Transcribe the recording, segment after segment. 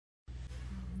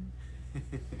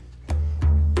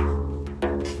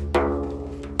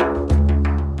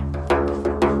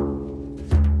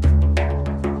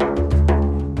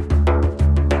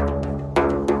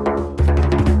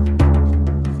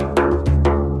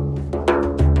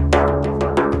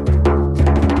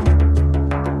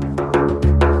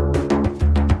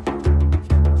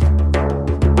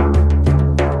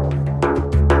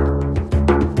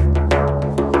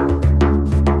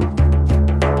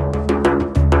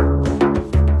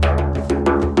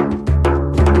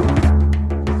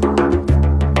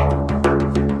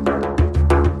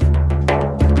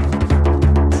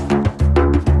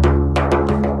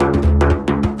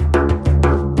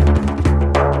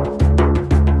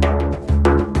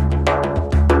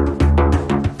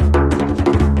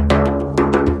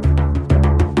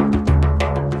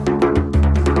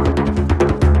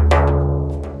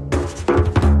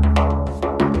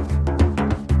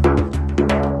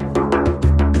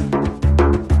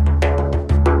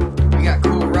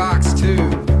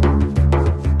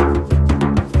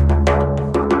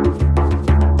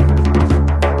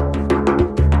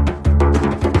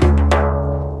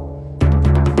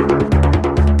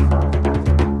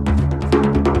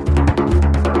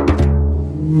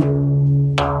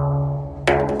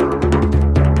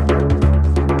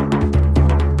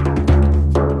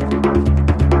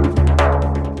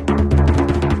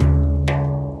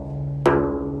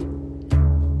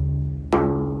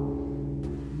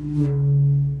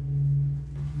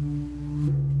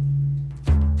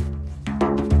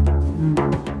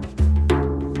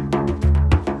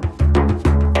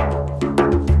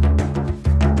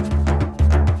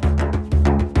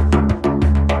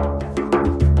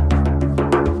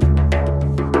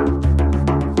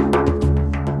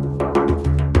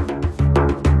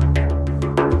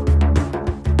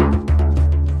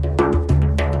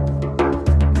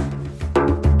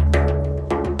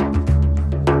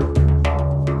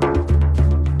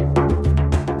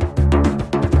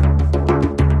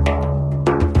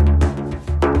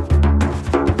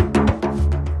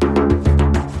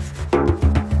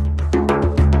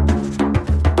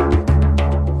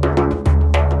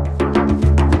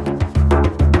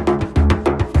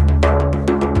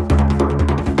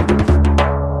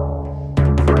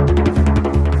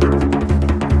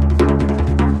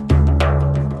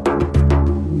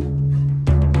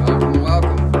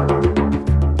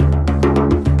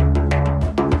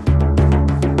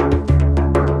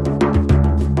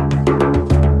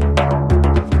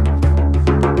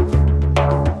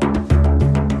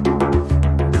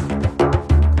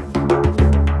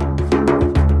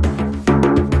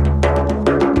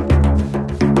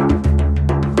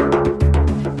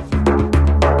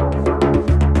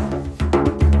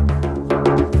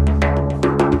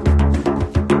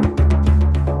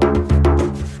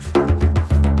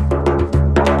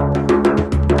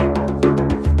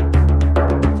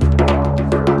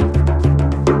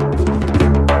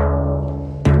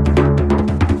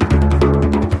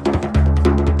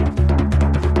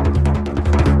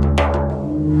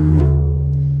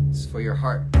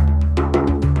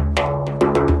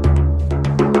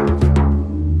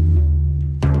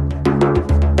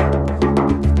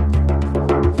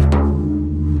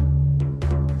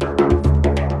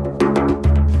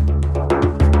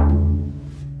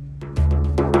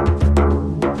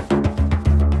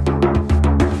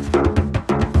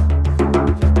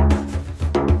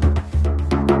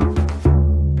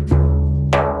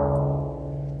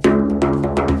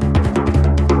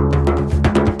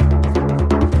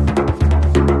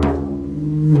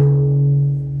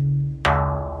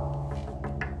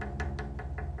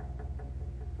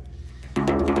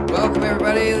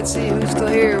Let's see who's still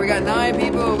here. We got 9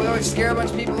 people. We always scare a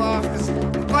bunch of people off because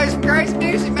we play some crazy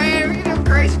music, man. We get them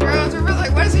crazy drums. We're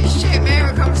like, what is this shit, man?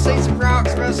 We come to see some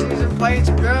rocks, bro. See them playing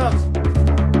some drums.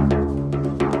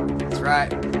 That's right.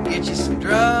 Get you some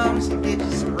drums, get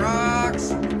you some rocks.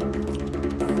 What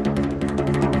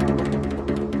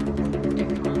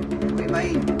do you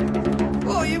mean?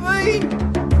 What do you mean?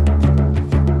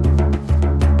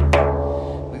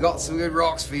 We got some good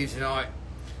rocks for you tonight.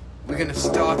 We're going to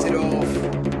start it off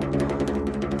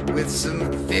with some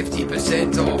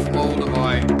 50% off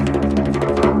Moldavite.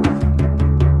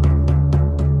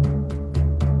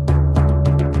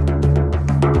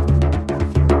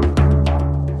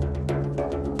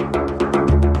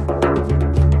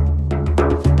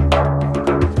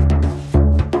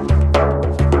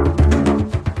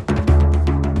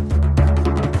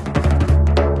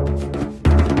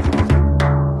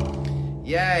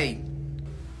 Yay!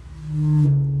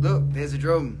 Look, there's a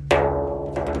drum.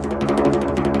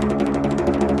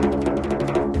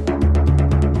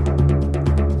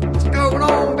 What's going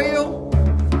on, Bill?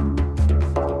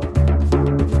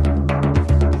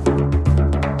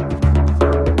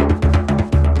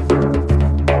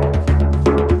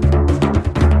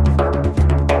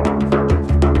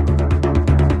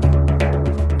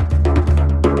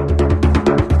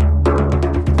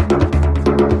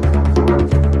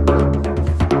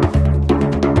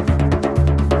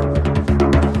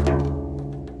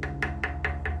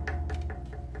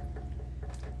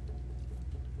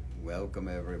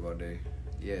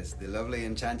 lovely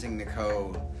Enchanting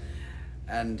Nicole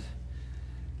and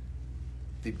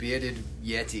the bearded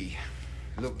Yeti.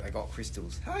 Look, I got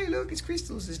crystals. Hey, look, it's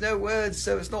crystals. There's no words,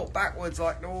 so it's not backwards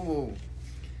like normal.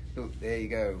 Look, there you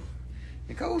go.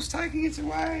 Nicole's taking it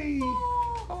away.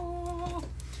 Oh.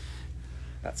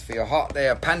 That's for your heart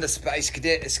there, Panda Space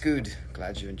Cadet. It's good.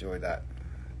 Glad you enjoyed that.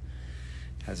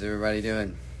 How's everybody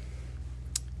doing?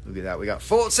 Look at that. We got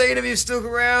 14 of you stuck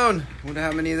around. Wonder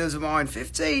how many of those are mine.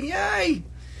 15. Yay!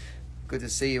 Good to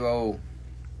see you all.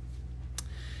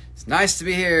 It's nice to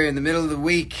be here in the middle of the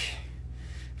week.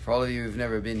 For all of you who've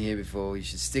never been here before, you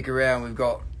should stick around. We've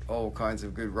got all kinds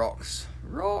of good rocks.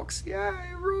 Rocks!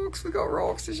 Yay! Rocks! We got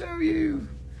rocks to show you.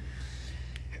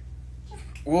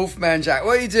 Wolfman Jack,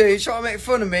 what are you doing? You trying to make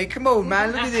fun of me? Come on,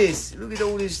 man, look at this. Look at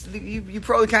all this. Look, you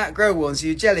probably can't grow one, so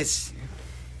you're jealous.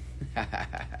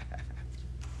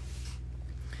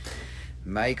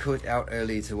 May cut out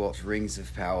early to watch Rings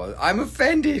of Power. I'm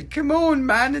offended. Come on,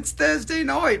 man. It's Thursday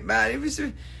night, man. It was...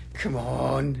 Come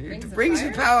on. Rings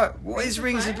of Power. What is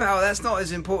Rings of Power? That's not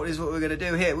as important as what we're going to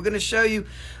do here. We're going to show you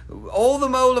all the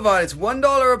Moldavite. It's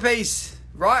 $1 a piece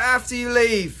right after you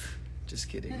leave. Just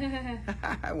kidding.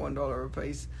 $1 a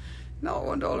piece. Not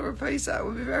 $1 a piece. That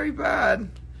would be very bad.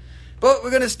 But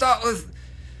we're going to start with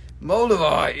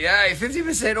Moldavite. Yay,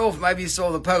 50% off. Maybe you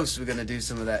saw the post. We're going to do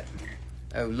some of that.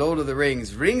 Oh, Lord of the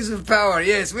Rings. Rings of Power.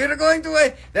 Yes, we're going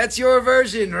to... That's your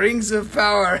version. Rings of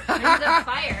Power. Rings of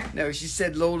Fire. No, she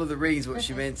said Lord of the Rings, what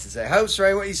she meant to say. Host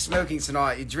Ray, what are you smoking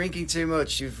tonight? You're drinking too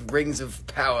much. You've Rings of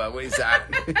Power. What is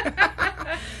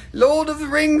that? Lord of the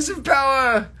Rings of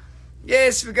Power.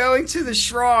 Yes, we're going to the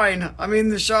shrine. I'm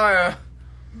in the Shire.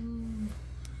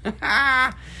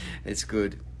 It's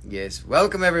good. Yes.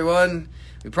 Welcome, everyone.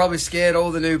 We probably scared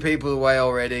all the new people away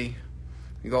already.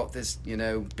 We got this, you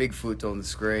know, Bigfoot on the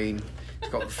screen. It's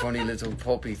got the funny little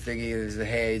poppy thingy. There's the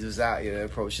hair. Does that, you know?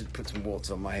 Probably should put some warts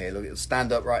on my hair. Look, it'll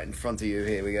stand up right in front of you.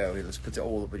 Here we go. Let's put it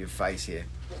all up with your face here.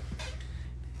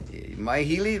 My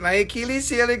Achilles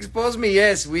heel expose me.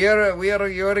 Yes,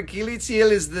 your Achilles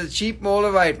heel is the cheap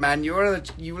Moldavite, man.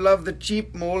 You love the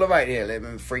cheap Moldavite. Here,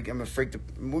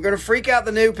 we're gonna freak out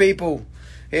the new people.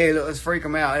 Here, let's freak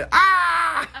them out.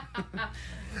 Ah!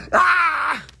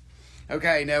 Ah!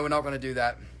 Okay, no, we're not gonna do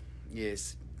that.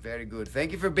 Yes, very good.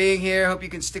 Thank you for being here. Hope you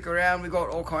can stick around. We got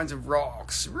all kinds of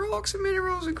rocks and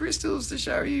minerals and crystals to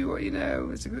show you what you know.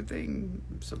 It's a good thing.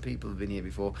 Some people have been here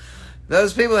before.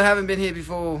 Those people that haven't been here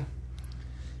before,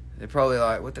 they're probably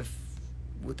like, what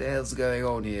the hell's going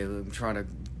on here? I'm trying to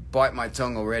bite my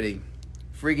tongue already.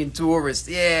 Freaking tourists.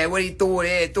 Yeah, what do you thought?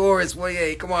 Hey, tourists,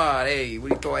 come on, hey, what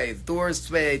do you thought?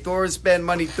 Hey, tourists spend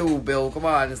money too, Bill. Come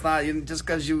on, it's not just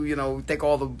because you know, take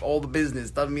all the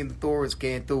business doesn't mean the tourists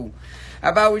can't too.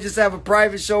 How about we just have a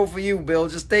private show for you, Bill?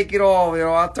 Just take it all, you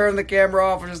know, I'll turn the camera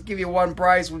off and just give you one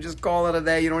price. We'll just call it a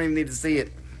day. You don't even need to see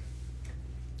it.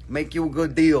 Make you a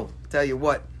good deal. Tell you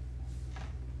what.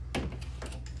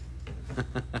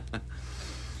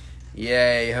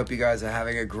 Yay, hope you guys are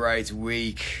having a great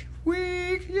week.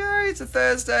 Yay, it's a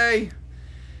Thursday.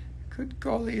 Good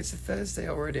golly, it's a Thursday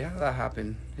already. How did that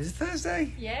happen? Is it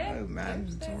Thursday? Yeah. Oh man,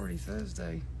 Thursday. It's already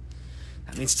Thursday.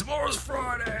 That means tomorrow's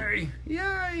Friday.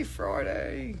 Yay,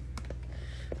 Friday.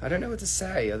 I don't know what to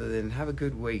say other than have a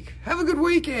good week. Have a good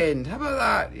weekend. How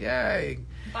about that? Yay.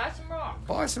 Buy some rocks.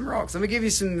 Buy some rocks. Let me give you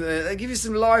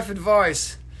some life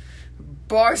advice.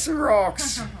 Buy some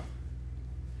rocks.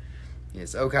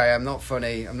 Yes, okay, I'm not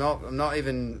funny. I'm not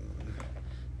even...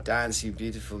 Dance, you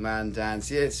beautiful man, dance.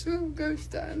 Yes, oh, go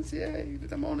dance, yeah.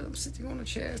 But I'm sitting on a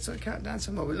chair, so I can't dance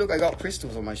anymore. But look, I got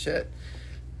crystals on my shirt.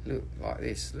 Look, like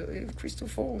this. Look, crystal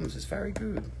forms. It's very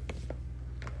good.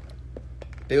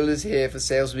 Bill is here for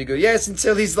sales to be good. Yes,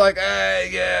 until he's like,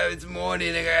 yeah, it's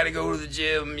morning. I gotta go to the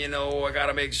gym. You know, I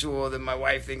gotta make sure that my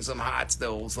wife thinks I'm hot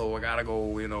still. So I gotta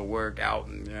go, you know, work out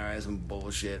and you know, some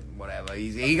bullshit, whatever.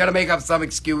 He gotta make up some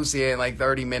excuse here in like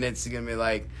 30 minutes. He's gonna be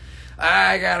like,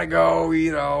 I gotta go,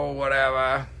 you know,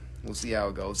 whatever. We'll see how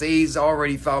it goes. He's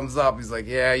already thumbs up. He's like,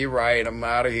 yeah, you're right. I'm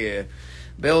out of here.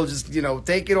 Bill, just, you know,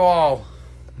 take it all.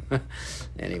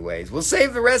 Anyways, we'll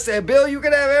save the rest of it. Bill, you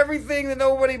can have everything that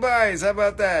nobody buys. How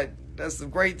about that? That's a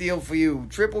great deal for you.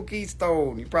 Triple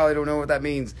keystone. You probably don't know what that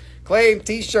means. Claim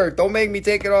t-shirt. Don't make me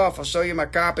take it off. I'll show you my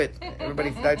carpet.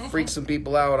 Everybody, that freaks some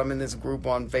people out. I'm in this group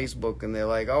on Facebook, and they're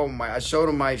like, oh my! I showed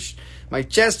them my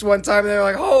chest one time, and they're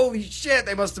like, holy shit!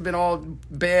 They must have been all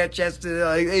bare chested. They're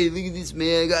like, hey, look at this,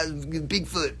 man. I got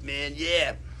Bigfoot, man.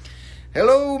 Yeah.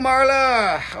 Hello,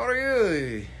 Marla. How are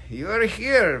you? You are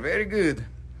here. Very good.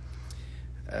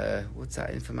 What's that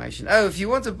information? Oh, if you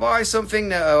want to buy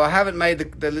something, I haven't made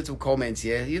the little comments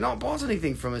yet. You've not bought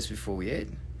anything from us before yet.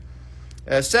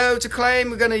 So to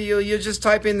claim, you'll just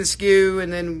type in the SKU,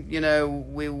 and then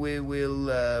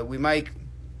we make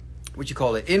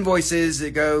invoices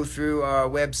that go through our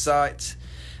website,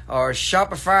 our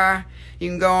Shopify. You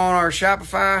can go on our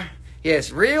Shopify.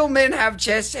 Yes, real men have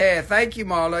chest hair. Thank you,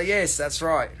 Marla. Yes, that's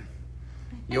right.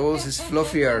 Yours is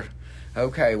fluffier.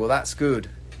 Okay, well that's good.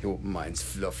 Mine's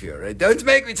fluffier. Don't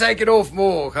make me take it off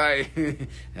more, okay?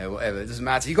 Whatever, it doesn't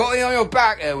matter. You got it on your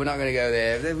back. We're not going to go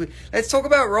there. Let's talk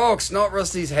about rocks, not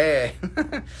Rusty's hair.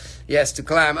 Yes, to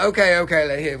clam.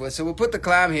 Okay, here. So we'll put the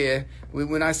clam here.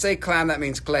 When I say clam, that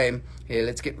means claim. Here,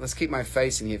 let's keep my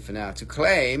face in here for now. To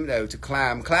claim, no, to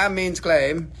clam. Clam means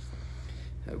claim.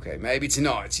 Okay, maybe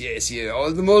tonight. Yes,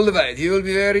 all the Moldavite. You will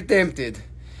be very tempted.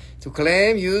 To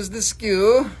claim, use the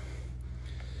SKU.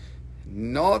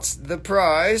 Not the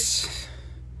price,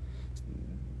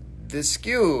 the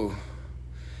SKU,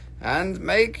 and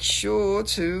make sure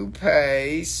to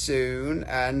pay soon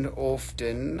and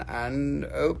often, and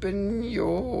open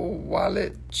your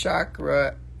wallet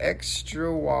chakra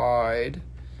extra wide,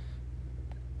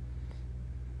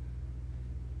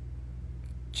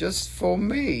 just for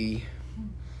me.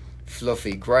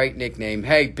 Fluffy, great nickname.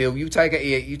 Hey Bill, you take it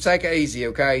easy,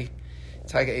 okay?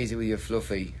 Take it easy with your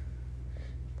Fluffy.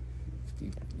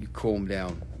 You calm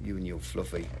down, you and your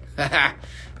Fluffy.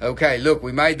 Okay, look,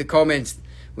 we made the comments.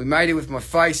 We made it with my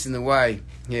face in the way.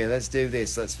 Here, let's do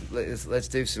this. Let's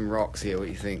do some rocks here. What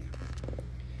do you think?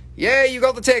 Yeah, you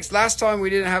got the text. Last time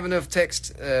we didn't have enough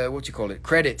text.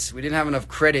 Credits. We didn't have enough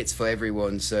credits for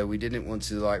everyone, so we didn't want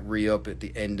to re-up at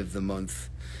the end of the month.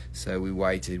 So we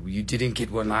waited. You didn't get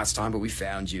one last time, but we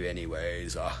found you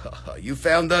anyways. You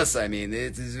found us. I mean,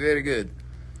 it is very good.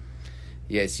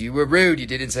 Yes, you were rude. You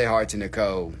didn't say hi to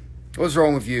Nicole. What's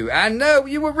wrong with you? And no,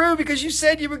 you were rude because you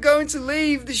said you were going to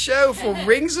leave the show for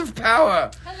Rings of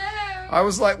Power. Hello. I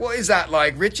was like, what is that?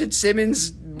 Like Richard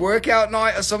Simmons' workout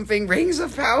night or something? Rings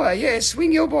of Power. Yeah,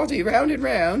 swing your body round and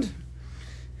round.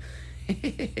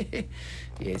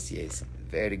 Yes.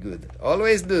 Very good.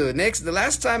 Always do. The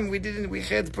last time we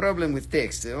had problem with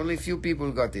text. Only few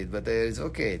people got it, but it's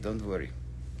okay. Don't worry.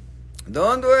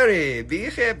 Don't worry. Be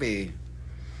happy.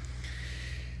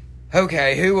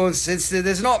 Okay, who wants... Since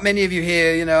there's not many of you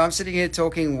here, I'm sitting here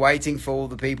talking, waiting for all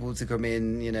the people to come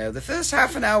in, The first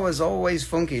half an hour is always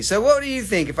funky. So what do you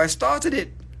think? If I started at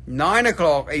 9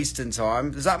 o'clock Eastern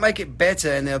time, does that make it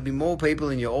better and there'll be more people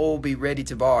and you'll all be ready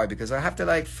to buy? Because I have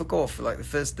to fuck off for the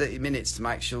first 30 minutes to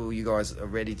make sure you guys are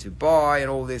ready to buy and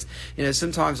all this.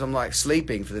 Sometimes I'm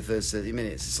sleeping for the first 30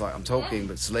 minutes. It's like I'm talking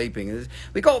but sleeping.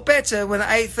 We got better when the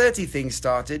 8:30 thing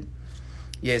started.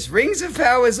 Yes, Rings of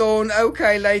Power's on.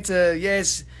 Okay, later.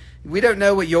 Yes, we don't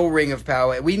know what your Ring of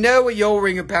Power... We know what your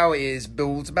Ring of Power is,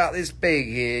 Bill. It's about this big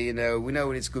here, We know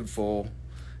what it's good for.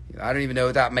 I don't even know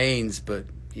what that means, but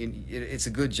it's a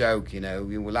good joke,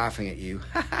 We're laughing at you.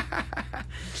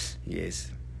 Yes.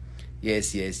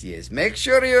 Make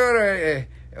sure your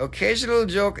occasional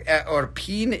joke or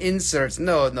pin insert.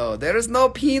 No, there is no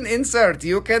pin insert.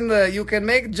 You can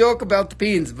make joke about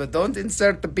pins, but don't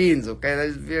insert the pins, okay?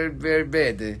 That's very, very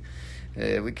bad.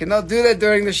 We cannot do that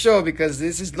during the show because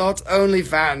this is not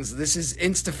OnlyFans. This is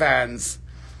InstaFans.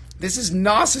 This is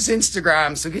Narcissus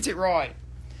Instagram, so get it right.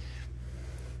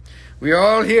 We are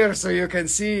all here so you can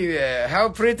see how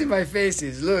pretty my face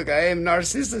is. Look, I am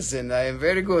Narcissus and I am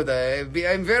very good.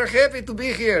 I'm very happy to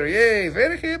be here. Yay,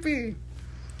 very happy.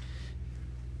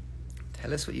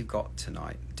 Tell us what you got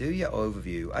tonight. Do your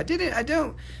overview. I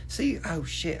don't see. Oh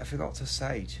shit, I forgot to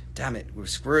sage. Damn it, we're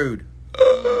screwed.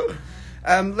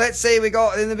 Let's see, we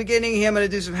got in the beginning here, I'm going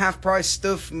to do some half price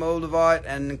stuff, Moldavite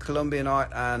and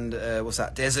Colombianite and what's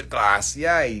that? Desert glass.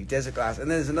 Yay, desert glass. And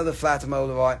there's another flat of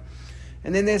Moldavite.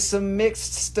 And then there's some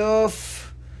mixed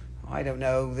stuff. I don't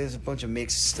know. There's a bunch of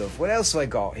mixed stuff. What else have I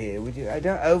got here? I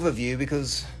don't overview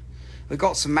because we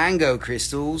got some mango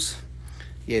crystals.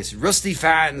 Yes, Rusty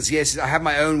Fans. Yes, I have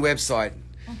my own website.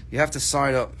 You have to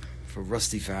sign up for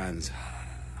Rusty Fans.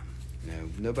 No,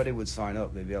 nobody would sign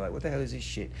up. They'd be like, what the hell is this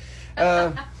shit?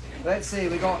 Let's see.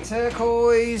 We got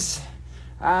turquoise.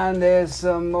 And there's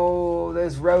some more,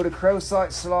 there's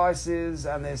rhodochrosite slices,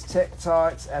 and there's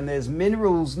tektites, and there's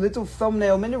minerals, little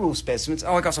thumbnail mineral specimens.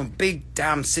 Oh, I got some big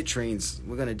damn citrines.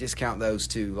 We're going to discount those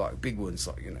too, big ones,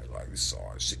 like this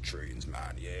size citrines,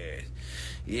 man, yeah.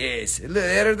 Yes, look,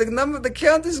 the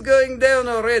count is going down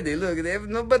already. Look,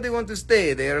 nobody want to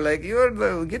stay. They're like,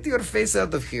 get your face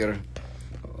out of here.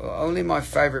 Only my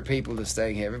favorite people are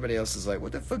staying here. Everybody else is like,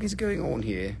 what the fuck is going on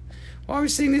here? Why are we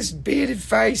seeing this bearded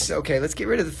face? Okay, let's get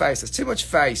rid of the face. That's too much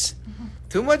face.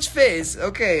 Too much face.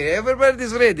 Okay,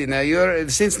 everybody's ready now.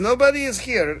 Since nobody is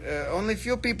here, only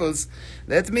few peoples.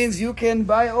 That means you can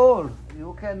buy all.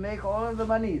 You can make all of the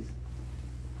monies.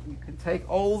 You can take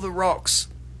all the rocks.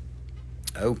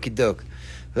 Okie doke.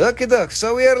 Okay, doc.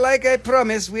 So we are, like I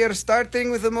promised, we are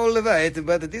starting with the Moldavite,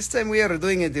 but this time we are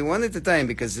doing it one at a time,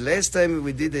 because the last time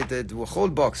we did it, a whole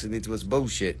box, and it was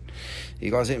bullshit.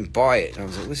 You guys didn't buy it. I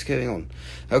was like, what's going on?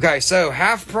 Okay, so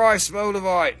half price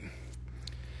Moldavite.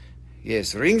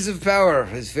 Yes, Rings of Power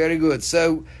is very good.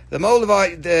 So the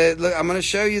Moldavite, look, I'm going to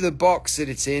show you the box that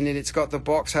it's in, and it's got the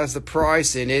box has the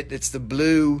price in it. It's the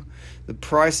blue. The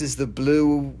price is the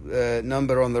blue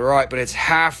number on the right, but it's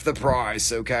half the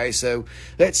price, okay? So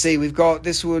let's see. We've got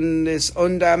this one is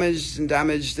undamaged and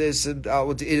damaged.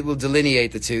 It will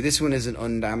delineate the two. This one is an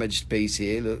undamaged piece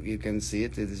here. Look, you can see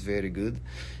it. It is very good.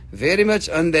 Very much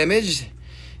undamaged.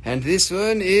 And this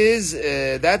one is,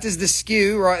 that is the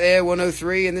skew right there,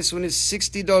 103, and this one is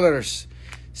 $60.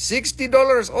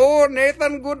 $60. Oh,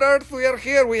 Nathan Goodart, we are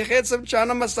here. We had some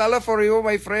chana masala for you,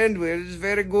 my friend. It's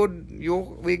very good.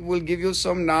 We will give you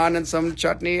some naan and some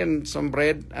chutney and some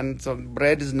bread. And some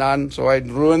bread is naan, so I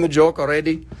ruined the joke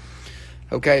already.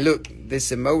 Okay, look.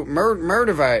 This is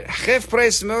Moldavite. Half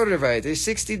price Moldavite. It's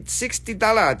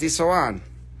 $60 this one.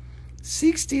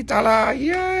 $60.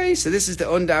 Yay. So this is the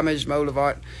undamaged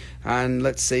Moldavite. And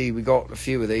let's see, we got a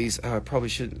few of these. I probably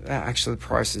should actually the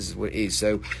price is what it is.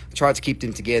 So I tried to keep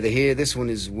them together here. This one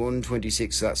is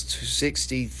 126, so that's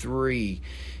 63.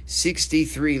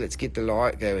 63. Let's get the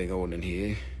light going on in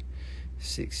here.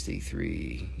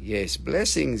 63. Yes,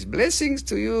 blessings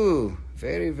to you.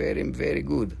 Very, very, very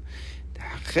good.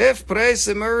 Half price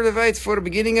of Moldavite for the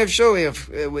beginning of show.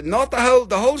 Not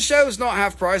the whole show is not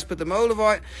half price, but the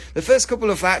Moldavite, the first couple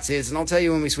of flats is, and I'll tell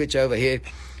you when we switch over here.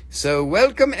 So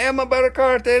welcome Emma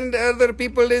Barakat and other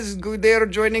people is good there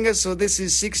joining us. So this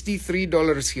is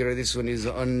 $63 here. This one is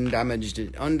undamaged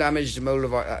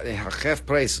Moldavite, half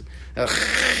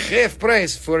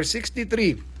price for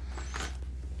 63.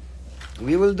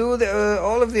 We will do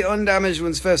all of the undamaged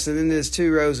ones first, and then there's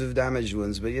 2 rows of damaged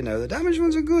ones. But you know the damaged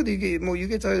ones are good. You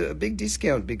get a big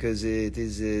discount because it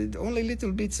is only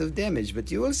little bits of damage. But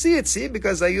you will see it,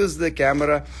 because I use the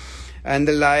camera and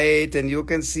the light, and you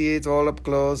can see it all up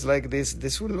close like this.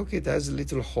 This one, look, it has a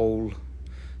little hole.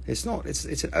 It's not.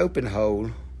 It's an open hole.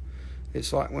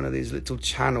 It's like one of these little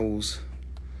channels.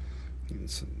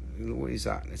 What is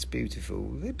that? It's beautiful.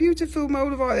 They're beautiful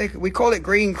Moldavite. We call it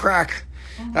green crack.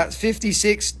 That's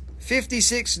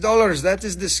 $56. That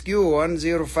is the skew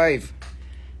 105.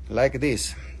 Like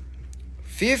this.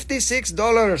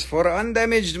 $56 for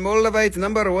undamaged Moldavite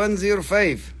number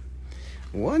 105.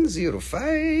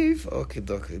 105. Okay,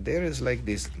 doc. There is like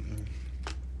this.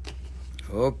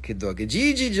 Okay, doc.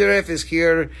 Gigi Giraffe is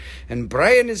here, and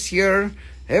Brian is here.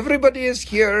 Everybody is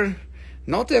here.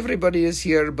 Not everybody is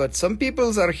here, but some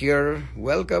peoples are here.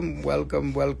 Welcome,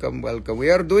 welcome, welcome, welcome.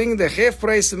 We are doing the half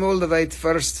price Moldavite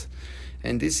first,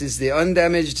 and this is the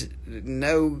undamaged,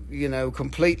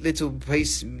 complete little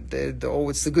piece.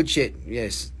 It's the good shit.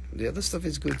 Yes, the other stuff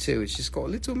is good too. It's just got a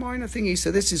little minor thingy.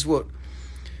 So this is what.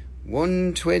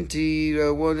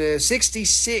 120,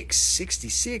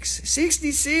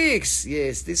 66.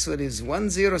 Yes, this one is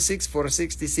 106 for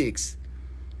 66.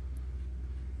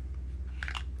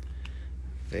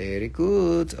 Very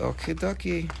good. Okay,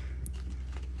 dokie.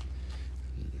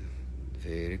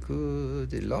 Very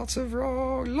good. Lots of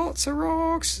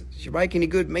rocks. Did you make any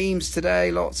good memes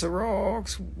today? Lots of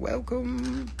rocks.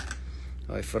 Welcome.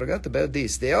 I forgot about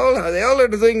this. They all are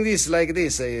doing this like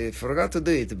this. I forgot to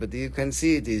do it, but you can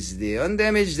see it is the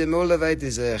undamaged. The Moldavite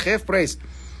is a half price.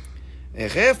 A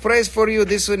half price for you.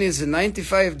 This one is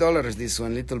 $95. This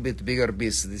one, little bit bigger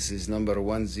piece. This is number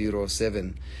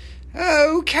 107.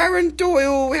 Oh, Karen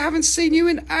Doyle, we haven't seen you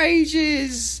in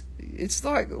ages. It's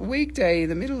like a weekday in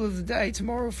the middle of the day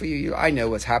tomorrow for you. I know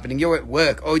what's happening. You're at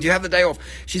work. Oh, do you have the day off?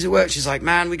 She's at work. She's like,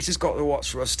 man, we just got to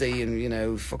watch Rusty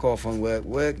and, fuck off on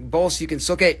work. Boss, you can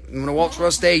suck it. I'm going to watch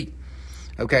Rusty.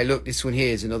 Okay, look, this one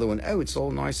here is another one. Oh, it's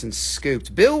all nice and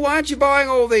scooped. Bill, why aren't you buying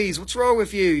all these? What's wrong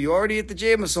with you? You already at the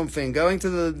gym or something? Going to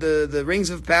the Rings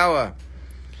of Power.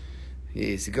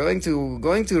 Yes, going to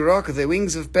rock the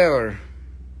Wings of Power.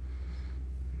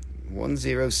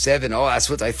 107. Oh, that's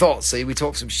what I thought. See, we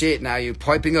talk some shit now. You're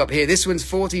piping up here. This one's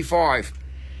 45.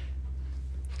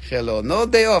 Hello, no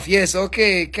day off. Yes,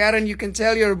 okay, Karen. You can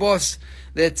tell your boss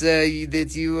that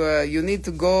you need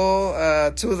to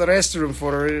go to the restroom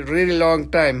for a really long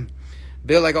time.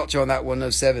 Bill, I got you on that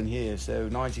 107 here, so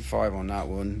 95 on that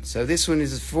one. So this one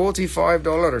is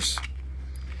 $45.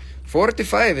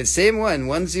 45, the same one,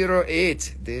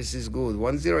 108. This is good.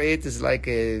 108 is like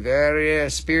a very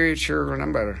spiritual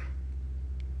number.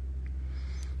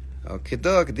 Okay,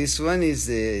 Doc, this one is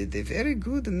the very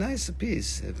good and nice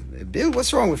piece. Bill,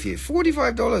 what's wrong with you?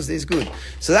 $45 is good.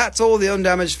 So that's all the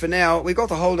undamaged for now. We got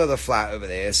the whole other flat over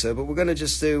there. So, but we're gonna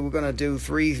do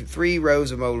three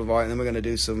rows of Moldavite, and then we're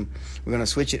gonna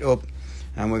switch it up,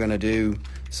 and we're gonna do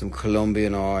some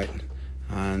Colombianite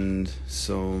and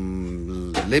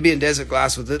some Libyan desert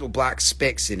glass with little black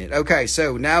specks in it. Okay,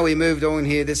 so now we moved on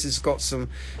here. This has got some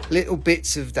little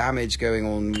bits of damage going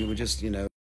on. We were just,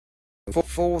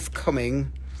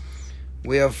 forthcoming.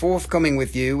 We are forthcoming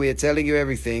with you. We are telling you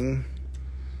everything.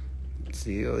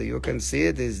 See, you can see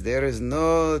it. There is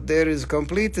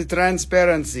complete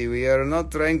transparency. We are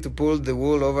not trying to pull the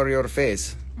wool over your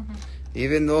face.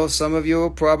 Even though some of you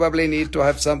probably need to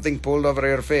have something pulled over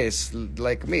your face,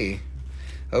 like me.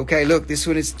 Okay, look, this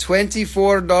one is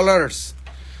 $24.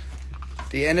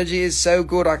 The energy is so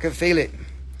good, I can feel it.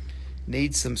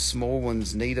 Need some small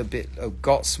ones, need a bit,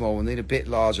 got small ones, need a bit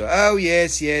larger. Oh,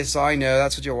 yes, I know,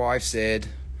 that's what your wife said.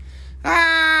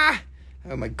 Ah!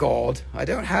 Oh my God, I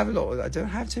don't have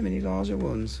too many larger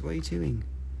ones. What are you doing?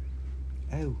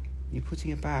 Oh, you're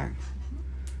putting it back.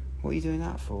 What are you doing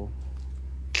that for?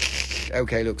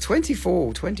 Okay, look,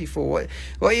 24.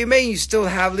 What do you mean you still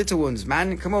have little ones,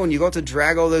 man? Come on, you got to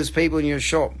drag all those people in your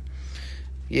shop.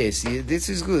 Yes, this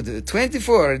is good.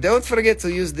 24. Don't forget to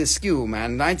use the skew,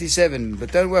 man. 97.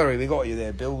 But don't worry, we got you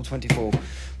there. Bill 24.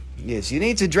 Yes, you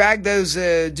need to drag those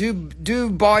do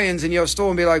buy-ins in your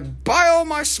store and be like, buy all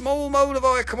my small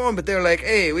Moldavite. Come on, but they're like,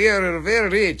 hey, we are very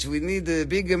rich. We need a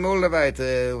big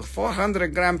Moldavite,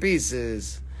 400 gram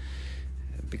pieces,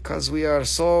 because we are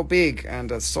so big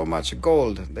and so much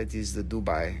gold. That is the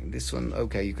Dubai. This one,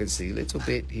 okay, you can see a little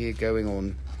bit here going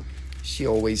on. She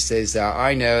always says that.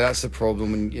 I know, that's the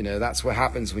problem. And, that's what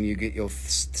happens when you get your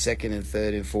second and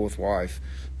third and fourth wife.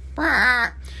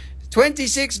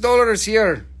 $26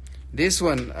 here. This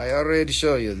one, I already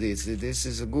show you this. This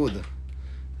is a good.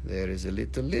 There is a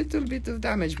little bit of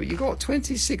damage, but you got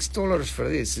 $26 for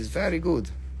this. It's very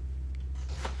good.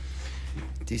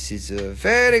 This is a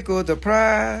very good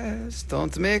price.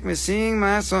 Don't make me sing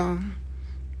my song.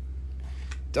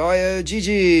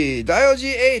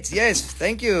 Diog8, yes,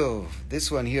 thank you. This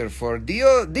one here for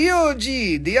Diog.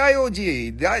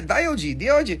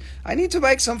 I need to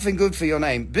make something good for your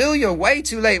name. Bill, you're way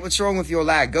too late. What's wrong with your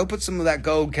lag? Go put some of that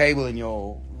gold cable in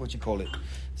your, what you call it?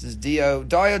 This is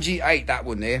Diog8, that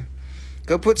one there.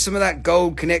 Go put some of that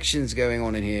gold connections going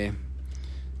on in here.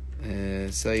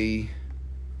 Say,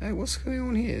 hey, what's going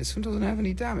on here? This one doesn't have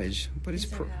any damage, but it's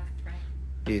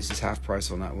yes, it's half price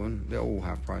on that one. They're all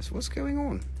half price. What's going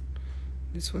on?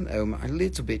 This one, oh, a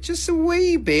little bit, just a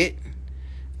wee bit,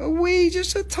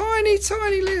 just a tiny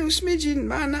little smidgen.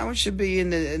 Man, that one should be in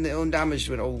the undamaged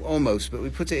one, almost. But we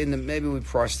put it in the, maybe we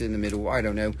priced it in the middle. I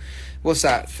don't know. What's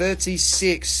that?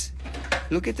 36.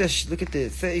 Look at this. Look at the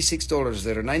 $36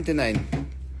 there, 99.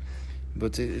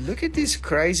 But look at this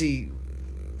crazy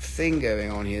thing going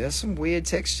on here. There's some weird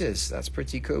textures. That's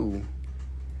pretty cool.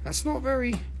 That's not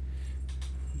very.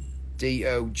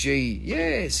 D-O-G,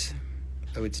 yes.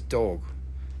 Oh, it's a dog.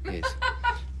 Yes.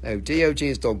 Oh, D-O-G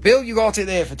is dog. Bill, you got it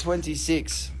there for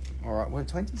 26. All right, well,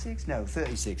 26? No,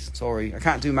 36. Sorry, I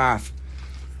can't do math.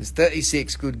 It's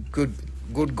 36. Good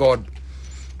God.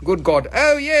 Good God.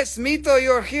 Oh, yes, Mito,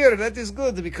 you're here. That is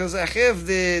good, because I have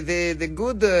the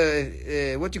good,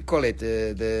 what you call it,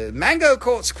 the mango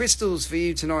quartz crystals for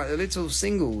you tonight, the little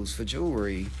singles for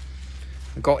jewelry.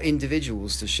 I've got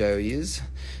individuals to show you.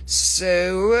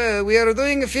 So we are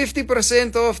doing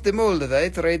 50% off the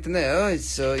Moldavite right now,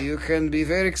 so you can be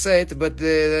very excited. But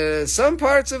some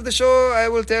parts of the show I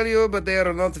will tell you, but they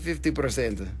are not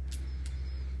 50%.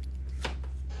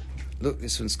 Look,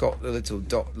 this one's got a little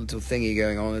thingy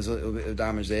going on. There's a little bit of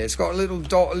damage there. It's got a little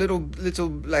dot, a little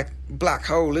like black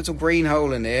hole, little green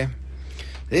hole in there.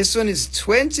 This one is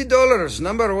 $20,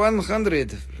 number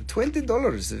 100.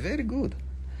 $20, very good.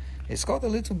 It's got a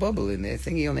little bubble in there,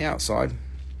 thingy on the outside.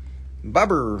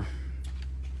 Bubber.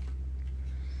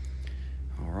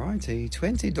 Alrighty,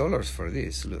 $20 for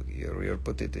this. Look, here we are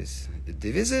put it this.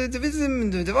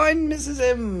 Divism, divine Mrs.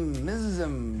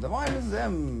 M. Divine Mrs.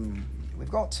 M. We've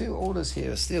got two orders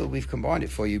here still. We've combined it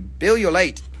for you. Bill, you're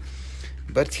late.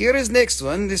 But here is next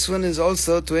one. This one is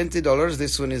also $20.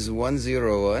 This one is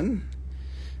 101.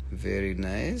 Very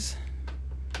nice.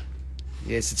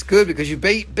 Yes, it's good because you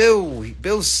beat Bill.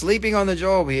 Bill's sleeping on the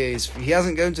job here. He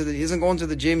hasn't gone to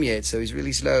the gym yet, so he's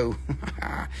really slow.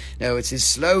 No, it's his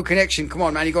slow connection. Come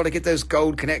on, man, you got to get those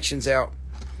gold connections out.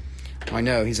 I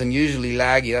know he's unusually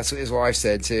laggy. That's what his wife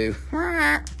said too.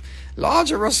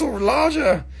 Larger, Russell,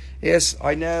 larger. Yes,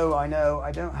 I know. I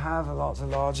don't have a lot of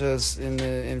largers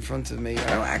in front of me. I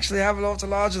don't actually have a lot of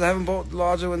largers. I haven't bought the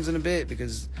larger ones in a bit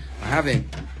because I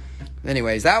haven't.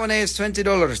 Anyways, that one is $20.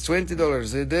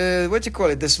 $20. What you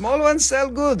call it? The small ones sell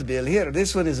good, Bill. Here,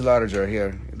 this one is larger.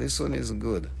 Here, this one is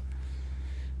good.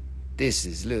 This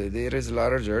is, look, there is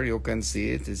larger. You can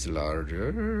see it. It's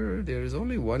larger. There is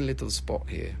only one little spot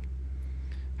here.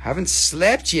 Haven't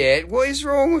slept yet. What is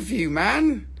wrong with you,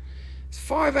 man? It's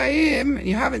 5 a.m. and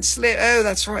you haven't slept. Oh,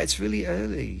 that's right. It's really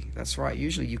early. That's right.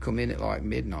 Usually you come in at like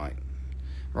midnight,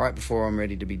 right before I'm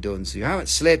ready to be done. So you haven't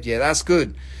slept yet. That's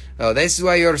good. Oh, this is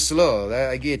why you're slow.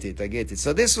 I get it.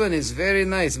 So this one is very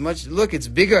nice. Look, it's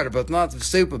bigger, but not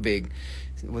super big.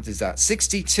 What is that?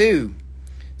 $62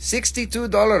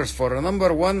 for a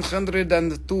number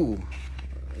 102.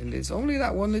 And it's only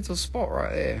that one little spot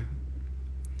right there.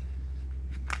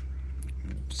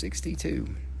 62.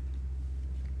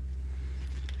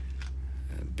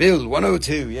 Bill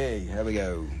 102. Yay, here we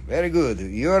go. Very good.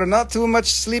 You are not too much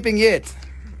sleeping yet.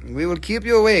 We will keep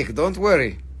you awake. Don't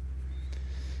worry.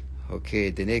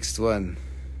 Okay, the next one.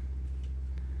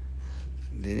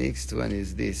 The next one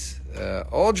is this.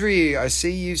 Audrey, I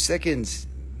see you second.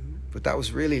 But that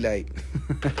was really late.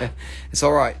 It's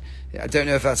all right. I don't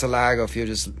know if that's a lag or if you're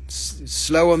just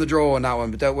slow on the draw on that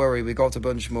one. But don't worry, we got a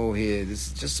bunch more here.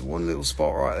 There's just one little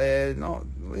spot right there. Not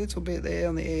a little bit there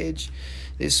on the edge.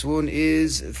 This one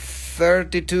is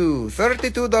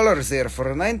 $32 there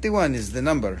for a 91 is the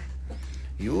number.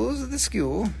 Use the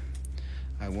skew.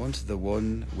 I want the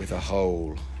one with a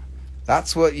hole.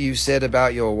 That's what you said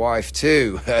about your wife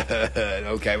too.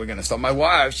 Okay, we're going to stop. My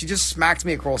wife, she just smacked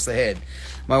me across the head.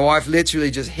 My wife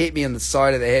literally just hit me on the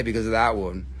side of the head because of that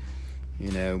one.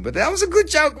 You know, but that was a good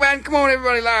joke, man. Come on,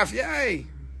 everybody laugh. Yay.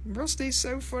 Rusty's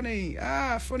so funny.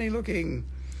 Funny looking.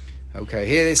 Okay,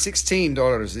 here is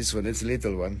 $16. This one, it's a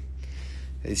little one.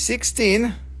 It's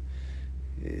 16.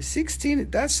 16,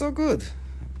 that's so good.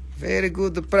 Very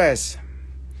good, the price.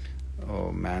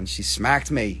 Oh, man, she smacked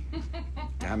me.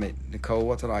 Damn it, Nicole,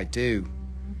 what did I do?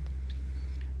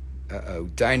 Uh-oh,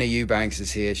 Dana Eubanks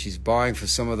is here. She's buying for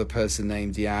some other person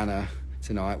named Deanna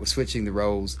tonight. We're switching the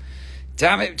roles.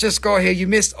 Damn it, just got here. You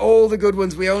missed all the good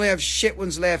ones. We only have shit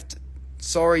ones left.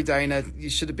 Sorry, Dana. You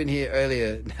should have been here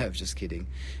earlier. No, I'm just kidding.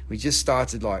 We just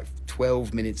started like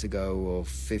 12 minutes ago or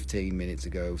 15 minutes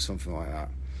ago, something like that.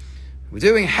 We're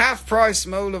doing half-price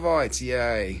Moldavite.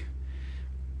 Yay.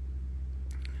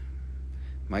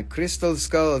 My crystal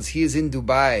skulls. He is in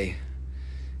Dubai.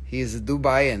 He is a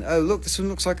Dubaian. Oh, look, this one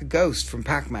looks like a ghost from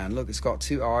Pac-Man. Look, it's got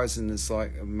two eyes and it's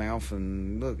like a mouth.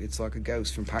 And look, it's like a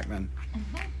ghost from Pac-Man.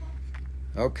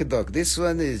 Okay, doc. This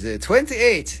one is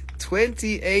 $28.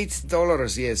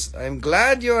 $28, yes. I'm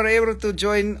glad you are able to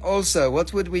join also.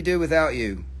 What would we do without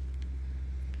you?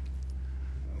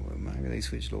 Well, maybe they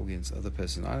switch logins. Other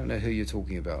person. I don't know who you're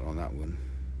talking about on that one.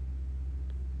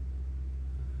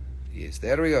 Yes,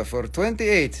 there we go. For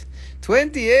 28.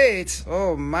 28.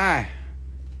 Oh, my.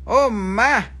 Oh,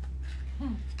 my.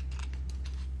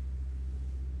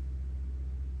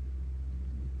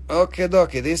 Okay,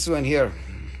 dokie. This one here.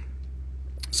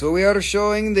 So we are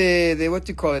showing the what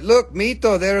do you call it? Look,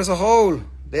 Mito, there is a hole.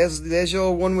 There's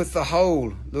your one with the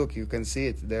hole. Look, you can see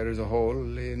it. There is a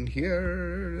hole in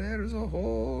here. There is a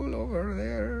hole over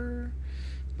there.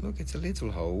 Look, it's a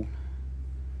little hole.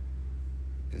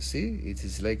 You see? It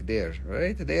is like there.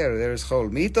 Right there. There is hole.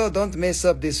 Mito, don't mess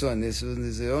up this one. This one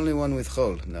is the only one with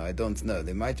hole. No, I don't know.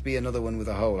 There might be another one with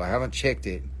a hole. I haven't checked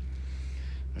it.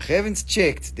 I haven't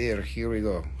checked. There, here we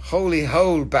go. Holy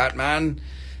hole, Batman.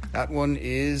 That one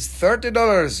is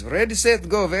 $30. Ready, set,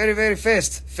 go. Very, very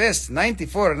fast. Fast.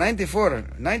 94.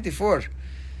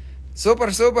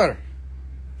 Super.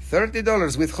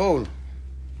 $30 with hole.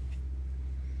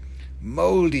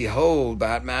 Moldy hole,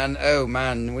 Batman. Oh,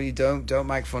 man. We don't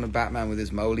make fun of Batman with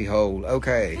his moldy hole.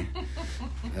 Okay.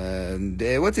 And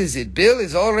what is it? Bill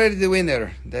is already the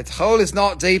winner. That hole is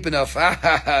not deep enough.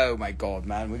 Oh, my God,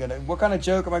 man. What kind of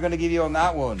joke am I going to give you on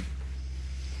that one?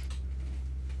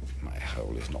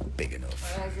 Hole is not big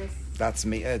enough. What is this? That's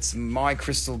me. It's my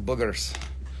crystal boogers.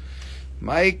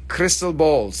 My crystal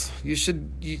balls.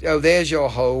 Oh, there's your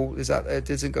hole. It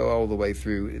doesn't go all the way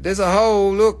through. There's a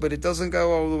hole, look, but it doesn't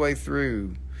go all the way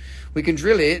through. We can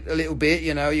drill it a little bit,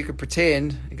 you know. You could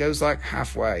pretend. It goes like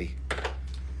halfway.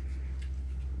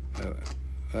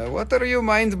 What are you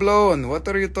mind blown? What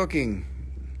are you talking?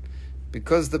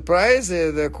 Because the price,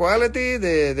 the quality,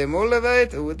 the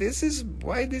Moldavite,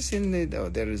 why this in the,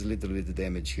 there is a little bit of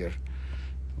damage here.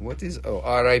 What is,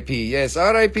 RIP, yes,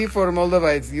 RIP for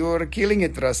Moldavite. You are killing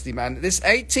it, Rusty, man. This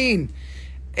 $18.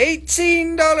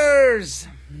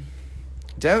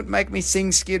 Don't make me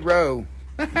sing Skid Row.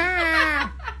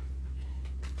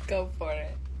 Go for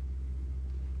it.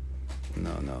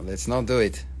 No, let's not do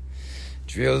it.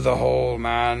 Drill the hole,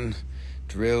 man.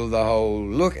 Drill the hole.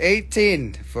 Look,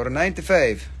 18 for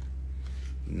 95.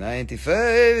 95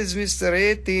 is Mr.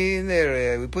 18.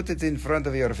 There, we put it in front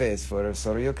of your face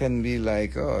so you can be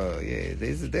like, oh, yeah,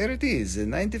 there it is.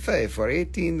 95 for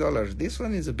 $18. This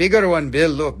one is a bigger one,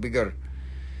 Bill. Look, bigger.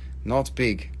 Not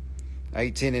big.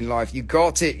 18 in life. You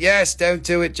got it. Yes, don't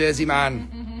do it, Jersey man.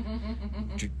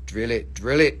 Drill it.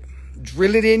 Drill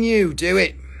it in you. Do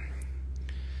it.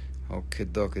 Okay,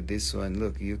 doc, this one.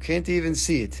 Look, you can't even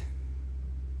see it.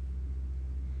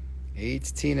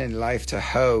 18 in life to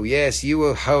hoe. Yes, you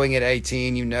were hoeing at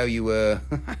 18. You know you were.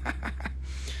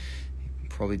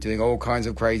 Probably doing all kinds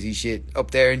of crazy shit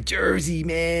up there in Jersey,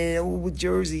 man. Oh,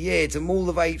 Jersey. Yeah, it's a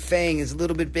Moldavite fang. It's a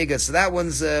little bit bigger. So that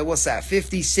one's, what's that?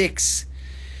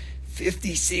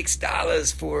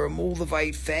 $56 for a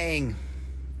Moldavite fang.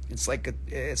 It's like a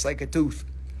tooth.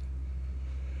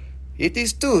 It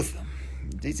is tooth.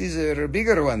 This is a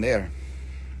bigger one there.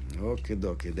 Okay,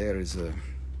 there is a...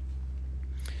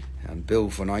 And Bill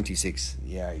for 96.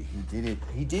 Yeah, he did it.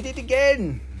 He did it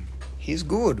again. He's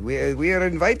good. We are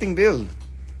inviting Bill.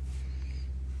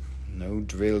 No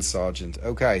drill sergeant.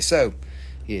 Okay, so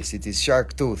yes, it is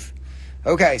shark tooth.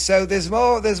 Okay, so there's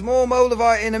more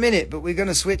Moldavite in a minute, but we're going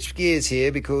to switch gears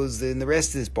here because in the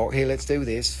rest of this box here, let's do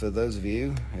this for those of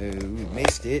you who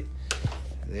missed it.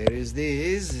 There is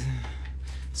this.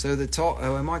 So the top,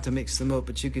 oh, I might have mixed them up,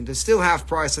 but you can, they're still half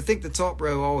price. I think the top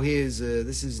row all here is,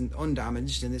 this is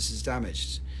undamaged and this is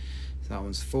damaged. So that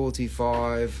one's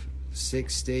 45,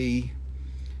 60,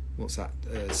 what's that,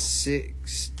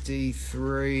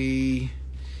 63,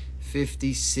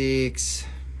 56,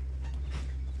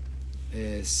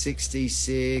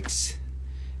 66,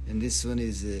 and this one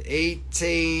is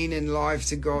 18 in life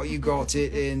to go. You got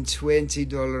it, and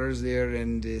 $20 there,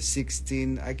 and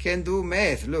 16. I can do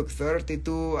math. Look,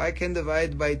 32. I can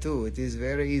divide by 2. It is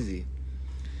very easy.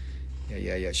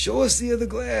 Yeah. Show us the other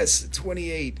glass.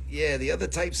 28. Yeah, the other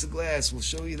types of glass. We'll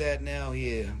show you that now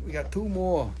here. We got two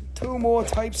more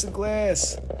types of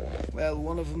glass. Well,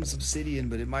 one of them's obsidian,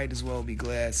 but it might as well be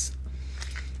glass.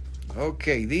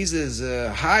 Okay, these is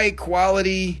high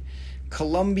quality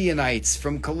Colombianites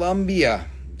from Colombia.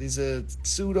 These are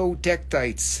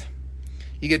pseudo-tektites.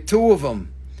 You get 2 of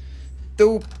them.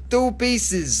 Two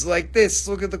pieces like this.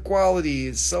 Look at the quality.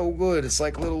 It's so good. It's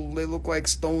like they look like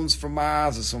stones from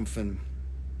Mars or something.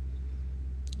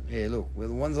 Yeah, look. Well,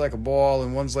 one's like a ball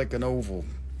and one's like an oval.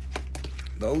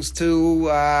 Those two,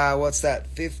 what's that?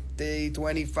 50,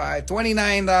 25,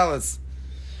 $29.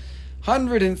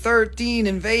 113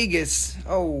 in Vegas.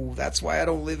 Oh, that's why I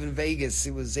don't live in Vegas.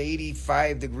 It was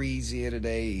 85 degrees here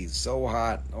today. So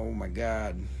hot. Oh my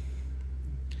God.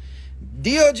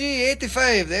 DOG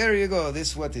 85. There you go.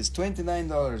 This what is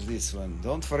 $29. This one.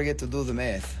 Don't forget to do the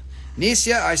math.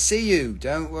 Nisha, I see you.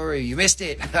 Don't worry. You missed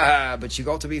it. But you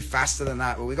got to be faster than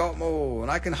that. But we got more. And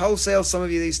I can wholesale some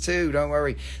of you these too. Don't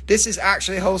worry. This is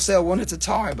actually wholesale one at a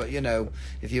time. But, you know,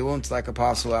 if you want like a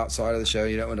parcel outside of the show,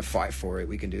 you don't want to fight for it,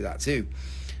 we can do that too.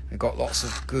 I've got lots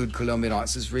of good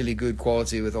Colombianites. It's really good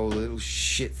quality with all the little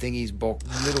shit thingies,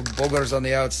 little buggers on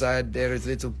the outside. There is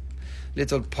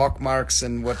little pock marks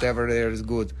and whatever there is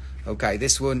good. Okay,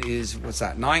 this one is, what's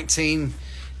that, $19.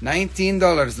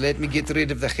 Let me get rid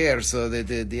of the hair so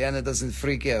that Diana doesn't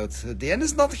freak out.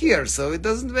 Diana's not here, so it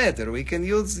doesn't matter. You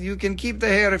can keep the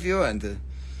hair if you want.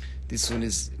 This one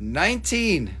is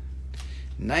 $19.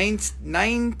 A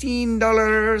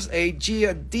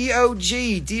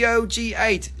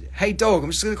DOG8. Hey dog, I'm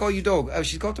just gonna call you dog. Oh,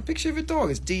 she's got a picture of a dog.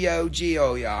 It's DOG.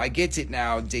 Oh yeah, I get it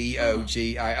now. DOG.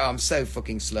 I'm so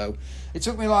fucking slow. It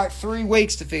took me like 3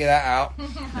 weeks to figure that out.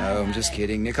 No, I'm just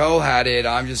kidding. Nicole had it.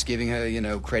 I'm just giving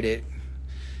her, credit.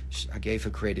 I gave her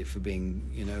credit for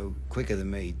being, quicker than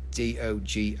me.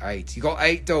 DOG8. You got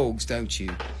 8 dogs, don't you?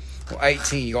 Or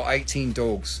 18. You got 18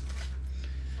 dogs.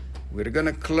 We're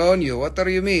gonna clone you. What do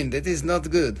you mean? That is not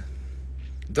good.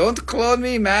 Don't clone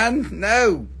me, man.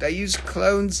 No. They use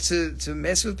clones to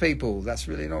mess with people. That's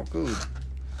really not good.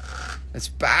 That's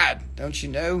bad. Don't you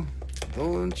know?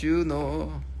 Don't you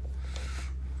know?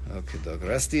 Okay, dog.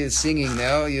 Rusty is singing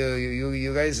now.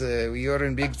 You guys, you're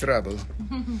in big trouble.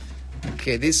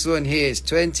 Okay, this one here is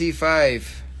 $25.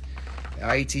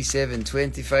 IT7,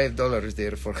 $25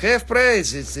 there for half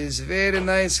price. It's very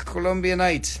nice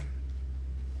Colombianite.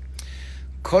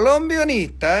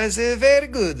 Colombianita is very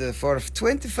good for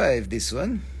 $25. This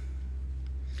one.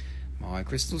 My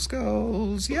crystal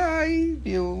skulls. Yay.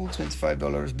 Bill,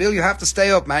 $25. Bill, you have to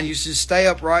stay up, man. You should stay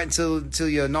up right until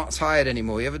you're not tired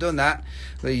anymore. You ever done that?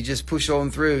 Where you just push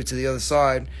on through to the other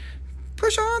side.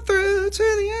 Push on through to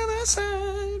the other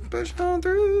side. Push on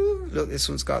through. Look, this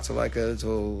one's got to like a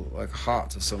little like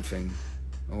heart or something.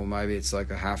 Or maybe it's like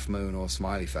a half moon or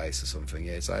smiley face or something.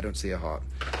 Yes, I don't see a heart.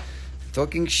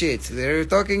 Talking shit. They're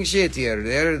talking shit here.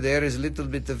 There is a little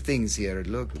bit of things here.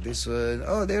 Look, this one.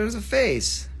 Oh, there's a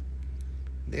face.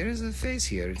 There is a face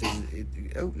here.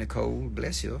 Oh, Nicole,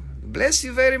 bless you. Bless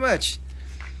you very much.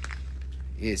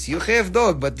 Yes, you have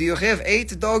dog, but do you have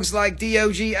 8 dogs like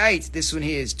DOG8? This one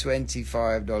here is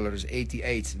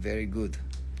 $25.88. Very good.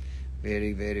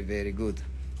 Very, very, very good.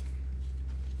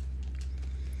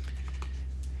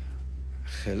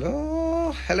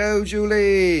 Hello,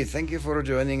 Julie. Thank you for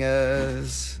joining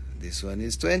us. This one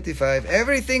is 25.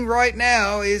 Everything right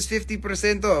now is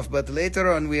 50% off, but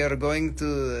later on we are going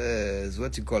to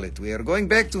what you call it? We are going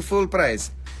back to full price.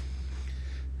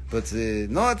 But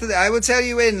not. I will tell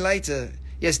you in later.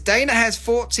 Yes, Dana has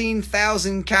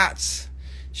 14,000 cats.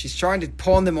 She's trying to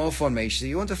pawn them off on me. She said,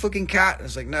 "You want a fucking cat?" I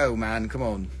was like, "No, man, come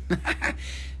on."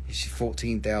 She's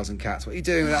 14,000 cats. What are you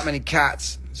doing with that many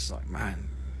cats? It's like, man.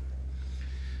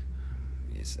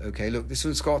 Okay, look, this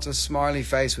one's got a smiley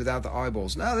face without the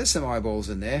eyeballs. No, there's some eyeballs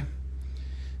in there.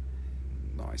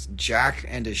 Nice. Jack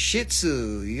and a Shih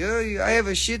Tzu. Yeah, I have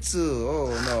a Shih Tzu.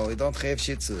 Oh, no, I don't have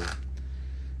Shih Tzu.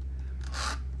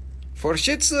 For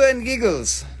Shih Tzu and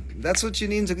giggles. That's what you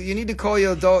need to call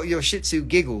your dog, your Shih Tzu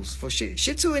Giggles. For Shih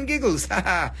Tzu and giggles.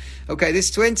 Okay,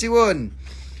 this 21.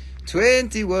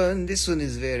 21. This one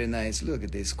is very nice. Look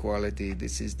at this quality.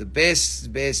 This is the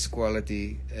best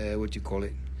quality. What you call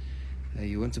it?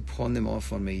 You want to pawn them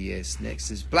off on me? Yes.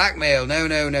 Next is blackmail. No,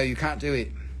 you can't do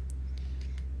it.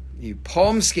 You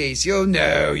Pomskis.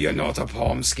 No, you're not a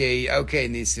Pomski. Okay,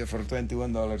 Nisia, for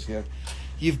 $21 here.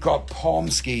 You've got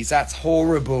Pomskis. That's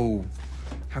horrible.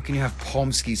 How can you have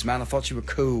Pomskis, man? I thought you were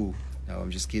cool. No,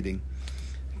 I'm just kidding.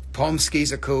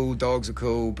 Pomskis are cool, dogs are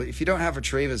cool, but if you don't have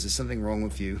retrievers, there's something wrong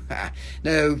with you.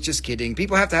 No, just kidding.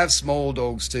 People have to have small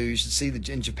dogs too. You should see that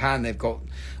in Japan they've got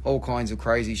all kinds of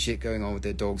crazy shit going on with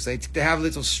their dogs. They have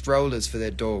little strollers for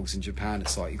their dogs in Japan.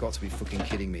 It's like, you got to be fucking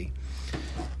kidding me.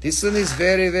 This one is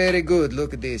very, very good.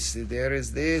 Look at this. There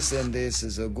is this, and this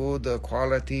is a good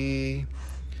quality.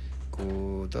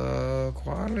 Good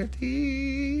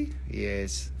quality.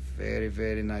 Yes. Very,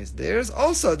 very nice. There's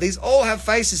also, these all have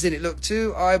faces in it. Look,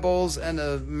 2 eyeballs and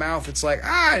a mouth. It's like,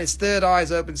 his third eye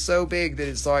is open so big that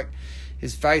it's like,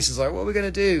 his face is like, what are we going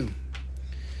to do?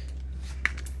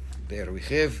 There we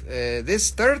have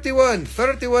this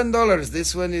 $31.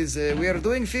 This one is, we are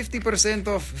doing 50%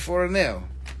 off for now.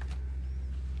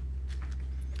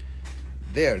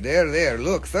 There.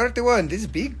 Look, 31. This is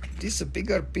big. This is a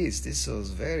bigger piece. This was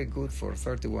very good for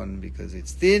 31 because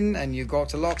it's thin and you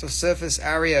got a lot of surface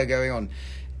area going on.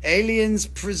 Aliens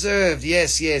preserved.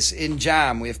 Yes, in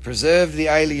jam. We have preserved the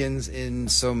aliens in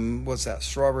some, what's that?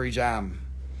 Strawberry jam.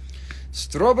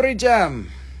 Strawberry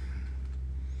jam.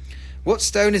 What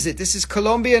stone is it? This is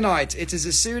Colombianite. It is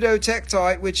a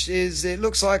pseudo-tektite, which is, it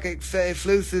looks like it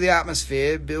flew through the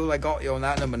atmosphere. Bill, I got you on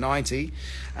that, number 90.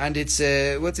 And it's,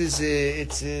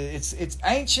 it's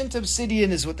ancient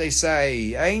obsidian is what they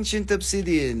say. Ancient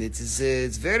obsidian.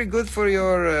 It's very good for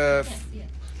your,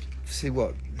 see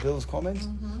what? Bill's comment?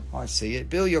 Mm-hmm. I see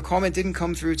it. Bill, your comment didn't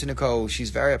come through to Nicole.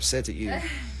 She's very upset at you.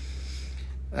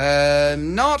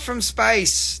 Not from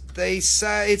space. They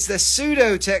say it's the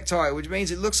pseudo-tektite, which means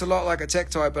it looks a lot like a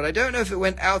tektite, but I don't know if it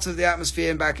went out of the atmosphere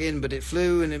and back in, but it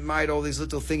flew and it made all these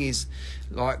little thingies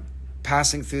like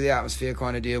passing through the atmosphere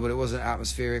kind of deal, but it wasn't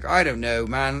atmospheric. I don't know,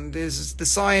 man. The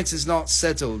science is not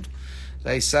settled.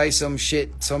 They say some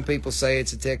shit. Some people say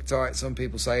it's a tektite. Some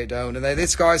people say it don't. And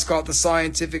this guy's got the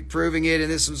scientific proving it,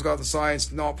 and this one's got the science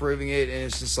not proving it, and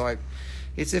it's just like,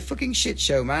 it's a fucking shit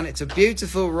show, man. It's a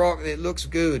beautiful rock and it looks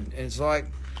good, and it's like,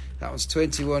 that was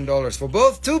 $21 for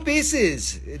both 2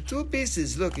 pieces. 2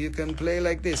 pieces. Look, you can play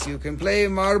like this. You can play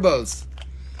marbles.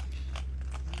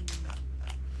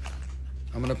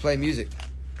 I'm going to play music.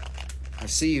 I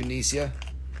see you, Nisia.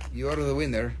 You are the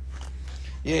winner.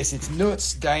 Yes, it's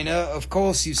nuts, Dana. Of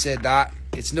course you said that.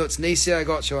 It's nuts. Nisia, I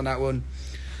got you on that one.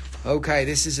 Okay,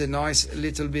 this is a nice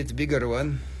little bit bigger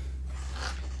one.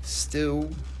 Still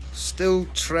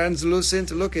translucent.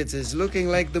 Look, it is looking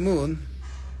like the moon.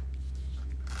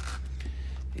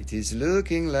 It is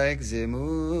looking like the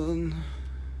moon.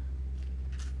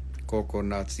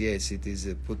 Coconuts, yes, it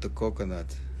is. Put the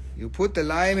coconut. You put the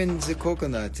lime in the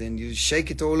coconut and you shake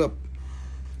it all up.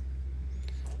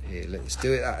 Here, let's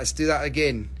do it. Let's do that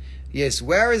again. Yes,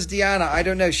 where is Diana? I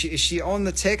don't know. Is she on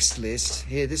the text list?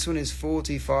 Here, this one is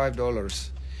 $45.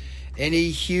 Any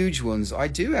huge ones? I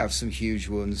do have some huge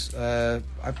ones. I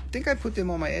think I put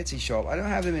them on my Etsy shop. I don't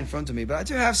have them in front of me, but I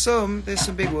do have some. There's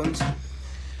some big ones.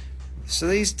 So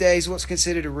these days, what's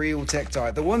considered a real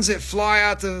tektite? The ones that fly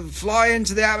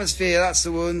into the atmosphere, that's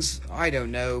the ones. I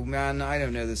don't know, man. I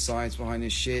don't know the science behind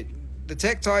this shit. The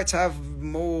tektites have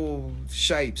more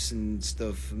shapes and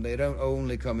stuff, and they don't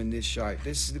only come in this shape.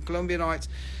 The Columbianites,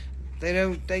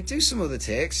 they do some other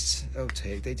texts.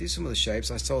 They do some other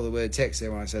shapes. I saw the word text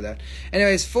there when I said that.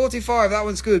 Anyways, 45, that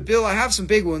one's good. Bill, I have some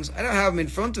big ones. I don't have them in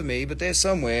front of me, but they're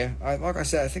somewhere. Like I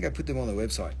said, I think I put them on the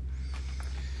website.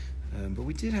 But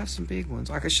we did have some big ones.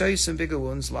 I can show you some bigger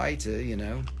ones later, you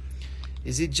know.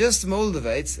 Is it just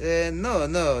Moldavites?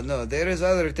 No. There is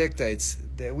other tektites.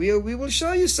 We will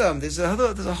show you some. There's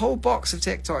a whole box of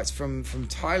tektites from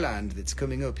Thailand that's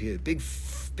coming up here. Big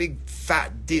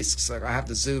fat discs. Like I have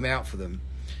to zoom out for them.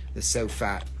 They're so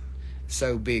fat,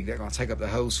 so big. They're gonna take up the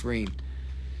whole screen.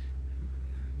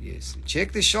 Yes,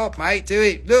 check the shop, mate. Do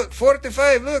it. Look,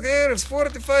 45. Look here, it's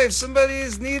 45. Somebody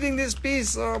is needing this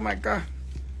piece. Oh my god.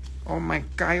 Oh my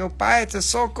god, you buy it. It's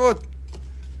so good.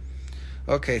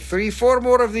 Okay, 4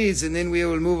 more of these, and then we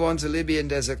will move on to Libyan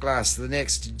Desert Glass, the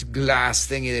next glass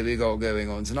thingy that we got going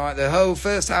on tonight. The whole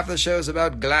first half of the show is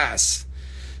about glass.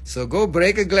 So go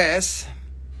break a glass.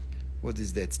 What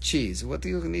is that? Cheese. What do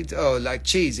you need? Oh, like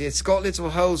cheese. It's got little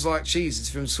holes like cheese. It's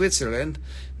from Switzerland.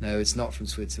 No, it's not from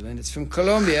Switzerland. It's from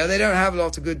Colombia. They don't have a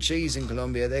lot of good cheese in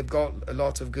Colombia. They've got a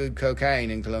lot of good cocaine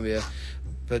in Colombia.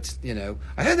 But, you know,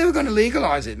 I heard they were going to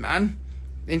legalize it, man.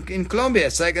 In Colombia,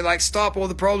 so they could, like, stop all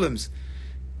the problems.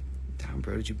 Damn,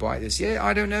 bro, did you bite this? Yeah,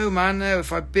 I don't know, man. No,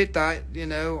 if I bit that, you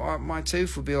know, my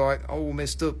tooth would be, like, all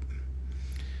messed up.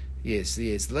 Yes,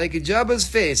 like a Jabba's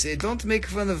face. Don't make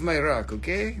fun of my rock,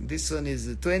 okay? This one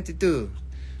is 22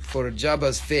 for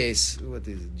Jabba's face. What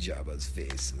is Jabba's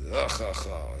face?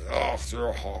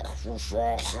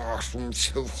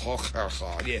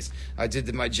 Yes, I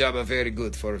did my Jabba very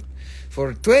good. For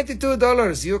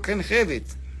 $22, you can have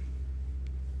it.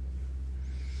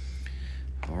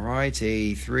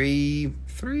 Alrighty,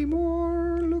 three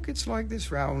more. Look, it's like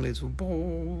this round little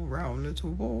ball.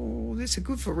 This is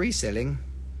good for reselling.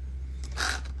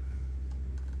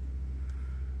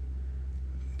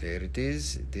 There it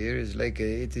is. It is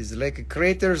like a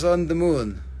craters on the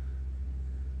moon.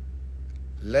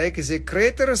 Like the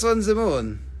craters on the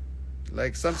moon.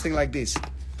 Like something like this.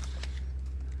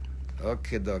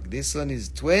 Okay, doc. This one is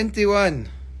 21.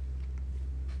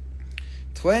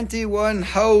 21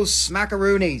 house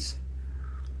macaroonies.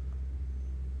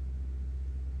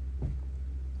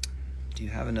 Do you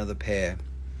have another pair?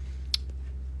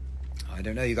 I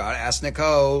don't know. You got to ask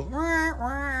Nicole.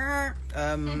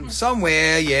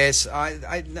 Somewhere, yes.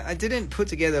 I didn't put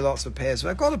together lots of pairs, but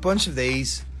I got a bunch of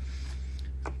these.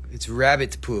 It's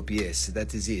rabbit poop. Yes,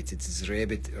 that is it. It is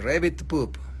rabbit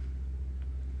poop.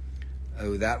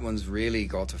 Oh, that one's really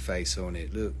got a face on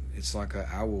it. Look, it's like an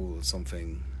owl or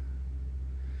something,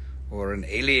 or an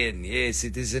alien. Yes,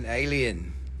 it is an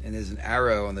alien, and there's an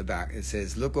arrow on the back. It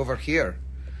says, "Look over here."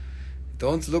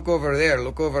 Don't look over there,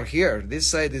 look over here. This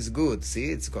side is good.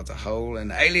 See, it's got a hole. An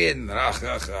alien.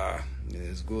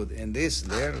 It's good. And this,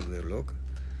 there, look.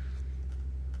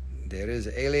 There is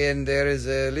alien. There is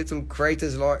a little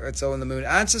craters like it's on the moon.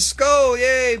 And it's a skull.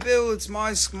 Yay, Bill. It's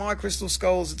my crystal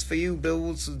skulls. It's for you,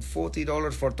 Bill. It's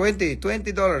 $40 for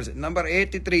 $20. Number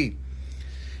 83.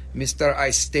 Mister,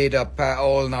 I stayed up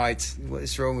all night. What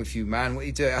is wrong with you, man? What are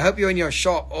you doing? I hope you're in your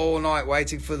shop all night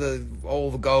waiting for all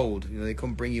the gold. You know, they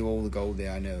come bring you all the gold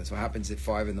there, I know. That's what happens at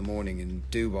 5 in the morning in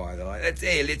Dubai. They're like,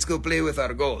 let's go play with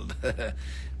our gold.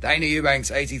 Dana Eubanks,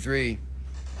 83.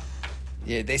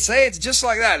 Yeah, they say it's just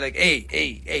like that. Like,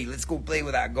 hey, let's go play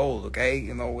with that gold, okay?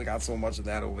 You know, we got so much of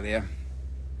that over there.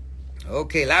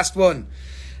 Okay, last one.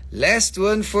 Last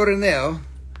one for now.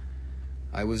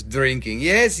 I was drinking.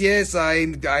 Yes,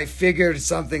 I figured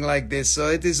something like this. So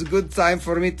it is a good time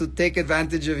for me to take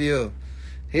advantage of you.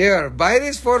 Here, buy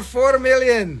this for 4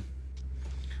 million.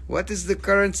 What is the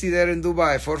currency there in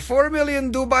Dubai? For 4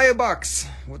 million Dubai bucks.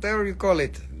 Whatever you call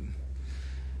it.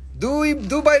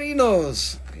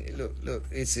 Dubainos. Look,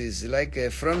 it is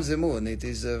like from the moon. It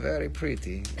is very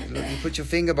pretty. Look, you put your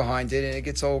finger behind it and it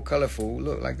gets all colorful.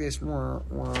 Look, like this.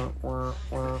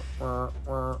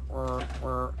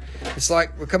 It's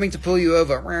like we're coming to pull you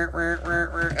over.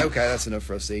 Okay, that's enough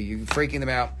for us. See, you're freaking them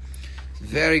out.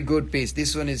 Very good piece.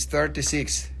 This one is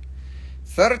 $36.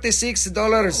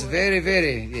 $36.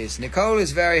 Very. Yes, Nicole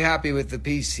is very happy with the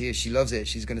piece here. She loves it.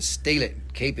 She's going to steal it.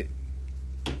 Keep it.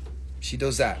 She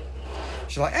does that.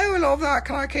 She's like, oh, I love that.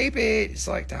 Can I keep it? It's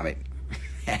like, damn it.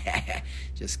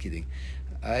 Just kidding.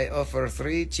 I offer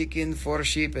 3 chicken, 4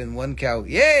 sheep, and 1 cow.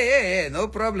 Yeah, no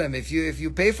problem. If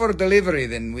you pay for delivery,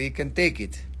 then we can take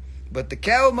it. But the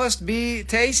cow must be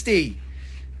tasty.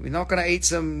 We're not gonna eat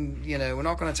some, we're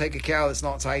not gonna take a cow that's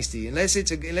not tasty unless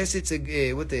it's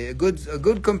a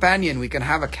good companion. We can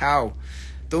have a cow.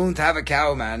 Don't have a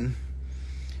cow, man.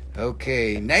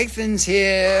 Okay, Nathan's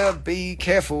here. Be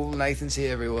careful, Nathan's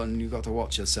here, everyone. You got to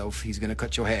watch yourself. He's gonna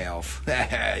cut your hair off.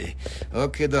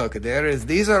 Okay, doc.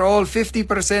 These are all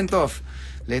 50% off.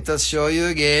 Let us show you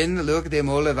again. Look, the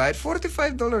Moldavite,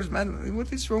 $45, man.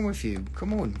 What is wrong with you?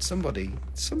 Come on, somebody,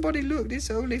 look. This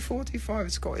is only $45.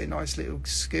 It's got a nice little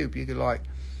scoop. You could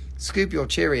scoop your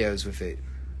Cheerios with it.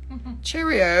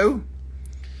 Cheerio.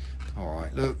 All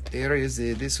right, look. There is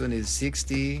this one is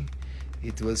 60.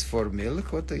 It was for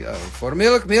milk. For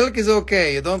milk. Milk is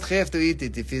okay. You don't have to eat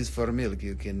it if it's for milk.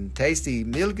 You can tasty.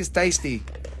 Milk is tasty.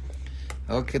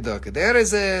 Okay, doc. There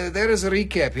is a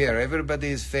recap here. Everybody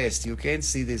is fast. You can't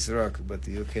see this rock, but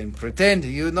you can pretend.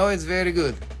 You know it's very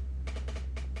good.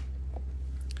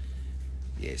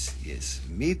 Yes.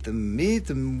 Meat,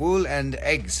 wool, and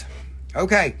eggs.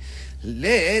 Okay,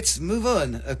 let's move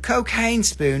on. A cocaine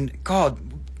spoon. God.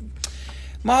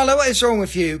 Marlo, what is wrong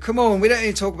with you? Come on, we don't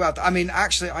need to talk about that. I mean,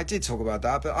 actually, I did talk about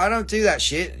that, but I don't do that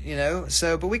shit,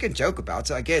 So, but we can joke about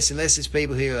it, I guess, unless it's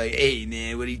people here like, hey,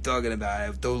 man, what are you talking about?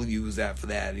 I've totally used that for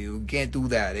that. You can't do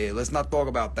that. Hey, let's not talk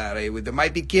about that. Hey, there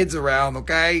might be kids around,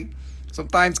 okay?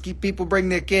 Sometimes people bring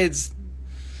their kids.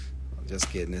 I'm just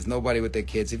kidding. There's nobody with their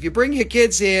kids. If you bring your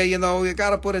kids here, you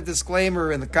got to put a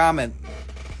disclaimer in the comment.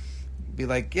 Be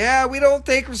like, yeah, we don't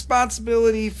take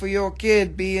responsibility for your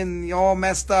kid being all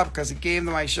messed up because he came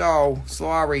to my show.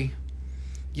 Sorry.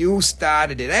 You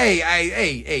started it.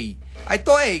 Hey. I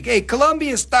thought, hey,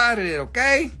 Colombia started it,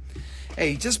 okay?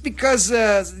 Hey, just because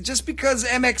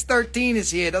MX-13 is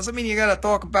here doesn't mean you gotta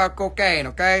talk about cocaine,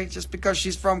 okay? Just because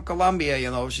she's from Colombia,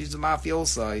 she's a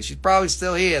mafiosa. She's probably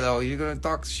still here, though. You're gonna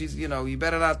talk, you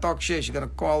better not talk shit. You're gonna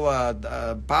call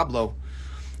Pablo.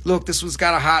 Look, this one's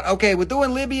kind of hot. Okay, we're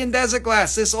doing Libyan desert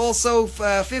glass. This also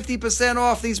 50%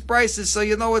 off these prices, so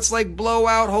it's like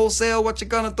blowout wholesale. What you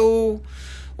gonna do?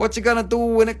 What you gonna do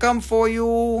when it come for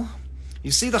you? You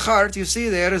see the heart. You see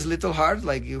there is little heart.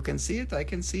 Like you can see it. I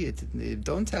can see it.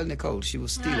 Don't tell Nicole. She will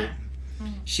steal it.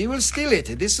 She will steal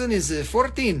it. This one is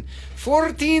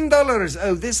 $14.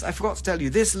 Oh, this I forgot to tell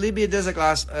you. This Libyan desert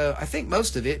glass. I think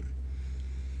most of it.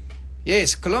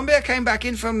 Yes, Colombia came back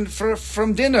in from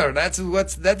dinner. That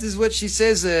is what she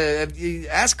says.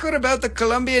 Ask her about the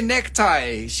Colombian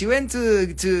necktie. She went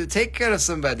to take care of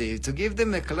somebody, to give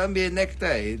them a Colombian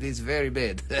necktie. It is very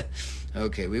bad.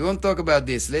 Okay, we won't talk about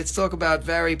this. Let's talk about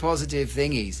very positive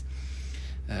thingies.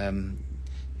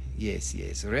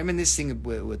 Yes. Reminiscing.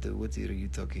 What are you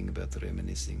talking about?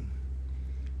 Reminiscing.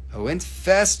 I went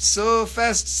so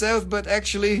fast south, but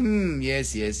actually,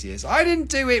 yes. I didn't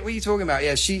do it. What are you talking about?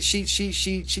 Yeah, she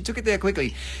took it there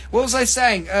quickly. What was I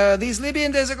saying? These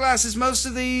Libyan desert glasses, most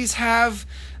of these have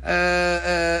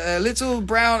a little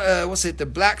brown, the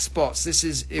black spots. This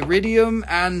is iridium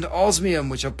and osmium,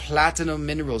 which are platinum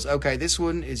minerals. Okay, this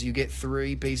one is you get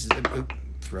 3 pieces of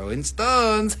throwing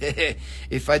stones.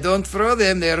 If I don't throw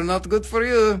them, they're not good for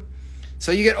you.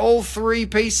 So you get all 3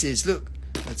 pieces. Look.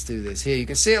 Let's do this. Here, you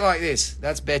can see it like this.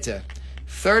 That's better.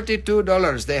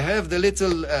 $32. They have the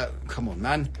little... come on,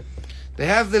 man. They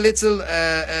have the little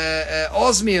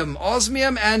osmium.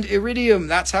 Osmium and iridium.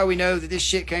 That's how we know that this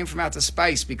shit came from outer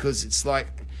space, because it's like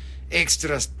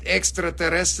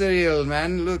extraterrestrial,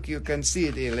 man. Look, you can see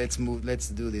it here. Let's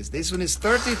do this. This one is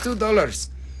 $32.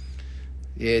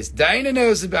 Yes, Dana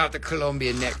knows about the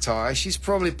Colombian necktie. She's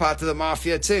probably part of the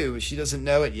mafia too, but she doesn't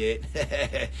know it yet.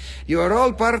 You are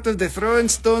all part of the Throwin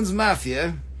Stones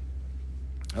mafia.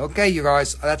 Okay, you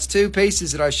guys, that's 2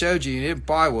 pieces that I showed you. You didn't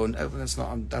buy one. Oh,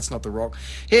 that's not the rock.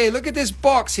 Here, look at this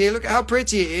box here. Look at how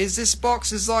pretty it is. This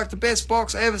box is like the best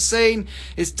box I've ever seen.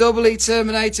 It's doubly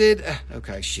terminated.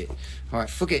 Okay, shit. All right,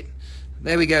 fuck it.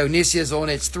 There we go. Nisia's on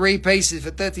it. It's 3 pieces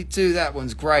for $32. That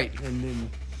one's great. And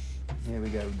then... here we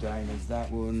go, Dana's that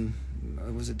one.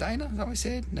 Was it Dana? Is that what I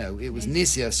said? No, it was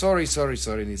Nisia. Sorry,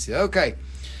 Nisia. Okay.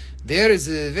 There is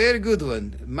a very good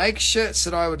one. Make shirts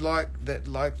that I would like that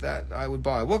I would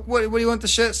buy. What do you want the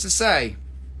shirts to say?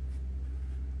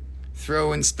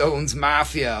 Throwin Stones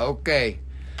Mafia. Okay.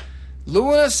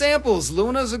 Luna samples.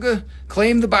 Luna's a good...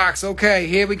 claim the box. Okay,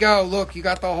 here we go. Look, you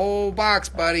got the whole box,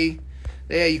 buddy.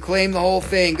 There, you claim the whole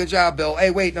thing. Good job, Bill.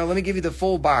 Hey, wait, no, let me give you the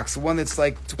full box. The one that's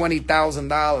like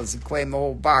 $20,000. You claim the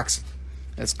whole box.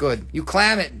 That's good. You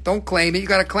clam it. Don't claim it. You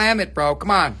gotta clam it, bro. Come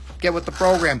on. Get with the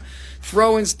program.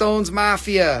 Throwin Stones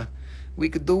Mafia. We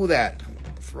could do that.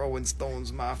 Throwin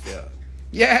Stones Mafia.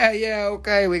 Yeah,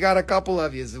 okay. We got a couple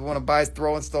of you who want to buy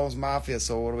Throwin Stones Mafia.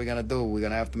 So what are we gonna do? We're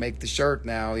gonna have to make the shirt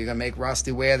now. You're gonna make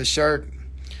Rusty wear the shirt.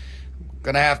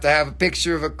 Gonna have to have a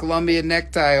picture of a Colombian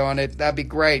necktie on it. That'd be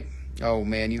great. Oh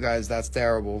man, you guys, that's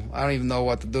terrible. I don't even know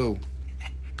what to do.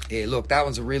 Hey, look, that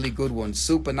one's a really good one.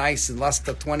 Super nice and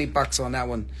luster. $20 on that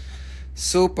one.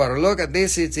 Super. Look at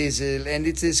this. It is, and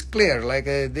it is clear. Like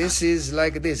this is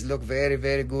like this. Look, very,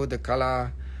 very good. The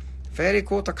color, very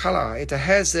good. The color. It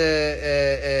has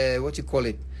what you call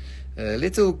it?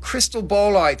 Little crystal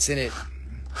ball lights in it.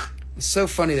 It's so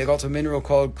funny. They got a mineral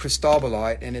called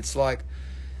cristobalite, and it's like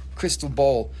crystal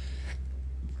ball.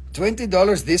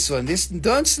 $20 this one.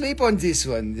 Don't sleep on this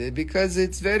one because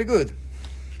it's very good.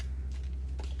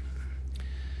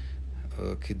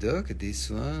 Okay, doke. This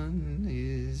one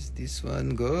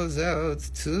goes out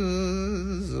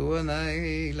to the one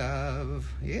I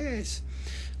love. Yes.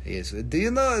 Do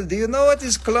you know what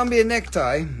is Colombian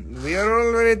necktie? We are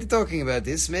already talking about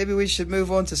this. Maybe we should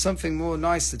move on to something more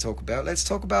nice to talk about. Let's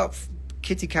talk about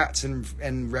kitty cats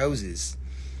and roses.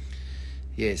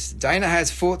 Yes, Dana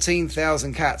has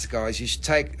 14,000 cats, guys. You should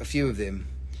take a few of them.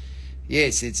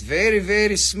 Yes, it's very,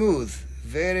 very smooth.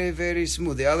 Very, very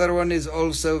smooth. The other one is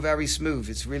also very smooth.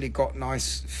 It's really got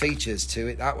nice features to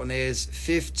it. That one is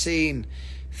 $15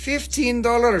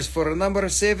 for a number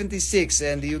 76,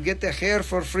 and you get the hair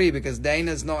for free because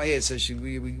Dana's not here, so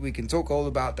we can talk all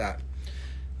about that.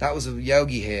 That was a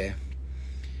yogi hair.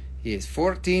 Yes,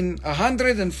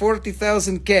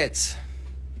 140,000 cats.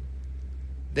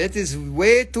 That is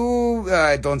way too...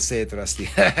 don't say it, Rusty.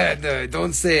 No,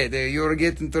 don't say it. You'll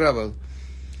get in trouble.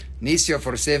 Nisio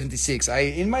for 76.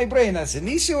 In my brain, I said,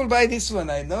 Nisio will buy this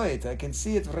one. I know it. I can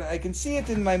see it. I can see it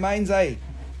in my mind's eye.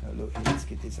 Oh, look, let's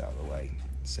get this out of the way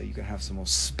so you can have some more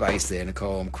space there,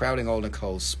 Nicole. I'm crowding all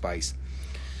Nicole's space.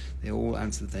 They all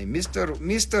answer the name.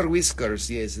 Mr.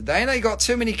 Whiskers, yes. Diana, you got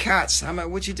too many cats.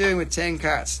 What you doing with 10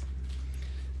 cats?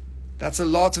 That's a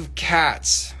lot of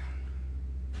cats.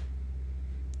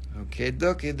 Okay,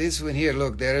 look at this one here.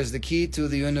 Look, there is the key to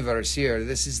the universe here.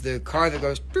 This is the car that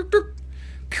goes...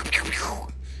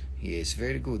 Yes,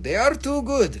 very good. They are too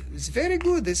good. It's very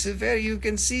good. It's a very... You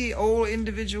can see all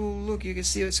individual... Look, you can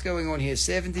see what's going on here.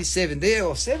 77. There,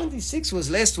 oh, 76 was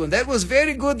last one. That was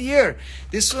very good year.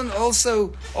 This one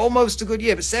also almost a good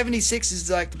year. But 76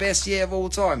 is like the best year of all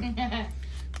time.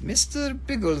 Mr.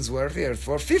 Bigglesworth here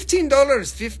for $15.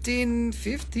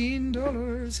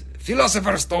 $15.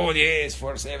 Philosopher's Stone, yes,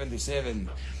 for 77.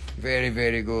 Very,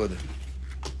 very good.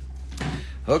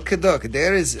 Okay, doc.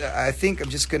 There is, I think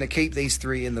I'm just going to keep these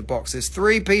three in the box. There's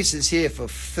 3 pieces here for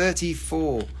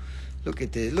 34. Look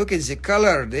at the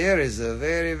color. There is a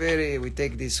very, very... We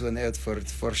take this one out for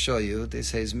show you.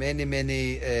 This has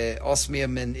many,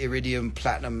 osmium and iridium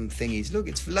platinum thingies. Look,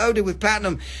 it's loaded with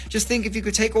platinum. Just think if you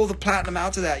could take all the platinum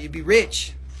out of that, you'd be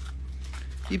rich.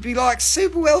 You'd be like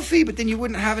super wealthy, but then you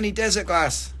wouldn't have any desert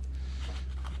glass.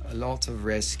 A lot of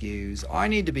rescues. I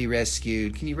need to be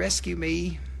rescued. Can you rescue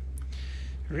me?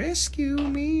 Rescue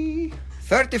me.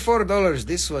 $34,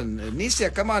 this one.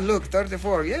 Nisia, come on, look,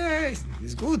 34. Yeah,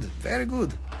 it's good, very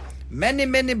good. Many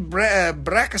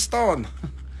Brackstone.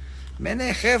 Many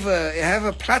have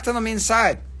a platinum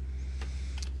inside.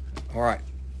 All right.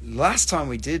 Last time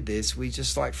we did this, we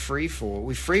just like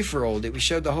free-for-alled it. We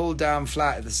showed the whole damn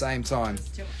flat at the same time.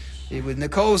 With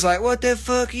Nicole's like, what the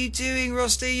fuck are you doing,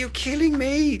 Rusty? You're killing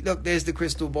me. Look, there's the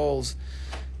crystal balls.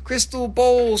 Crystal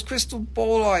balls, crystal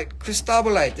ballite,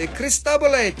 cristobalite. A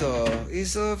cristobalite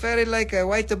is very like a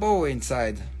white ball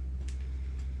inside.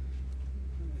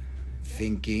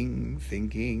 Thinking.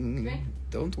 Okay.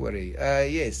 Don't worry.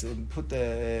 Yes, put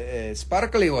the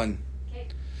sparkly one. Okay.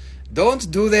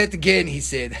 Don't do that again, he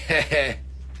said.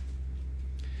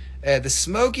 The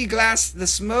smoky glass, the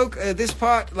smoke, this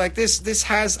part, like this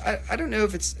has, I don't know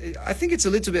if it's, I think it's a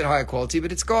little bit higher quality,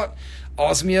 but it's got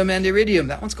osmium and iridium.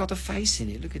 That one's got a face in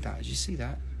it. Look at that. Did you see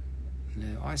that?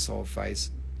 No, I saw a face.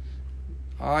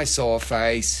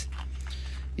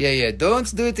 Yeah,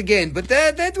 don't do it again. But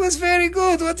that was very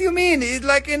good. What do you mean? In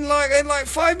like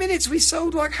 5 minutes, we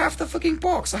sold like half the fucking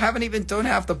box. I haven't even done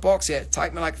half the box yet. It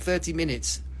took me like 30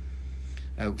 minutes.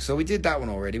 Oh, so we did that one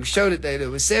already. We showed it there. It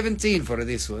was 17 for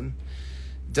this one.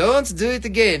 Don't do it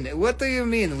again. What do you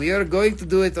mean? We are going to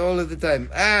do it all of the time.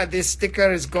 This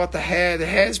sticker has got the hair. The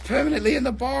hair's permanently in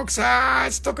the box.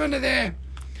 It's stuck under there.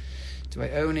 Do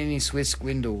I own any Swiss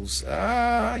gwindles?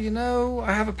 I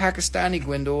have a Pakistani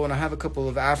gwindle and I have a couple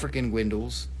of African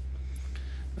gwindles.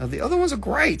 Now the other ones are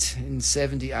great in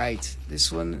 78.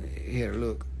 This one here,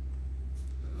 look,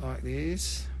 like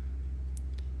this,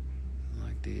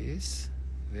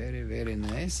 very very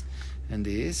nice, and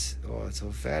this, oh, it's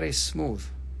very smooth,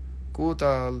 good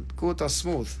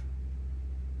smooth.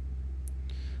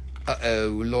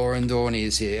 Uh-oh, Lauren Dorney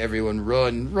is here. Everyone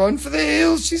run for the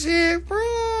hills. She's here.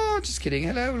 Oh, just kidding.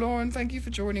 Hello, Lauren. Thank you for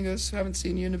joining us. Haven't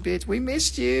seen you in a bit. We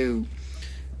missed you.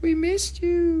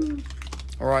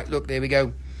 All right, look, there we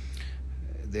go.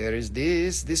 There is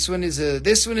this. This one is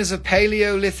a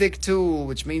Paleolithic tool,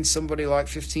 which means somebody like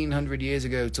 1500 years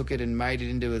ago took it and made it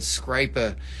into a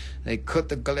scraper. They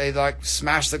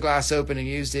smashed the glass open and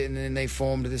used it, and then they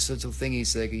formed this little thingy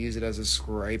so they could use it as a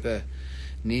scraper.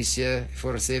 Nisia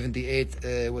for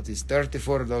 78, what is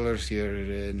 $34 here.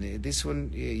 And this one,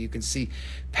 you can see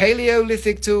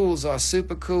Paleolithic tools are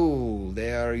super cool.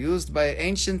 They are used by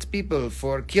ancient people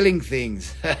for killing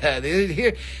things.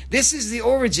 Here, this is the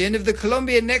origin of the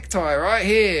Colombian necktie right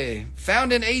here,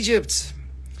 found in Egypt.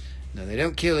 No, they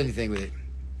don't kill anything with it.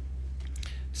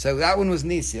 So that one was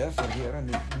Nisia for here, and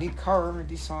Nikar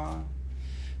design.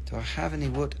 Do I have any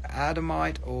wood?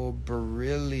 Adamite or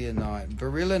beryllianite?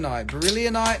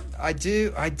 Beryllianite, I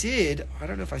did. I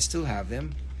don't know if I still have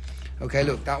them. Okay,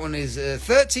 look, that one is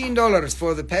 $13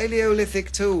 for the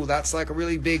Paleolithic tool. That's like a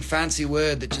really big fancy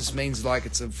word that just means like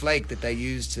it's a flake that they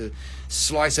use to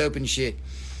slice open shit.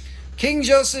 King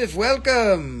Joseph,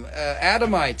 welcome.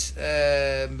 Adamite.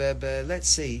 Let's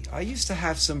see. I used to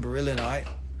have some beryllianite.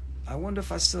 I wonder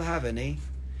if I still have any.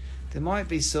 There might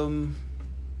be some.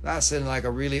 That's in like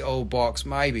a really old box,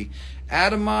 maybe.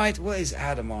 Adamite, what is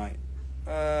Adamite?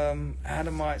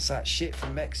 Adamite's that shit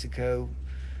from Mexico.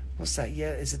 What's that?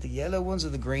 Yeah, is it the yellow ones or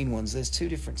the green ones? There's two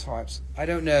different types. I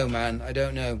don't know, man. I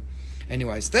don't know.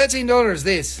 Anyways, $13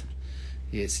 this.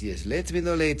 Yes. Let me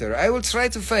know later. I will try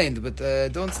to find, but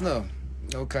don't know.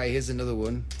 Okay, here's another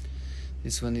one.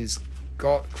 This one is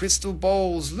got crystal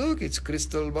balls. Look, it's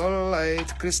crystal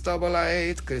ballite, crystal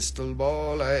ballite, crystal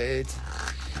ballite.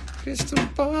 Crystal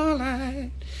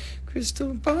ballite,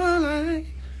 crystal ballite.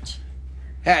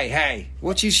 Hey,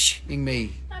 what you shing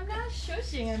me? I'm not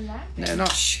shushing, I'm laughing. No,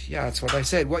 not shh. Yeah, that's what I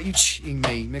said. What you shing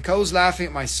me? Nicole's laughing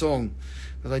at my song,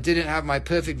 but I didn't have my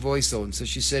perfect voice on, so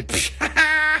she said,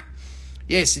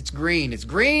 yes, it's green. It's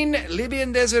green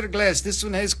Libyan desert glass. This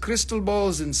one has crystal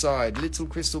balls inside, little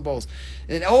crystal balls.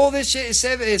 And all this shit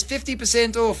is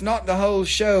 50% off, not the whole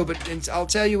show, but I'll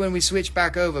tell you when we switch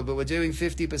back over, but we're doing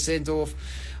 50% off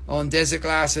on desert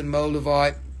glass and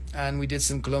Moldavite, and we did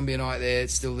some Colombianite there.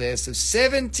 It's still there. So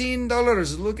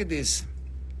 $17. Look at this.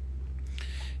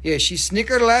 Yeah, she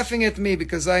snickered laughing at me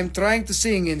because I'm trying to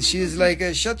sing, and she's like,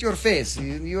 shut your face.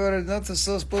 You are not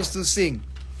so supposed to sing.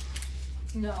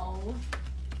 No.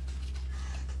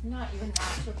 You're not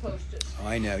supposed to.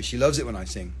 I know. She loves it when I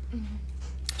sing.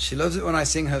 She loves it when I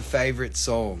sing her favorite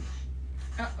song.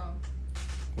 Uh-oh.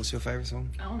 What's your favorite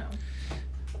song? I don't know.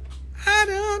 I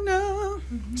don't know.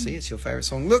 See, it's your favorite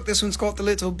song. Look, this one's got the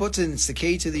little button. It's the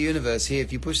key to the universe. Here,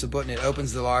 if you push the button, it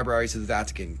opens the library to the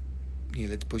Vatican. Here,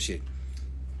 let's push it.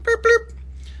 Bloop, bloop.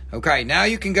 Okay, now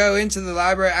you can go into the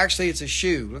library. Actually, it's a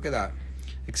shoe. Look at that.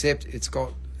 Except it's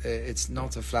got, it's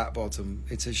not a flat bottom.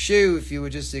 It's a shoe if you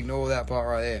would just ignore that part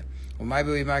right there. Or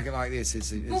maybe we make it like this.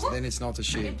 Then it's not a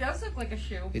shoe. It does look like a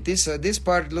shoe. This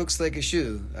part looks like a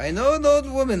shoe. I know an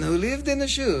old woman who lived in a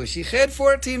shoe. She had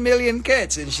 14 million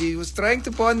cats, and she was trying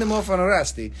to pawn them off on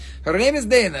Rusty. Her name is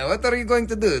Dana. What are you going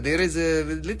to do? There is a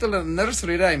little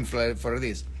nursery rhyme for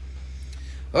this.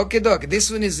 Okay, doc.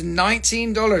 This one is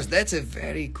 $19. That's a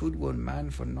very good one, man,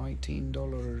 for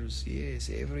 $19. Yes,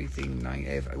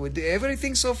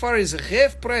 everything so far is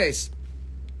half price.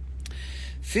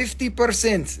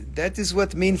 50%. That is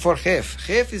what mean for half.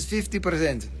 Half is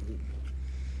 50%.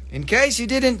 In case you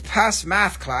didn't pass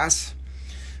math class,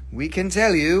 we can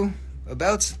tell you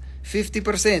about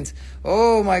 50%.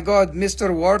 Oh my God,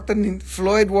 Mr. Wharton,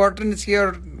 Floyd Wharton is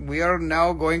here. We are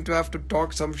now going to have to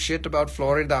talk some shit about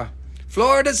Florida.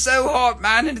 Florida's so hot,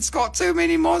 man, and it's got too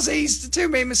many mozzies, too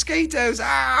many mosquitoes.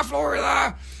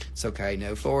 Florida. It's okay,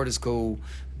 no, Florida's cool.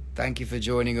 Thank you for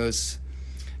joining us.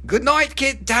 Good night,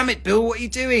 kid. Damn it, Bill, what are you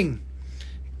doing?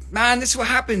 Man, this is what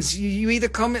happens. You either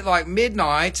come at like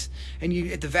midnight, and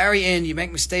you at the very end, you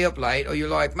make me stay up late, or you're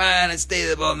like, man, I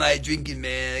stayed up all night drinking,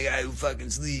 man. I gotta fucking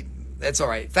sleep. That's all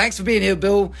right. Thanks for being here,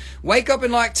 Bill. Wake up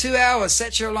in like 2 hours,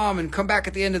 set your alarm, and come back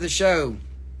at the end of the show.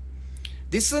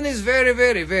 This one is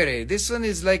very. This one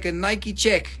is like a Nike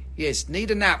check. Yes,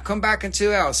 need a nap. Come back in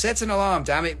 2 hours. Set an alarm,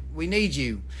 damn it. We need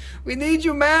you. We need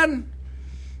you, man.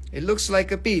 It looks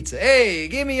like a pizza. Hey,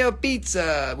 give me a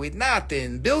pizza with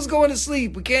nothing. Bill's going to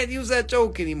sleep. We can't use that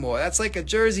joke anymore. That's like a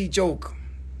Jersey joke.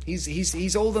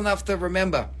 He's old enough to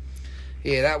remember.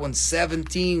 Yeah, that one's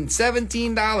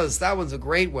 $17. That one's a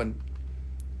great one.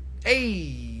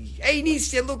 Hey,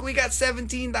 Nisha, look, we got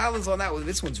 $17 on that one.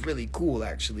 This one's really cool,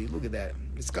 actually. Look at that.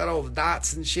 It's got all the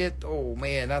dots and shit. Oh,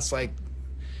 man, that's like,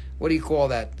 what do you call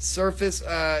that? Surface?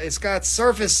 It's got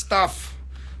surface stuff.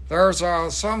 There's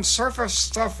some surface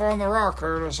stuff on the rock.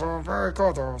 It's very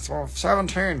good. So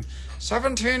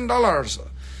 $17.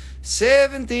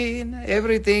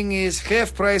 Everything is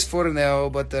half price for now,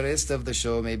 but the rest of the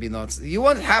show maybe not. You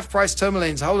want half price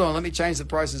tourmalines? Hold on, let me change the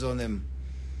prices on them.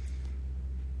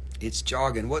 It's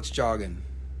jargon. What's jargon?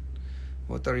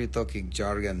 What are you talking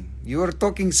jargon? You are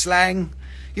talking slang.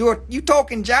 You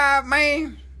talking jive,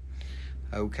 man.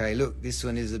 Okay, look, this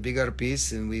one is a bigger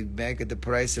piece, and we make the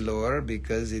price lower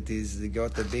because it is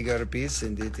got a bigger piece,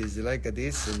 and it is like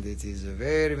this, and it is a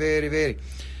very, very, very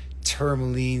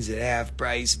tourmalines at half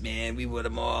price, man. We want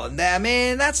them all. Nah,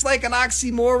 man, that's like an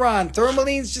oxymoron.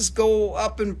 Tourmalines just go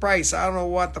up in price. I don't know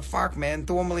what the fuck, man.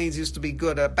 Tourmalines used to be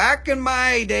good. Back in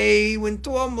my day, when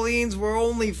tourmalines were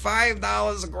only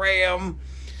 $5 a gram,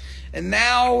 and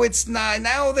now it's not.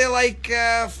 Now they're like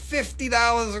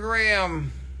 $50 a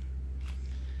gram.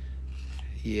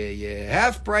 Yeah.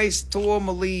 Half price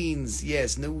tourmalines.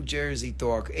 Yes, New Jersey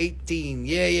talk. 18.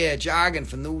 Yeah. Jogging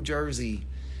for New Jersey.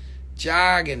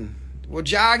 Jogging. We're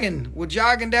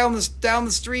jogging down the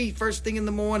street first thing in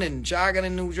the morning. Jogging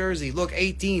in New Jersey. Look,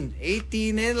 18.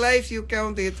 18 in life, you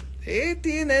count it.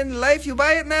 18 in life, you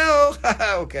buy it now.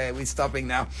 Okay, we're stopping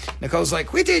now. Nicole's like,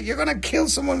 quit it. You're going to kill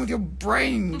someone with your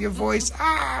brain, your voice.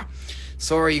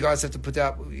 Sorry, you guys have to put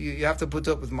up. You have to put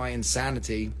up with my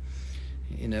insanity.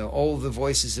 You know, all the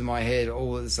voices in my head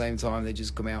all at the same time, they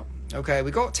just come out. Okay,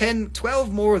 we got 10,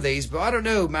 12 more of these, but I don't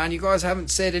know, man. You guys haven't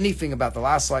said anything about the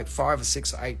last, like, 5 or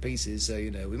 6 or 8 pieces, so,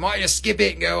 you know, we might just skip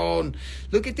it and go on.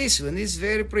 Look at this one. It's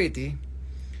very pretty.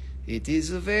 It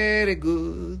is very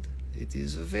good. It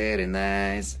is very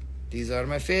nice. These are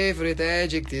my favorite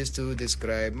adjectives to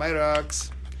describe my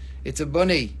rocks. It's a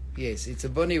bunny. Yes, it's a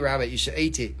bunny rabbit. You should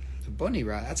eat it. A bunny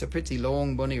rabbit. That's a pretty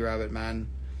long bunny rabbit, man.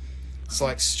 It's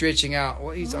like stretching out.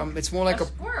 It's more like a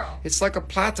squirrel. It's like a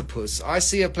platypus. I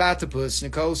see a platypus.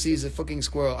 Nicole sees a fucking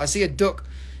squirrel. I see a duck.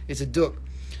 It's a duck.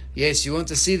 Yes, you want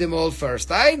to see them all first.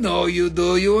 I know you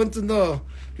do. You want to know.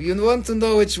 You want to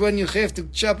know which one you have to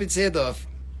chop its head off.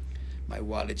 My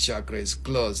wallet chakra is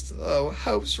closed. Oh,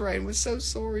 Hope's Rain, we're so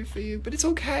sorry for you. But it's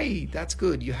okay. That's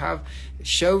good. You have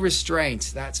show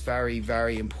restraint. That's very,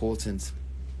 very important.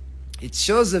 It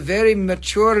shows a very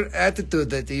mature attitude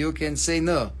that you can say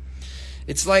no.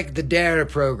 It's like the DARE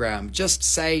program. Just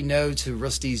say no to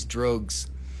Rusty's drugs.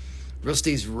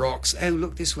 Rusty's rocks. Oh,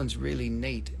 look, this one's really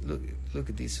neat. Look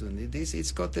at this one.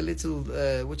 It's got the little,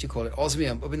 what you call it,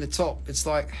 osmium up in the top. It's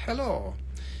like, hello.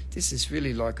 This is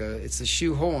really like it's a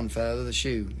shoe horn for the other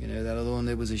shoe. You know, that other one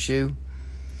that was a shoe.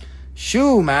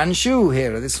 Shoe, man, shoe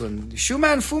here. This one. Shoe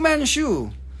man, fu man,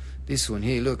 shoe. This one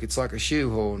here, look, it's like a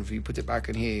shoe horn. If you put it back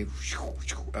in here.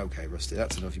 Okay, Rusty,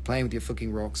 that's enough. You're playing with your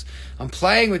fucking rocks. I'm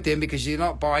playing with them because you're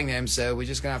not buying them, so we're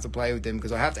just going to have to play with them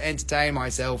because I have to entertain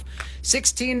myself.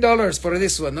 $16 for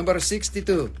this one, number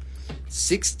 62.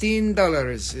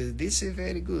 $16. This is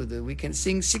very good. We can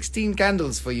sing 16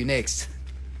 candles for you next.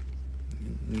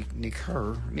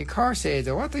 Nicole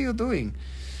said, what are you doing?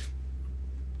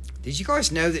 Did you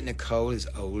guys know that Nicole is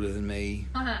older than me?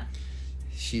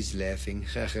 She's laughing.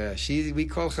 We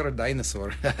call her a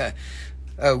dinosaur.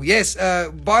 Oh, yes.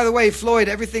 By the way, Floyd,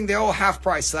 everything, they're all half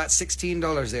price. So that's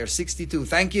 $16 there. 62.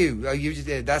 Thank you.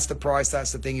 That's the price.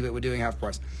 That's the thingy, but we're doing half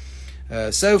price.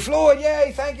 So, Floyd,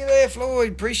 yay. Thank you there,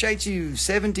 Floyd. Appreciate you.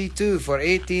 72 for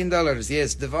 $18.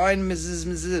 Yes. Divine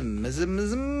Mism.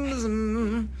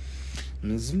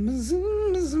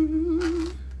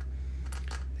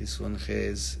 This one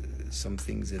has some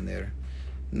things in there.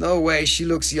 No way, she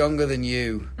looks younger than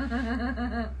you.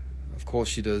 Of course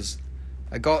she does.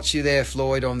 I got you there,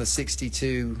 Floyd, on the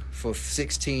 62 for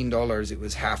 $16. It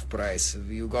was half price.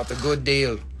 You got a good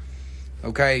deal.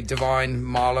 Okay, Divine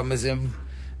Molimism.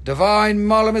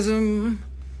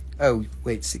 Oh,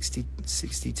 wait,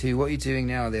 62. What are you doing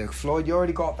now there? Floyd, you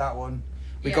already got that one.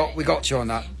 We got you on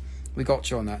that. We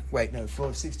got you on that. Wait, no,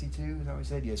 Floyd, 62, is that what we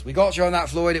said? Yes, we got you on that,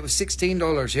 Floyd. It was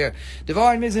 $16 here.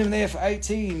 Divine Mism there for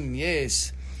 18,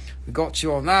 yes. We got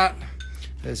you on that.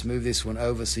 Let's move this one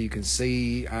over so you can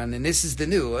see. And then this is the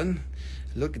new one.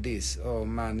 Look at this. Oh,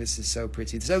 man, this is so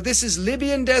pretty. So this is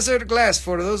Libyan desert glass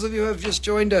for those of you who have just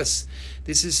joined us.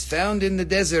 This is found in the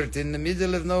desert in the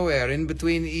middle of nowhere, in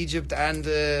between Egypt and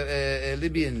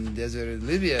Libyan desert.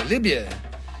 Libya.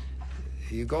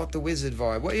 You got the wizard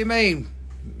vibe. What do you mean?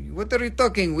 What are you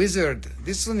talking, wizard?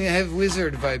 This one you have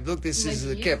wizard vibe. Look, this is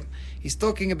a cap. He's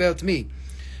talking about me.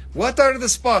 What are the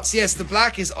spots? Yes, the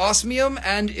black is osmium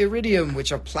and iridium,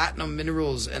 which are platinum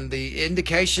minerals. And the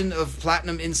indication of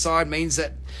platinum inside means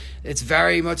that it's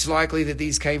very much likely that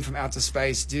these came from outer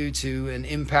space due to an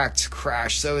impact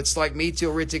crash. So it's like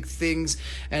meteoritic things,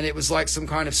 and it was like some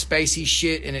kind of spacey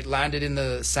shit, and it landed in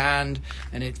the sand,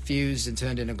 and it fused and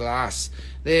turned into glass.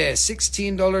 There,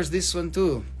 $16 this one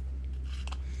too.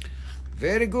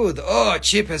 Very good. Oh,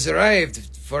 Chip has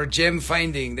arrived for gem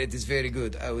finding. That is very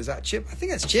good. Oh, is that Chip? I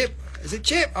think that's Chip. Is it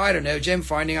Chip? I don't know. Gem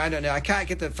finding. I don't know. I can't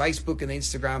get the Facebook and the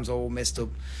Instagrams all messed up.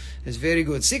 It's very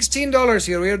good. $16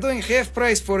 here. We are doing half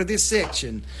price for this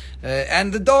section.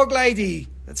 And the dog lady.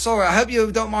 Sorry, I hope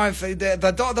you don't mind.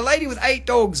 The lady with 8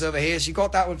 dogs over here. She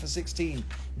got that one for 16.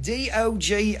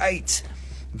 DOG8.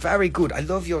 Very good. I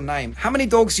love your name. How many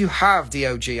dogs do you have,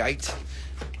 DOG8?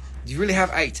 Do you really have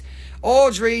 8?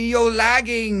 Audrey, you're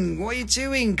lagging. What are you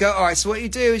doing? Alright, so what you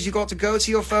do is you got to go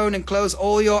to your phone and close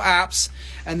all your apps,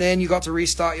 and then you got to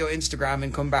restart your Instagram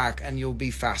and come back, and you'll be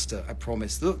faster, I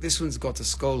promise. Look, this one's got a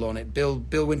skull on it. Bill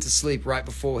went to sleep right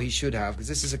before he should have, because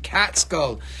this is a cat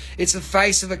skull. It's the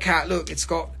face of a cat. Look, it's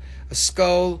got a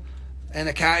skull and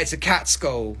a cat. It's a cat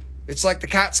skull. It's like the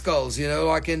cat skulls, you know,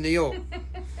 like in New York.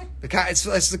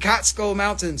 It's the Cat Skull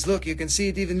Mountains. Look, you can see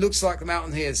it even looks like the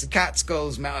mountain here. It's the Cat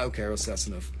Skulls Mountain. Okay, well, that's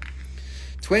enough.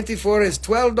 24 is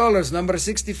 $12, number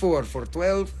 64 for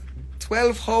 12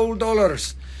 whole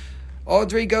dollars.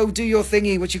 Audrey, go do your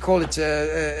thingy, what you call it,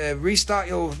 restart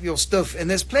your stuff. And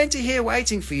there's plenty here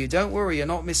waiting for you. Don't worry, you're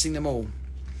not missing them all.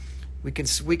 We can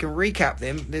recap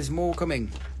them. There's more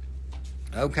coming.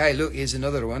 Okay, look, here's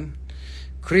another one.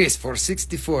 Chris for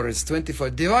 64 is 24.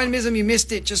 Divine Mism, you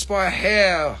missed it just by a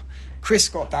hair. Chris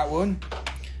got that one.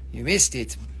 You missed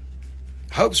it.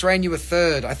 Hopes Rain, you were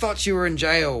 3rd. I thought you were in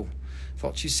jail.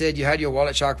 Thought you said you had your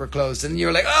wallet chakra closed, and you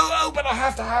were like, oh, but I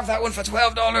have to have that one for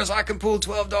 $12. I can pull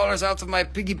 $12 out of my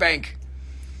piggy bank.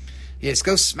 Yes,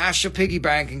 go smash your piggy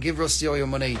bank and give Rusty all your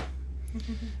money.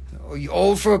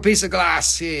 All for a piece of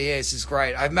glass. Yeah, yes, it's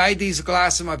great. I made these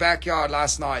glass in my backyard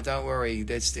last night. Don't worry,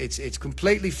 it's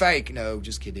completely fake. No,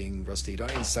 just kidding, Rusty. Don't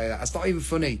even say that. That's not even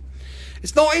funny.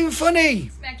 It's not even funny.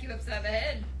 Smack you upside the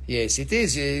head. Yes, it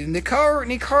is.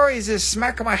 Nicole is a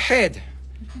smack of my head.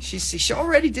 She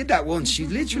already did that once. She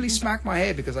literally smacked my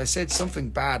head because I said something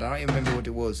bad. I don't even remember what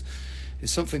it was. It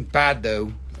was something bad,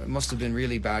 though. It must have been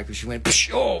really bad because she went,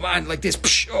 psh, oh, man, like this.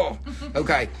 Psh, oh.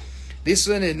 Okay. This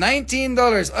one is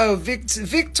 $19. Oh,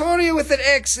 Victoria with an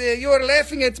X. You are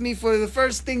laughing at me for the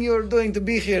first thing you're doing to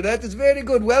be here. That is very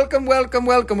good. Welcome, welcome,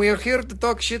 welcome. We are here to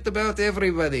talk shit about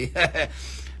everybody. How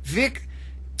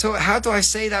do I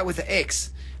say that with an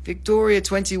X? Victoria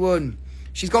 21.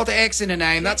 She's got the X in her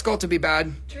name. That's got to be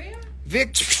bad. Okay,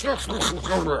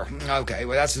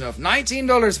 well, that's enough.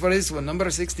 $19 for this one, number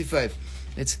 65.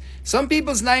 It's some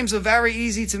people's names are very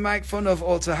easy to make fun of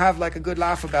or to have like a good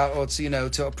laugh about or to, you know,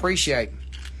 to appreciate.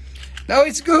 No,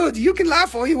 it's good. You can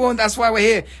laugh all you want. That's why we're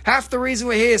here. Half the reason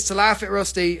we're here is to laugh at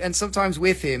Rusty and sometimes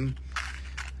with him.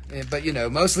 But, you know,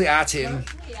 mostly at him.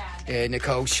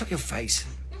 Nicole, shut your face.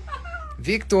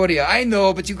 Victoria, I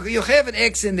know, but you have an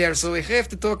X in there, so we have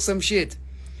to talk some shit.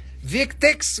 Vic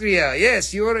Texria,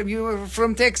 yes, you're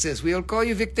from Texas. We'll call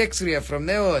you Vic Texria from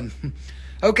now on.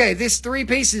 Okay, this 3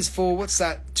 pieces for, what's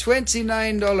that,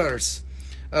 $29.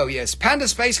 Oh, yes, Panda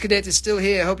Space Cadet is still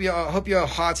here. Hope your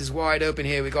heart is wide open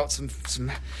here. We got some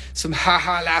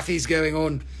ha-ha laughies going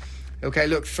on. Okay,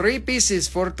 look, 3 pieces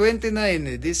for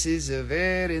 $29. This is a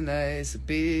very nice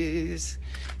piece.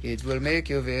 It will make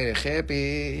you very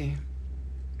happy.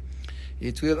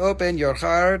 It will open your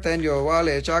heart and your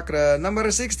wallet chakra.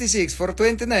 Number 66 for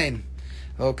 $29.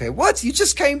 Okay, what? You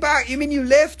just came back? You mean you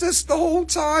left us the whole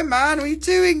time, man? What are you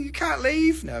doing? You can't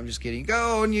leave. No, I'm just kidding.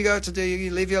 Go on, you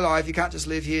live your life. You can't just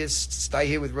live here, stay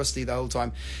here with Rusty the whole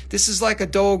time. This is like a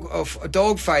dog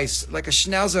face, like a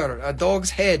schnauzer, a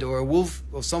dog's head, or a wolf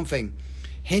or something.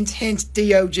 Hint, hint,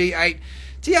 DOG8.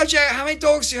 DOG8, how many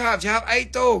dogs do you have? Do you have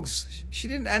 8 dogs? She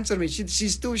didn't answer me.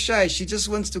 She's too shy. She just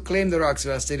wants to claim the rocks,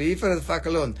 Rusty. Leave her the fuck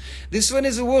alone. This one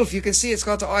is a wolf. You can see it's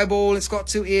got an eyeball. It's got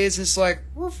 2 ears. It's like,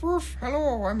 woof, woof.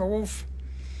 Hello, I'm a wolf.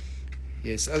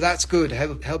 Yes. Oh, that's good.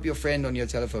 Help your friend on your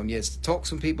telephone. Yes. Talk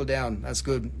some people down. That's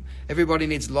good. Everybody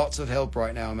needs lots of help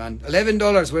right now, man.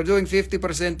 $11. We're doing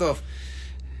 50% off.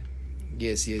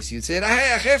 Yes, yes. You said, I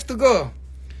have to go.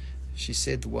 She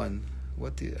said 1.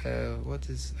 What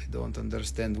is, I don't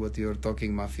understand what you're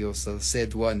talking, mafioso.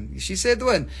 Said 1. She said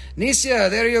 1. Nisha,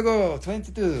 there you go.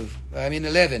 22. I mean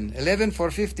 11. 11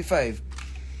 for 55.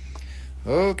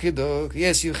 Okay, doke.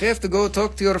 Yes, you have to go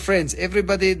talk to your friends.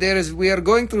 Everybody, we are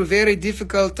going through very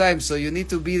difficult times, so you need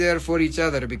to be there for each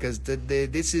other because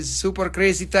this is super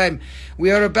crazy time. We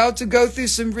are about to go through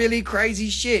some really crazy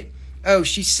shit. Oh,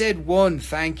 she said one.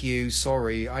 Thank you.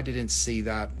 Sorry, I didn't see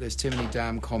that. There's too many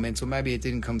damn comments, or maybe it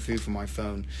didn't come through from my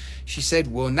phone. She said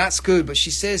one. That's good, but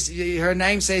she says her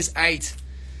name says 8.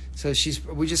 So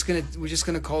we're just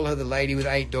gonna call her the lady with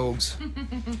 8 dogs.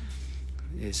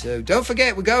 Yeah, so don't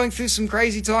forget, we're going through some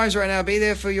crazy times right now. Be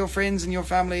there for your friends and your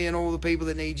family and all the people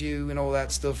that need you and all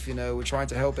that stuff. You know, we're trying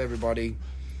to help everybody.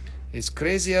 It's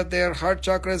crazy out there. Heart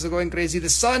chakras are going crazy. The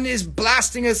sun is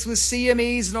blasting us with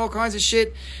CMEs and all kinds of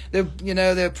shit.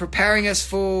 They're preparing us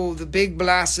for the big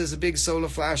blast. There's a big solar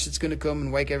flash that's going to come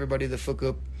and wake everybody the fuck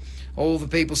up. All the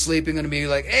people sleeping are going to be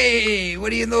like, hey,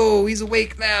 what do you know? He's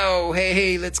awake now.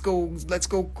 Hey, let's go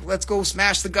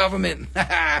smash the government.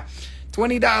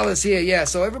 $20 here, yeah.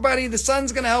 So everybody, the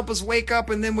sun's gonna help us wake up,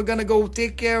 and then we're gonna go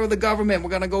take care of the government. We're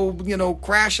gonna go,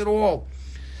 crash it all.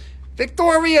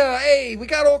 Victoria, hey, we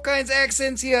got all kinds of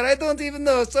accents here. I don't even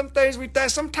know. Sometimes we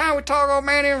talk all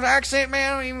manner accent,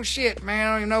 man. I don't even shit, man. I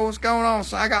don't even know what's going on.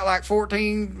 So I got like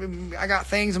 14. I got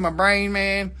things in my brain,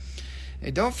 man.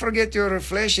 And don't forget your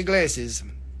fleshy glasses.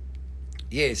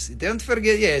 Yes, don't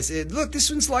forget. Yes, look, this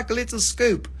one's like a little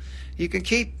scoop. You can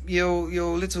keep your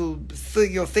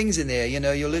things in there,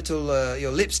 your little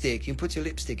your lipstick. You can put your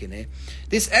lipstick in there.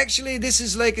 This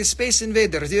is like a Space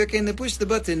Invaders. You can push the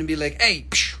button and be like, hey,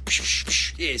 psh, psh, psh,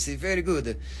 psh. Yes, it's very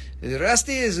good.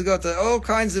 Rusty has got all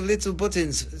kinds of little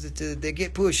buttons that they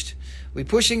get pushed. We're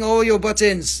pushing all your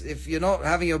buttons. If you're not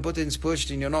having your buttons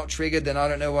pushed and you're not triggered, then I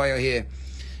don't know why you're here.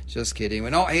 Just kidding.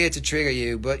 We're not here to trigger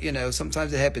you, but,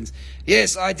 sometimes it happens.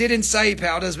 Yes, I didn't say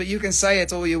powders, but you can say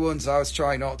it all you want. So I was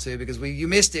trying not to because you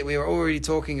missed it. We were already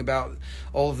talking about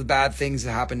all of the bad things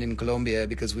that happened in Colombia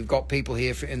because we've got people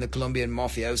here in the Colombian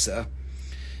mafiosa.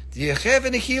 Do you have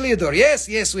any Heliodor?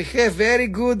 Yes, we have very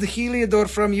good Heliodor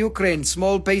from Ukraine.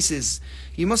 Small pieces.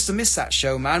 You must have missed that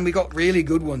show, man. We got really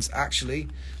good ones, actually.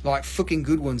 Like, fucking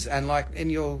good ones. And, like, in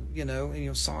your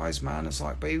size, man, it's,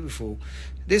 like, beautiful.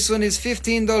 This one is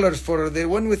 $15 for the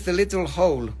one with the little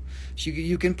hole.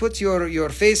 You can put your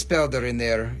face powder in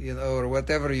there, or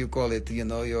whatever you call it,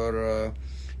 your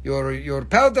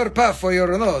powder puff for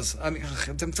your nose. I mean,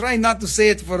 I'm trying not to say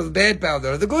it for the bad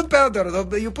powder. The good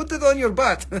powder, you put it on your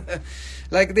butt.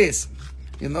 Like this.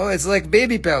 It's like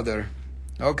baby powder.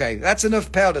 Okay, that's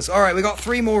enough powders. All right, we got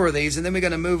 3 more of these, and then we're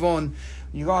going to move on.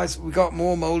 You guys, we got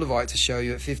more Moldavite to show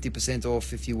you at 50%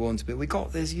 off if you want, but we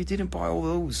got this. You didn't buy all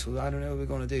those, so I don't know what we're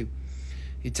going to do.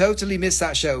 You totally missed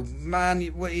that show. Man,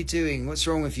 what are you doing? What's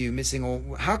wrong with you missing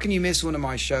all... How can you miss one of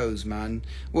my shows, man?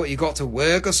 What, you got to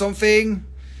work or something?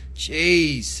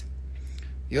 Jeez.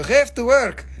 You have to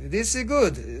work. This is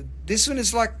good. This one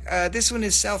is like... this one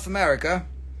is South America.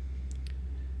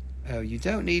 Oh, you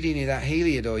don't need any of that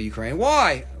Heliodor Ukraine.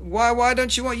 Why? Why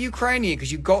don't you want Ukrainian?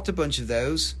 Because you got a bunch of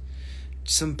those.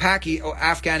 Some Paki or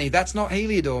Afghani. That's not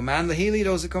Heliodor, man. The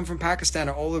Heliodors that come from Pakistan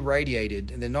are all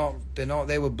irradiated, and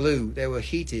they were blue, they were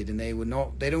heated, and they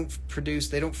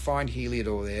don't find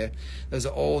Heliodor there. Those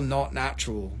are all not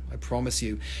natural, I promise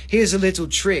you. Here's a little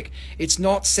trick. It's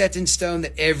not set in stone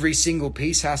that every single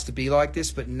piece has to be like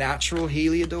this, but natural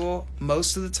Heliodor,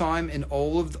 most of the time in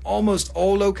almost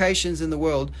all locations in the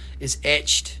world, is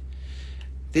etched.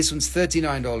 This one's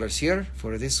 $39 here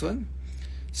for this one.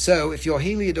 So, if your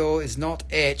Heliodor is not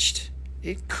etched,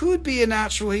 it could be a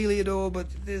natural Heliodor, but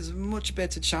there's a much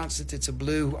better chance that it's a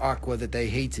blue aqua that they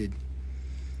heated.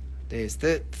 There's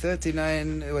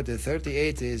 39, what the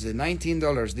 38 is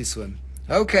 $19, this one.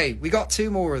 Okay, we got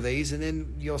 2 more of these, and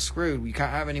then you're screwed. We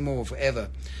can't have any more forever.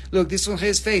 Look, this one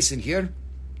has face in here.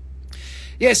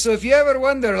 Yes, so if you ever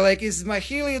wonder, like, is my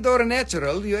Heliodor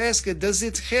natural? You ask it, does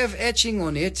it have etching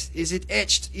on it? Is it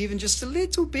etched even just a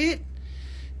little bit?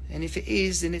 And if it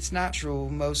is, then it's natural,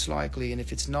 most likely. And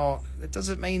if it's not, it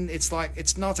doesn't mean it's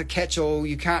not a catch-all.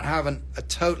 You can't have a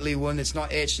totally one that's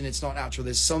not etched and it's not natural.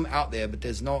 There's some out there, but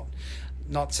there's not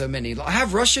so many. I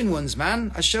have Russian ones,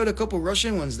 man. I showed a couple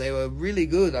Russian ones. They were really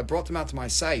good. I brought them out to my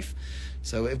safe.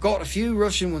 So I've got a few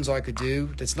Russian ones I could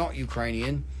do that's not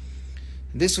Ukrainian.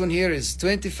 And this one here is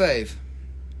 25.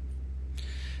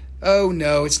 Oh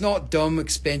no, it's not dumb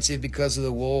expensive because of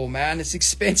the war, man. It's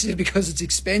expensive because it's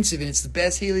expensive, and it's the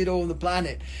best Heliodor on the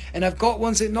planet. And I've got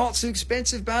ones that are not so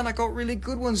expensive, man. I got really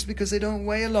good ones because they don't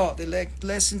weigh a lot. They're like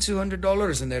less than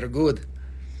 $200, and they're good.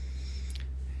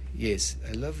 Yes,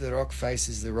 I love the rock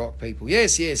faces, the rock people.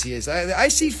 Yes. I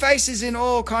see faces in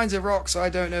all kinds of rocks. I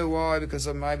don't know why,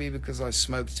 maybe because I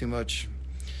smoked too much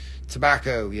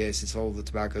Tobacco. Yes, it's all the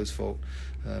tobacco's fault.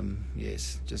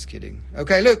 Yes, just kidding.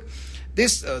 Okay, look.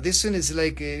 This one is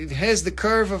like, it has the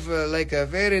curve of like a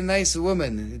very nice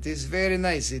woman. It is very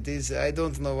nice. It is, I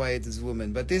don't know why it is a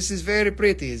woman, but this is very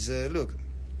pretty. It's, look.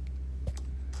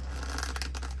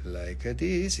 Like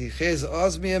this. It has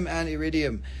osmium and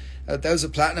iridium. Those are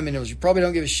platinum minerals. You probably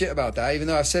don't give a shit about that, even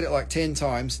though I've said it like 10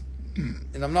 times.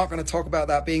 And I'm not going to talk about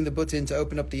that being the button to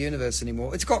open up the universe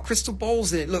anymore. It's got crystal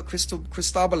balls in it. Look,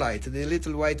 cristobalite. The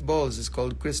little white balls is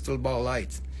called crystal ball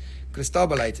light.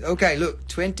 Cristobalite. Okay, look,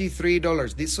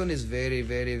 $23. This one is very,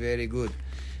 very, very good.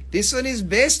 This one is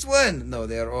best one. No,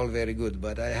 they are all very good,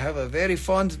 but I have a very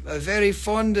fond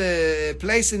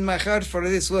place in my heart for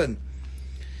this one.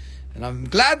 And I'm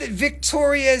glad that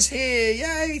Victoria's here.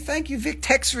 Yay, thank you,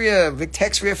 Victexria.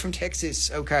 Victexria from Texas.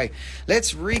 Okay,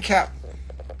 let's recap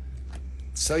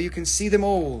so you can see them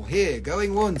all. Here,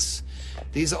 going once.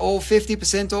 These are all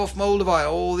 50% off Moldavite.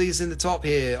 All these in the top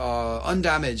here are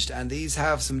undamaged, and these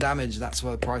have some damage. That's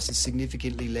why the price is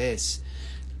significantly less.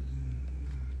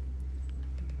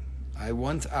 I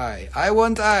want I,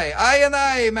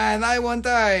 man, I want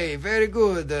I. Very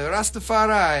good.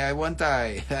 Rastafari, I want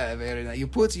I. Very nice. You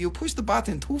push the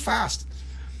button too fast.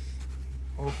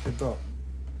 Okay, doc.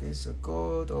 There's a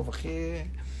code over here.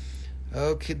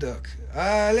 Okay, doc.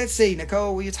 Let's see,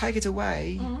 Nicole, will you take it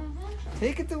away? Mm-hmm.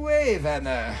 Take it away,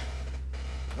 Vanna.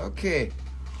 Okay.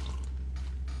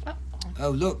 Oh,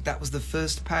 look, that was the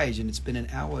first page, and it's been an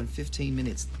hour and 15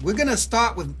 minutes. We're going to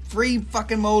start with free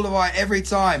fucking Moldavite every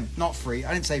time. Not free.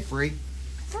 I didn't say free.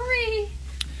 Free.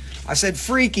 I said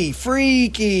freaky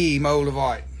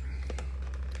Moldavite.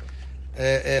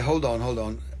 Hold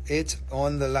on. It's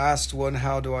on the last one.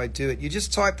 How do I do it? You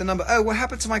just type the number. Oh, what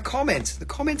happened to my comment? The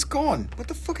comment's gone. What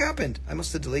the fuck happened? I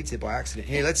must have deleted it by accident.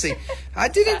 Here, let's see. I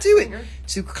didn't do it.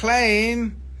 To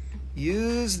claim,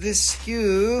 use this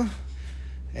SKU.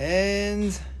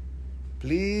 And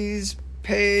please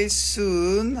pay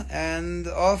soon and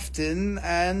often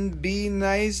and be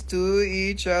nice to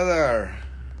each other.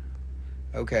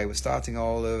 Okay, we're starting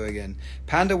all over again.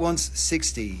 Panda wants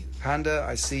 60. Panda,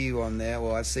 I see you on there.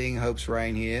 Well, I'm seeing Hope's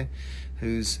Rain here,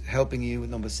 who's helping you with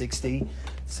number 60.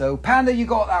 So, Panda, you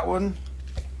got that one.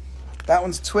 That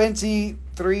one's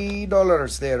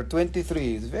 $23 there.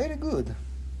 23. It's very good.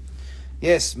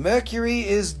 Yes, Mercury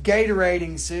is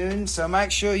Gatorading soon, so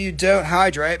make sure you don't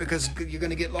hydrate, because you're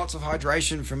going to get lots of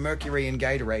hydration from Mercury and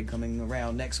Gatorade coming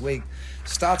around next week.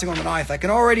 Starting on the 9th. I can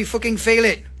already fucking feel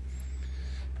it.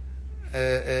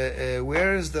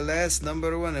 Where is the last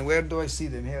number one, and where do I see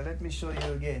them? Here, let me show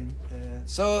you again.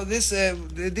 So this is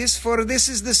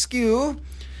the SKU,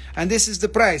 and this is the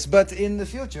price. But in the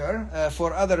future,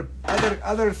 for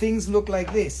other things look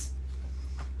like this.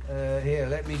 Here,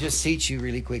 let me just teach you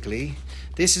really quickly.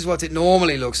 This is what it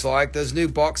normally looks like. Those new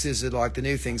boxes are like the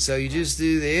new thing. So you just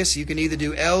do this. You can either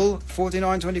do L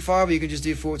 49.25 or you can just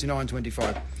do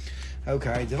 49.25.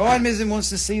 Okay, Divine Mism wants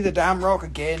to see the damn rock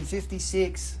again.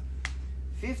 56.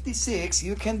 56,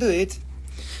 you can do it.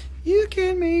 You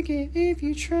can make it if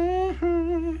you try.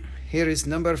 Here is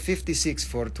number 56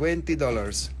 for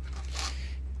 $20.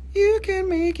 You can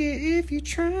make it if you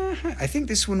try. I think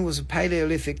this one was a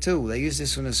Paleolithic too. They use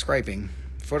this one as scraping.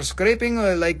 For scraping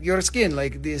like your skin,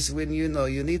 like this, when you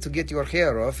need to get your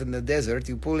hair off in the desert,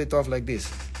 you pull it off like this.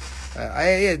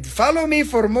 Follow me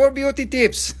for more beauty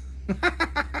tips.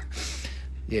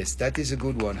 Yes, that is a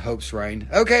good one. Hope's Rain.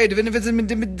 Okay, okay,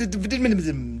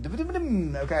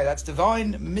 that's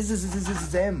Divine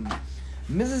Mrs. M.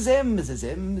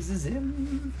 Mrs.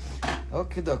 M.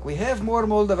 Okay, doc. We have more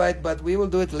Moldavite, but we will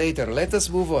do it later. Let us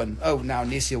move on. Oh, now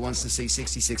Nisia wants to see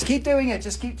 66. Keep doing it.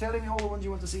 Just keep telling me all the ones you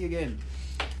want to see again.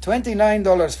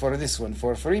 $29 for this one,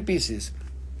 for 3 pieces.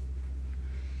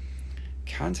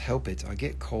 Can't help it. I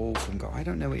get cold from God. I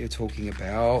don't know what you're talking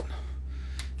about.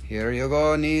 Here you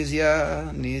go, Nisia.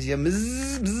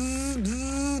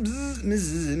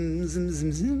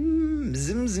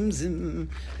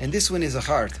 And this one is a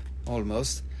heart,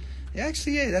 almost.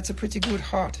 Actually, yeah, that's a pretty good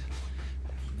heart.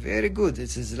 Very good.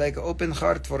 It's like an open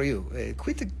heart for you.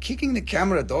 Quit kicking the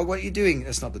camera, dog. What are you doing?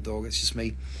 That's not the dog. It's just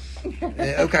me.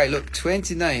 Okay, look,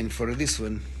 29 for this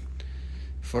one.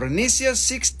 For Nisia,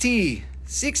 60.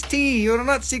 60. You're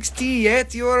not 60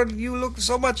 yet. You look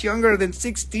so much younger than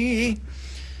 60.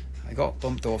 I got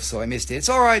bumped off, so I missed it. It's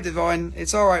all right, Divine.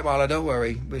 It's all right, Marla. Don't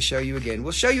worry. We'll show you again.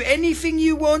 We'll show you anything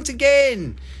you want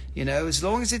again. You know, as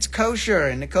long as it's kosher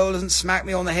and Nicole doesn't smack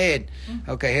me on the head.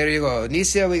 Okay, here you go.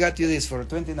 Nisia, we got you this for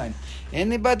 29.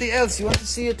 Anybody else, you want to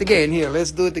see it again? Here,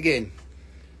 let's do it again.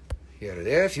 Here,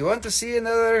 there. If you want to see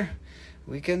another,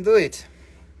 we can do it.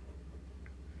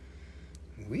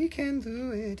 We can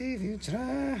do it if you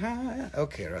try.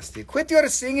 Okay, Rusty, quit your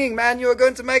singing, man. You are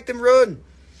going to make them run.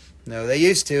 No, they're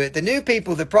used to it. The new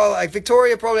people,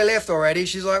 Victoria probably left already.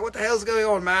 She's like, what the hell's going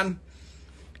on, man?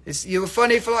 You were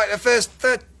funny for like the first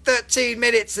 13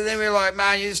 minutes, and then we're like,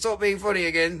 man, you stop being funny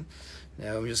again.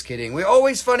 No, I'm just kidding. We're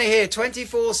always funny here,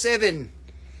 24/7.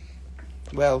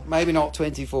 Well, maybe not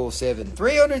 24/7.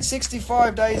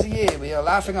 365 days a year, we are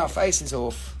laughing our faces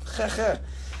off.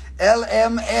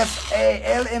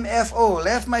 LMFO,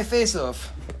 laugh my face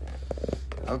off.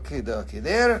 Okay, dokie.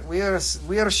 There, we are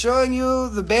showing you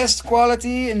the best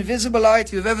quality invisible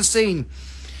light you've ever seen.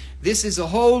 This is a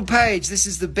whole page. This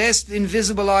is the best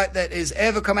invisible light that has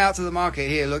ever come out to the market.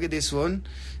 Here, look at this one.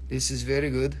 This is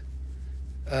very good.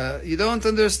 You don't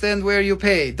understand where you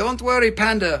pay. Don't worry,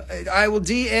 Panda. I will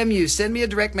DM you. Send me a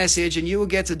direct message, and you will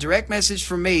get a direct message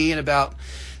from me in about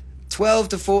 12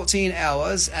 to 14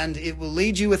 hours, and it will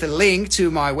lead you with a link to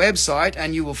my website,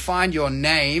 and you will find your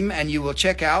name, and you will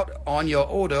check out on your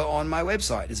order on my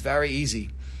website. It's very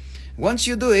easy. Once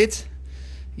you do it,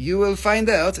 you will find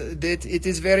out that it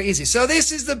is very easy. So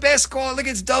this is the best quality. Look,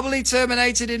 it's doubly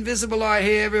terminated invisible light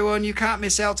here, everyone. You can't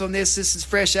miss out on this. This is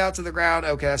fresh out to the ground.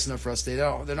 Okay, that's enough, Rusty.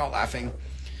 They're not laughing.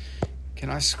 Can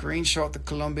I screenshot the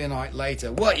Colombianite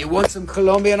later? What, you want some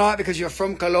Colombianite because you're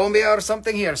from Colombia or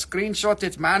something? Here, screenshot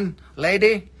it, man.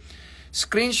 Lady,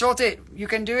 screenshot it. You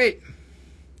can do it.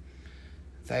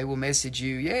 They will message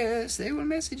you. Yes, they will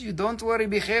message you. Don't worry,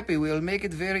 be happy. We'll make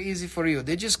it very easy for you.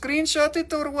 Did you screenshot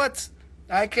it or what?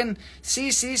 I can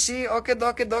see.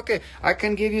 Okay. I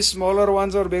can give you smaller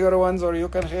ones or bigger ones, or you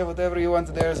can have whatever you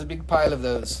want. There's a big pile of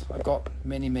those. I've got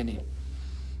many.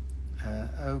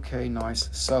 Okay, nice.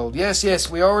 Sold. Yes.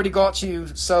 We already got you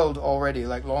sold already,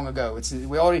 like long ago.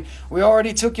 We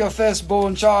already took your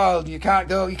firstborn child. You can't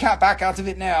back out of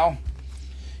it now.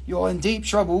 You're in deep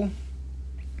trouble.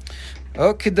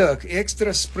 Okay, duck.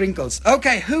 Extra sprinkles.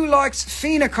 Okay, who likes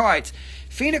phenakite?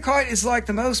 Phenakite is like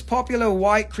the most popular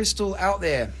white crystal out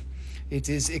there. It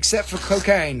is, except for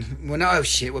cocaine. Well, no,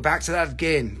 shit, we're back to that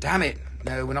again. Damn it.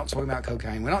 No, we're not talking about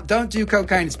cocaine. Don't do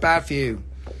cocaine. It's bad for you.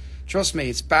 Trust me,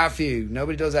 it's bad for you.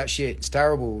 Nobody does that shit. It's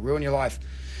terrible. Ruin your life.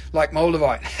 Like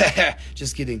Moldavite.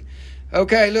 Just kidding.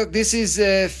 Okay, look, this is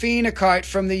phenakite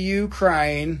from the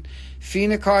Ukraine.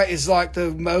 Phenakite is like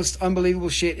the most unbelievable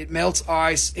shit. It melts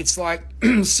ice. It's like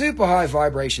super high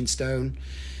vibration stone.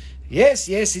 Yes,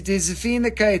 it is a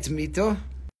phenakite, Mito.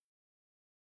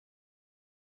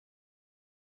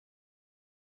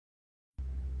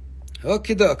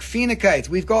 Okay, doc, phenakite.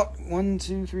 We've got 7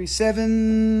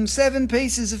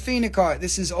 pieces of phenakite.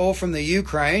 This is all from the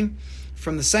Ukraine,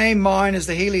 from the same mine as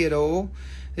the Heliodor.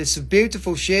 It's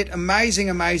beautiful shit, amazing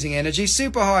energy,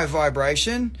 super high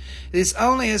vibration. This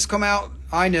only has come out,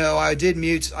 I know, I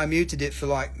muted it for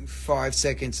like 5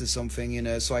 seconds or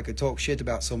something, so I could talk shit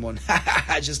about someone.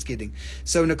 Just kidding.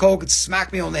 So Nicole could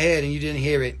smack me on the head and you didn't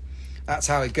hear it. That's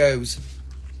how it goes.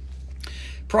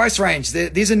 Price range.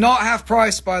 These are not half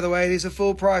price, by the way. These are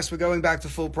full price. We're going back to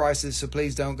full prices, so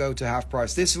please don't go to half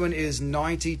price. This one is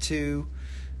 $92.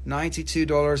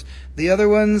 The other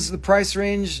ones, the price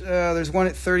range, there's one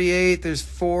at $38. There's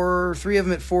 3 of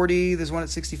them at $40. There's one at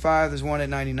 $65. There's one at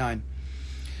 $99.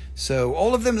 So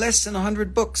all of them less than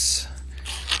 $100.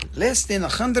 Less than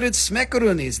 100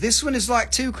 smekarunis. This one is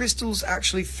like 2 crystals,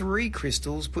 actually 3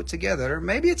 crystals put together.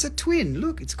 Maybe it's a twin.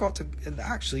 Look, it's got to,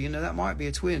 actually, that might be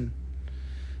a twin.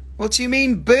 What do you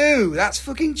mean, boo? That's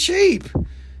fucking cheap.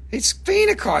 It's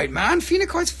phenakite, man.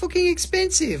 Phenakite's fucking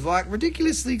expensive, like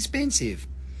ridiculously expensive.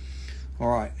 All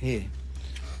right, here.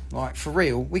 Like, for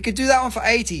real. We could do that one for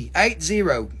 80. 80.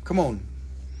 Come on.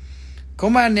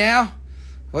 Come on now.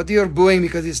 What you're booing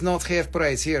because it's not half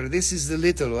price. Here, this is the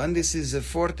little one. This is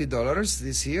 $40.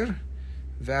 This here.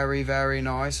 Very, very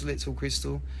nice little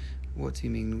crystal. What do you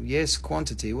mean? Yes,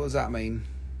 quantity. What does that mean?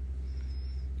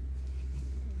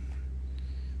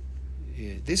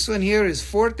 Yeah, this one here is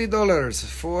 $40.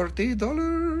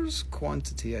 $40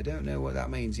 quantity. I don't know what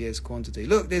that means. Yes, quantity.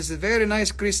 Look, there's a very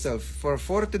nice crystal for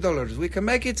 $40. We can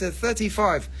make it a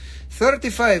 35.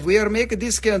 35. We are make a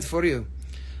discount for you.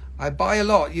 I buy a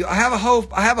lot. I have a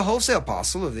wholesale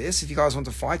parcel of this. If you guys want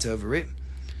to fight over it,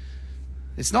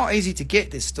 it's not easy to get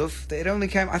this stuff. It only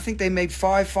came. I think they made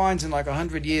 5 finds in like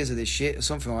 100 years of this shit or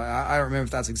something like that. I don't remember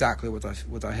if that's exactly what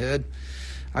I heard.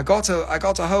 I got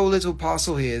a whole little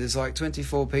parcel here. There's like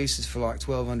 24 pieces for like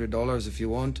 $1,200 if you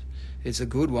want. It's a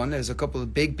good one. There's a couple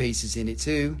of big pieces in it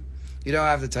too. You don't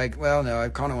have to take. Well, no, I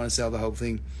kind of want to sell the whole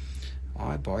thing.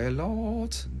 I buy a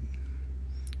lot.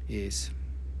 Yes.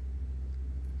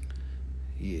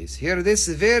 Yes, here this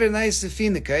is very nice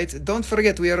phenocite. Don't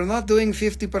forget, we are not doing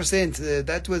 50%.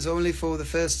 That was only for the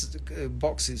first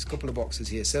boxes, couple of boxes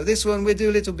here. So this one we do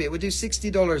a little bit. We do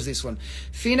 $60 this one.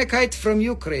 Phenocite from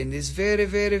Ukraine is very,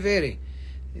 very, very.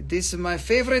 This is my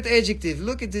favorite adjective.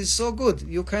 Look, it is so good.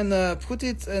 You can put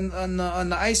it on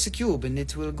the ice cube and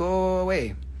it will go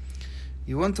away.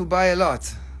 You want to buy a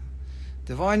lot.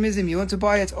 Divine Wisdom, you want to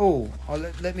buy it? Oh,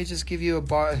 let me just give you a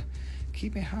buy.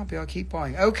 Keep me happy, I'll keep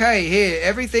buying. Okay, here,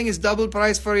 everything is double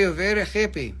price for you. Very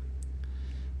happy.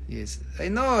 Yes, I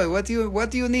know. What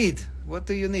do you need? What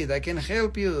do you need? I can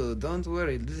help you. Don't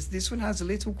worry. This one has a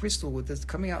little crystal with this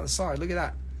coming out the side. Look at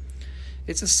that.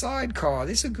 It's a sidecar.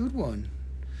 This is a good one.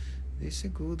 This is a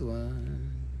good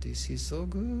one. This is so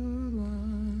good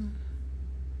one.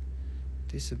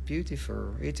 This is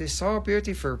beautiful. It is so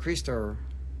beautiful, crystal.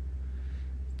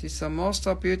 This is the most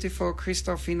beautiful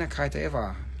crystal phenocite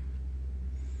ever.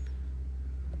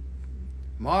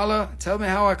 Marla, tell me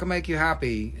how I can make you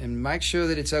happy and make sure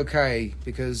that it's okay,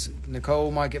 because Nicole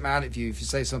might get mad at you if you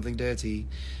say something dirty.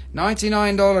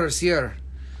 $99 here.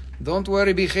 Don't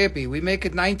worry, be happy. We make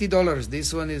it $90.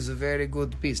 This one is a very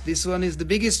good piece. This one is the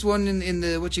biggest one in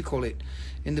the, what you call it,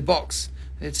 in the box.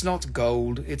 It's not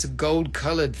gold. It's a gold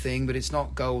colored thing, but it's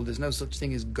not gold. There's no such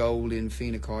thing as gold in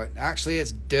phenocite. Actually,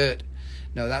 it's dirt.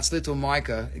 No, that's little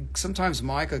mica. Sometimes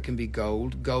mica can be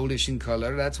gold, goldish in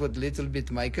color. That's what little bit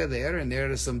mica there, and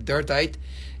there is some dirtite.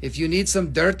 If you need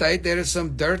some dirtite, there is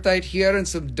some dirtite here and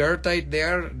some dirtite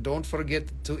there. Don't forget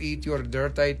to eat your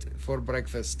dirtite for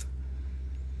breakfast.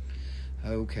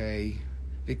 Okay.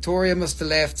 Victoria must have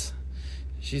left.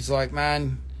 She's like,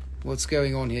 man, what's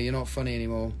going on here? You're not funny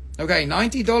anymore. Okay,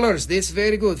 $90. This is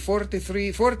very good.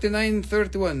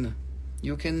 49.31.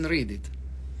 You can read it.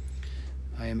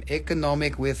 I am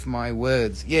economic with my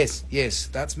words. Yes, yes,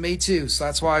 that's me too. So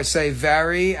that's why I say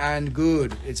very and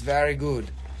good. It's very good.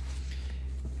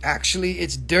 Actually,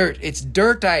 it's dirt. It's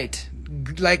dirtite.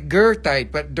 Like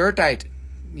gertite, but dirtite.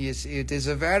 Yes, it is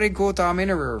a very good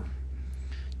mineral.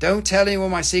 Don't tell anyone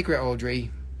my secret,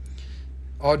 Audrey.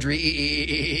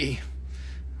 Audrey.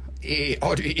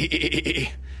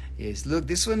 Audrey. Yes, look,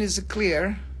 this one is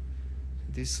clear.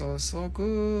 This is also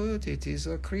good. It is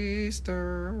a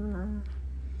crystal.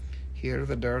 Here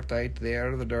the dirtite,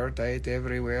 there the dirtite,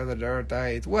 everywhere the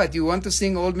dirtite. What, you want to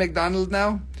sing Old MacDonald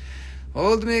now?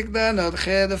 Old MacDonald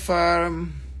had a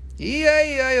farm.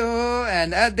 E-I-E-I-O.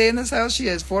 And at Dana's house she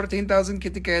has 14,000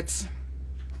 kitty cats.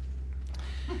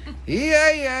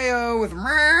 E-I-E-I-O with meow.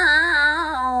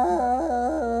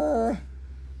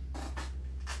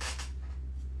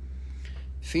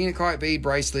 Phenocite bead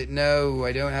bracelet. No,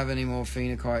 I don't have any more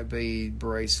phenocite bead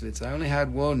bracelets. I only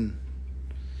had one.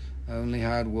 I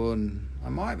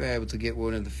might be able to get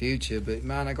one in the future, but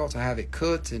man, I got to have it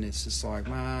cut, and it's just like,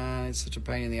 man, it's such a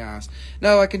pain in the ass.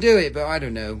 No, I can do it, but I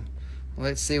don't know.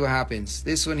 Let's see what happens.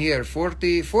 This one here,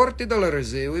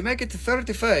 $40. We make it to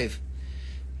 35.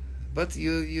 But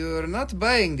you're not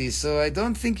buying this, so I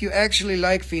don't think you actually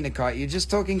like phenocite. You're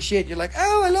just talking shit. You're like,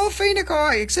 oh, I love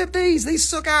phenocite, except these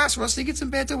suck ass. Rusty, get some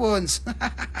better ones.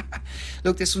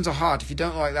 Look, this one's a heart. If you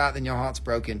don't like that, then your heart's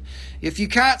broken. If you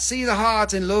can't see the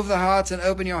heart and love the heart and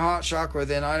open your heart chakra,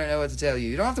 then I don't know what to tell you.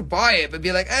 You don't have to buy it, but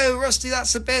be like, oh, Rusty,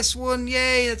 that's the best one.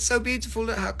 Yay, that's so beautiful.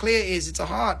 Look how clear it is. It's a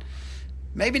heart.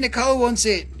 Maybe Nicole wants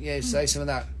it. Yeah, say some of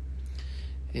that.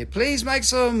 Yeah, please make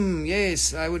some.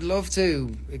 Yes, I would love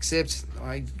to, except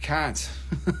I can't.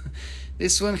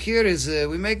 This one here is,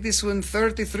 we make this one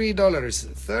 $33.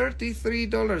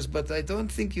 $33, but I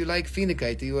don't think you like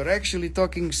phenocite. You are actually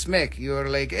talking smack. You are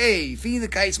like, hey,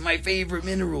 phenocite's my favorite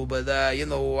mineral, but, you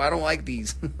know, I don't like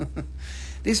these.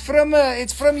 It's from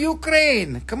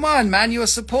Ukraine. Come on, man, you are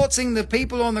supporting the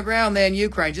people on the ground there in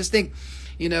Ukraine. Just think,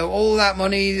 you know, all that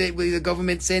money that the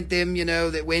government sent them, you know,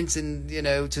 that went and, you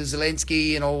know, to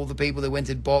Zelensky and all the people that went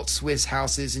and bought Swiss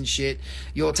houses and shit.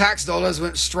 Your tax dollars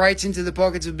went straight into the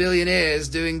pockets of billionaires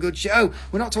doing good shit. Oh,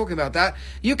 we're not talking about that.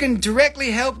 You can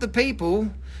directly help the people.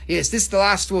 Yes, this is the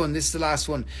last one.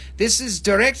 This is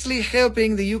directly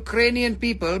helping the Ukrainian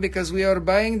people, because we are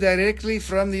buying directly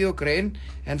from the Ukraine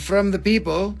and from the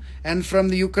people, and from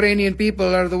the Ukrainian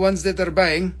people are the ones that are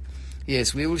buying.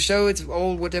 Yes, we will show it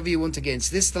all, whatever you want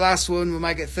against. This is the last one. We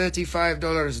might get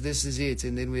 $35. This is it.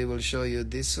 And then we will show you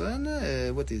this one.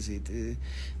 What is it?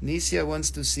 Nisia wants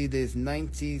to see the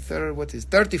 93rd. What is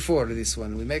 34? This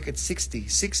one. We make it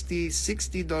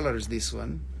 $60 this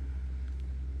one.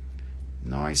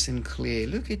 Nice and clear.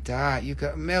 Look at that. You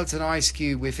can melt an ice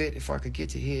cube with it. If I could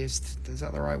get it here. Is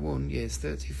that the right one? Yes,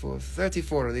 34.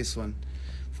 34 of this one.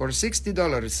 For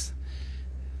 $60.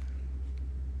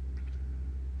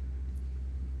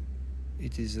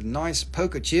 It is a nice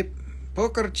poker chip,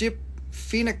 poker chip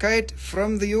phenakite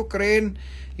from the Ukraine.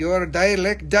 You're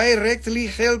directly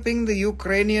helping the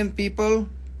Ukrainian people.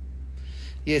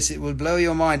 Yes, it will blow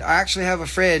your mind. I actually have a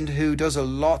friend who does a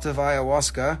lot of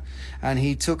ayahuasca, and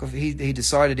he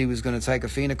decided he was going to take a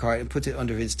phenakite and put it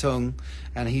under his tongue,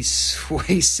 and he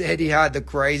said he had the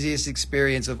craziest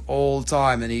experience of all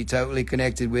time, and he totally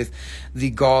connected with the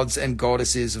gods and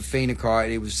goddesses of phenakite.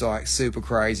 It was like super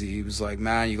crazy. He was like,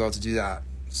 man, you got to do that.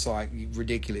 It's like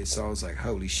ridiculous. So I was like,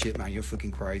 holy shit, man, you're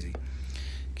fucking crazy.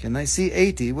 Can I see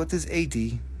 80? What is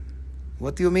 80?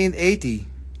 What do you mean 80?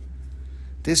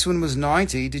 This one was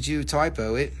 90. Did you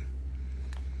typo it?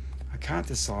 I can't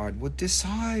decide. Would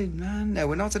decide, man. No,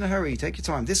 we're not in a hurry. Take your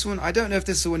time. This one, I don't know if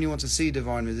this is the one you want to see,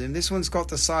 Divine Wisdom. This one's got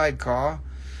the sidecar.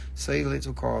 See the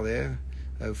little car there.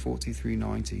 Oh,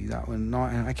 43.90. That one,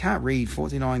 I can't read.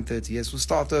 49.30. Yes, we'll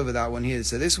start over that one here.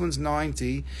 So this one's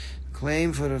 90.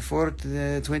 Claim for a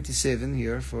 427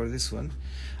 here for this one.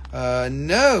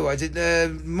 No, I did.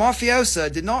 Mafiosa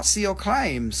did not see your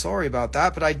claim. Sorry about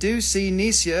that, but I do see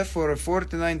Nisia for a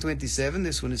 49.27.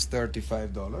 This one is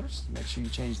 $35. Make sure you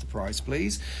change the price,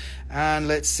 please. And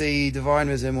let's see. Divine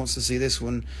Wisdom wants to see this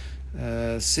one.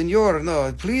 Senor,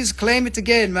 no, please claim it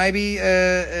again. Maybe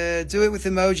do it with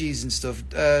emojis and stuff.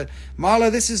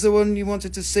 Marla, this is the one you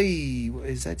wanted to see.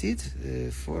 Is that it?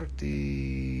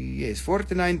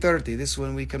 49.30. This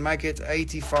one we can make it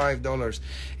 $85.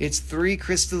 It's 3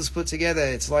 crystals put together.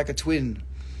 It's like a twin.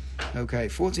 Okay,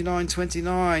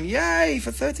 49.29. Yay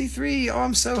for 33. Oh,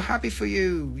 I'm so happy for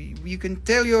you. You can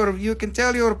tell your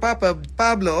Papa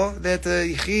Pablo that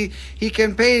he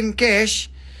can pay in cash.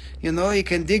 You know, he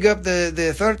can dig up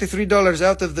the $33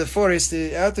 out of the forest,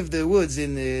 out of the woods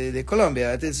in the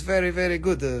Colombia. It is very, very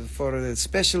good for a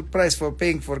special price for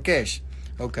paying for cash.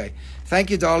 Okay. Thank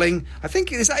you, darling. I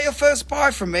think, is that your first buy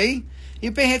from me?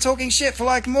 You've been here talking shit for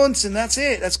like months, and that's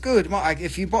it. That's good.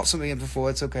 If you bought something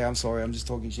before, it's okay. I'm sorry. I'm just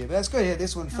talking shit. But that's good. Yeah,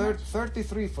 this one,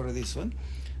 33 for this one.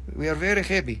 We are very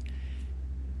happy.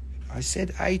 I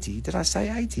said 80. Did I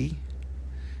say 80?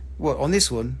 What, on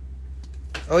this one?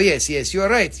 Oh, yes, you're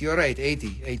right,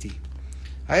 80.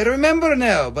 I remember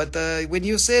now, but when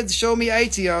you said show me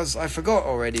 80, I forgot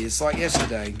already. It's like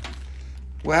yesterday.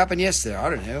 What happened yesterday? I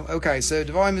don't know. Okay, so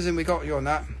Divine Wisdom, we got you on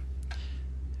that.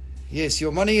 Yes,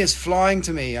 your money is flying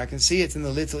to me. I can see it in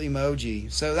the little emoji.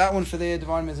 So that one for there,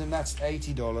 Divine Wisdom, that's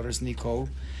 $80, Nicole.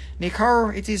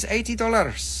 Nicole, it is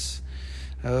 $80.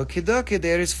 Okie dokie,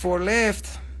 there is 4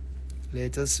 left.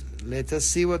 Let us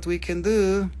see what we can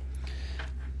do.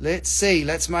 Let's see.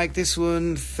 Let's make this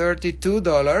one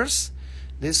 $32.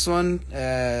 This one,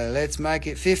 let's make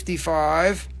it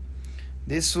 $55.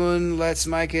 This one, let's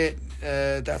make it.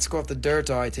 That's got the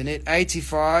dirtite in it.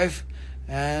 $85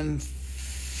 and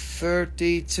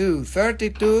 $32.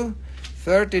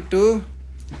 32,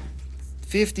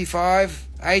 55,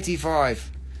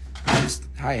 85.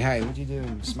 Hey, what are you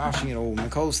doing? Smashing it all.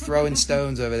 Nicole's throwing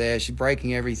stones over there. She's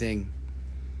breaking everything.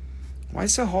 Why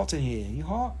is it so hot in here? You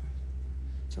hot?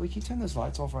 So we can turn those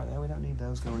lights off right there. We don't need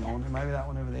those going on. And maybe that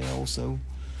one over there also.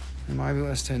 And maybe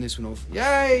let's turn this one off.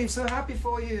 Yay! So happy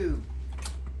for you.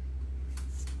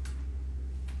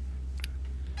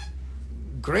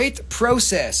 Great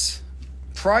process.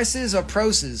 Prices or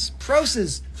process?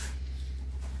 Process.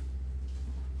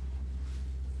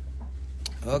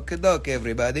 Okay, doke,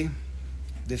 everybody.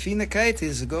 The phenakite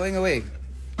is going away.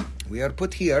 We are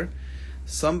put here.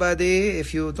 Somebody,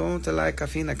 if you don't like a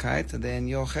phenakite, then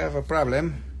you'll have a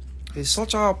problem. It's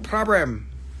such a problem.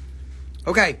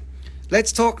 Okay,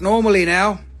 let's talk normally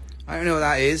now. I don't know what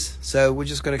that is, so we're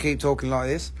just going to keep talking like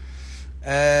this.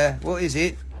 What is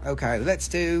it? Okay, let's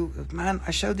do... Man,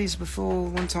 I showed these before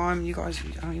one time. You guys,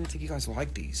 I don't even think you guys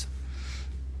like these.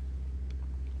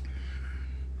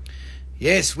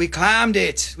 Yes, we climbed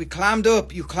it. We climbed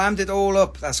up. You climbed it all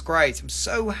up. That's great. I'm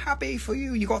so happy for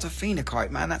you. You got a phenakite,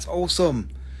 man. That's awesome.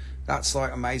 That's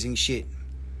like amazing shit.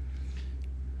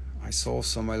 I saw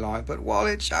somewhere like, but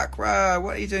wallet chakra,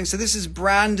 what are you doing? So this is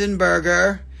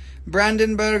Brandenburger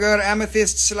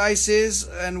amethyst slices,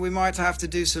 and we might have to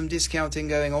do some discounting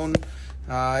going on.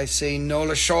 I see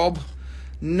Nola Schwab,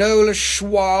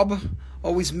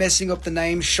 always messing up the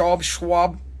name.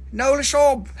 Schwab. Nola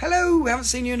Schwab, hello, haven't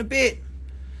seen you in a bit.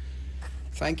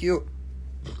 Thank you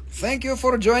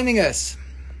for joining us.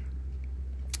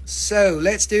 So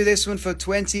let's do this one for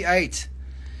 28.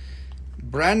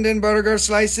 Brandenburger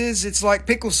slices. It's like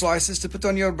pickle slices to put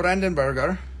on your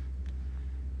Brandenburger.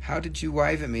 How did you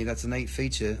wave at me? That's a neat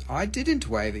feature. I didn't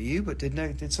wave at you, but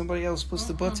did somebody else push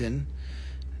the button?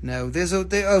 No,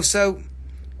 so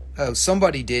Oh,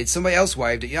 somebody did. Somebody else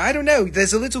waved it. Yeah, I don't know.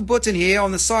 There's a little button here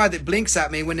on the side that blinks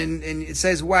at me when it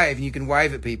says wave, and you can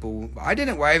wave at people. I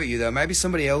didn't wave at you, though. Maybe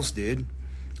somebody else did.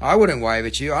 I wouldn't wave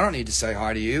at you. I don't need to say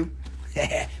hi to you.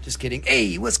 Just kidding.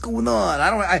 Hey, what's going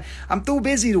on? I'm too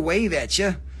busy to wave at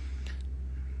you.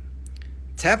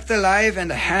 Tap the live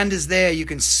and the hand is there. You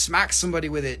can smack somebody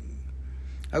with it.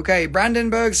 Okay,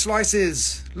 Brandenburg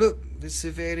slices. Look, this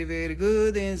is very, very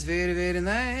good. It's very, very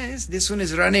nice. This one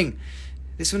is running.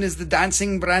 This one is the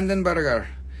dancing Brandenburger.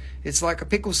 It's like a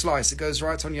pickle slice. It goes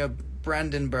right on your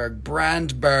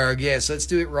Brandberg. Yes, let's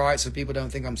do it right so people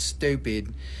don't think I'm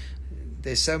stupid.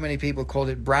 There's so many people called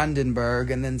it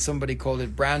Brandenburg, and then somebody called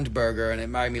it Brandburger, and it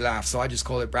made me laugh, so I just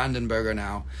call it Brandenburger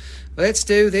now. Let's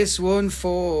do this one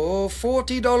for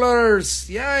 $40.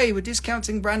 Yay, we're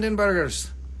discounting Brandenburgers.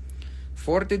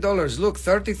 $40. Look,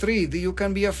 33. You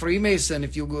can be a Freemason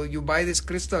if you buy this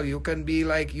crystal. You can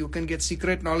get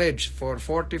secret knowledge for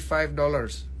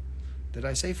 $45. Did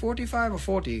I say 45 or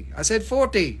 40? I said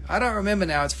 40. I don't remember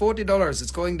now. It's $40.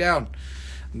 It's going down.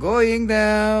 Going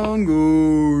down.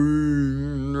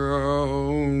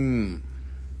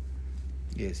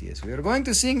 Yes, yes. We are going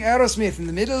to sing Aerosmith in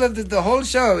the middle of the whole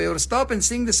show. We will stop and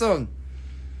sing the song.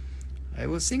 I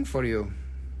will sing for you.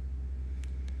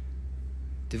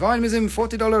 Divine Wisdom,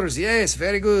 $40. Yes,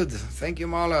 very good. Thank you,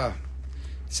 Marla.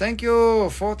 Thank you.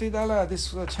 $40.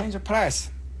 This will change the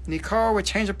price. Nicole will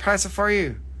change the price for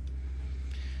you.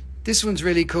 This one's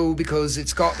really cool because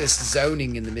it's got this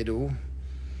zoning in the middle.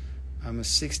 I'm a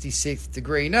 66th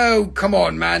degree. No, come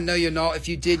on, man. No, you're not. If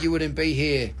you did, you wouldn't be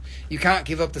here. You can't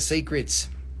give up the secrets.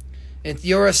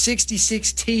 You're a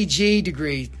 66 TG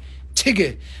degree.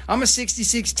 Tigger. I'm a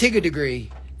 66 Tigger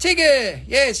degree. Tigger!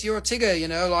 Yes, you're a Tigger, you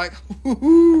know, like,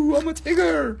 hoo-hoo, I'm a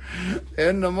Tigger.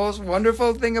 And the most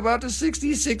wonderful thing about the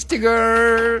 66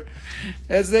 Tigger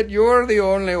is that you're the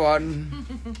only one.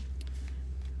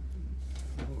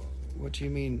 What do you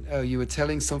mean? Oh, you were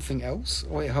telling something else?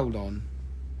 Oh, wait, hold on.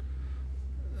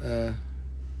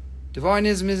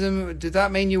 Divinism, did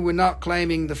that mean you were not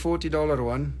claiming the $40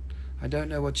 one? I don't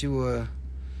know what you were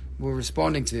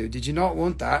responding to. Did you not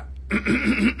want that?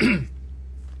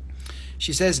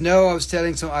 She says, no,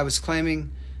 I was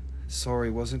claiming,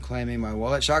 sorry, wasn't claiming my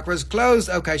wallet chakra's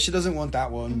closed. Okay, she doesn't want that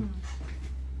one.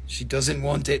 She doesn't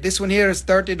want it. This one here is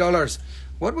 $30.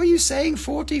 What were you saying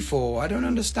 40 for? I don't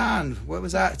understand. What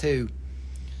was that to?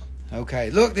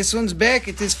 Okay, look, this one's back.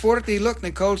 It is 40. Look,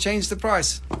 Nicole changed the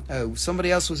price. Oh,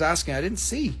 somebody else was asking. I didn't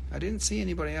see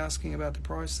anybody asking about the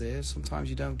price there.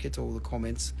 Sometimes you don't get all the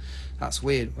comments. That's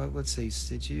weird. Well, let's see.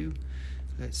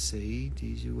 Let's see.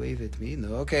 Did you wave at me?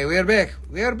 No. Okay, we are back.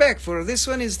 We are back for this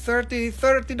one is $30.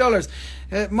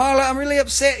 Marla, I'm really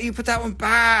upset you put that one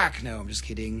back. No, I'm just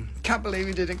kidding. Can't believe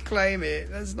you didn't claim it.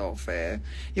 That's not fair.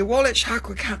 Your wallet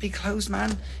chakra can't be closed,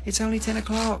 man. It's only 10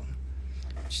 o'clock.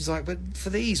 She's like, but for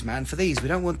these, man, for these. We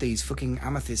don't want these fucking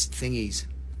amethyst thingies.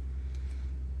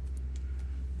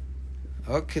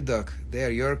 Okay, Doc.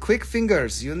 There, your quick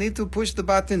fingers. You need to push the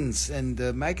buttons and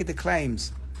make it the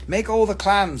claims. Make all the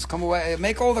clams. Come away.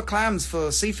 Make all the clams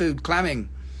for seafood clamming.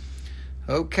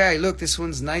 Okay, look, this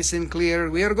one's nice and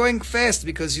clear. We are going fast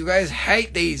because you guys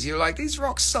hate these. You're like, these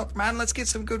rocks suck, man. Let's get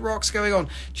some good rocks going on.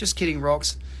 Just kidding,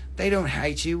 rocks. They don't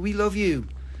hate you. We love you.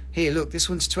 Here, look, this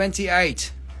one's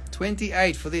 28.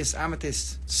 28 for this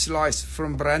amethyst slice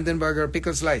from Brandenburger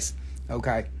pickle slice.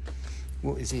 Okay.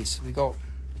 What is this? We got...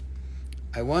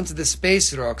 I wanted the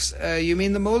space rocks. You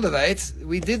mean the Moldavite?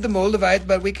 We did the Moldavite,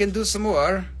 but we can do some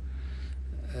more.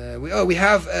 We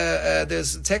have...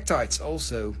 there's Tektites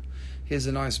also. Here's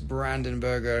a nice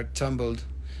Brandenburger tumbled.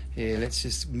 Here, let's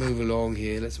just move along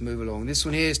here. Let's move along. This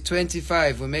one here is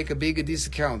 25. We'll make a bigger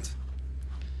discount.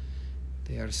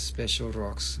 They are special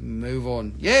rocks. Move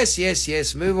on. Yes, yes,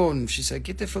 yes. Move on. She said,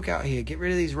 get the fuck out of here. Get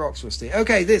rid of these rocks, Rusty.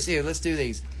 Okay, this here. Let's do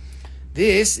these.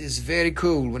 This is very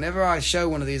cool. Whenever I show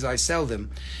one of these, I sell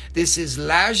them. This is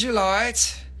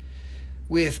Sugilite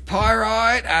with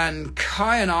pyrite and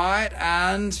kyanite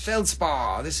and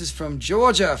feldspar. This is from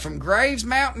Georgia, from Graves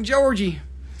Mountain, Georgia.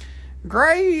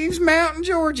 Graves Mountain,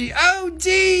 Georgia. Oh,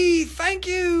 D, thank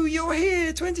you. You're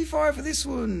here. 25 for this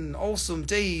one. Awesome,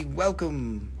 D.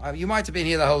 Welcome. You might have been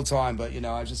here the whole time, but, you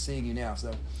know, I'm just seeing you now.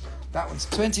 So that one's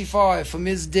 25 for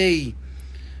Ms. D.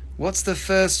 What's the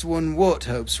first one? What,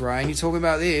 Hopes Ryan? You talking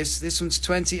about this? This one's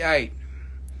 28.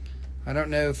 I don't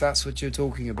know if that's what you're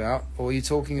talking about, or you're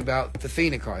talking about the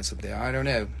phenicites up there. I don't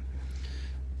know.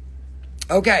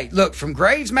 Okay, look, from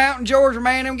Graves Mountain, Georgia,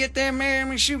 man, I'm get them,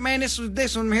 man. Shoot, man, this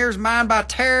one here's mined by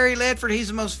Terry Ledford. He's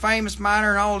the most famous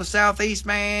miner in all the Southeast,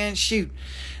 man. Shoot.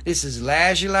 This is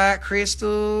lazulite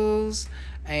crystals.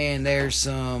 And there's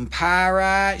some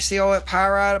pyrite. See all that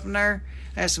pyrite up in there?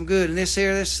 That's some good. And this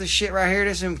shit right here,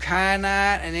 there's some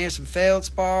kyanite, and there's some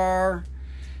feldspar.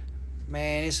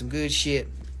 Man, it's some good shit.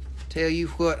 Tell you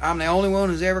what, I'm the only one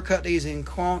who's ever cut these in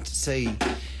quantity.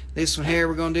 This one here,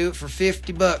 we're gonna do it for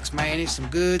 $50, man. It's some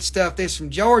good stuff. This from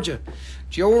Georgia.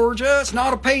 Georgia, it's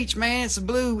not a peach, man. It's a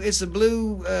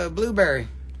blueberry.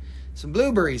 Some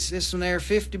blueberries. This one there,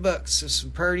 $50. It's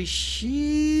some pretty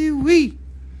shee-wee.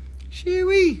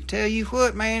 Tell you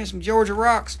what, man, some Georgia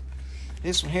rocks.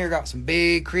 This one here got some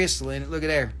big crystal in it. Look at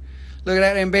there. Look at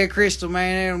that them big crystal,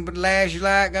 man. Them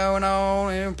lazulite going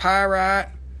on, and pyrite.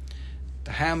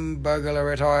 The Hamburglar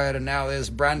retired, and now there's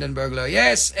Brandon Burglar.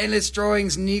 Yes, endless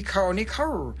drawings, Nico.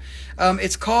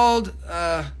 It's called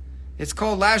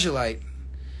lazulite.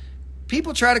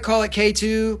 People try to call it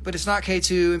K2, but it's not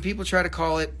K2, and people try to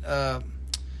call it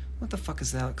what the fuck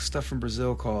is that stuff from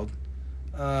Brazil called?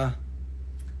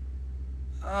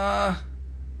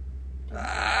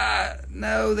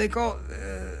 No, they call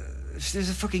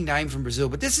there's a fucking name from Brazil,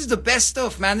 but this is the best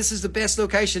stuff, man. This is the best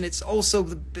location. It's also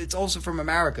from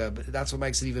America, but that's what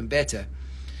makes it even better.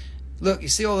 Look, you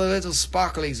see all the little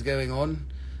sparklies going on.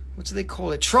 What do they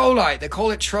call it? Trollite. They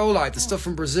call it trollite, the stuff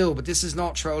from Brazil, but this is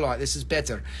not trollite. This is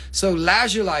better. So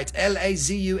lazulite,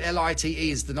 Lazulite,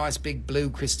 is the nice big blue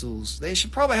crystals. They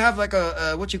should probably have like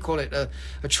a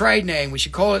trade name. We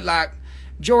should call it like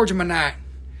Georgia Manite.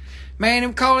 Man,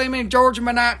 we call him in Georgia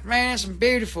Manite. Man, that's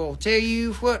beautiful. Tell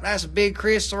you what, that's a big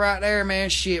crystal right there, man.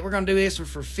 Shit, we're gonna do this one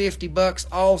for $50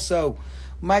 also.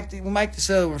 We'll make this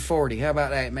other one 40. How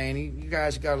about that, man? You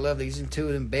guys gotta love these. These are two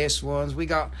of them best ones. We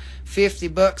got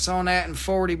 $50 on that and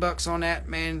 $40 on that,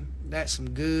 man. That's some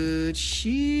good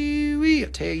shit.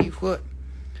 I tell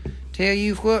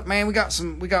you what, man. We got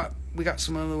some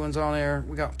other ones on there.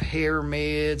 We got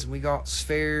pyramids, and we got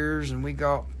spheres, and we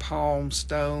got palm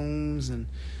stones, and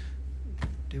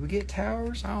did we get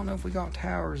towers? I don't know if we got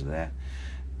towers of that.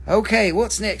 Okay,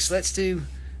 what's next? Let's do.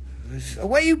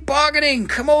 Why are you bargaining?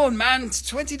 Come on, man.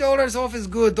 $20 off is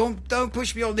good. Don't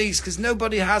push me on these, because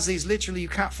nobody has these. Literally, you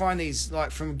can't find these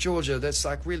like from Georgia. That's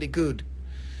like really good.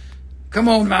 Come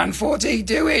on, man. 40,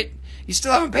 do it. You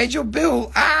still haven't paid your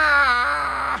bill.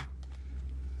 Ah!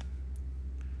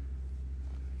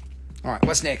 All right,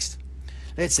 what's next?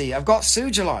 Let's see. I've got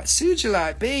Sugilite.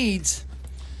 Sugilite beads.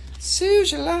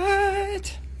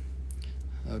 Sugilite.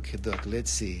 Okay, Doc, let's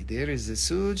see. There is the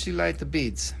Sugilite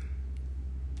beads.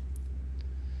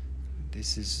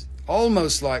 This is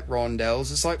almost like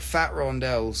rondelles. It's like fat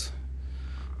rondelles.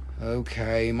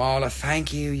 Okay, Marla,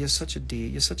 thank you. You're such a dear.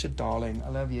 You're such a darling. I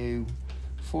love you.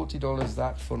 $40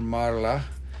 that for Marla.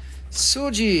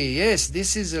 Suji, yes,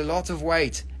 this is a lot of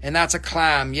weight. And that's a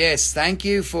clam. Yes, thank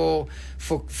you for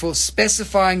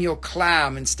specifying your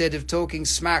clam instead of talking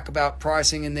smack about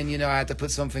pricing, and then, you know, I had to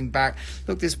put something back.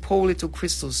 Look, this poor little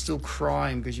crystal's still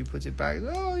crying because you put it back.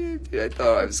 Oh, I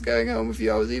thought I was going home with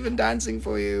you. I was even dancing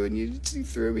for you, and you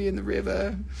threw me in the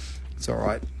river. It's all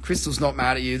right. Crystal's not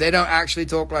mad at you. They don't actually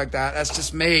talk like that. That's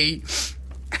just me.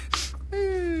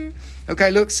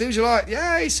 Okay, look, Sugilite.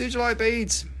 Yay, Sugilite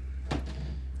beads.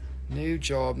 New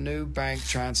job, new bank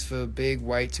transfer, big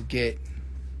weight to get.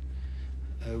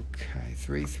 Okay,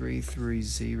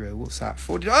 3330. What's that?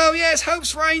 40. Oh yes,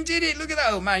 Hope's Rain did it. Look at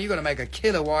that. Oh man, you're gonna make a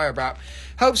killer wire wrap.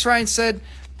 Hope's Rain said,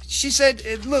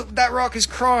 look, that rock is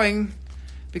crying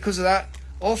because of that.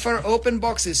 Offer open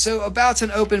boxes. So about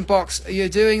an open box, you're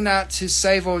doing that to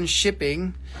save on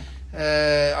shipping.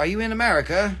 Are you in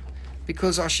America?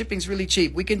 Because our shipping's really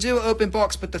cheap. We can do an open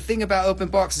box, but the thing about open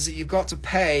box is that you've got to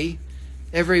pay.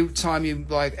 Every time we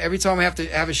have to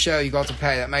have a show, you got to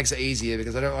pay. That makes it easier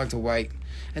because I don't like to wait.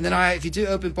 And then if you do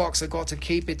open box, I got to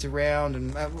keep it around.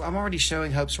 And I'm already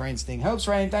showing Hope's Rain's thing. Hope's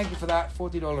Rain, thank you for that,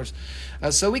 $40.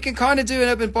 So we can kind of do an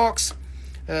open box.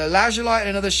 Lazulite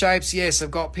and other shapes. Yes,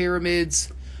 I've got pyramids.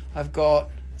 I've got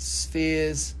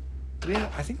spheres. Do we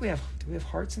have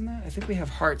hearts in that? I think we have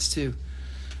hearts too.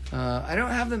 I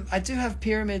don't have them. I do have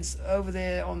pyramids over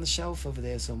there on the shelf over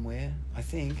there somewhere, I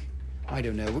think. I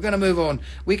don't know. We're going to move on.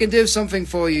 We can do something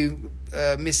for you,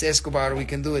 Miss Escobar. We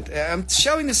can do it. I'm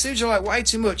showing the Sugilite way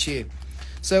too much here.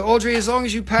 So, Audrey, as long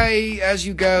as you pay as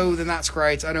you go, then that's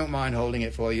great. I don't mind holding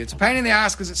it for you. It's a pain in the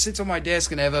ass because it sits on my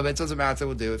desk and ever, but it doesn't matter.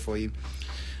 We'll do it for you.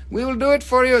 We will do it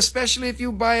for you, especially if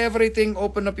you buy everything.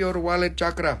 Open up your wallet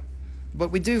chakra. But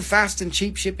we do fast and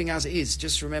cheap shipping as it is.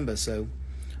 Just remember, so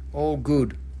all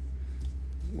good.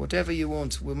 Whatever you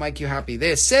want will make you happy.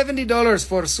 There's $70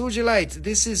 for Sugilite.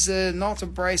 This is not a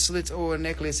bracelet or a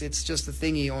necklace. It's just a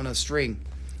thingy on a string.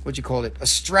 What do you call it? A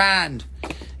strand.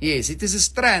 Yes, it is a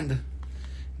strand.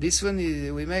 This one,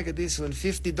 we make this one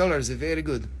 $50. Very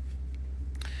good.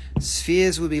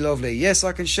 Spheres would be lovely. Yes,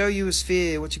 I can show you a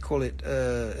sphere. What you call it?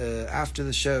 After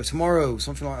the show, tomorrow,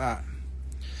 something like that.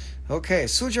 Okay,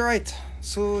 Sugilite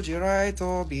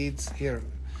or beads here.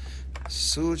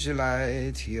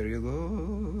 Sugilite, here you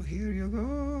go,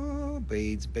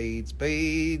 beads,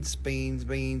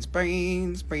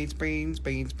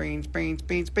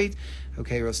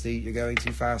 okay, Rusty, you're going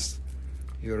too fast,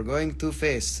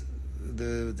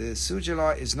 the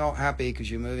Sugilite is not happy because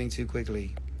you're moving too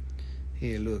quickly.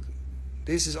 Here, look,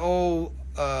 this is all,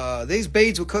 these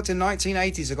beads were cut in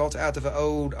 1980s, I got out of an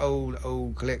old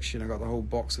collection, I got the whole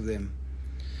box of them.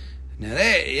 Now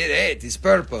that is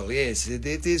purple, yes, it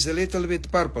is a little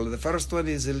bit purple. The first one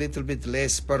is a little bit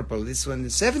less purple. This one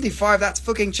is 75, that's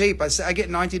fucking cheap. I get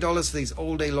 $90 for these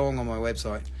all day long on my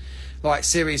website. Like,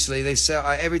 seriously, they sell,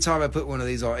 every time I put one of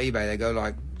these on eBay, they go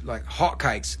like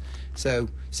hotcakes. So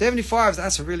 75,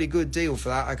 that's a really good deal for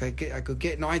that. I could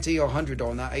get 90 or 100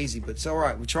 on that easy, but it's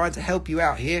alright. We're trying to help you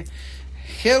out here.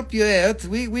 Help you out.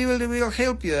 We'll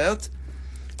help you out.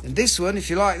 And this one, if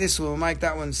you like this one, we'll make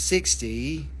that one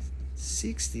 60.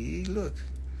 60, look.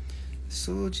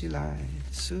 Sugilite.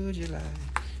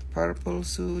 Purple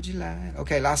Sugilite.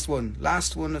 Okay, last one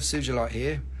of Sugilite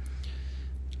here.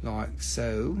 Like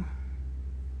so.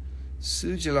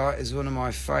 Sugilite is one of my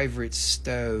favourite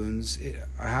stones.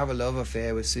 I have a love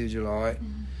affair with Sugilite.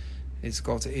 It's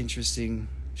got an interesting...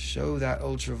 Show that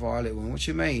ultraviolet one. What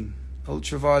you mean?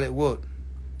 Ultraviolet what?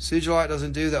 Sugilite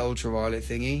doesn't do the ultraviolet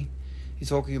thingy. You're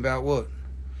talking about what?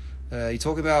 You're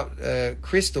talking about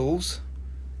crystals.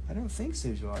 I don't think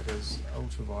Sugilite does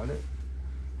ultraviolet.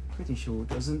 Pretty sure it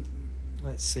doesn't.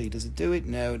 Let's see. Does it do it?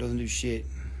 No, it doesn't do shit.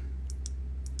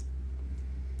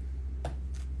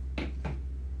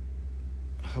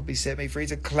 Hubby set me free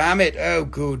to clam it. Oh,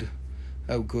 good.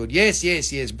 Oh, good. Yes.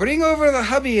 Bring over the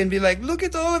hubby and be like, look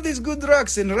at all of these good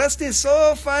drugs. And Rusty is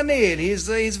so funny. And he's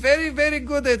very, very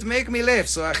good at make me laugh.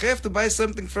 So I have to buy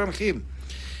something from him.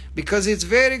 Because it's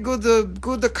very good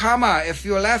karma. If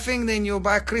you're laughing, then you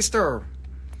buy crystal.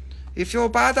 If you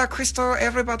buy that crystal,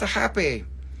 everybody happy.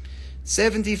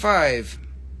 75.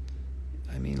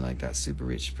 I mean like that super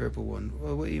rich purple one.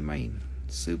 Well, what do you mean?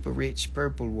 Super rich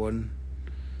purple one.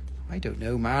 I don't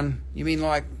know, man. You mean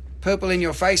like purple in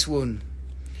your face one?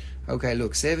 Okay,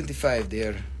 look, 75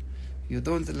 there. You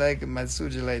don't like my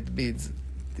Sugilite beads.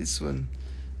 This one.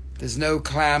 There's no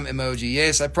clam emoji.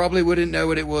 Yes, I probably wouldn't know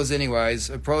what it was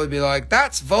anyways. I'd probably be like,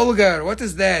 that's vulgar. What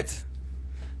is that?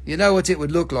 You know what it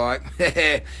would look like.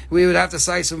 We would have to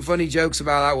say some funny jokes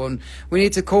about that one. We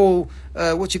need to call,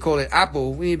 what you call it,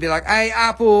 Apple. We need to be like, hey,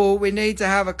 Apple, we need to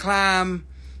have a clam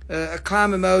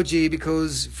emoji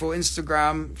because for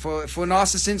Instagram, for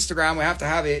Narcissus Instagram, we have to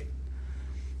have it.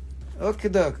 Okay,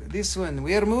 doc. This one,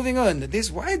 we are moving on.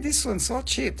 Why this one so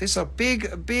cheap? This is a big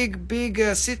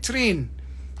citrine.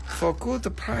 For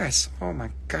good price. Oh my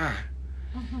god.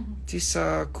 This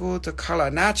good color.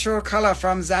 Natural color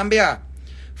from Zambia.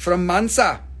 From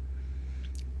Mansa.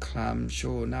 Clam,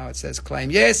 sure. Now it says claim.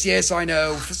 Yes, I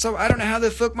know. So I don't know how the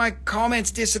fuck my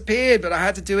comments disappeared, but I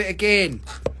had to do it again.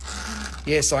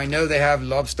 Yes, I know they have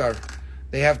lobster.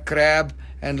 They have crab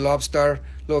and lobster.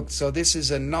 Look, so this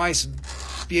is a nice,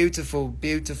 beautiful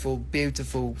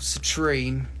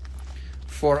citrine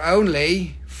for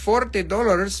only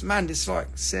 $40. Man, it's like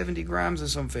 70 grams or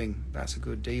something. That's a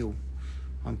good deal.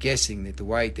 I'm guessing that the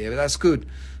weight there, but that's good.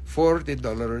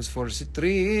 $40 for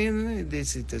citrine.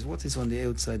 This is what is on the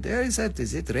outside there. Is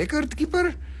it record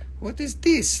keeper? What is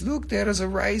this? Look, there is a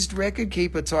raised record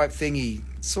keeper type thingy.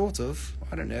 Sort of.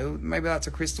 I don't know. Maybe that's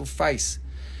a crystal face.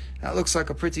 That looks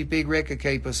like a pretty big record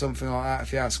keeper, something like that,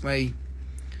 if you ask me.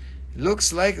 It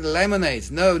looks like lemonade.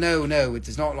 No, it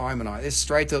is not limonite. It's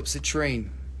straight up citrine.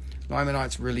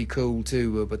 Limonite's really cool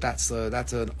too, but that's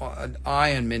an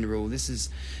iron mineral. This is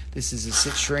a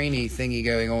citrine thingy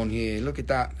going on here. Look at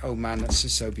that. Oh man, that's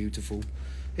just so beautiful.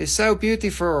 It's so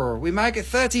beautiful. We make it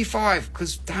 35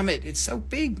 because damn it, it's so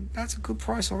big. That's a good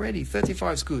price already.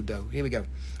 35 is good though. Here we go.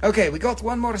 Okay, we got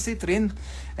one more citrine,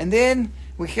 and then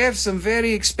we have some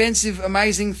very expensive,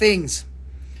 amazing things.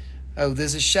 Oh,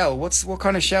 there's a shell. What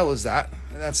kind of shell is that?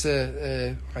 That's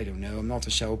I don't know. I'm not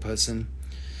a shell person.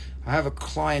 I have a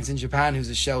client in Japan who's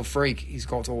a shell freak. He's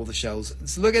got all the shells.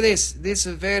 So look at this. This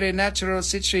is a very natural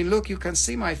citrine. Look, you can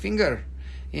see my finger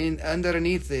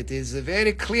underneath it. It's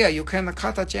very clear. You can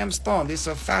cut a gemstone. This is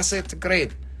a facet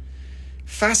grade.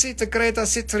 Facet grade of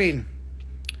citrine.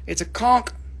 It's a conch.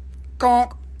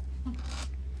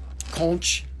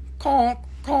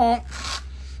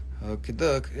 Okay,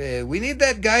 look, we need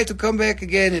that guy to come back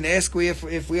again and ask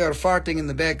if we are farting in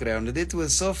the background. It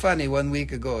was so funny 1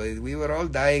 week ago. We were all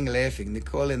dying laughing.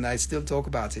 Nicole and I still talk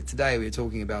about it. Today we are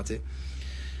talking about it.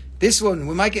 This one,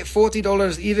 we might get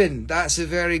 $40 even. That's a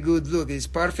very good look. It's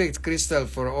perfect crystal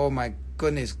for, oh my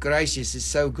goodness gracious, it's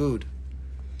so good.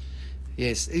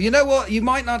 Yes, you know what? You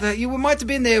might have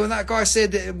been there when that guy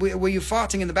said that were you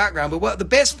farting in the background. But what the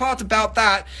best part about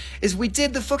that is we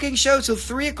did the fucking show till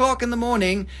 3 o'clock in the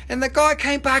morning, and the guy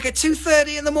came back at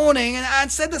 2:30 in the morning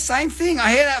and said the same thing.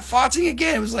 I hear that farting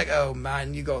again. It was like, oh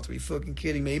man, you got to be fucking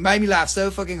kidding me. It made me laugh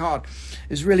so fucking hard. It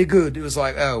was really good. It was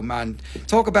like, oh man,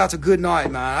 talk about a good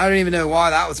night, man. I don't even know why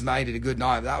that was made it a good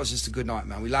night, but that was just a good night,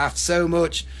 man. We laughed so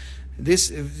much. This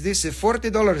is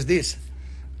 $40. This.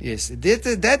 Yes,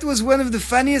 that was one of the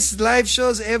funniest live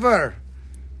shows ever.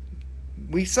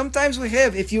 Sometimes we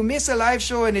have, if you miss a live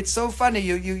show and it's so funny,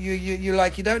 you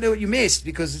like, you don't know what you missed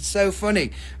because it's so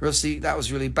funny. Rusty, that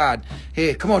was really bad.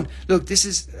 Here, come on, look, this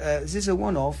is a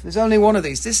one-off. There's only one of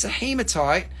these. This is a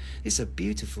hematite. This is a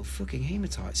beautiful fucking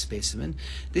hematite specimen.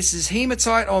 This is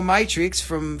hematite or matrix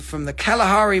from the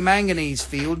Kalahari manganese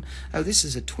field. Oh, this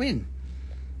is a twin.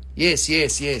 Yes.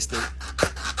 Yes.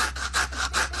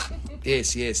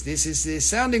 This is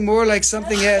sounding more like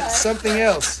something else. Night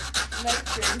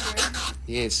drinker.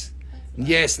 Yes,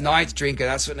 night drinker.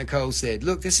 That's what Nicole said.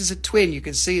 Look, this is a twin. You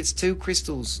can see it's two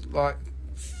crystals like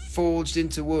forged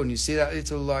into one. You see that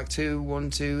little like 2,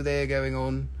 1, 2 there going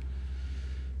on.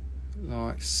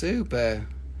 Like super.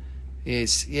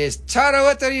 Yes. Tara,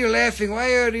 what are you laughing?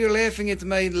 Why are you laughing at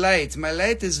my light? My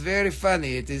light is very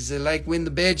funny. It is like when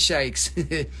the bed shakes.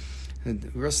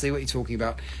 Rusty, what are you talking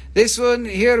about? This one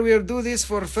here, we'll do this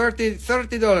for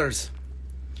 $30.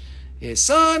 Yeah,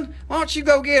 son, why don't you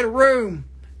go get a room?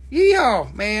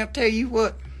 Yeehaw, man, I'll tell you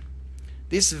what.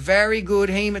 This is a very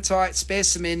good hematite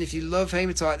specimen. If you love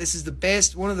hematite, this is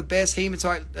one of the best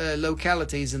hematite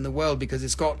localities in the world because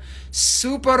it's got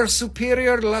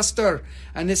superior luster.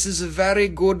 And this is a very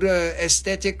good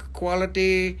aesthetic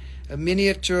quality, a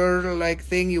miniature like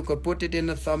thing. You could put it in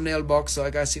a thumbnail box. So I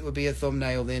guess it would be a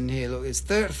thumbnail then. Here, look, it's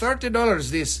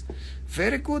 $30 this.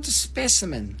 Very good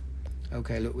specimen.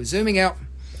 Okay, look, we're zooming out.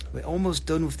 We're almost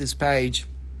done with this page.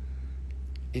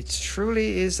 It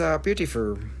truly is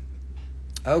beautiful.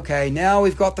 Okay, now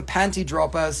we've got the panty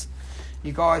droppers.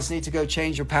 You guys need to go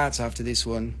change your pants after this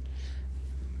one.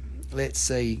 Let's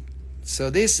see. So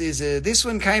this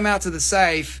one came out of the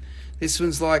safe. This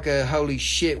one's like a holy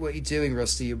shit, what are you doing,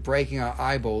 Rusty? You're breaking our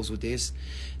eyeballs with this.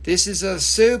 This is a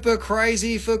super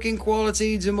crazy fucking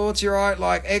quality Dumortierite,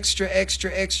 like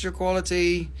extra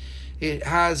quality. It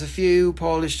has a few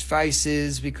polished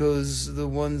faces because the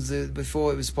ones that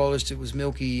before it was polished, it was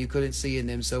milky, you couldn't see in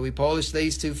them. So we polished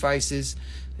these two faces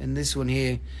and this one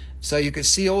here. So you can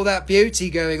see all that beauty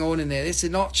going on in there. This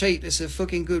is not cheap. This is a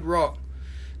fucking good rock.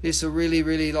 This is a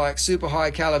really like super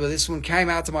high caliber. This one came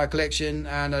out to my collection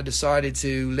and I decided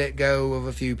to let go of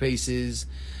a few pieces.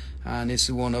 And this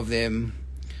is one of them.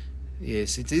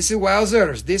 Yes, it is a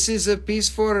wowzers. This is a piece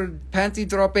for panty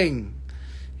dropping.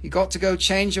 You got to go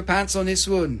change your pants on this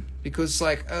one because it's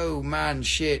like, oh man,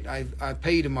 shit, I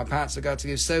peed in my pants. I got to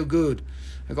get so good.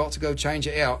 I got to go change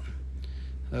it out.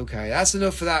 Okay, that's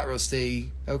enough for that,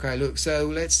 Rusty. Okay, look, so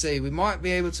let's see. We might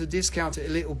be able to discount it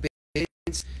a little bit.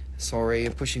 Sorry,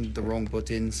 I'm pushing the wrong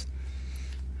buttons.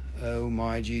 Oh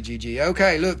my GGG.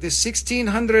 Okay, look, there's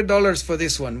 $1,600 for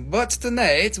this one. But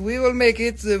tonight, we will make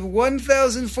it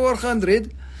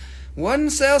 $1,400.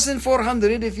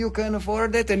 $1,400 if you can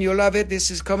afford it and you love it. This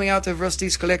is coming out of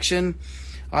Rusty's collection.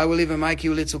 I will even make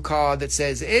you a little card that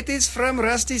says it is from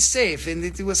Rusty's safe and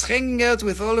it was hanging out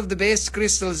with all of the best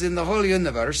crystals in the whole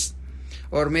universe,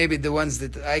 or maybe the ones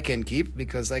that I can keep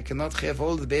because I cannot have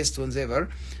all the best ones ever.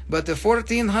 But the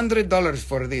 $1,400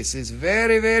 for this is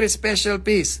very special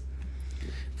piece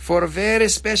for a very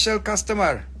special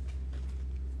customer.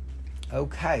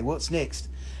 Okay, what's next?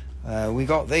 We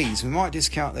got these. We might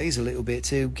discount these a little bit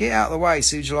too. Get out of the way,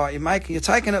 Sugilite. You're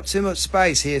taking up too much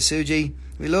space here, Suji.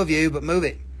 We love you, but move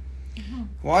it.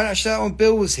 Why not show when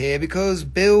Bill was here? Because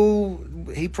Bill,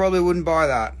 he probably wouldn't buy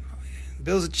that.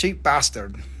 Bill's a cheap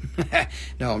bastard.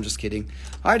 No, I'm just kidding.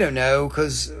 I don't know,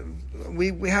 because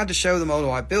we had to show them all.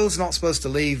 Right. Bill's not supposed to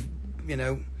leave, you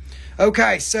know.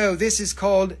 Okay, so this is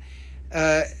called...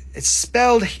 it's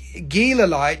spelled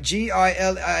Gililite,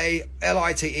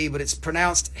 Gililite, but it's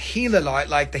pronounced Helalite,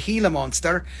 like the Gila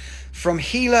monster. From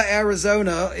Gila,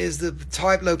 Arizona is the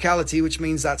type locality, which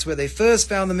means that's where they first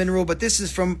found the mineral. But this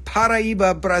is from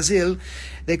Paraíba, Brazil.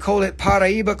 They call it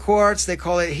Paraíba quartz. They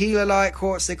call it Gilalite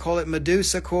quartz. They call it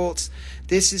Medusa quartz.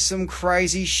 This is some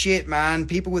crazy shit, man.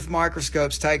 People with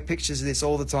microscopes take pictures of this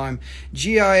all the time.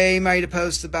 GIA made a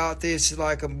post about this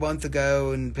like a month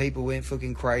ago, and people went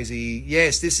fucking crazy.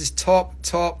 Yes, this is top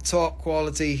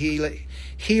quality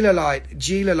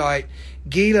Gilalite,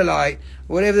 Gilalite,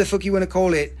 whatever the fuck you want to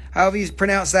call it. However you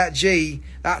pronounce that G,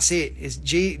 that's it. It's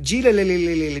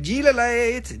Gilalite.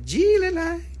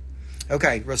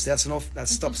 Okay, Rusty, that's enough.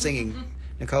 That's stop singing.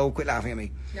 Nicole, quit laughing at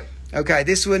me. Yep. Okay,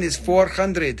 this one is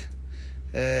 400.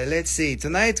 Let's see.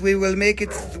 Tonight we will make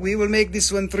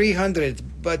this one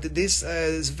 300. But this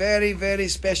is very, very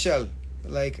special.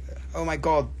 Like, oh my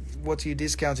God, what are you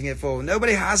discounting it for?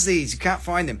 Nobody has these. You can't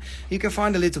find them. You can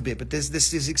find a little bit, but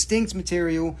this is extinct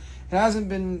material. It hasn't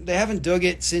been. They haven't dug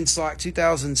it since like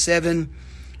 2007,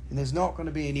 and there's not going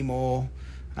to be any more.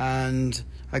 And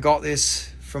I got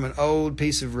this from an old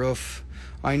piece of rough.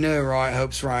 I know, right?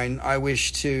 Hope's rain. I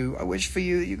wish for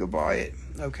you that you could buy it.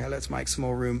 Okay, let's make some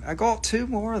more room. I got two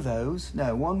more of those.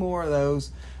 No, one more of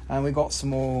those, and we got some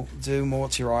more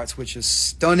mortarites, which is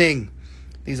stunning.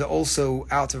 These are also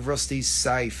out of Rusty's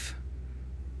safe.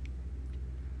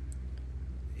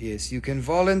 Yes, you can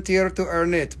volunteer to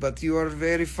earn it, but you are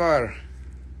very far.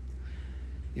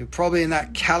 You're probably in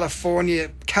that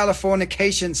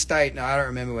Californication state. No, I don't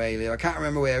remember where you live. I can't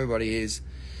remember where everybody is.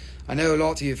 I know a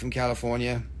lot of you from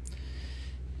California.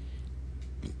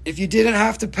 If you didn't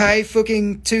have to pay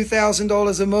fucking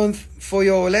 $2,000 a month for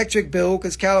your electric bill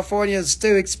because California is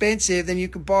too expensive, then you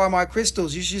could buy my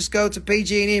crystals. You should just go to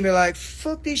PG&E and be like,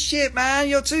 fuck this shit, man.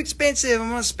 You're too expensive. I'm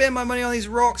going to spend my money on these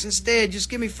rocks instead. Just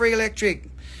give me free electric.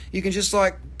 You can just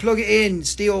like plug it in,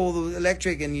 steal all the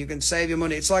electric, and you can save your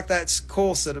money. It's like that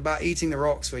course about eating the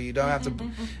rocks where you don't have to,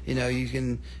 you know,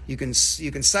 you can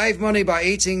save money by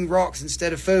eating rocks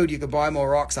instead of food. You can buy more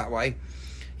rocks that way.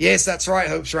 Yes, that's right,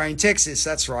 Hope's Rain, Texas.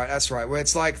 That's right, where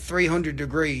it's like 300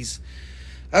 degrees.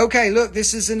 Okay, look,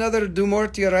 this is another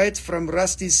dumortierite from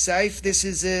Rusty's safe. This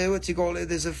is, what you call it?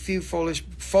 There's a few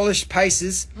polished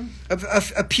paces.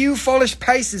 A few polished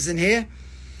paces in here.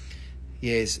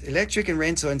 Yes, electric and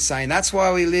rents are insane. That's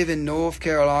why we live in North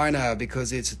Carolina,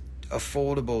 because it's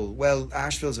affordable. Well,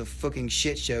 Asheville's a fucking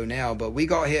shit show now, but we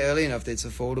got here early enough that it's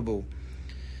affordable.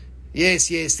 Yes,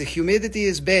 the humidity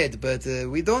is bad, but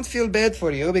we don't feel bad for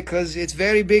you because it's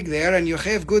very big there and you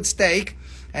have good steak.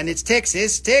 And it's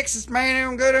Texas. Texas, man,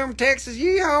 I'm good on Texas.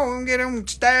 Yeehaw, I'm get on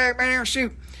steak, man,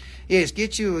 shoot. Yes,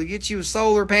 get you a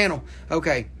solar panel.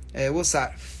 Okay, what's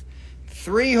that?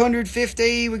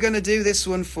 $350. We're going to do this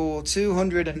one for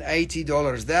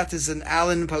 $280. That is an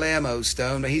Alan Palermo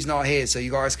stone, but he's not here, so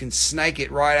you guys can snake it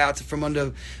right out from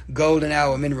under Golden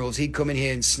Hour Minerals. He'd come in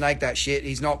here and snake that shit.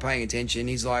 He's not paying attention.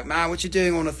 He's like, man, what you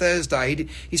doing on a Thursday?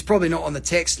 He's probably not on the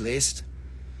text list.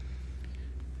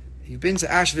 You've been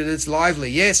to Asheville, it's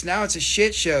lively. Yes, now it's a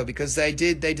shit show because they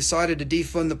decided to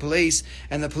defund the police,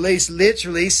 and the police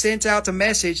literally sent out a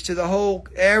message to the whole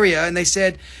area, and they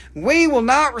said, we will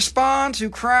not respond to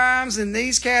crimes in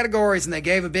these categories, and they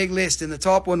gave a big list, and the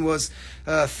top one was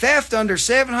theft under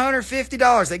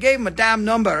 $750. They gave them a damn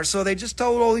number, so they just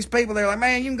told all these people, they're like,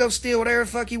 man, you can go steal whatever the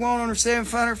fuck you want under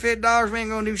 $750, we ain't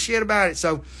gonna do shit about it.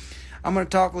 So I'm going to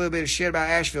talk a little bit of shit about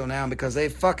Asheville now because they're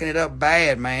fucking it up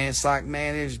bad, man. It's like,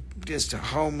 man, there's just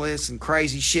homeless and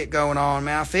crazy shit going on,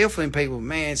 man. I feel for them people.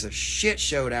 Man, it's a shit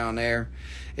show down there.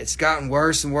 It's gotten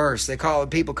worse and worse.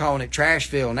 People calling it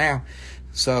Trashville now.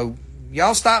 So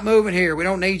y'all stop moving here. We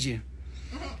don't need you.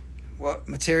 What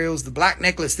materials? The black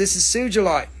necklace. This is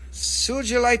Sugilite.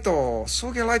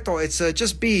 Sugilite. It's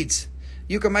just beads.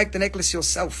 You can make the necklace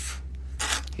yourself.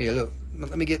 Here, look.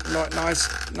 Let me get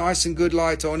nice and good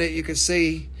light on it. You can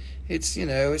see it's, you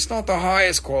know, it's not the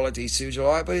highest quality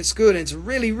Sugilite, but it's good. And it's a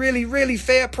really, really, really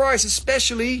fair price,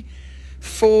 especially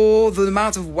for the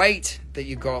amount of weight that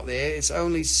you got there. It's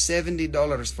only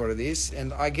 $70 for this,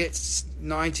 and I get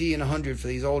 $90 and $100 for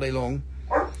these all day long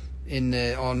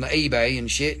on eBay and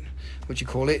shit, what you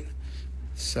call it.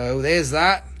 So there's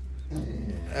that.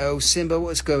 Oh, Simba,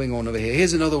 what's going on over here?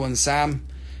 Here's another one, Sam.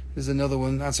 There's another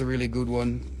one. That's a really good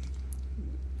one.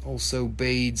 Also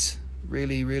beads,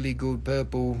 really, really good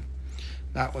purple.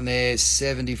 That one there is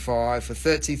 $75 for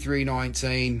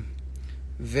 $33.19.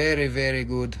 Very, very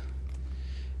good.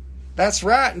 That's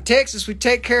right. In Texas, we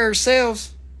take care of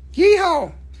ourselves.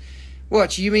 Yeehaw!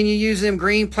 What, you mean you use them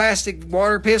green plastic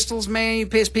water pistols, man? You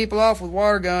piss people off with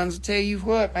water guns. I tell you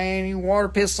what, man, you water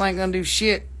pistols ain't gonna do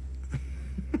shit.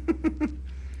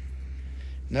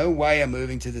 No way I'm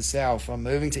moving to the south. I'm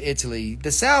moving to Italy.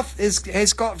 The south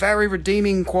has got very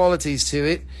redeeming qualities to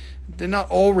it. They're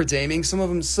not all redeeming. Some of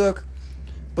them suck.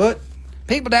 But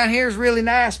people down here is really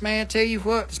nice, man. Tell you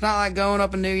what, it's not like going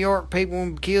up in New York. People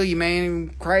will kill you, man.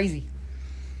 Crazy.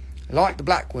 I like the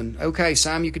black one. Okay,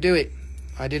 Sam, you could do it.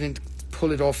 I didn't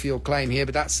pull it off your claim here,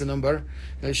 but that's the number.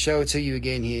 Let's show it to you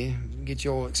again here. Get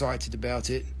you all excited about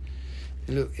it.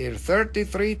 Look here,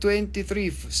 $33.23,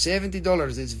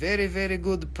 $70. It's very, very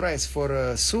good price for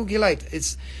Sugilite.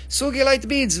 It's Sugilite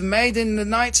beads made in the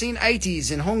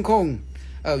 1980s in Hong Kong.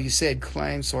 Oh, you said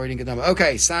claim. Sorry, I didn't get the number.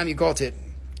 Okay, Sam, you got it.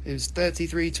 It was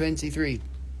 $33.23.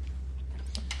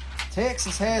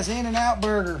 Texas has In-N-Out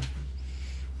Burger.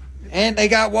 And they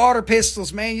got water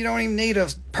pistols, man. You don't even need a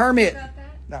permit.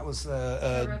 That was,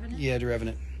 yeah, the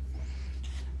Revenant.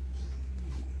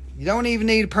 You don't even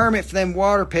need a permit for them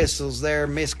water pistols there,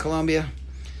 Miss Columbia.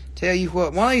 Tell you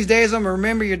what, one of these days I'm going to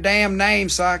remember your damn name,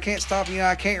 so I can't stop you.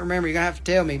 I can't remember. You're going to have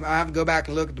to tell me. I have to go back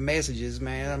and look at the messages,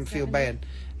 man. I feel bad.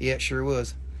 Yeah, it sure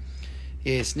was.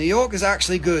 Yes, New York is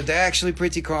actually good. They're actually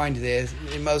pretty kind there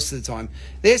most of the time.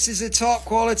 This is a top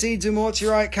quality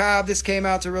Dumortierite cab. This came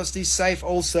out to Rusty's safe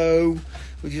also.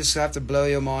 We just have to blow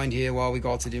your mind here while we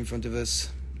got it in front of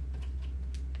us.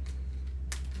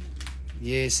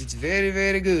 Yes, it's very,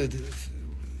 very good.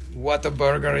 What a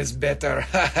burger is better.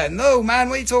 No, man,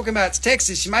 what are you talking about? It's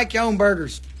Texas. You make your own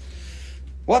burgers.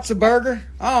 What's a burger?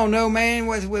 I don't know, man.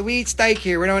 We eat steak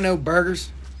here. We don't know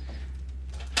burgers.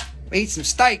 We eat some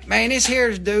steak, man. This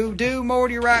here's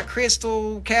Dumortierite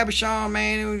crystal cabochon,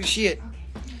 man. Shit.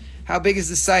 How big is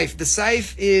the safe? The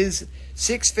safe is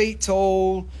 6 feet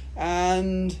tall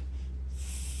and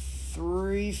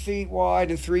 3 feet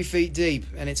wide and 3 feet deep.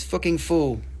 And it's fucking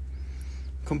full.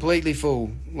 Completely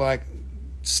full, like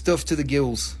stuffed to the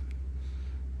gills.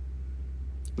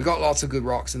 We got lots of good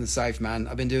rocks in the safe, man.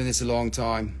 I've been doing this a long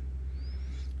time.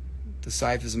 The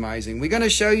safe is amazing. We're going to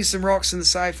show you some rocks in the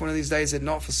safe one of these days that are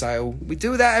not for sale. We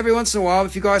do that every once in a while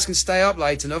if you guys can stay up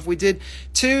late enough. We did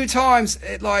 2 times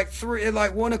at like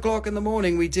 1 o'clock in the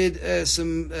morning. We did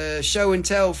some show and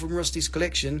tell from Rusty's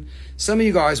collection. Some of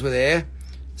you guys were there.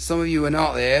 Some of you were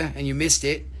not there and you missed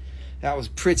it. That was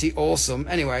pretty awesome.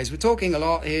 Anyways, we're talking a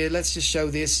lot here. Let's just show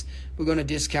this. We're going to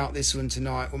discount this one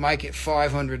tonight. We'll make it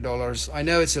 $500. I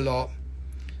know it's a lot,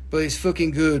 but it's fucking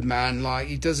good, man. Like,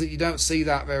 you don't see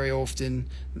that very often.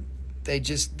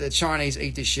 The Chinese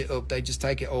eat this shit up. They just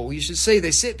take it all. You should see,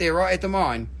 they sit there right at the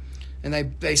mine, and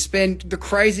they spend the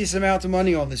craziest amount of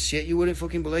money on this shit. You wouldn't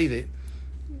fucking believe it.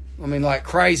 I mean, like,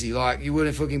 crazy. Like, you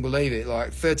wouldn't fucking believe it. Like,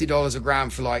 $30 a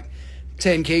gram for, like,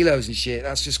 10 kilos and shit.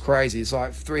 That's just crazy. It's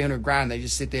like 300 grand. They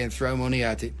just sit there and throw money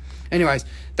at it. Anyways,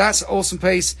 that's an awesome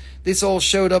piece. This all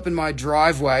showed up in my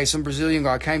driveway. Some Brazilian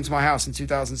guy came to my house in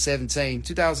 2017.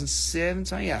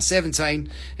 2017? Yeah,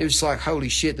 17. It was just like, holy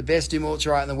shit, the best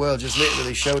Dumortierite in the world just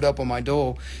literally showed up on my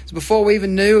door. So before we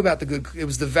even knew about the good, it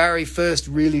was the very first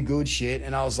really good shit.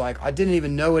 And I was like, I didn't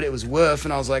even know what it was worth.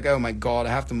 And I was like, oh my God, I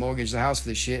have to mortgage the house for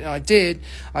this shit. And I did.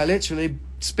 I literally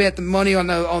spent the money on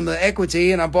the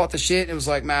equity and I bought the shit. It was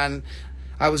like, man,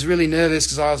 I was really nervous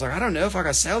because I was like, I don't know if I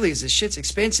can sell these. This shit's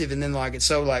expensive. And then like it's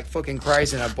so like fucking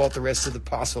crazy. And I bought the rest of the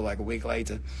parcel like a week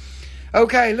later.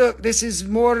 Okay, look, this is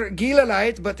more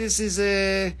Gilolite, but this is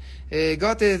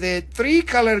got the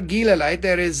 3-color Gilolite.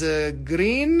 There is a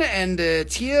green and a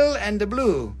teal and a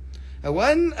blue. A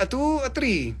 1, a 2, a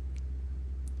 3.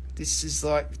 This is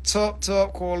like top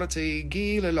quality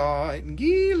Gilolite.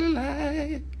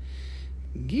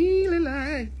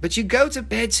 But you go to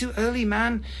bed too early,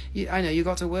 man. I know you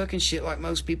got to work and shit like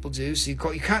most people do, so you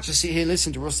can't just sit here and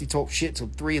listen to Rusty talk shit till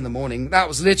 3 in the morning. That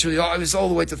was literally, it was all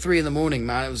the way to 3 in the morning,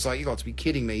 man. It was like, you got to be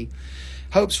kidding me.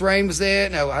 Hope's Rain was there.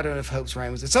 No, I don't know if Hope's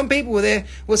Rain was there. Some people were there.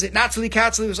 Was it Natalie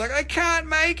Catley was like, I can't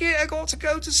make it. I got to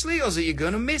go to sleep. I was like, you're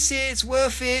going to miss it. It's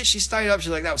worth it. She stayed up.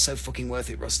 She's like, that was so fucking worth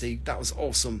it, Rusty. That was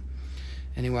awesome.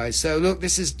 Anyway, so look,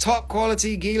 this is top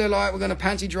quality Gilolite. We're going to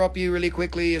panty drop you really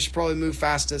quickly. I should probably move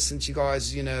faster since you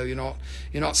guys, you know, you're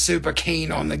not super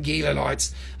keen on the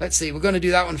Gilolites. Let's see, we're going to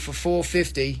do that one for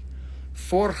 $450.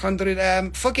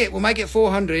 400, fuck it, we'll make it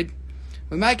 400.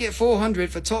 We make it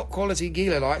 400 for top quality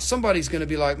Gilolite. Somebody's going to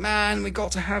be like, man, we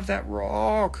got to have that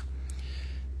rock.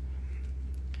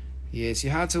 Yes, you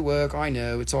had to work. I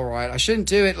know, it's all right. I shouldn't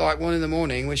do it like 1 in the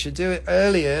morning. We should do it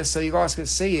earlier so you guys can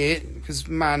see it. Because,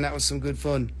 man, that was some good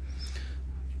fun.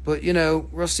 But, you know,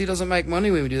 Rusty doesn't make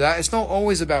money when we do that. It's not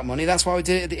always about money. That's why we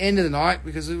did it at the end of the night.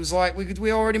 Because it was like,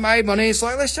 we already made money. It's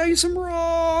like, let's show you some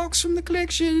rocks from the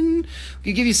collection.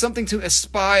 We give you something to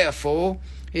aspire for.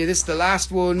 Here, this is the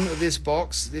last one of this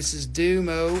box. This is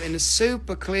Dumo in a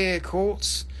super clear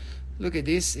quartz. Look at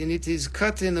this, and it is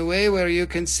cut in a way where you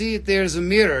can see it. There's a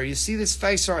mirror. You see this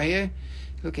face right here?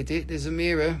 Look at it. There's a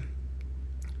mirror.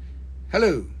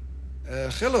 Hello.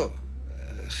 Hello.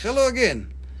 Hello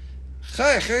again.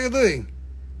 Hi, how are you doing?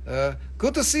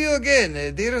 Good to see you again.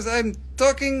 I'm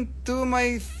talking to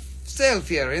myself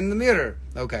here in the mirror.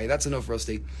 Okay, that's enough,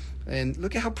 Rusty. And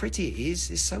look at how pretty it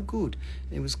is. It's so good.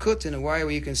 It was cut in a way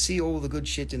where you can see all the good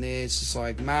shit in there. It's just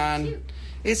like, man,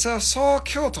 it's so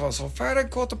cute. So very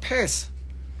good to pass.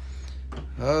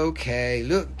 Okay,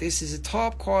 look, this is a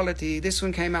top quality. This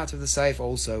one came out of the safe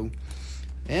also.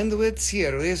 And what's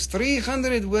here? There's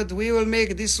 300, but we will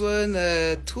make this one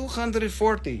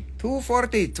 240.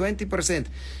 240, 20%.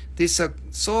 This is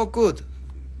so good.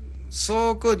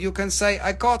 So good. You can say,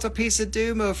 I got a piece of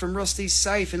Dumo from Rusty's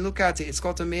safe, and look at it. It's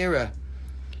got a mirror.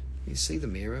 You see the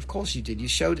mirror? Of course you did. You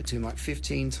showed it to them like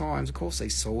 15 times. Of course they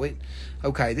saw it.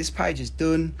 Okay, this page is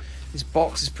done. This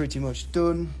box is pretty much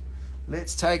done.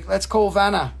 Let's call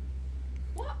Vanna.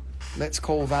 What? Let's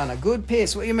call Vanna. Good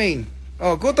piss. What do you mean?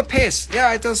 Oh, good to piss.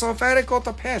 Yeah, it is so very good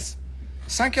to piss.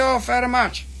 Thank you all very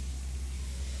much.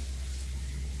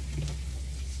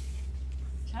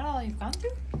 Is that all you've gone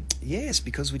through? Yes,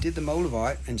 because we did the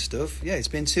Moldavite and stuff. Yeah, it's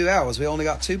been 2 hours. We only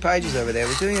got 2 pages over there.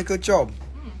 We're doing a good job.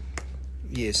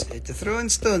 Yes, at the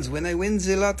Throwin Stones, when I win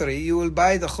the lottery, you will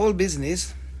buy the whole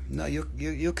business. No,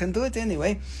 you can do it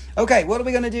anyway. Okay, what are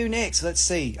we going to do next? Let's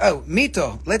see. Oh,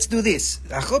 Mito, let's do this.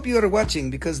 I hope you are watching,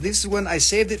 because this one, I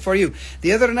saved it for you.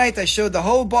 The other night, I showed the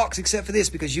whole box except for this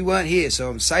because you weren't here, so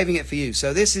I'm saving it for you.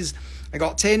 So this is, I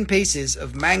got 10 pieces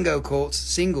of mango quartz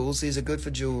singles. These are good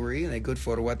for jewelry, and they're good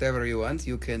for whatever you want.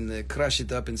 You can crush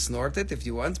it up and snort it if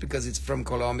you want, because it's from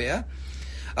Colombia.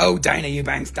 Oh, Dana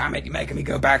Eubanks, damn it, you're making me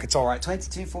go back. It's all right.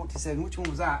 22.47. Which one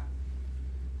was that?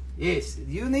 Yes,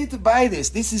 you need to buy this.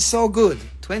 This is so good.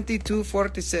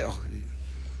 22.47. Oh.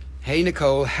 Hey,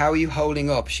 Nicole, how are you holding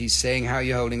up? She's saying, how are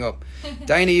you holding up?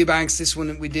 Dana Eubanks, this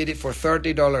one, we did it for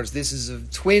 $30. This is a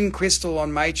twin crystal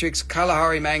on matrix.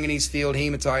 Kalahari manganese field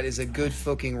hematite is a good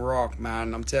fucking rock,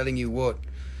 man. I'm telling you what.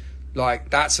 Like,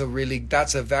 that's a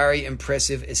very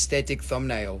impressive aesthetic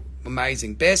thumbnail.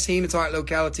 Amazing. Best hematite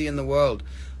locality in the world.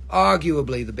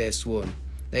 Arguably the best one.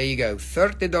 There you go.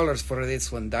 $30 for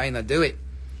this one. Dana, do it.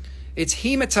 It's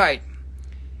hematite.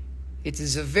 It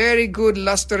is a very good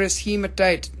lustrous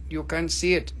hematite. You can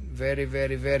see it. Very,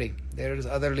 very, very. There's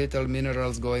other little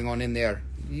minerals going on in there.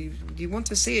 You want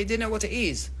to see it? Do you know what it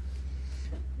is?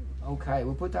 Okay,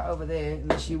 we'll put that over there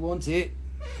unless you want it.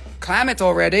 Clam it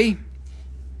already.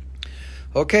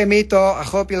 Okay, Mito, I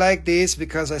hope you like this,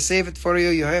 because I save it for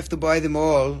you. You have to buy them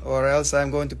all, or else I'm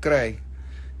going to cry.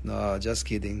 No, just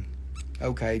kidding.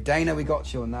 Okay, Dana, we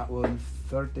got you on that one.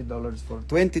 $30 for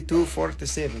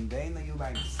 $22.47. Dana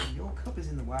Eubanks, your cup is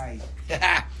in the way.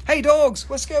 Hey, dogs,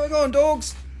 what's going on,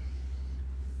 dogs?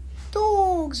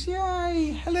 Dogs,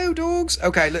 yay. Hello, dogs.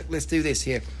 Okay, look, let's do this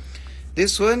here.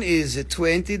 This one is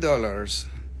 $20.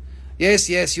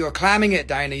 Yes, you're clamming it,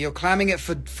 Dana. You're clamming it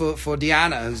for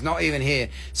Diana, who's not even here.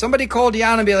 Somebody call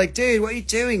Diana and be like, dude, what are you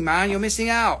doing, man? You're missing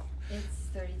out. It's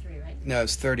 33, right? No,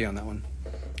 it's 30 on that one.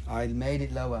 I made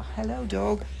it lower. Hello,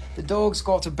 dog. The dog's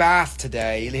got a bath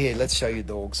today. Here, let's show you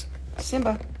dogs.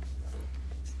 Simba.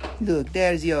 Look,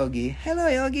 there's Yogi. Hello,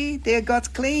 Yogi. They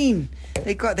got clean.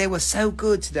 They were so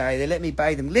good today. They let me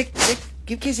bathe them. Lick,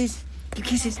 give kisses. Give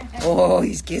kisses. Oh,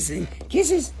 he's kissing.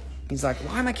 Kisses. He's like,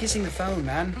 why am I kissing the phone,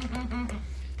 man?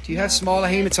 Do you have smaller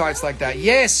hematites like that?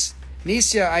 Yes,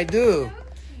 Nisha, I do.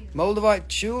 Moldavite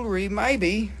jewelry,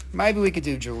 maybe. Maybe we could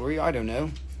do jewelry. I don't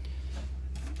know.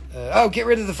 Oh, get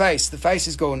rid of the face. The face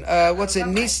is gone. What's it?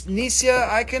 Nisha,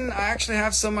 I actually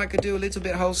have some. I could do a little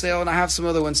bit wholesale, and I have some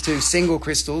other ones too. Single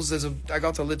crystals. I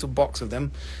got a little box of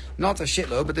them. Not a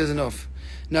shitload, but there's enough.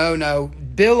 No.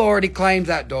 Bill already claimed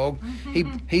that dog.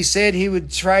 He said he would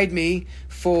trade me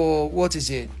for, what is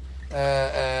it?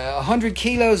 100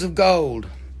 kilos of gold.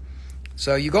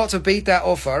 So you got to beat that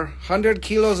offer. 100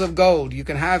 kilos of gold. You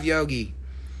can have Yogi.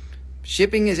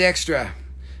 Shipping is extra.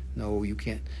 No, you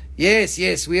can't.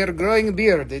 Yes, we are growing a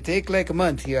beard. They take like a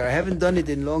month here. I haven't done it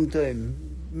in a long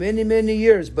time. Many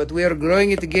years, but we are growing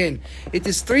it again. It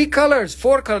is 4 colors.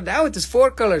 Now it is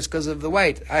 4 colors because of the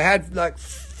weight. I had like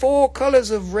 4 colors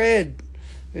of red.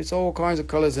 It's all kinds of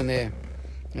colors in there.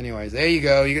 Anyways, there you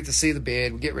go. You get to see the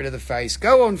beard. We'll get rid of the face.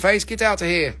 Go on, face. Get out of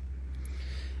here.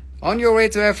 On your way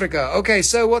to Africa. Okay,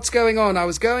 so what's going on? I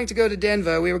was going to go to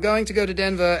Denver. We were going to go to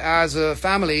Denver as a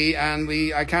family, and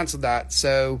I cancelled that.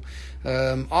 So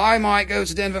I might go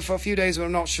to Denver for a few days, but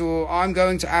I'm not sure. I'm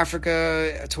going to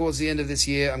Africa towards the end of this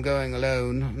year. I'm going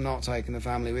alone. I'm not taking the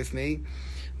family with me.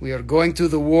 We are going to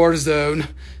the war zone.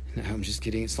 No, I'm just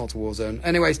kidding. It's not a war zone.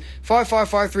 Anyways,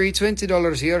 5553,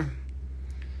 $20 here.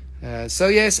 So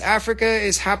yes, Africa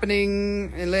is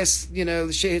happening unless, you know,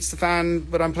 the shit hits the fan.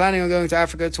 But I'm planning on going to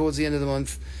Africa towards the end of the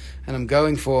month. And I'm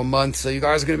going for a month. So you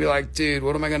guys are going to be like, dude,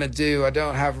 what am I going to do? I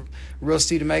don't have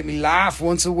Rusty to make me laugh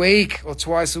once a week or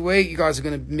twice a week. You guys are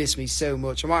going to miss me so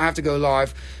much. I might have to go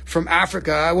live from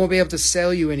Africa. I won't be able to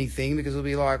sell you anything because it'll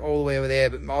be like all the way over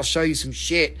there. But I'll show you some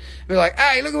shit. Be like,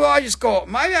 hey, look at what I just got.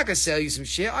 Maybe I could sell you some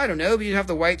shit. I don't know. But you'd have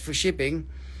to wait for shipping.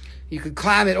 You could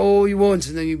clam it all you want.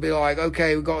 And then you'd be like,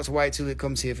 okay, we've got to wait till it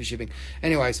comes here for shipping.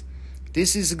 Anyways.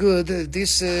 This is good.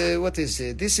 What is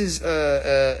it? This is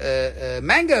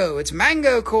mango. It's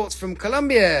mango quartz from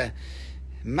Colombia.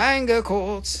 Mango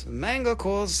quartz.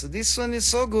 This one is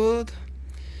so good.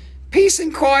 Peace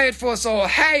and quiet for us all.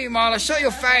 Hey, Marla, shut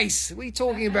your face. What are you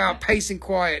talking about? Peace and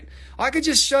quiet. I could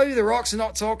just show you the rocks and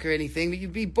not talk or anything, but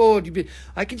you'd be bored.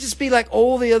 I could just be like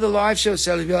all the other live show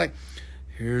sellers. Be like,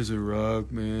 here's a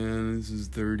rock, man. This is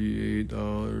 $38,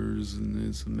 and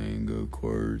it's a mango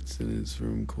quartz, and it's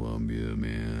from Colombia,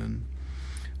 man.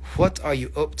 What are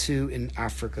you up to in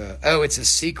Africa? Oh, it's a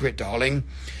secret, darling.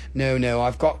 No,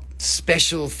 I've got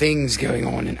special things going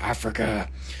on in Africa.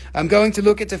 I'm going to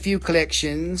look at a few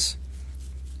collections,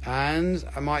 and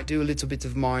I might do a little bit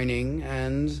of mining,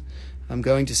 and I'm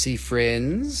going to see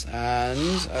friends,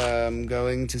 and I'm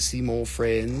going to see more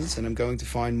friends, and I'm going to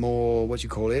find more,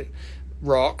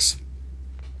 rocks.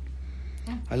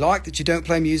 I like that you don't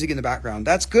play music in the background.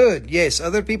 That's good. Yes,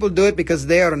 other people do it because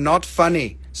they are not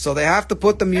funny. So they have to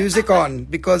put the music on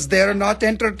because they're not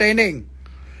entertaining.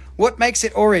 What makes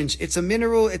it orange? It's a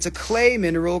mineral, it's a clay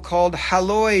mineral called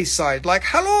halloysite. Like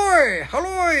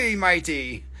halloy,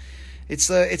 matey. It's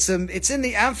in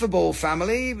the amphibole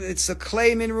family. It's a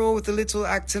clay mineral with a little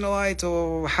actinolite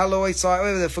or halloysite,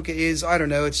 whatever the fuck it is. I don't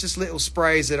know. It's just little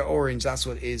sprays that are orange. That's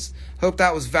what it is. Hope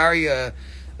that was very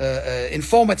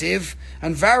informative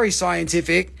and very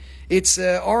scientific. It's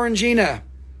orangina.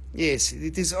 Yes,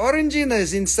 it is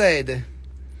oranginas inside.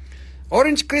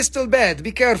 Orange crystal bed.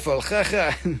 Be careful.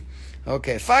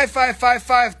 Okay,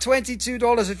 5555,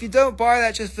 $22. If you don't buy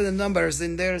that just for the numbers,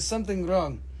 then there is something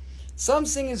wrong.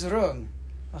 Something is wrong.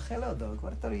 Oh, hello, dog.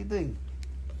 What are you doing?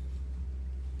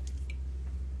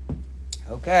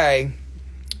 Okay.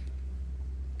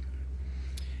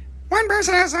 One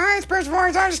person has the highest pitched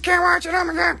voice. I just can't watch it. Oh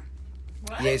my god.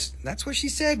 What? Yes, that's what she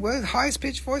said. Well, the highest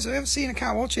pitched voice I've ever seen. I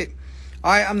can't watch it.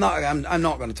 I'm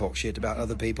not going to talk shit about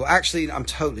other people. Actually, I'm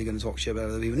totally going to talk shit about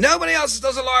other people. Nobody else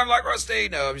does a live like Rusty.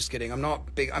 No, I'm just kidding. I'm not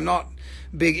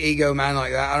big ego man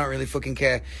like that. I don't really fucking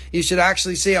care. You should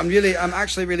actually see I'm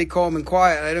actually really calm and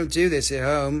quiet. I don't do this at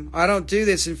home. I don't do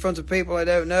this in front of people I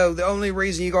don't know. The only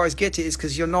reason you guys get it is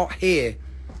because you're not here.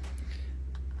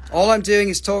 All I'm doing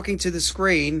is talking to the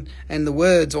screen and the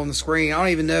words on the screen. I don't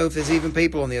even know if there's even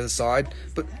people on the other side.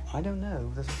 But I don't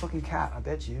know. There's a fucking cat, I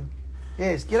bet you.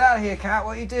 Yes, get out of here, cat.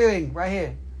 What are you doing? Right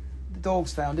here. The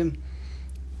dog's found him.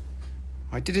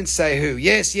 I didn't say who.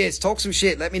 Yes, talk some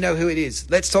shit. Let me know who it is.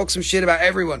 Let's talk some shit about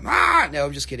everyone. Ah! No,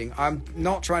 I'm just kidding. I'm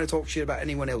not trying to talk shit about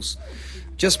anyone else.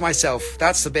 Just myself.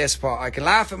 That's the best part. I can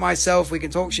laugh at myself. We can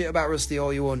talk shit about Rusty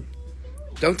all you want.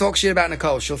 Don't talk shit about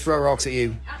Nicole. She'll throw rocks at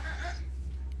you.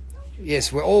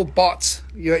 Yes, we're all bots.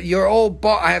 You're all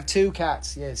bot. I have 2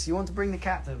 cats. Yes, you want to bring the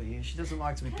cat over here. She doesn't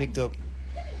like to be picked up.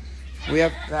 We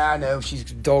have... no,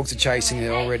 dogs are chasing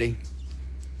her already.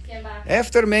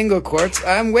 After mango quartz,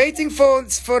 I'm waiting for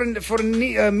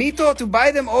Mito to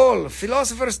buy them all.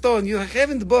 Philosopher's Stone, you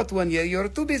haven't bought one yet. You're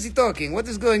too busy talking. What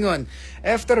is going on?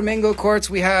 After mango quartz,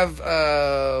 we have...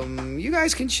 you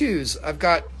guys can choose. I've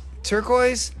got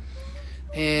turquoise,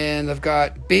 and I've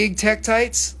got big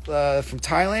tektites from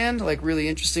Thailand, like really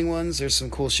interesting ones. There's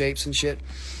some cool shapes and shit.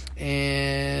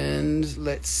 And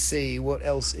let's see, what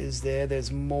else is there?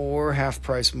 There's more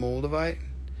half-price Moldavite.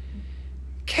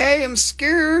 Okay, I'm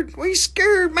scared. What are you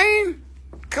scared, man?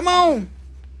 Come on.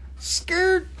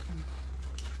 Scared.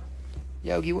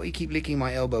 Yogi, what you keep licking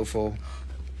my elbow for?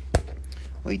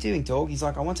 What are you doing, dog? He's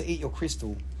like, I want to eat your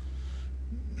crystal.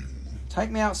 Take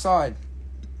me outside.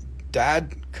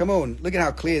 Dad, come on. Look at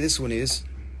how clear this one is.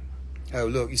 Oh,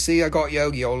 look, you see I got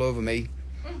Yogi all over me.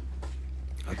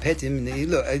 I pet him,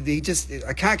 and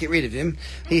I can't get rid of him.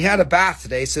 He had a bath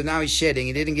today, so now he's shedding.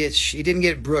 He didn't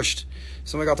get brushed,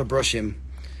 so I got to brush him.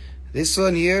 This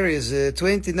one here is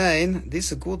 29. This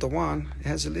is a good one. It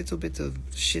has a little bit of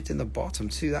shit in the bottom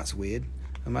too. That's weird.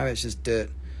 Or maybe it's just dirt.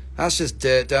 That's just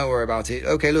dirt. Don't worry about it.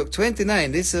 Okay, look,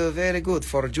 29. This is very good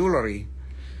for jewelry.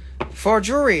 For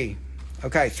jewelry.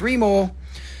 Okay, 3 more.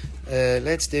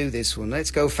 Let's do this one.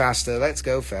 Let's go faster.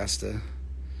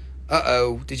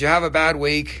 Uh-oh. Did you have a bad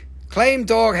week? Claim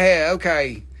dog hair.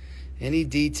 Okay. Any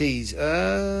DTs?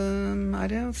 I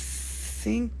don't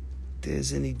think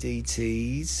there's any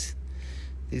DTs.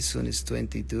 This one is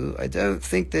 22. I don't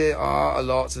think there are a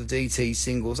lot of DT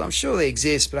singles. I'm sure they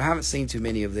exist, but I haven't seen too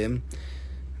many of them.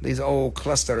 These are all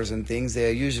clusters and things.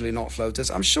 They're usually not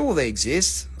floaters. I'm sure they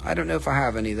exist. I don't know if I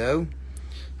have any, though.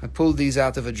 I pulled these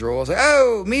out of a drawer. So,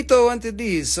 oh, Mito wanted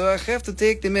these, so I have to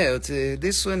take them out.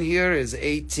 This one here is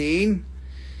 18.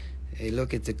 Hey,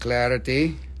 look at the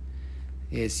clarity.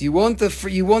 Yes, you want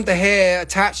the hair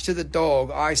attached to the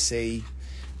dog. I see.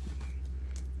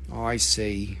 I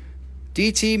see.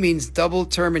 DT means double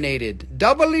terminated.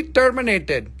 Doubly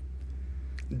terminated.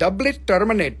 Doubly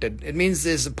terminated. It means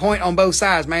there's a point on both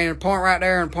sides, man. A point right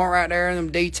there and a point right there, and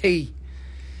them DT.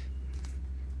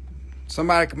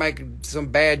 Somebody could make some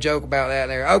bad joke about that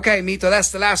there. Okay, Mito,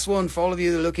 that's the last one. For all of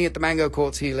you that are looking at the mango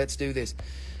quartz here, let's do this.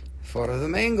 For the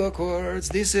mango quartz,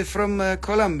 this is from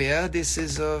Colombia. This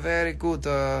is very good.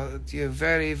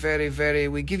 Very, very, very.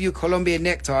 We give you Colombian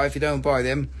necktie if you don't buy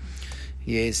them.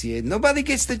 Yes, yeah. Nobody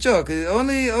gets the joke.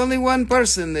 Only one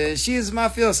person. She is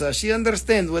mafiosa. She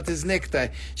understands what is necktie.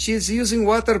 She is using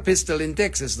water pistol in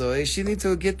Texas, though. She needs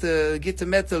to get the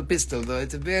metal pistol, though.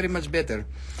 It's very much better.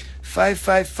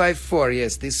 5554.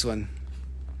 Yes, this one.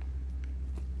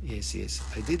 Yes, yes.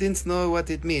 I didn't know what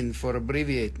it means for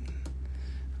abbreviate.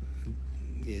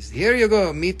 Yes, here you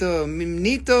go. Mito,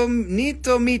 Mito.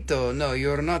 No,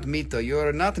 you're not Mito.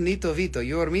 You're not Nito Vito.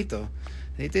 You're Mito.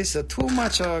 It is too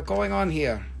much going on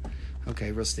here.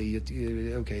 Okay, Rusty.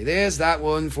 Okay, there's that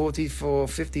one. 44,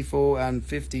 54, and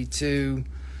 52.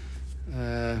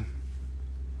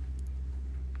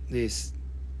 This.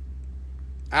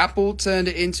 Apple turned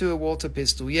it into a water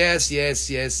pistol. Yes, yes,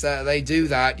 yes. They do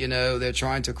that, you know. They're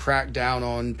trying to crack down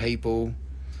on people.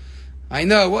 I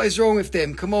know. What is wrong with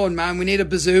them? Come on, man. We need a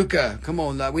bazooka. Come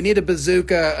on. We need a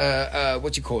bazooka,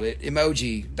 what you call it?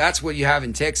 Emoji. That's what you have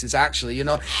in Texas, actually. You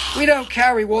know, we don't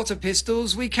carry water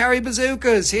pistols. We carry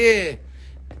bazookas here.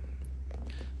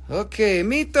 Okay,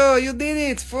 Mito, you did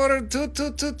it for 2.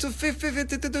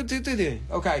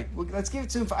 Okay, let's give it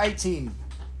to him for 18.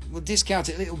 We'll discount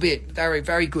it a little bit. Very,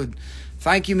 very good.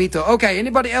 Thank you, Mito. Okay,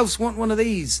 anybody else want one of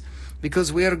these?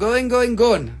 Because we are going.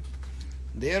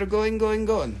 They are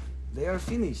going. They are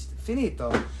finished.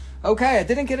 Finito. Okay, I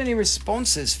didn't get any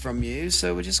responses from you,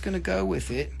 so we're just going to go with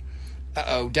it.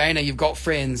 Uh-oh, Dana, you've got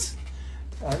friends.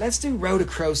 Let's do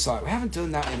Rhodochrosite. We haven't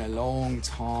done that in a long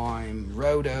time.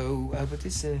 Rhodo. But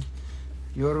this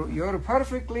you're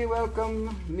perfectly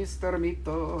welcome, Mr.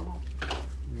 Mito.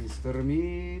 Mr.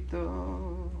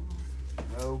 Mito.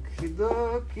 Okie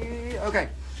dokie. Okay.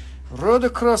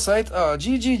 Rhodochrosite. Oh,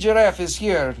 Gigi Giraffe is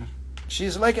here.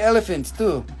 She's like elephant,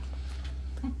 too.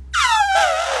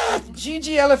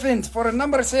 Gigi Elephant for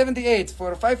number 78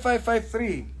 for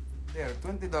 5553. There,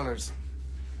 $20.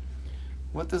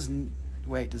 What does...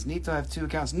 Wait, does Nito have 2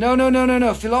 accounts? No.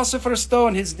 Philosopher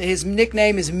Stone, his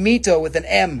nickname is Mito with an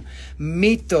M.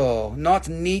 Mito, not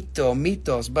Nito,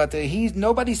 Mitos. But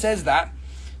nobody says that.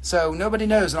 So nobody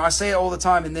knows, and I say it all the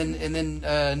time. And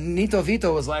then Nito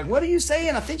Vito was like, "What are you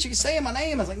saying? I think you're saying my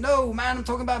name." I was like, "No, man, I'm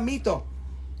talking about Mito.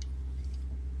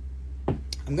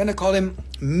 I'm gonna call him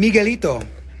Miguelito."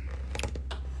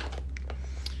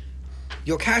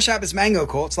 Your Cash App is Mango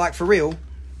Quartz, like for real.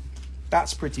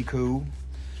 That's pretty cool.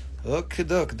 Okay,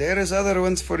 look, there is other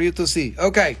ones for you to see.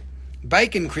 Okay,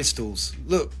 bacon crystals.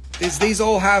 Look, these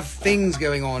all have things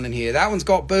going on in here. That one's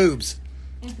got boobs.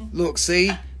 Look,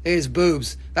 see? There's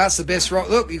boobs. That's the best rock.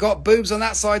 Look, you got boobs on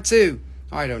that side too.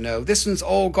 I don't know. This one's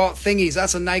all got thingies.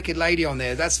 That's a naked lady on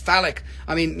there. That's phallic.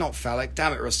 I mean, not phallic.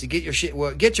 Damn it, Rusty.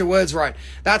 Get your words right.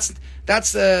 That's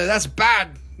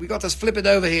bad. We got to flip it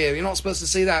over here. You're not supposed to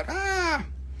see that.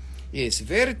 Yes,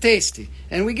 very tasty.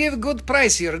 And we give a good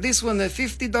price here. This one,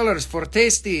 $50 for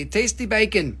tasty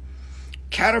bacon.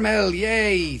 Caramel,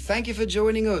 yay. Thank you for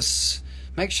joining us.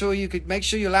 Make sure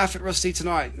you laugh at Rusty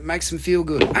tonight. It makes him feel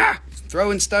good.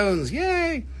 Throwin Stones,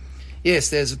 yay. Yes,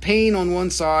 there's a peen on one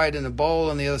side and a bowl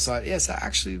on the other side. Yes, that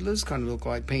actually does kind of look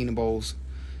like peen and bowls.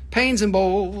 Peens and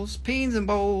bowls, peens and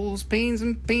bowls, peens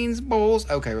and bowls.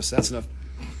 Okay, Rusty, that's enough.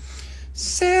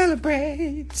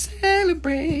 Celebrate.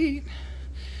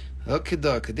 Okay,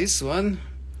 doc. This one.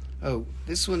 Oh,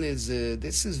 this one is.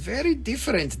 This is very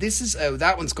different. This is. Oh,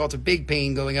 that one's got a big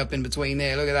peen going up in between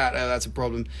there. Look at that. Oh, that's a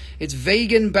problem. It's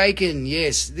vegan bacon.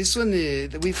 Yes, this one.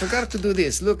 We forgot to do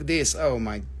this. Look at this. Oh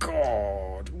my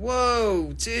God.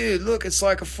 Whoa, dude. Look, it's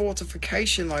like a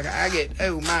fortification, like an agate.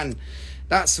 Oh man,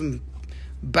 that's some.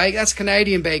 That's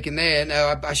Canadian bacon there.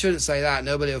 No, I shouldn't say that.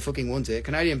 Nobody will fucking want it.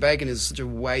 Canadian bacon is such a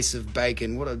waste of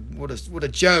bacon. What a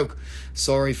joke.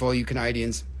 Sorry for you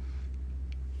Canadians.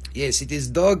 Yes, it is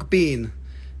dog bean.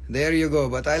 There you go.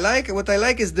 But what I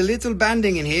like is the little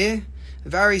banding in here.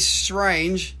 Very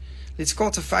strange. It's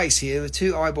got a face here with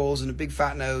 2 eyeballs and a big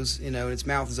fat nose, you know, and its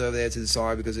mouth is over there to the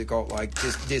side because it got like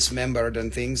dismembered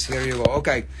and things. Here you go.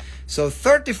 Okay, so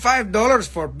 $35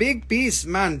 for big piece.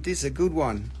 Man, this is a good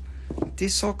one.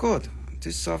 This is so good.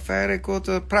 This is a very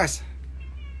good price.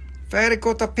 Very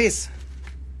good piece.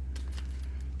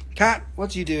 Cat,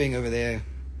 what you doing over there?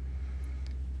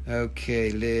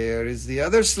 Okay, there is the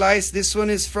other slice. This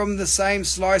one is from the same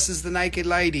slice as the naked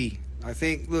lady. I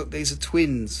think, look, these are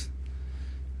twins.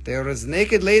 There is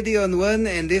naked lady on one,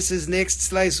 and this is next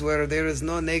slice where there is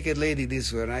no naked lady.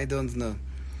 This one, I don't know.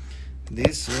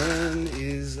 This one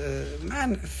is,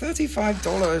 man,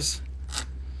 $35.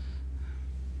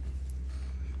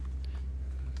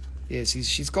 Yes,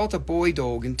 she's got a boy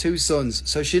dog and 2 sons,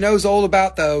 so she knows all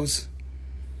about those.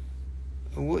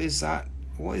 What is that?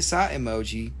 What is that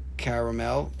emoji?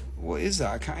 Caramel. What is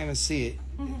that? I can't even see it.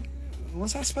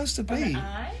 What's that supposed to be?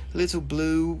 Little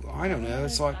blue. I don't know.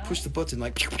 It's like push the button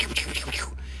like. Pew, pew, pew, pew,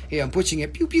 pew. Here, I'm pushing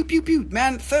it. Pew pew pew pew.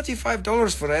 Man,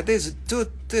 $35 for that. There's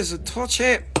a touch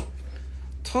hip.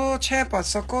 Touch hip at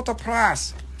Sakota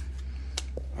price.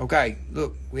 Okay,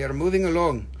 look, we are moving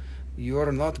along. You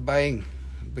are not buying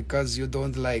because you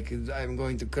don't like. I'm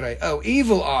going to cry. Oh,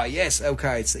 evil eye. Yes,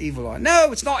 okay, it's the evil eye.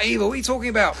 No, it's not evil. What are you talking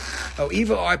about? Oh,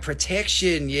 evil eye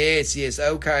protection. Yes.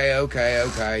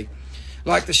 Okay.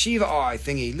 Like the Shiva eye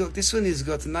thingy. Look, this one has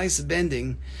got a nice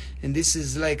bending. And this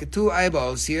is like 2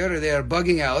 eyeballs here. They are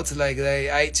bugging out like they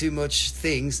ate too much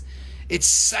things. It's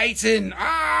Satan.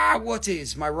 Ah, what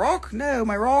is? My rock? No,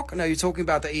 my rock? No, you're talking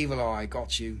about the evil eye.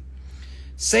 Got you.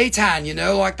 Satan, you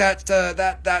know, like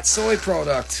that soy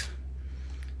product.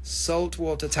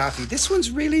 Saltwater taffy. This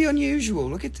one's really unusual.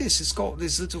 Look at this. It's got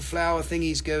this little flower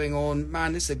thingies going on.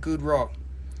 Man, this is a good rock.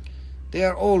 They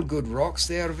are all good rocks.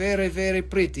 They are very, very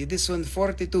pretty. This one,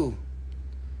 42.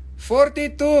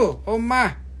 42! Oh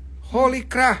my! Holy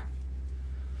crap!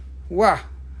 Wow.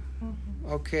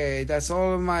 Okay, that's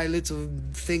all of my little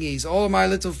thingies. All of my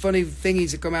little funny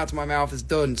thingies that come out of my mouth is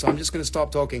done. So I'm just going to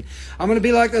stop talking. I'm going to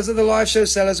be like those other live show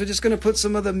sellers. We're just going to put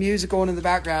some other music on in the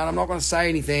background. I'm not going to say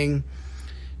anything.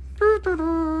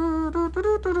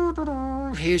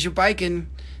 Here's your bacon.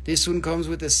 This one comes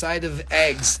with a side of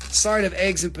eggs. Side of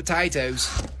eggs and potatoes.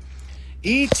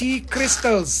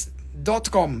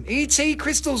 etcrystals.com. ET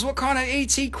crystals. What kind of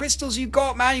ET crystals you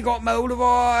got, man? You got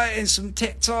Moldavite and some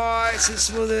tektites and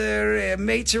some other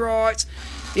meteorites.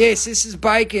 Yes, this is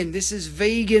bacon. This is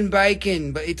vegan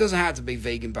bacon. But it doesn't have to be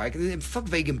vegan bacon. Fuck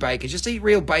vegan bacon. Just eat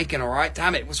real bacon, alright?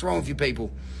 Damn it. What's wrong with you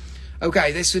people?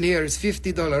 Okay, this one here is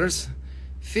 $50.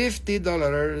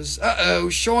 $50. Uh-oh,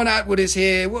 Sean Atwood is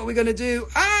here. What are we going to do?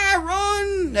 Ah,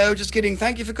 Ron! No, just kidding.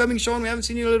 Thank you for coming, Sean. We haven't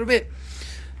seen you in a little bit.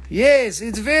 Yes,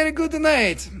 it's very good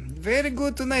tonight. Very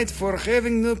good tonight for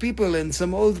having new people and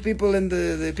some old people and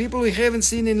the people we haven't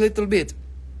seen in a little bit.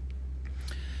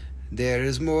 There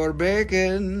is more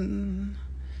bacon.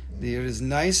 There is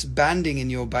nice banding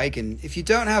in your bacon. If you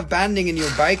don't have banding in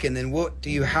your bacon, then what do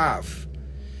you have?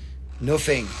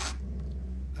 Nothing.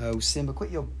 Oh, Simba, quit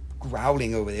your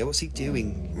growling over there. What's he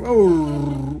doing?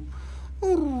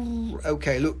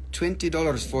 Okay, look,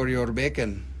 $20 for your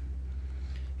bacon.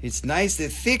 It's nice, the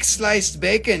thick sliced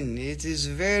bacon. It is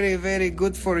very, very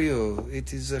good for you.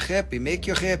 It is happy, make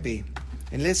you happy.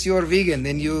 Unless you're vegan,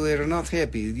 then you are not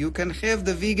happy. You can have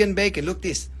the vegan bacon. Look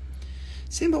this.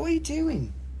 Simba, what are you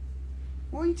doing?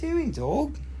 What are you doing,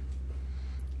 dog?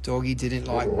 Doggy didn't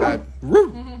like that.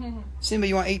 Simba,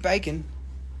 you want to eat bacon?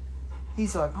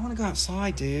 He's like, I want to go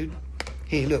outside, dude.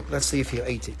 Here, look, let's see if he'll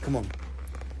eat it. Come on.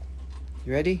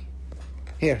 You ready?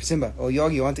 Here, Simba. Oh,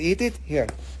 Yogi, you want to eat it? Here.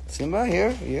 Simba,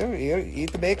 here.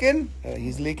 Eat the bacon.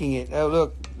 He's licking it. Oh,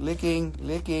 look. Licking.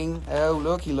 Oh,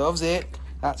 look, he loves it.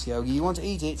 That's Yogi. You want to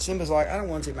eat it? Simba's like, I don't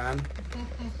want it, man.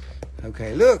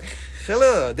 Okay, look.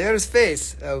 Hello. There's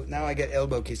face. Oh, now I get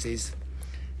elbow kisses.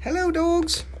 Hello,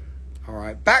 dogs. All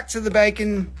right, back to the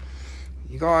bacon.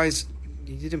 You guys...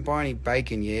 You didn't buy any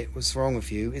bacon yet. What's wrong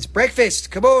with you? It's breakfast.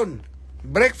 Come on.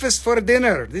 Breakfast for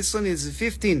dinner. This one is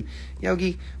 15.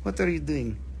 Yogi, what are you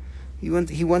doing? He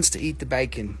wants to eat the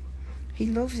bacon. He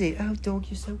loves it. Oh, dog,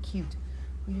 you're so cute.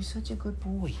 Oh, you're such a good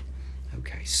boy.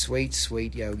 Okay, sweet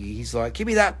Yogi. He's like, give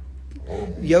me that.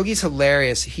 Yogi's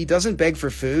hilarious. He doesn't beg for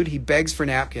food. He begs for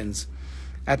napkins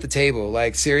at the table.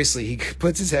 Like, seriously, he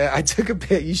puts his head. I took a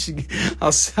bit.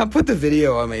 I'll put the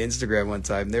video on my Instagram one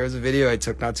time. There was a video I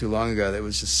took not too long ago that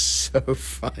was just so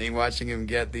funny, watching him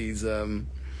get these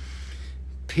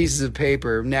pieces of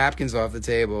paper, napkins off the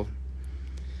table.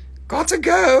 Got to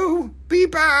go. Be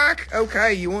back.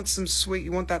 Okay, you want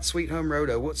that sweet home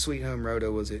roto. What sweet home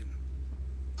roto was it?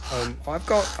 I've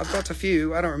got a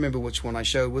few. I don't remember which one I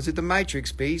showed. Was it the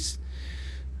Matrix piece?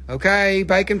 Okay,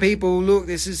 bacon people, look,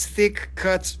 this is thick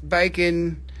cut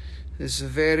bacon. This is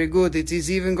very good. It has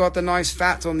even got a nice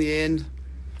fat on the end.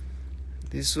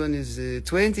 This one is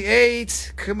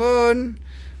 28. Come on.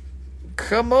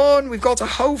 Come on. We've got a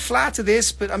whole flat of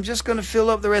this, but I'm just going to fill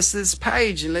up the rest of this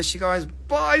page unless you guys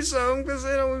buy some, because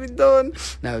then we'll be done.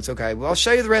 No, it's okay. Well, I'll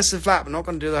show you the rest of the flat, but I'm not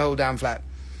going to do the whole damn flat.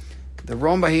 The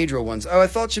rhombohedral ones. Oh, I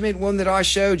thought you meant one that I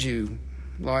showed you.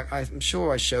 Like, I'm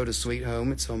sure I showed a sweet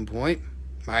home at some point.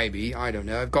 Maybe. I don't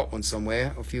know. I've got one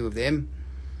somewhere. A few of them.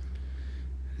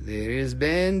 There is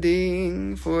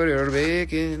bending for your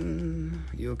bacon.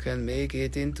 You can make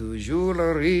it into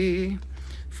jewelry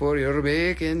for your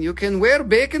bacon. You can wear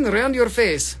bacon around your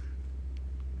face.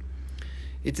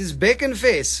 It is bacon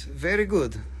face. Very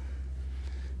good.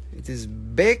 It is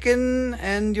bacon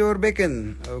and your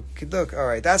bacon. Okay, look. All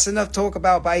right, that's enough talk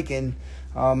about bacon.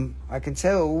 I can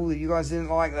tell that you guys didn't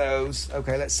like those.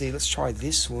 Okay, let's see. Let's try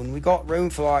this one. We got room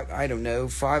for like, I don't know,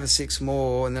 5 or 6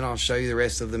 more, and then I'll show you the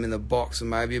rest of them in the box, and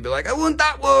maybe you'll be like, I want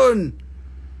that one.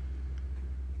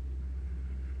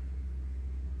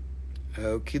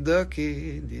 Okie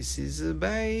dokie. This is a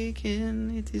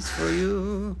bacon. It is for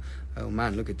you. Oh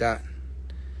man, look at that.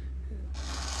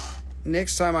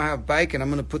 Next time I have bacon, I'm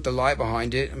going to put the light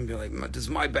behind it and be like, does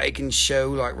my bacon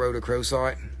show like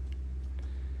rhodochrosite?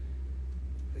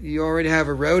 You already have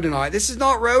a rhodonite. This is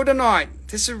not rhodonite.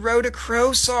 This is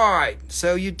rhodochrosite.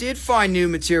 So you did find new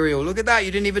material. Look at that.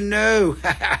 You didn't even know.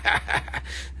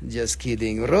 Just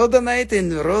kidding. Rhodonite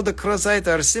and rhodochrosite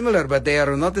are similar, but they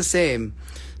are not the same.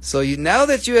 So now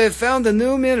that you have found a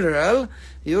new mineral,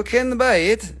 you can buy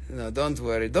it. No, don't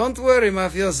worry. Don't worry,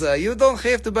 mafiosa. You don't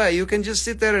have to buy. You can just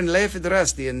sit there and laugh at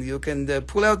Rusty, and you can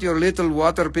pull out your little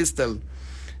water pistol.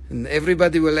 And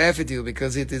everybody will laugh at you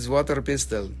because it is water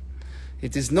pistol.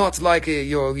 It is not like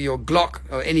your Glock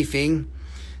or anything.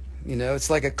 You know, it's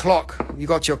like a clock. You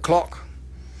got your clock.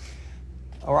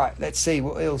 All right, let's see.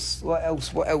 What else? What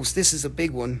else? What else? This is a big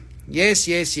one. Yes.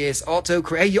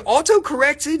 Autocorrect. Hey, you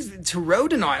auto-corrected to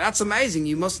rhodonite. That's amazing.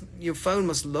 Your phone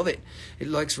must love it. It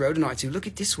likes rhodonite too. Look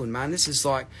at this one, man. This is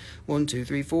like 1, 2,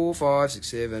 3, 4, 5, 6,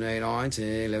 7, 8, 9, 10,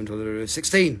 11, 12,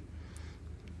 16.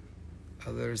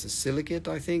 Oh, there's a silicate,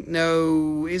 I think.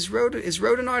 No, is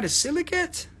rhodonite a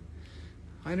silicate?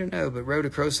 I don't know, but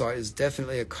rhodochrosite is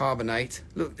definitely a carbonate.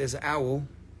 Look, there's an owl.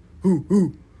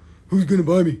 Who's gonna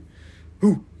buy me?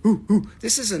 Who?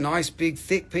 This is a nice, big,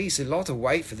 thick piece. A lot of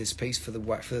weight for this piece for the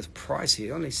price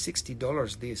here. Only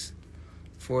 $60 this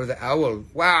for the owl.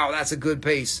 Wow, that's a good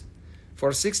piece. For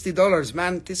 $60,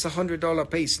 man, this is $100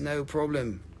 piece. No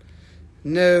problem.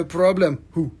 No problem.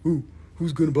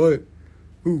 Who's gonna buy it?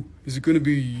 Who? Is it gonna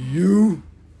be you?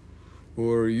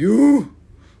 Or you?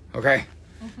 Okay.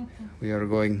 We are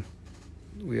moving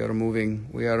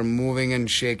and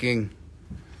shaking.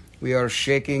 We are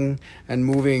shaking and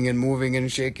moving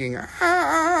and shaking.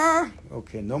 Ah!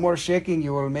 Okay, no more shaking.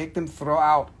 You will make them throw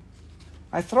out.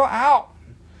 I throw out.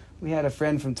 We had a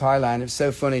friend from Thailand. It's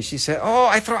so funny. She said, oh,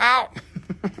 I throw out.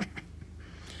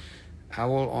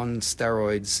 Owl on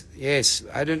steroids. Yes,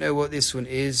 I don't know what this one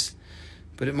is,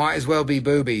 but it might as well be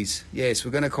boobies. Yes,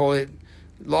 we're going to call it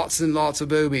lots and lots of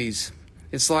boobies.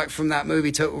 It's like from that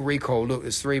movie Total Recall. Look,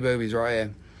 there's 3 boobies right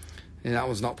here. And that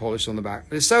one's not polished on the back.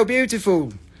 But it's so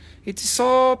beautiful. It is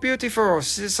so beautiful. It's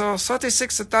so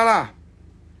 $36.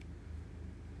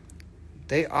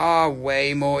 They are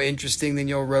way more interesting than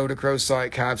your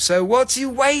rhodochrosite cab. So what's you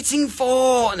waiting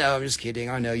for? No, I'm just kidding.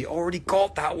 I know you already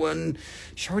got that one.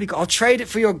 You already got. I'll trade it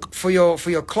for your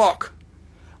clock.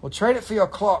 I'll trade it for your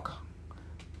clock.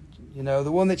 You know,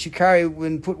 the one that you carry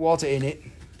when put water in it.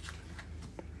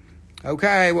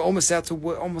 Okay, we're almost out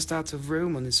of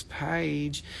room on this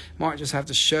page. Might just have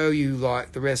to show you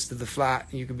like the rest of the flat,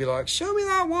 and you can be like, "Show me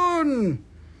that one."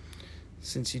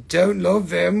 Since you don't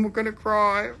love them, we're gonna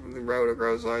cry. The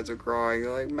rhodochrosites are crying.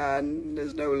 You're like, man,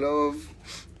 there's no love.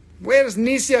 Where's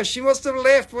Nisia? She must have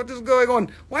left. What is going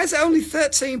on? Why is there only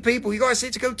 13 people? You guys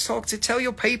need to go tell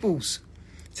your peoples.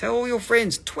 Tell all your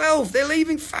friends. 12. They're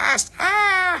leaving fast.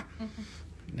 Ah.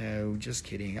 No, just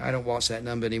kidding. I don't watch that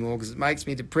number anymore because it makes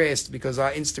me depressed because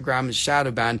our Instagram is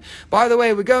shadow banned. By the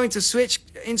way, we're going to switch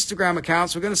Instagram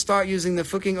accounts. We're going to start using the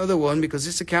fucking other one because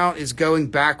this account is going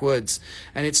backwards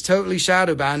and it's totally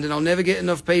shadow banned, and I'll never get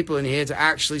enough people in here to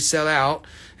actually sell out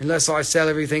unless I sell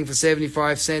everything for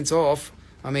 75 cents off.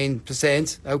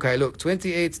 Percent. Okay, look,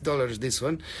 $28 this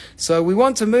one. So we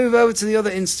want to move over to the other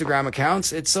Instagram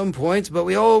accounts at some point, but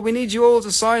we need you all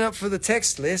to sign up for the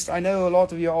text list. I know a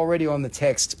lot of you are already on the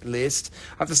text list.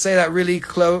 I have to say that really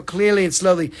clearly and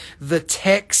slowly. The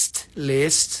text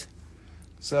list.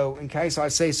 So in case I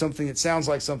say something that sounds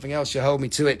like something else, you hold me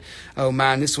to it. Oh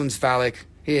man, this one's phallic.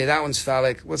 Here, that one's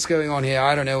phallic. What's going on here?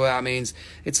 I don't know what that means.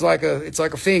 It's like a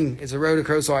thing. It's a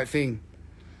rhodochrosite thing.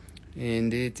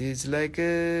 And it is like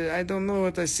I don't know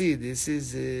what I see. This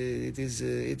is it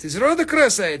is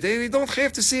rhodochrosite. You don't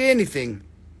have to see anything.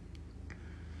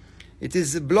 It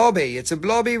is blobby. It's a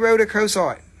blobby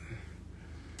rhodochrosite.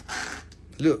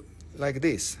 Look, like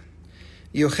this.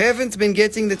 You haven't been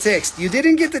getting the text. You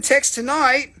didn't get the text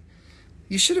tonight.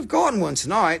 You should have gotten one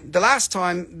tonight. The last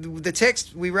time, the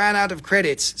text, we ran out of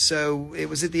credits, so it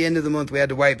was at the end of the month we had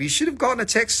to wait. But you should have gotten a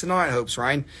text tonight, Hopes,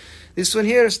 Ryan. This one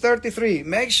here is 33.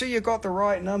 Make sure you got the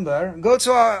right number. Go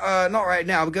to our, not right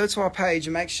now, but go to our page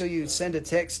and make sure you send a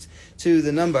text to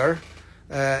the number.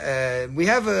 We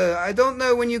have I don't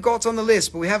know when you got on the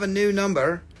list, but we have a new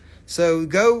number. So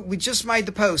we just made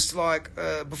the post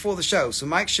before the show. So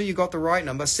make sure you got the right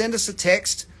number. Send us a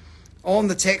text on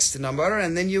the text number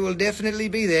and then you will definitely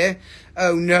be there.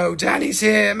 Oh no, Danny's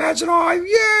here. Imagine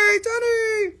yay,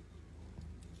 Danny.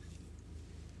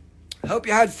 Hope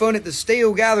you had fun at the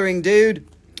steel gathering, dude.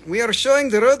 We are showing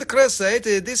the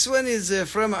rhodochrosite. This one is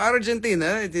from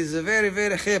Argentina. It is very,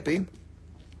 very happy.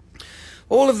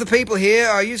 All of the people here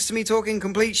are used to me talking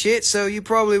complete shit, so you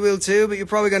probably will too, but you're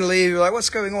probably going to leave. You're like, what's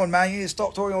going on, man? You need to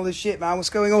stop talking all this shit, man. What's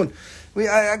going on?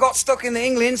 I got stuck in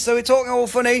England, so we're talking all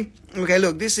funny. Okay,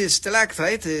 look, this is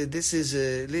stalactite. This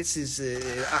is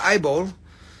eyeball.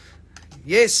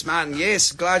 Yes, man,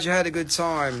 yes. Glad you had a good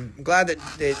time. I'm glad that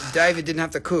David didn't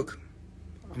have to cook.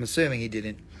 I'm assuming he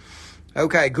didn't.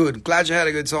 Okay, good. Glad you had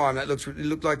a good time. It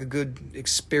looked like a good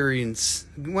experience.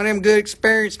 One of them good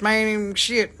experience, man.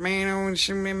 Shit, man.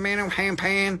 Man, hand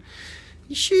pan.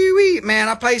 Shoo-wee. Man,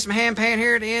 I play some hand pan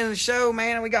here at the end of the show,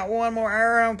 man. And we got one more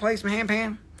hour. I'm play some hand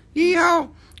pan. Yeehaw.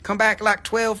 Come back like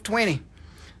 12:20.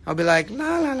 I'll be like,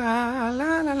 la la la,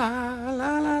 la la la,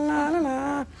 la la la la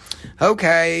la.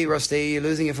 Okay, Rusty, you're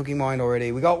losing your fucking mind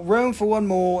already. We got room for one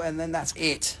more, and then that's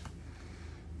it.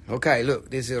 Okay,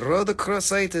 look, this is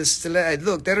rhodochrosite.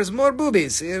 Look, there is more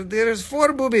boobies. There is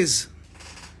 4 boobies.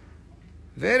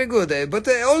 Very good. But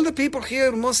all the people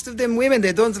here, most of them women,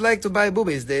 they don't like to buy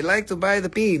boobies. They like to buy the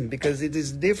peen because it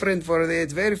is different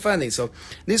it's very funny. So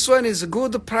this one is a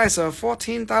good price of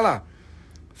 $14.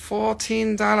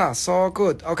 $14. So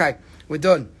good. Okay, we're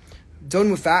done.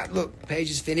 Done with that. Look, the page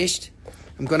is finished.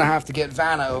 I'm going to have to get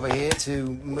Vanna over here to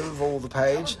move all the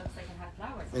page.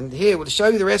 And here, we'll show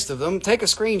you the rest of them. Take a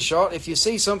screenshot. If you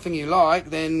see something you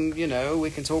like, then, you know,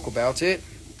 we can talk about it.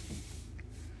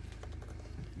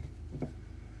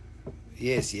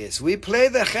 Yes, yes. We play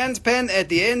the handpan at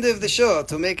the end of the show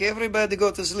to make everybody go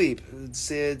to sleep.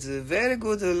 It's a very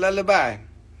good lullaby.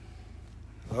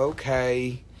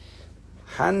 Okay.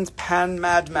 Handpan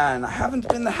madman. I haven't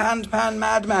been the handpan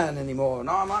madman anymore.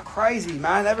 No, I'm not crazy,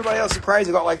 man. Everybody else is crazy.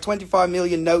 I've got like 25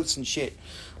 million notes and shit.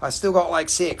 I still got like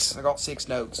 6. I got 6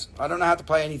 notes. I don't know how to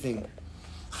play anything.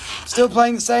 Still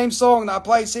playing the same song that I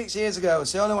played 6 years ago.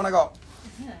 It's the only one I got.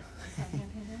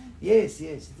 Yes,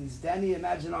 yes. It is Danny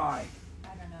Imagine I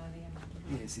don't know the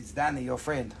Imagine. Yes, it's Danny, your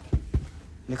friend.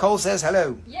 Nicole says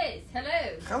hello. Yes,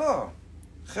 hello. Hello.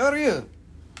 How are you?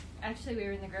 Actually, we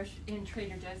were in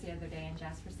Trader Joe's the other day, and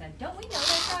Jasper said, "Don't we know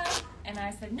that guy?" And I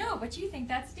said, "No, but you think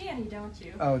that's Danny, don't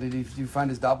you?" Oh, did you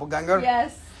find his doppelganger?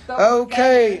 Yes.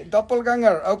 Okay,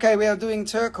 doppelganger. Okay, we are doing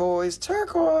turquoise.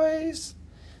 Turquoise.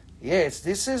 Yes,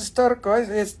 this is turquoise.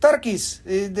 It's turkeys.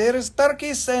 There is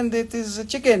turkeys and it is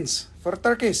chickens for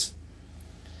turkeys.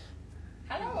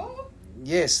 Hello.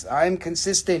 Yes, I'm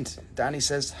consistent. Danny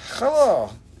says,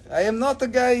 hello. I am not the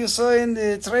guy you saw in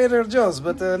the Trader Joe's,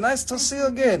 but nice to see you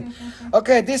again.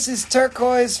 Okay, this is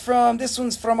turquoise this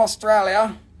one's from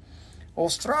Australia.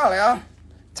 Australia.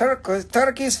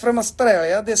 Turkeys from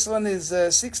Australia. This one is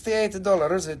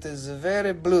 $68. It is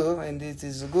very blue and it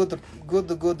is a good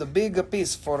big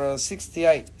piece for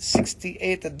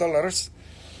 $68.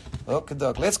 Okay,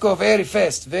 doc. Let's go very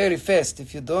fast, very fast.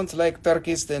 If you don't like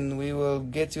turkeys, then we will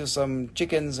get you some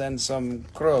chickens and some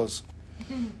crows.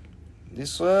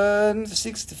 This one,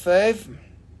 65.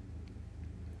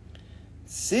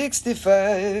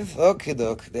 65. Okay,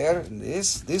 doc. There.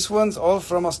 This one's all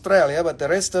from Australia, but the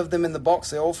rest of them in the box,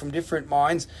 they're all from different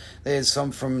mines. There's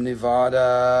some from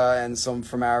Nevada, and some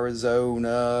from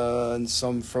Arizona, and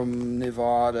some from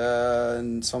Nevada,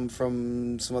 and some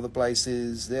from some other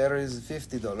places. There is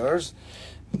 $50.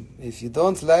 If you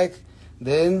don't like,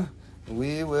 then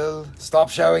we will stop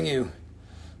showing you.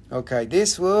 Okay,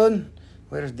 this one.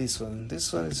 Where is this one?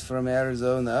 This one is from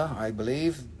Arizona, I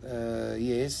believe.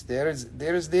 Yes, there is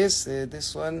this.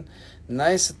 This one,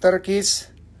 nice turkeys.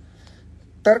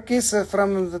 Turkeys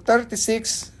from the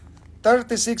 36.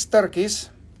 36 turkeys.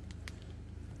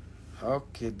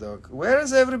 Okay, Doc. Where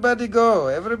does everybody go?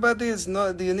 Everybody is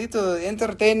not... You need to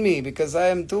entertain me because I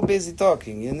am too busy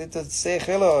talking. You need to say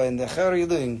hello and how are you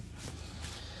doing?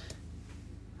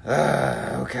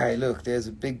 Okay, look, there's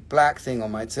a big black thing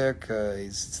on my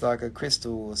turquoise. It's like a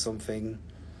crystal or something.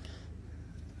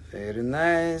 Very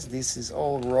nice. This is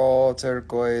all raw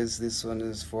turquoise. This one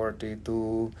is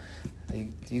 42.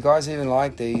 You guys even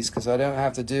like these because I don't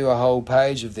have to do a whole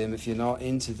page of them if you're not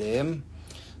into them.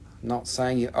 I'm not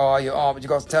saying you are, but you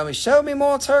got to tell me, show me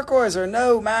more turquoise, or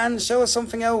no, man, show us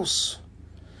something else.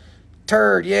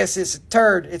 Turd, yes, it's a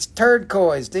turd. It's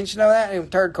turquoise. Didn't you know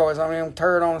that? Turquoise, I mean,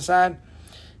 turd on the side.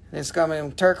 It's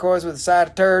coming turquoise with a side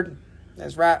of turd.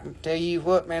 That's right. I'll tell you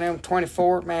what, man, I'm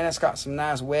 24. Man, that's got some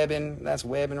nice webbing. That's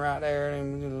webbing right there.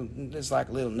 And it's like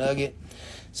a little nugget.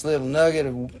 It's a little nugget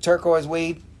of turquoise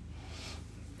weed.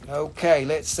 Okay,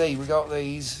 let's see. We got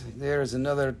these. There's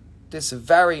another. This is a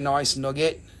very nice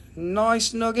nugget.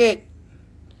 Nice nugget.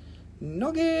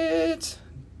 Nugget.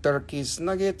 Turkey's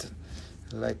nugget.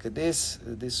 Like this.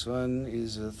 This one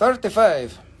is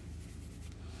 35.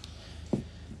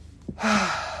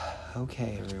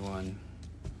 Okay, everyone.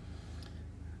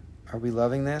 Are we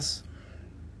loving this?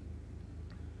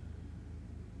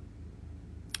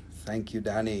 Thank you,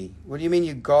 Danny. What do you mean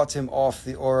you got him off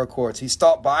the Aura Quartz? He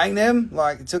stopped buying them?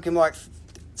 Like, it took him like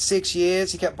 6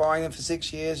 years. He kept buying them for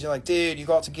 6 years. You're like, dude, you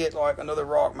got to get like another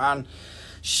rock, man.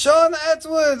 Sean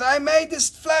Atwood, I made this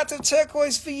flat of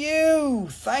turquoise for you.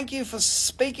 Thank you for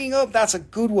speaking up. That's a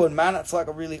good one, man. That's like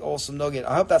a really awesome nugget.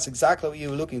 I hope that's exactly what you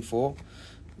were looking for.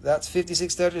 That's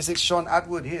 56.36. Sean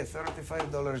Atwood here,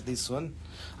 $35 this one.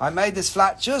 I made this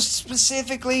flat just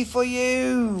specifically for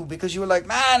you because you were like,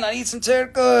 man, I need some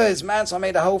turquoise, man. So I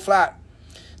made a whole flat.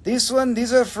 This one,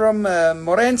 these are from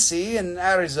Morenci in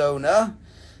Arizona.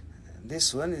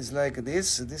 This one is like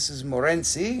this. This is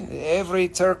Morenci. Every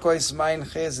turquoise mine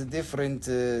has a different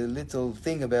little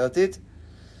thing about it.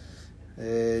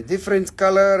 Different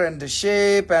color and the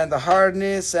shape and the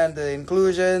hardness and the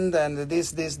inclusion and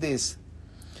this.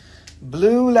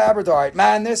 Blue labradorite.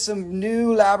 Man, there's some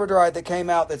new labradorite that came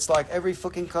out that's like every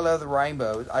fucking color of the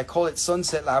rainbow. I call it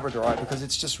sunset labradorite because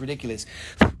it's just ridiculous.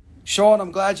 Sean,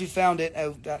 I'm glad you found it.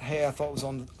 Oh, that hair I thought was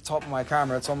on the top of my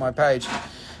camera. It's on my page.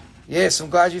 Yes,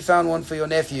 I'm glad you found one for your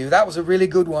nephew. That was a really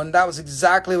good one. That was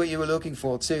exactly what you were looking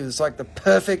for too. It's like the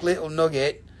perfect little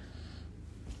nugget.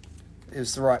 It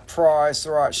was the right price, the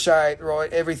right shape,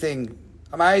 right everything.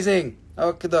 Amazing.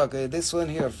 Okay, this one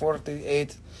here,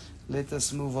 48. Let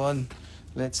us move on.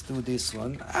 Let's do this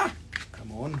one.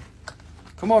 Come on.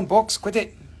 Come on, box, quit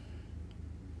it.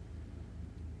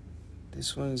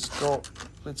 This one's got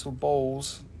little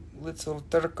bowls, little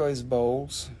turquoise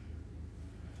bowls.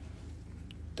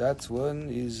 That one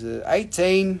is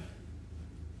 18.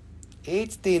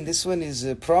 18. This one is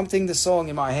prompting the song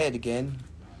in my head again.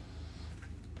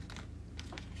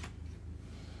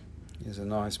 Here's a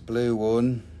nice blue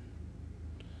one.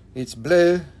 It's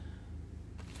blue.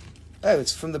 Oh,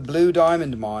 it's from the Blue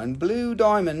Diamond mine. Blue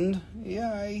Diamond.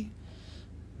 Yay.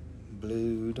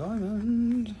 Blue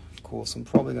Diamond. Of course, I'm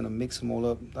probably going to mix them all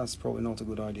up. That's probably not a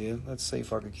good idea. Let's see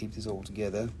if I can keep this all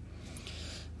together.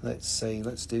 Let's see.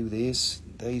 Let's do this.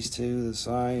 These two are the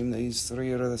same. These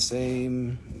three are the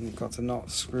same. You've got to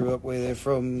not screw up where they're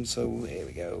from. So here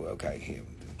we go. Okay, here.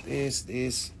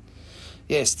 This.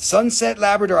 Yes, Sunset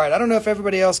Labradorite. I don't know if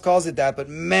everybody else calls it that, but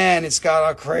man, it's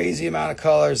got a crazy amount of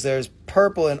colors. There's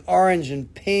purple and orange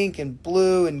and pink and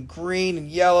blue and green and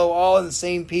yellow all in the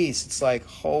same piece. It's like,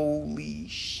 holy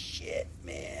shit,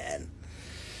 man.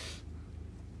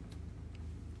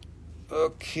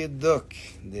 Okay, duck.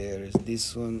 There's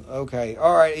this one. Okay,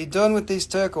 all right, you're done with this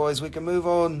turquoise. We can move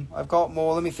on. I've got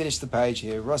more. Let me finish the page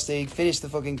here. Rusty, finish the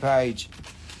fucking page.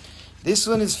 This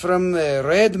one is from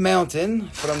Red Mountain,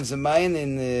 from the mine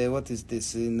in, what is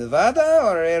this, in Nevada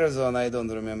or Arizona? I don't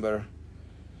remember.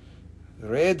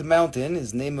 Red Mountain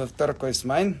is the name of turquoise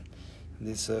mine.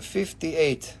 This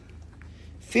 58.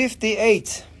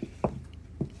 58.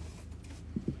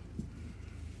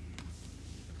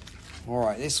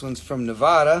 Alright, this one's from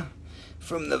Nevada.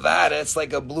 From Nevada, it's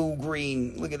like a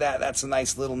blue-green. Look at that. That's a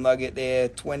nice little nugget there.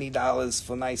 $20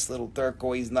 for a nice little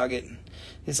turquoise nugget.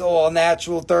 It's all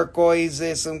natural turquoise.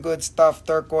 There's some good stuff.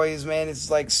 Turquoise, man.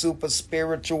 It's like super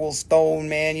spiritual stone,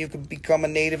 man. You can become a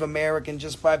Native American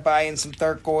just by buying some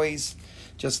turquoise.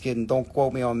 Just kidding. Don't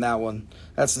quote me on that one.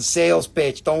 That's a sales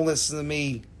pitch. Don't listen to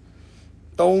me.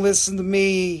 Don't listen to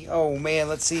me. Oh, man.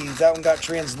 Let's see. That one got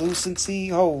translucency.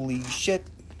 Holy shit.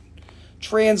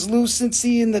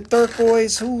 Translucency in the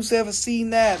turquoise. Who's ever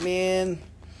seen that, man?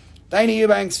 Tiny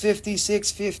Eubanks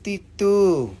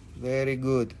 5652. Very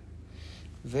good.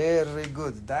 Very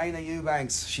good. Dana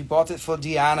Eubanks. She bought it for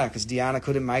Deanna because Deanna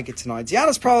couldn't make it tonight.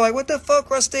 Deanna's probably like, what the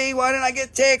fuck, Rusty? Why didn't I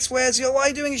get text? Why are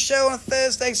you doing a show on a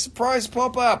Thursday? Surprise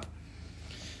pop-up.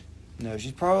 No,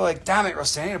 she's probably like, damn it,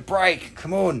 Rusty, I need a break.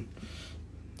 Come on.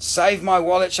 Save my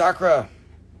wallet chakra.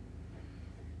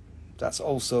 That's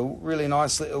also really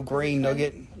nice little green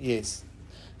nugget. Yes.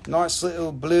 Nice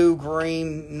little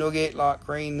blue-green nugget, like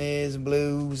green there's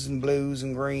blues and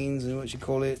greens and what you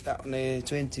call it. That one there,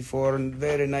 24, and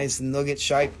very nice nugget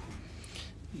shape.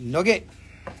 Nugget.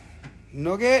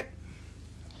 Nugget.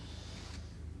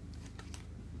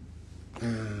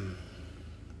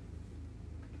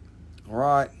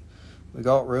 Alright, we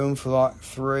got room for like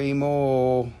 3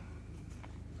 more.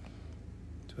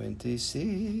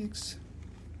 26.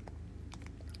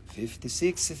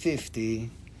 56 to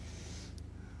 50.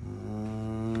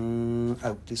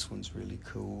 Oh, this one's really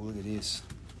cool. Look at this.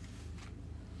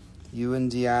 You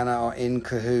and Deanna are in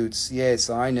cahoots. Yes,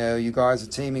 I know. You guys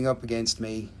are teaming up against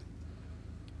me.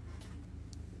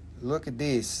 Look at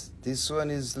this. This one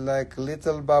is like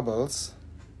little bubbles.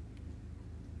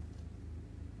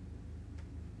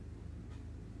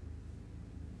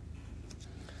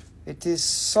 It is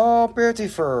so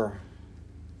beautiful.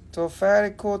 So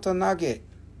very cool to nugget.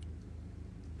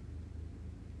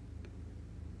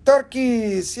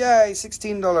 Turkeys, yay,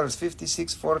 $16,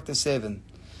 56.47.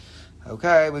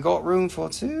 Okay, we got room for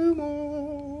 2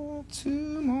 more.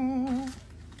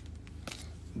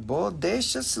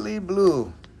 Bodaciously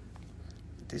Blue.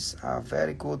 These are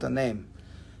very good name.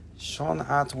 Sean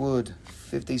Atwood,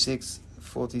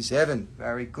 56.47.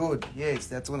 Very good. Yes,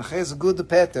 that one has a good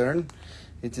pattern.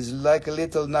 It is like a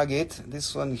little nugget.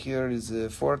 This one here is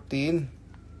 14.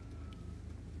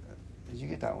 Did you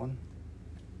get that one?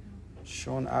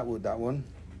 Sean Atwood, that one.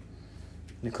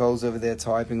 Nicole's over there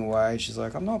typing away. She's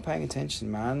like, I'm not paying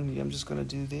attention, man. I'm just going to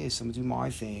do this. I'm going to do my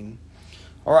thing.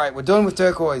 All right, we're done with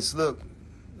turquoise. Look.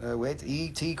 Wait,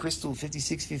 ET Crystal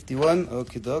 5651.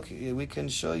 Okay, doc. We can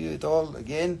show you it all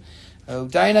again. Oh,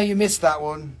 Dana, you missed that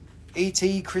one. ET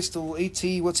Crystal.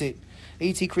 What's it?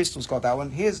 ET Crystal's got that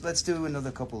one. Let's do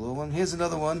another couple of one. Here's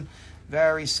another one.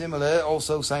 Very similar.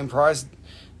 Also same price.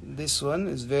 This one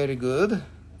is very good.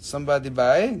 Somebody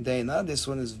buy, Dana. This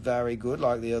one is very good,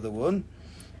 like the other one.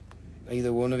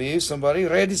 Either one of you, somebody.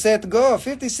 Ready, set, go.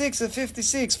 56 and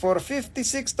 56 for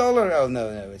 $56. Oh, no,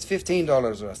 it's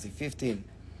 $15, Rusty. 15.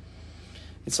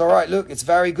 It's all right. Look, it's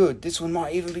very good. This one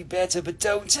might even be better, but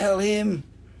don't tell him.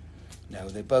 No,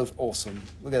 they're both awesome.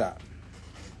 Look at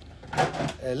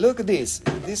that. Look at this.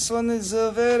 This one is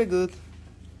very good.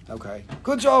 Okay.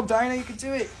 Good job, Dana. You can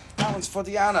do it. That one's for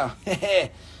Diana.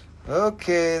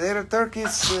 Okay, there are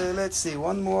turkeys. Let's see,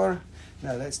 one more.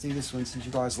 No, let's do this one since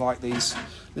you guys like these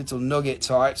little nugget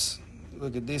types.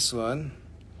 Look at this one.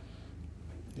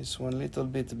 This one a little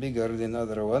bit bigger than the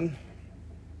other one.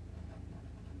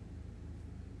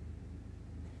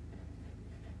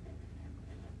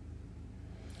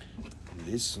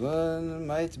 This one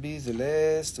might be the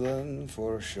last one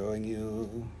for showing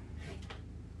you.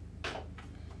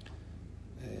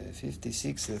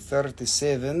 56 to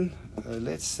 37.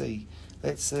 Let's see.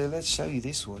 Let's show you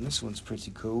this one. This one's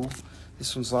pretty cool.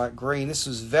 This one's like green. This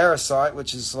was Pietersite,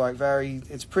 which is like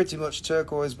it's pretty much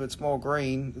turquoise, but it's more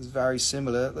green. It's very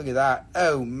similar. Look at that.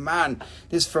 Oh man,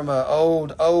 this is from an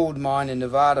old mine in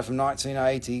Nevada from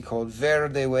 1980 called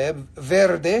Verde Web.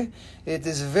 Verde. It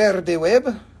is Verde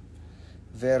Web.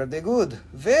 Verde good.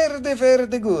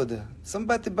 Verde good.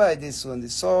 Somebody buy this one.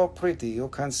 It's so pretty. You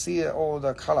can see all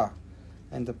the color.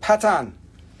 And the pattern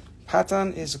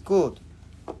is good.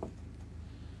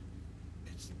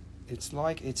 It's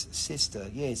like its sister.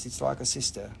 Yes, it's like a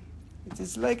sister. It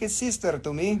is like a sister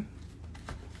to me.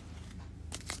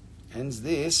 And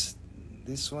this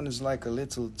one is like a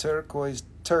little turquoise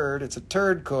turd. It's a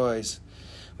turquoise.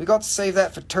 We got to save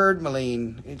that for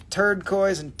Tourmaline.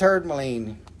 Turquoise and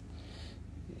Tourmaline.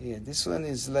 Yeah, this one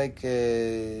is like,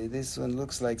 this one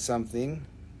looks like something.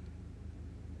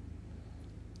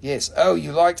 Yes. Oh,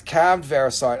 you liked cabbed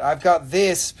Pietersite. I've got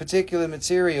this particular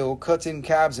material cut in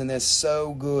cabs, and they're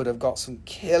so good. I've got some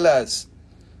killers.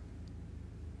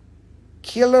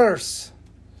 Killers.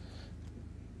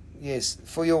 Yes,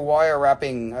 for your wire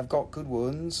wrapping, I've got good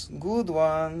ones. Good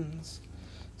ones.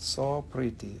 So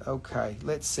pretty. Okay,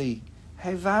 let's see.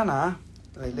 Hey, Vanna.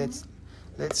 Let's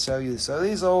show you this. So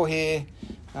these are all here,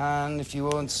 and if you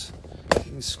want, you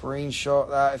can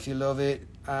screenshot that if you love it.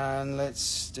 And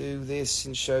let's do this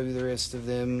and show you the rest of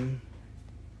them.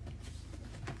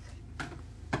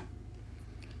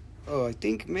 Oh, I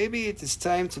think maybe it is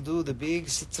time to do the big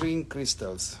citrine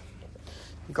crystals.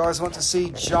 You guys want to see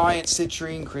giant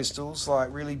citrine crystals, like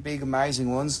really big,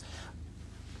 amazing ones?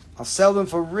 I'll sell them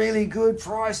for really good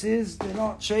prices. They're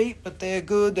not cheap, but they're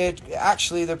good. They're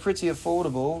pretty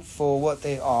affordable for what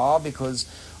they are, because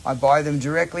I buy them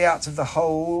directly out of the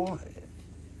hole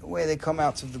where they come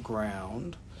out of the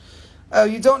ground. Oh,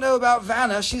 you don't know about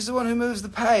Vanna? She's the one who moves the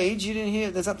page. You didn't hear?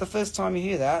 Is that the first time you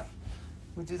hear that?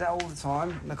 We do that all the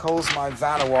time. Nicole's my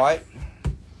Vanawite.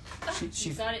 She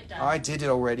got it done. I did it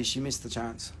already. She missed the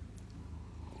chance.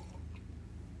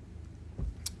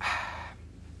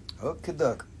 Okay,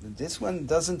 duck. This one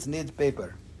doesn't need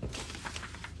paper.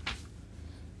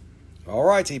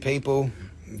 Alrighty, people.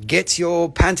 Get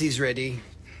your panties ready.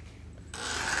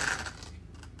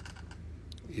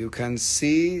 You can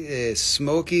see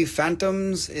smoky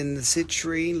phantoms in the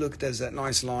citrine. Look, there's that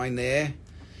nice line there.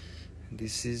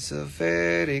 This is a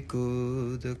very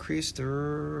good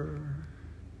crystal.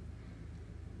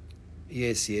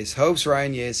 Yes, yes. Hope's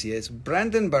Ryan, yes, yes.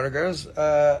 Brandon Burgers.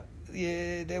 Yeah,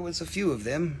 there was a few of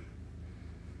them.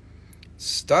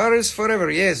 Stars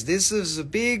Forever. Yes, this is a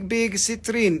big, big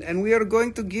citrine, and we are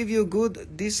going to give you a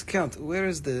good discount. Where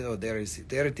is the... Oh, there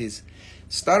it is.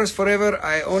 Stars Forever.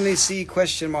 I only see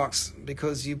question marks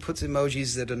because you put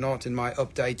emojis that are not in my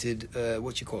updated... I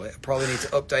probably need to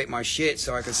update my shit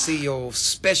so I can see your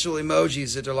special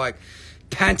emojis that are like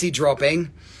panty dropping.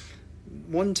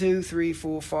 1, 2, 3,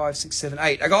 4, 5, 6, 7,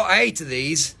 8. I got 8 of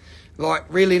these. Like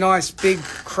really nice, big,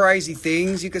 crazy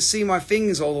things. You can see my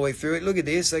fingers all the way through it. Look at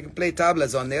this. I can play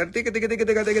tablas on there. Digga, digga, digga,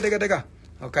 digga, digga, digga, digga.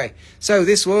 Okay, so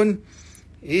this one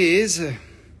is...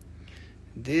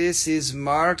 this is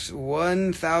marked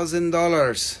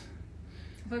 $1,000.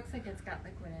 Looks like it's got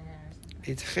liquid in it or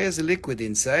something. It has liquid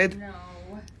inside. No.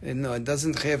 No, it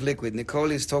doesn't have liquid.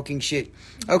 Nicole is talking shit.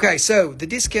 Okay, so the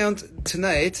discount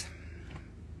tonight...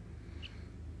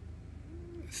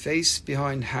 Face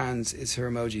behind hands is her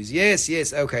emojis. Yes,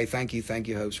 yes. Okay, thank you,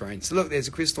 Hopes Rain. So look, there's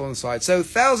a crystal on the side. So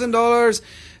 $1,000.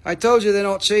 I told you they're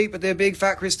not cheap, but they're big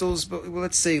fat crystals. But well,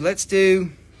 let's see. Let's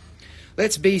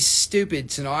be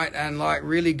stupid tonight and like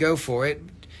really go for it.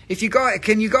 If you guys,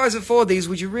 can you guys afford these?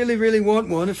 Would you really, really want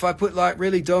one? If I put like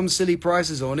really dumb, silly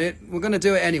prices on it, we're gonna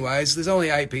do it anyways. There's only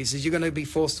 8 pieces. You're gonna be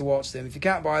forced to watch them. If you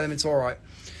can't buy them, it's all right.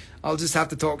 I'll just have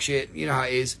to talk shit. You know how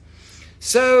it is.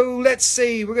 So, let's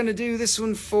see, we're going to do this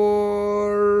one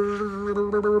for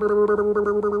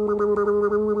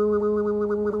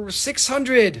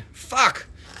 $600. Fuck,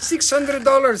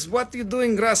 $600. What are you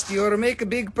doing, Rusty? You're make a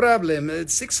big problem.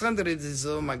 600 is,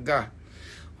 oh my God.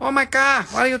 Oh my God,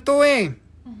 what are you doing?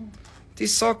 This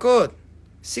is so good.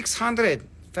 600,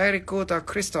 very good,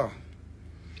 Crystal.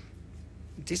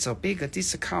 This is a big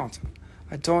discount.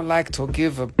 I don't like to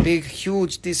give a big,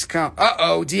 huge discount.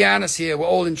 Uh-oh, Deanna's here. We're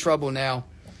all in trouble now.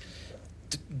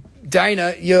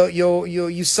 Dana,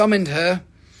 you summoned her.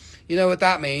 You know what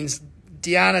that means.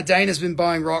 Dana's been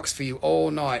buying rocks for you all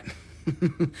night.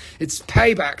 It's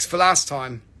paybacks for last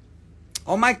time.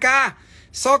 Oh my God,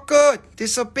 so good.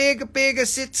 This is a big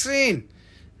citrine.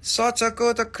 Such a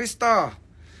good crystal.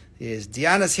 Yes,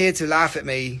 Deanna's here to laugh at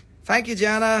me. Thank you,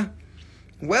 Diana.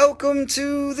 Welcome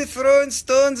to the Throwin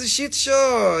Stones shit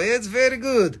show. It's very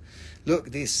good. Look,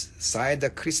 this side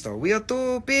the crystal. We are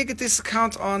doing big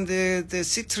discount on the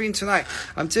citrine tonight.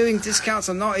 I'm doing discounts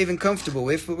I'm not even comfortable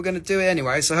with, but we're going to do it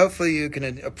anyway. So hopefully you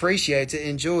can appreciate it,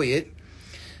 enjoy it.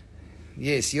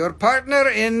 Yes, your partner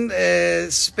in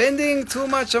spending too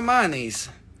much money.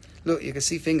 Look, you can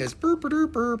see fingers.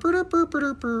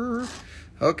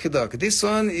 Okay, doc. This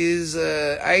one is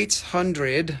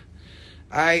 800.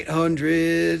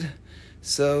 800.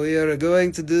 So we are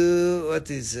going to do,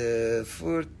 what is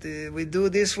we do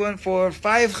this one for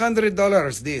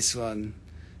 $500. This one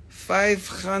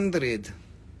 500.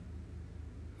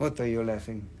 What are you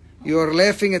laughing? You are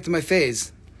laughing at my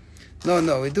face.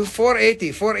 No, we do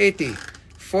 480. 480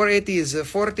 is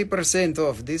 40%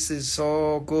 off. This is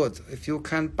so good. If you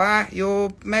can buy,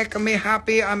 you make me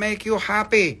happy, I make you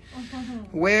happy.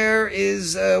 Where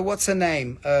is, what's her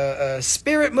name?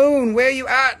 Spirit Moon, where you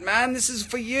at, man? This is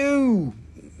for you.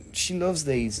 She loves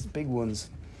these big ones.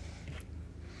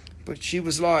 But she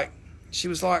was like,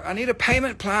 I need a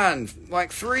payment plan,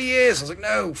 like 3 years. I was like,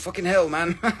 no, fucking hell,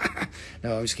 man.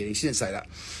 No, I'm just kidding. She didn't say that.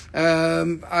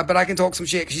 But I can talk some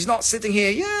shit, because she's not sitting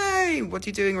here. Yay! What are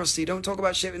you doing, Rusty? Don't talk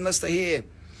about shit unless they're here.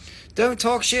 Don't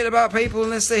talk shit about people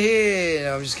unless they're here.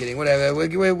 No, I'm just kidding. Whatever.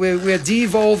 We're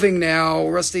devolving now.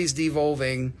 Rusty's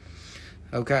devolving.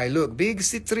 Okay, look. Big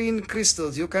citrine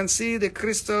crystals. You can see the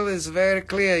crystal is very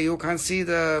clear. You can see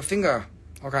the finger.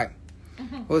 Okay.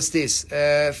 What's this?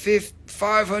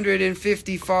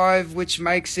 555, which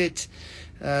makes it...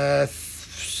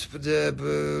 let's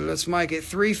make it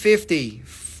 350.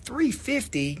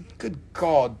 350? Good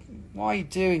God. Why are you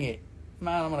doing it?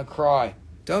 Man, I'm going to cry.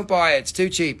 Don't buy it. It's too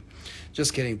cheap.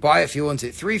 Just kidding. Buy it if you want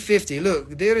it. $3.50.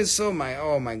 Look, there is so many.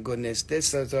 Oh my goodness.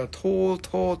 This is a tall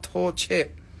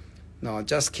chip. No,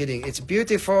 just kidding. It's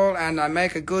beautiful, and I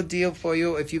make a good deal for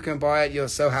you. If you can buy it, you're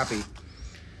so happy.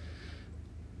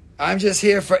 I'm just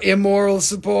here for immoral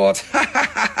support.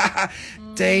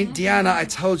 Diana, I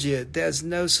told you, there's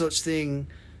no such thing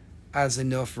as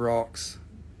enough rocks.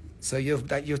 So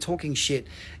you're talking shit.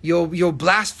 You're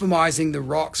blasphemizing the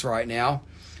rocks right now.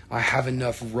 I have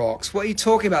enough rocks. What are you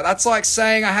talking about? That's like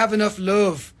saying I have enough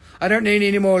love. I don't need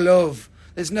any more love.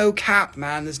 There's no cap,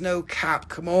 man. There's no cap.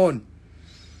 Come on.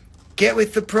 Get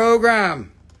with the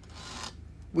program.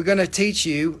 We're going to teach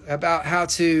you about how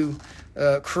to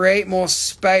create more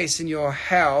space in your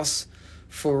house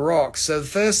for rocks. So the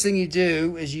first thing you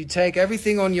do is you take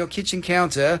everything on your kitchen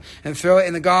counter and throw it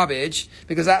in the garbage,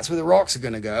 because that's where the rocks are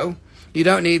going to go. You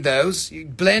don't need those.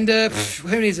 Blender,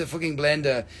 who needs a fucking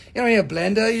blender? You don't need a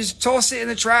blender. You just toss it in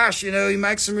the trash. You know, you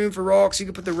make some room for rocks. You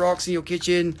can put the rocks in your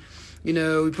kitchen. You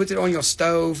know, you put it on your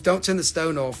stove. Don't turn the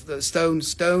stone off. The stove.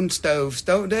 Don't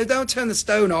turn the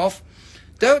stone off.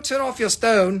 Don't turn off your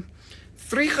stone.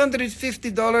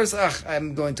 $350. Ugh,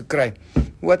 I'm going to cry.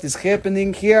 What is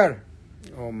happening here?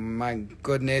 Oh my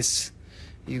goodness.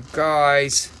 You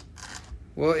guys.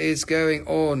 What is going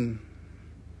on?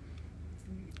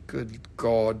 Good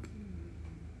God.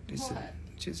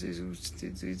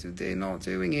 They're not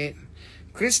doing it.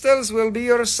 Crystals will be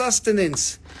your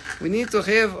sustenance. We need to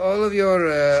have all of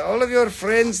your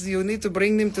friends. You need to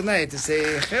bring them tonight to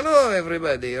say, hello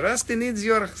everybody. Rusty needs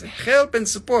your help and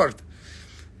support.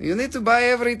 You need to buy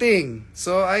everything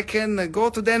so I can go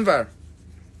to Denver.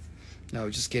 No,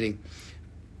 just kidding.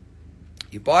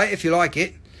 You buy it if you like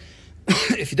it.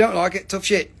 If you don't like it, tough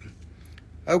shit.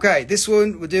 Okay, this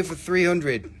one we'll do for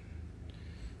 300.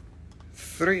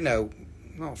 No,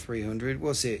 not 300.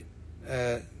 What's it?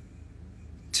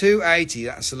 280.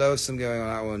 That's the lowest I'm going on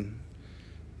that one.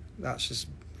 That's just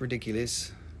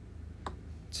ridiculous.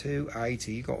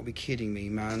 280. You got to be kidding me,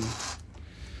 man.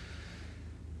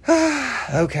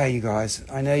 Okay, you guys.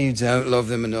 I know you don't love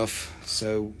them enough,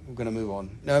 so we're going to move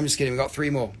on. No, I'm just kidding. We've got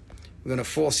 3 more. We're going to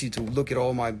force you to look at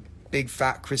all my big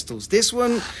fat crystals. This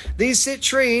one, these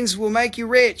citrines will make you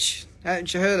rich.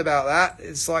 Haven't you heard about that?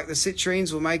 It's like the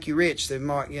citrines will make you rich. They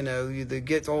might, you know, they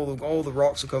get all the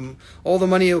rocks will come, all the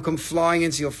money will come flying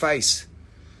into your face.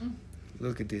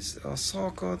 Look at this. Oh,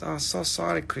 so good. I'm so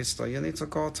sorry, Crystal. You need to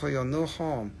go to your new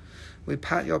home. We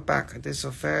pat your back. This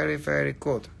is very, very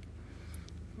good.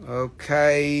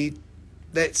 Okay.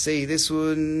 Let's see. This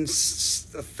one's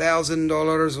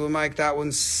 $1,000 will make that one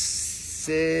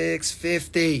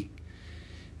 $650.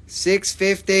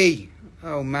 $650.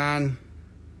 Oh man.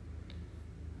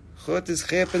 What is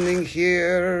happening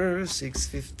here?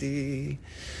 $650.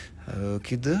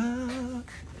 Okie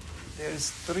doke. There's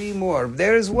 3 more.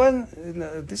 There's one.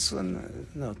 No, this one.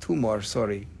 No, 2 more.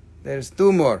 Sorry. There's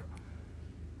 2 more.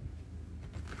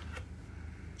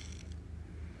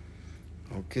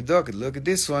 Okie doke. Look at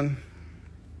this one.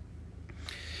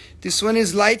 This one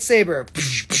is lightsaber.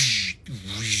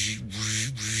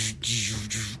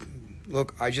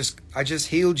 Look, I just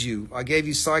healed you. I gave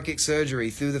you psychic surgery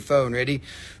through the phone. Ready?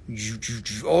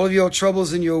 All of your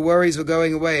troubles and your worries are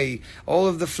going away. All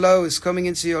of the flow is coming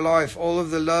into your life. All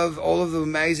of the love, all of the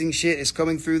amazing shit is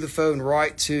coming through the phone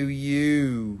right to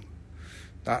you.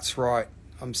 That's right.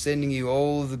 I'm sending you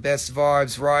all of the best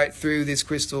vibes right through this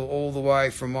crystal, all the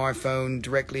way from my phone,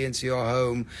 directly into your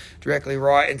home, directly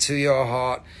right into your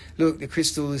heart. Look, the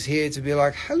crystal is here to be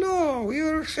like, hello, we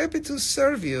are happy to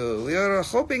serve you. We are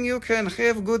hoping you can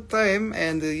have a good time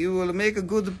and you will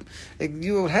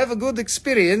have a good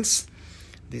experience.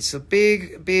 This is a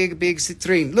big, big, big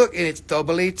citrine. Look, and it's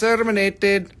doubly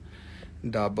terminated.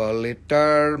 Doubly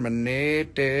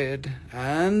terminated.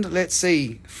 And let's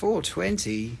see,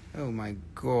 420. Oh my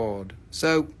God.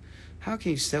 So how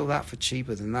can you sell that for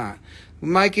cheaper than that?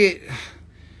 We'll make it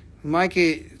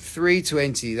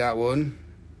 320, that one.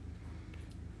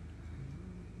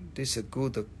 This is a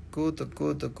good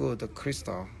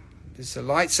crystal. This is a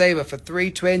lightsaber for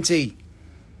 320.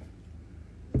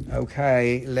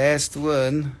 Okay, last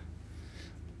one.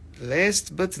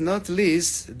 Last but not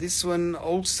least, this one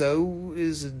also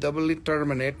is doubly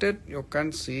terminated. You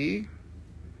can see.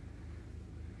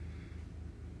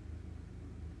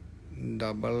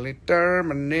 Doubly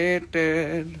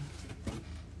terminated.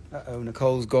 Uh-oh,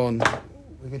 Nicole's gone.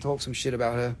 We can talk some shit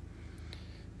about her.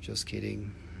 Just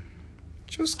kidding.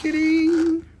 Just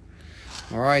kidding.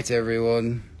 All right,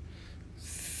 everyone.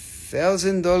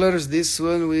 $1,000. This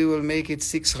one we will make it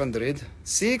 600.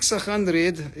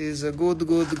 600 is a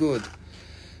good.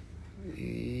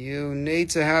 You need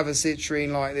to have a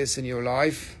citrine like this in your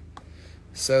life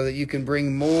so that you can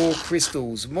bring more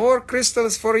crystals. More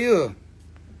crystals for you.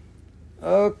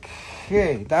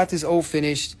 Okay, that is all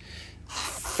finished.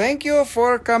 Thank you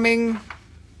for coming.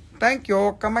 Thank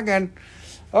you. Come again.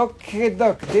 Okay,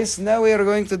 Doc. Now we are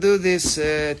going to do this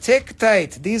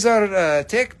Tektite. These are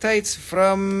Tektites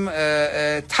from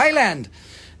Thailand.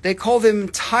 They call them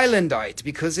Thailandite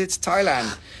because it's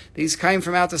Thailand. These came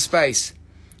from outer space.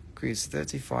 Chris,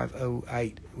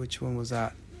 3508. Which one was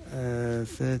that?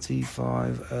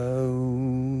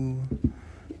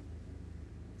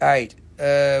 3508.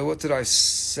 What did I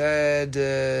said?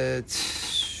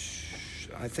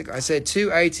 I think I said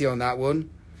 280 on that one,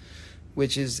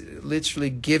 which is literally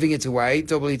giving it away.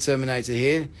 Doubly terminated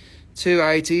here.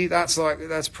 280.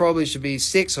 That's probably should be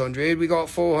 600. We got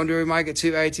 400. We might get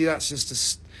 280. That's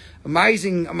just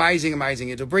amazing.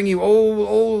 It'll bring you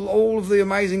all of the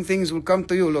amazing things will come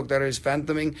to you. Look, there is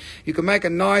phantoming. You can make a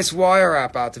nice wire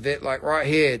wrap out of it, like right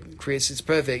here, Chris. It's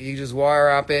perfect. You just wire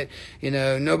wrap it. You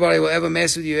know, nobody will ever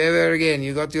mess with you ever again.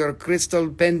 You got your crystal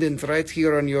pendant right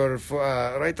here on your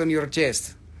right on your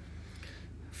chest.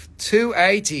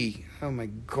 280. Oh my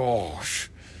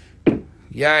gosh.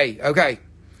 Yay. Okay.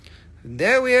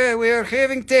 There we are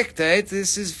having Tektite.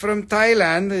 This is from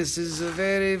Thailand. This is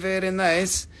very, very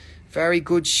nice. Very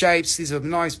good shapes. These are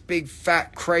nice, big,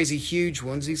 fat, crazy, huge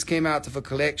ones. These came out of a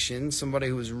collection. Somebody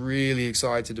who was really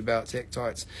excited about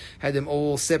Tektites had them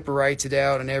all separated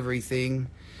out and everything,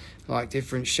 like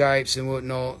different shapes and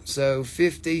whatnot. So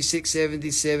 50,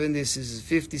 677. This is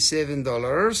 $57.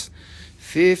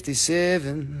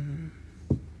 $57.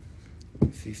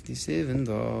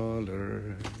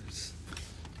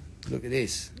 Look at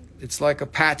this. It's like a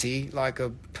patty, like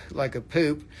a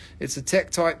poop. It's a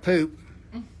Tektite poop.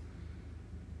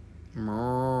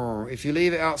 If you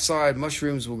leave it outside,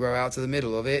 mushrooms will grow out to the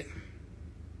middle of it.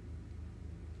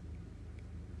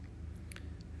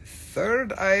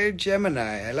 Third Eye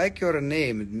Gemini. I like your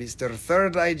name, Mr.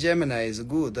 Third Eye Gemini. Is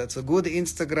good. That's a good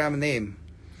Instagram name.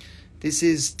 This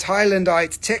is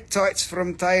Thailandite Tektites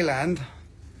from Thailand.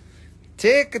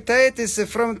 Tektite is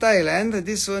from Thailand.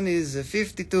 This one is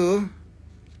 52.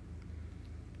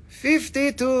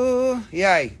 52.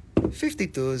 Yay.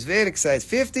 52 is very excited.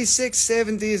 56,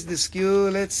 70 is the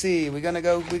skew. Let's see. We're gonna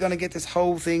get this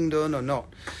whole thing done or not.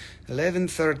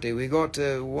 11:30. We got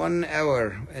 1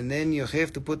 hour, and then you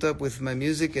have to put up with my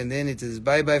music, and then it is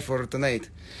bye bye for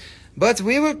tonight. But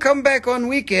we will come back on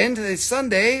weekend. It's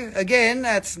Sunday again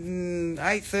at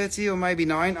 8:30 or maybe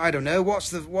 9. I don't know. Watch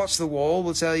the wall.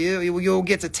 We'll tell you. You'll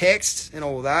get a text and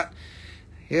all that.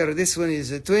 Here, this one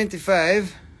is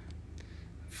 25.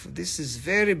 This is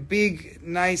very big,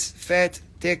 nice, fat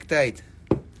Tektite.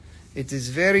 It is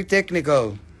very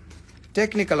technical.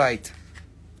 Technicalite.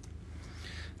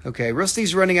 Okay,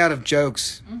 Rusty's running out of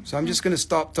jokes, so I'm just going to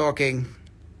stop talking.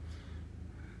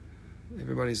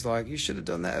 Everybody's like, you should have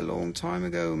done that a long time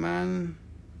ago, man.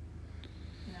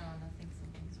 No, I think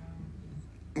something's wrong.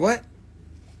 What?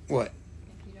 What?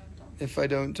 If you don't talk. If I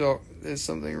don't talk, there's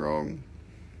something wrong.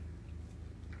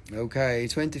 Okay,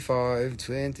 25.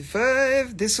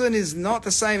 This one is not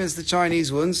the same as the Chinese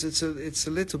ones. It's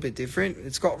a little bit different.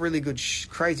 It's got really good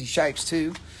crazy shapes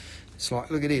too. It's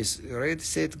like, look at this. Ready,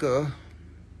 set, go.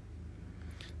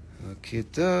 Okay,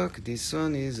 talk. This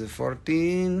one is a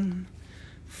 14.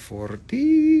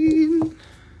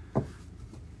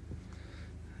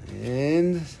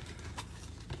 And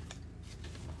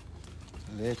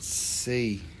let's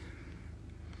see.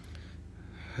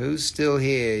 Who's still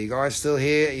here? You guys still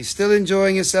here? Are you still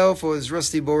enjoying yourself, or is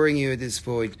Rusty boring you at this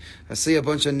point? I see a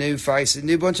bunch of new faces,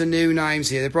 bunch of new names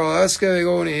here. They're probably, what's going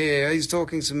on here? He's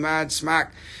talking some mad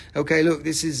smack. Okay, look,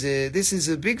 this is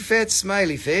a big fat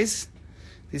smiley face.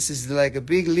 This is like a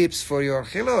big lips for your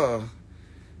hello.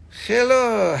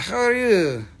 Hello, how are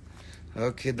you?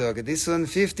 Okay, dog. This one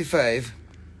 55.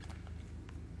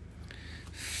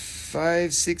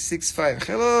 5665.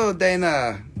 Hello,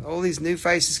 Dana. All these new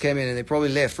faces came in and they probably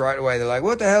left right away. They're like,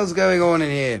 what the hell's going on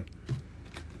in here?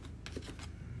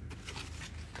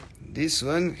 This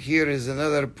one here is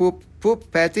another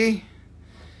poop patty.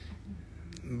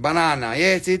 Banana.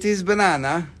 Yes, it is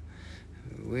banana.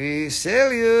 We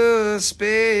sell you a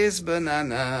space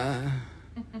banana.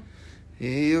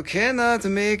 You cannot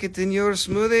make it in your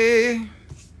smoothie.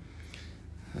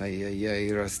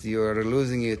 Ay, Rusty, you are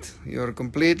losing it. You are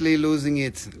completely losing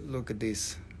it. Look at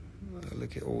this.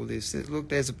 Look at all this. Look,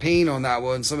 there's a pin on that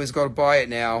one. Somebody's got to buy it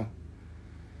now.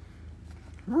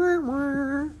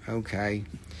 Okay.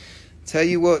 Tell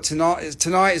you what, tonight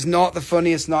is not the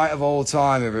funniest night of all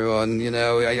time, everyone. You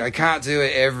know, I can't do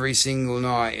it every single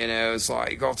night. You know, it's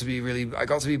like I got to be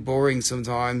boring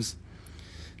sometimes.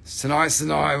 Tonight's the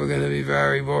night. We're going to be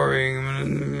very boring. I'm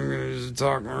going to just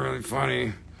talk really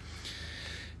funny.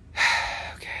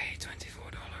 Okay,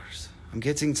 $24. I'm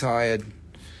getting tired.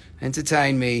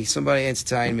 Entertain me. Somebody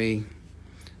entertain me.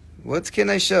 What can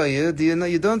I show you? Do you know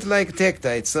you don't like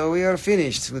Tektite, so we are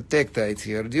finished with Tektite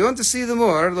here. Do you want to see the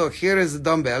more? Look, here is a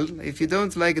dumbbell. If you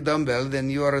don't like a dumbbell, then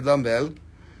you are a dumbbell.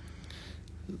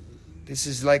 This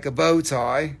is like a bow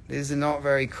tie. This is not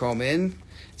very common.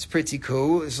 It's pretty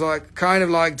cool. It's like kind of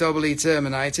like double E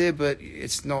Terminator, but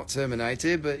it's not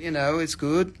Terminator, but you know, it's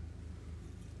good.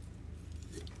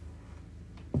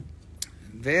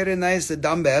 Very nice, the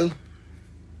dumbbell.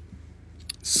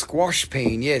 Squash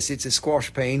pain. Yes, it's a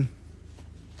squash pain.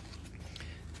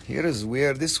 Here is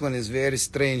weird. This one is very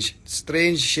strange.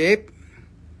 Strange shape.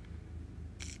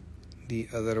 The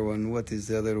other one. What is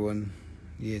the other one?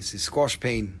 Yes, it's squash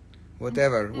pain.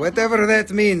 Whatever. Whatever that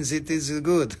means, it is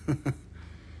good.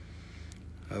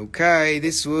 Okay,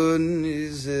 this one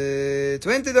is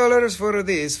 $20 for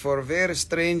this, for a very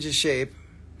strange shape.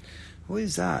 What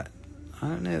is that? I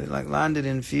don't know. It like landed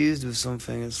infused with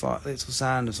something. It's like little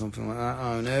sand or something like that.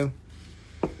 I don't know.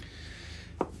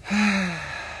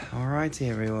 Alrighty,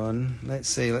 everyone. Let's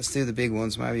see. Let's do the big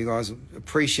ones. Maybe you guys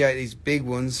appreciate these big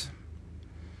ones.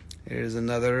 Here's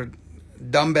another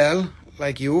dumbbell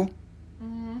like you.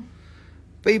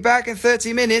 Be back in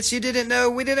 30 minutes. You didn't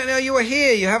know. We didn't know you were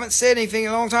here. You haven't said anything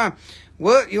in a long time.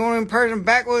 What? You want to in-person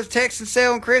backwoods Texan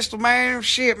selling crystal, man?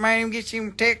 Shit, man. Get you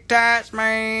Tektites,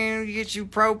 man. Get you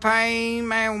propane,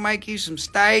 man. We'll make you some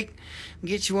steak.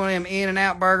 Get you one of them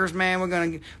In-N-Out burgers, man. We're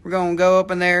gonna go up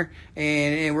in there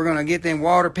and we're gonna get them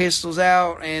water pistols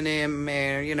out and them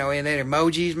and then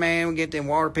emojis, man. We get them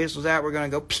water pistols out. We're gonna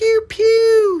go pew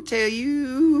pew. Tell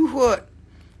you what.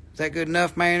 Is that good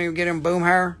enough, man? You get him boom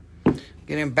hair.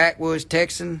 Get him backwoods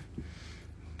Texan.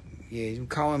 Yeah, you can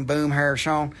call him boom hair,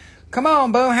 Sean. Come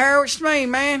on, boom hair. What you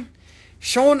mean, man?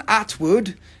 Sean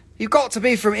Atwood. You've got to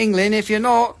be from England. If you're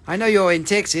not, I know you're in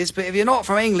Texas, but if you're not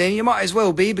from England, you might as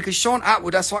well be, because Sean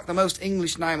Atwood, that's like the most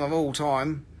English name of all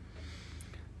time.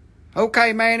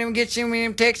 Okay, man, we'll get you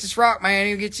in Texas rock, man.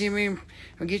 We'll get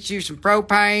you some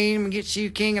propane. We'll get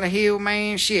you king of the hill,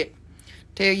 man. Shit.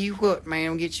 Tell you what,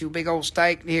 man, we'll get you a big old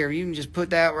steak. Here, you can just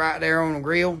put that right there on the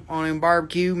grill, on them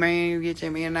barbecue, man. You get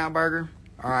them In-N-Out burger.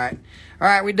 All right,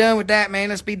 we're done with that, man.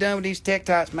 Let's be done with these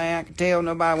Tektites, man. I can tell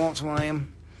nobody wants one of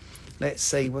them. Let's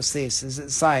see, what's this? Is it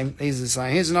the same? These are the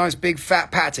same. Here's a nice big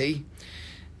fat patty.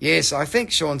 Yes, I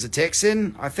think Sean's a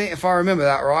Texan. I think if I remember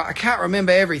that right. I can't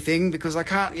remember everything because I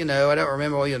can't, I don't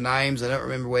remember all your names. I don't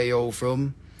remember where you're all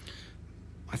from.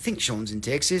 I think Sean's in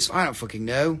Texas. I don't fucking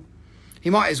know. He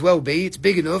might as well be. It's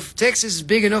big enough. Texas is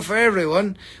big enough for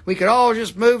everyone. We could all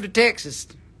just move to Texas.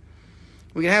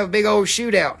 We could have a big old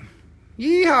shootout.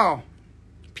 Yeehaw.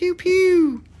 Pew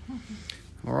pew.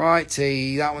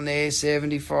 Alrighty, that one there,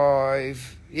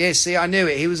 75. Yeah, see, I knew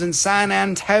it. He was in San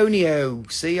Antonio.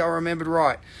 See, I remembered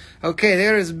right. Okay,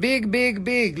 there is big.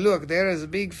 Look, there is a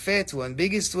big fat one.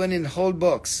 Biggest one in the whole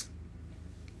box.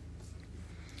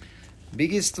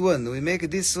 Biggest one. We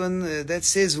make this one that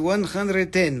says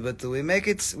 110, but we make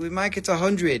it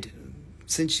 100.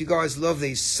 Since you guys love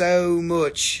these so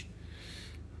much.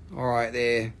 Alright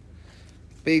there.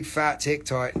 Big fat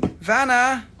Tektite.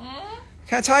 Vanna,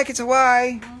 can I take it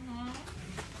away?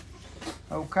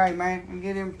 Okay, man. We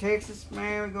get him Texas,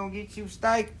 man. We're gonna get you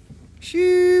steak.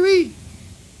 Shoo-wee.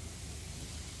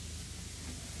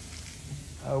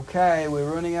 Okay,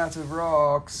 we're running out of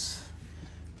rocks.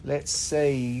 Let's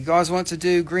see. You guys want to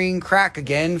do green crack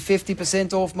again?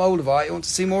 50% off Moldavite. You want to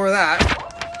see more of that?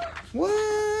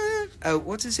 What? Oh,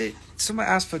 what is it? Somebody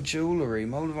asked for jewellery.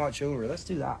 Moldavite jewellery. Let's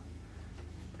do that.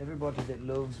 Everybody that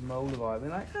loves Moldavite, we're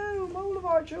like, oh,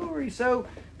 Moldavite jewellery. So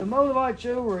the Moldavite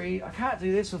jewellery, I can't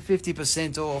do this for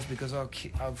 50% off because I'll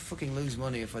fucking lose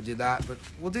money if I do that. But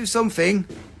we'll do something.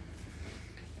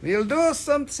 We'll do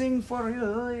something for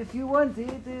you if you want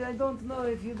it. I don't know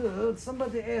if you do.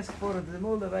 Somebody asked for the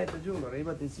Moldavite jewelry,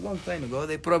 but it's a long time ago.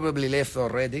 They probably left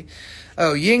already.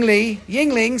 Oh,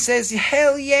 Yingling says,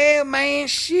 hell yeah, man,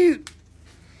 shoot.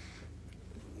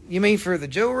 You mean for the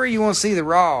jewelry? You want to see the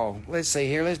raw? Let's see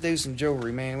here. Let's do some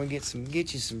jewelry, man. We get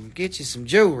you some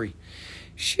jewelry.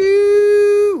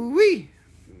 Shoo-wee.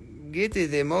 Get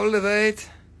it, the Moldavite.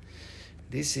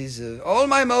 This is all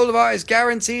my Moldavite is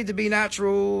guaranteed to be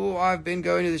natural. I've been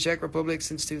going to the Czech Republic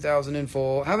since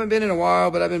 2004. Haven't been in a while,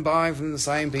 but I've been buying from the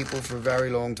same people for a very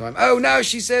long time. Oh no,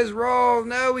 she says raw.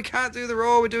 No, we can't do the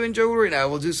raw. We're doing jewelry. No,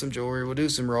 we'll do some jewelry. We'll do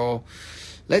some raw.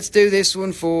 Let's do this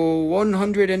one for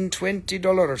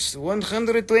 $120.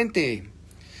 120.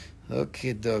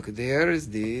 Okay, doc. There is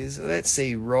this. Let's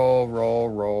say raw.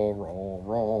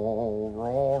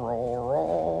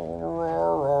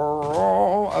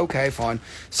 Okay, fine.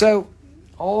 So,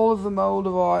 all of the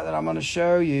Moldavite that I'm going to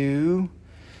show you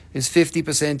is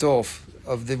 50% off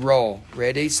of the raw.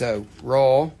 Ready? So,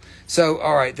 raw. So,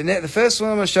 all right. The first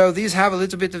one I'm going to show, these have a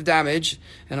little bit of damage,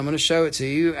 and I'm going to show it to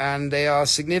you, and they are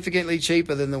significantly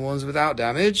cheaper than the ones without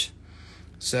damage.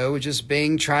 So we're just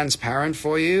being transparent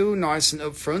for you, nice and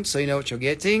upfront, so you know what you're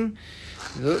getting.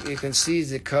 Look, you can see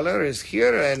the color is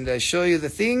here, and I show you the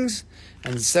things.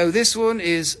 And so this one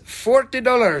is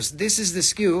 $40. This is the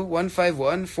SKU,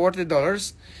 151,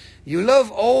 $40. You love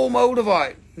all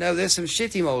Moldavite. No, there's some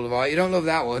shitty Moldavite. You don't love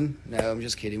that one. No, I'm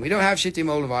just kidding. We don't have shitty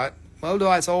Moldavite.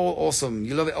 Moldavite's all awesome.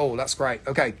 You love it all. That's great.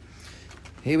 Okay,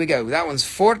 here we go. That one's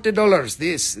 $40.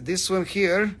 This one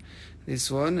here.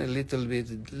 This one, a little bit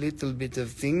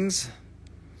of things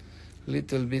like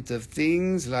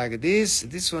this.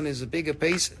 This one is a bigger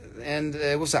piece, and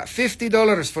what's that?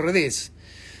 $50 for this.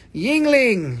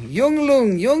 Yingling, Young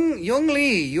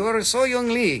Li, you are so Young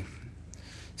Li.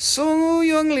 So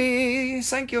Young Li,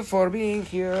 thank you for being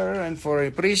here and for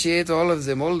appreciate all of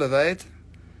the Moldavite.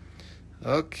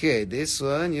 Okay, this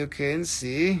one you can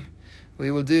see.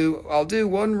 I'll do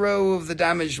one row of the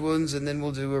damaged ones, and then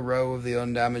we'll do a row of the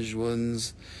undamaged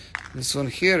ones. This one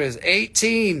here is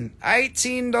 $18.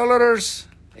 $18.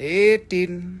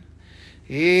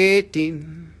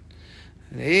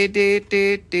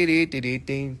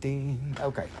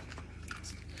 Okay.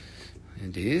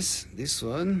 And this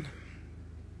one.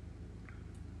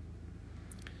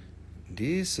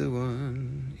 This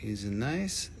one is a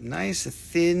nice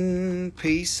thin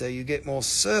piece, so you get more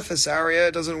surface area.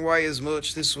 It doesn't weigh as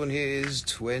much. This one here is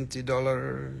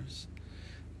 $20.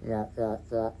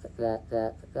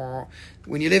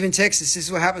 When you live in Texas, this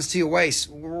is what happens to your waist.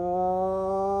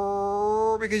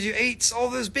 Because you eat all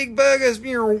those big burgers.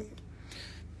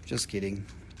 Just kidding.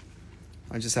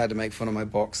 I just had to make fun of my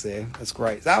box there. That's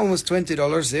great. That one was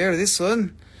 $20 there. This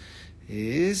one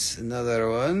is another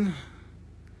one.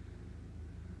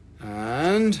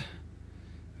 And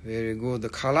very good, the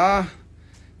color.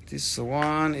 This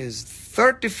one is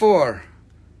 $34.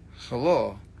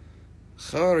 Hello,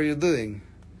 how are you doing?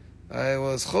 I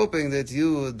was hoping that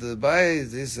you would buy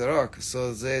this rock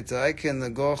so that I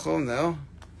can go home now.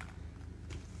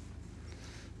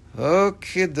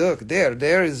 Okay, doc,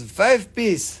 there is 5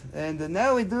 pieces, and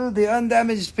now we do the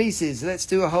undamaged pieces. Let's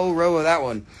do a whole row of that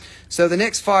one. So the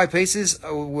next 5 pieces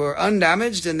were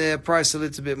undamaged, and they're priced a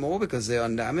little bit more because they're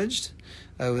undamaged.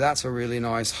 Oh, that's a really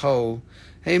nice hole.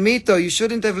 Hey, Mito, you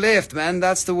shouldn't have left, man.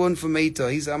 That's the one for Mito.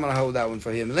 I'm going to hold that one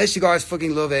for him. Unless you guys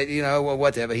fucking love it, you know, or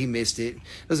whatever. He missed it.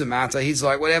 Doesn't matter. He's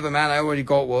like, whatever, man. I already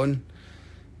got one.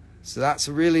 So that's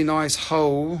a really nice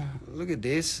hole. Look at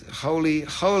this.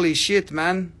 Holy shit,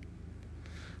 man.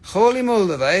 Holy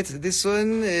Moldavite. This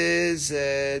one is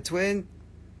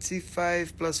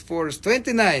 25 plus 4 is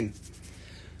 29.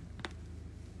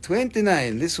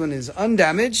 29. This one is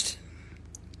undamaged.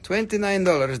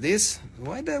 $29 this.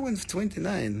 Why that one for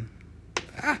 29?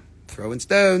 Throwin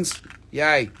Stones.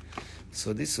 Yay.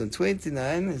 So this one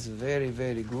 29 is very,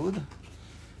 very good.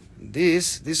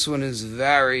 This one is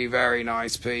very, very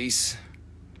nice piece.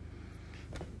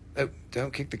 Oh,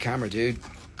 don't kick the camera, dude.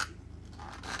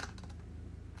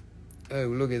 Oh,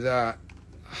 look at that.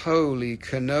 Holy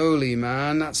cannoli,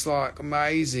 man. That's like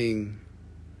amazing.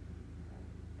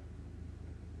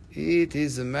 It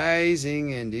is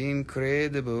amazing and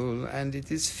incredible. And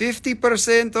it is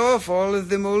 50% off all of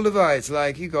the Moldavites.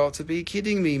 Like, you got to be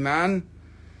kidding me, man.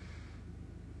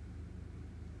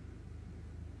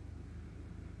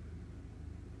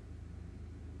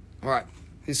 Alright.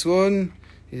 This one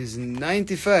is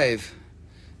 95.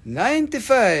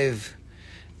 95.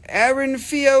 Aaron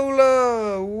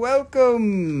Fiola,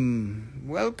 welcome.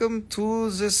 Welcome to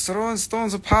the Throwin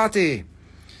Stones party.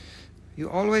 You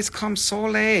always come so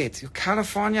late. You're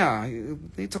California. You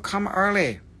need to come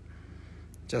early.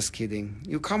 Just kidding.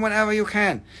 You come whenever you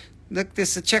can. Look,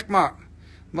 this is a check mark.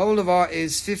 Moldova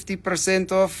is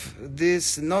 50% off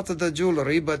this, not the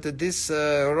jewelry, but this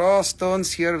raw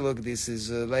stones here. Look, this is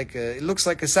like it looks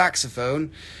like a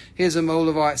saxophone. Here's a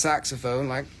Moldavite saxophone,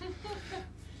 like.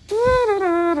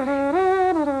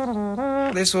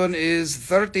 This one is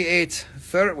 38.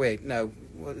 Wait, no.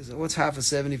 What is it? What's half of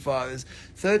 75? Is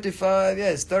 35?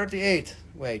 Yes, 38.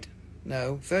 Wait,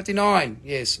 no, 39.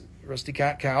 Yes, Rusty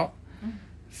Cat Cow.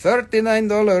 $39.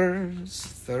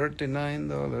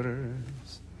 $39.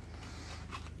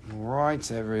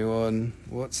 Right, everyone.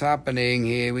 What's happening?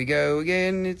 Here we go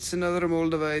again. It's another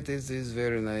Moldavite. This is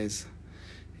very nice.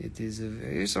 It is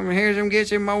here's some get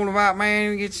some Moldavite,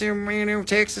 man. Get some, man,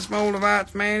 Texas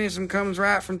Moldavites, man. This one comes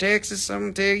right from Texas.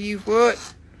 I'm gonna tell you what.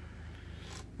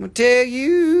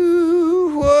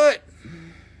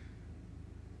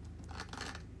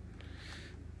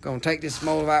 Gonna take this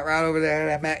Moldavite right over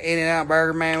there. That In-N-Out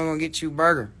burger, man. We're gonna get you a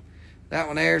burger. That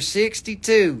one there,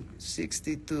 62.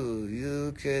 62.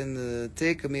 You can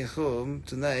take me home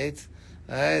tonight.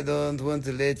 I don't want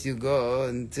to let you go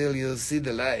until you see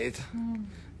the light.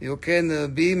 You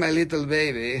can be my little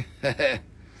baby.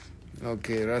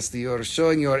 Okay, Rusty, you're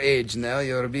showing your age now.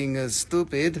 You're being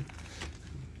stupid.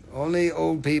 Only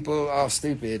old people are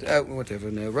stupid. Oh,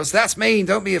 whatever. No, Russ, that's mean.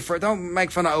 Don't be afraid. Don't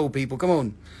make fun of old people. Come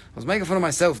on. I was making fun of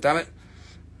myself, damn it.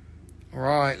 All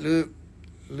right, look.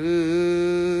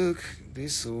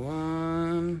 This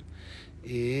one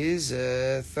is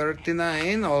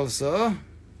 39 also.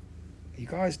 You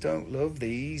guys don't love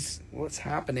these. What's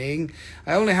happening?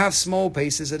 I only have small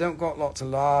pieces. I don't got lots of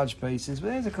large pieces. But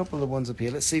there's a couple of ones up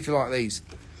here. Let's see if you like these.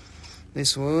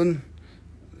 This one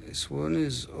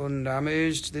is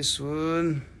undamaged. This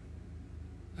one.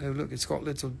 Oh, look, it's got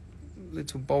little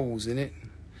bowls in it.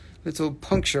 Little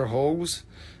puncture holes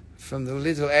from the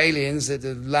little aliens that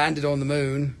have landed on the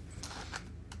moon.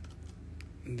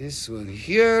 This one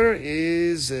here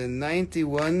is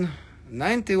 $91.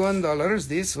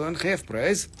 This one, half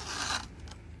price.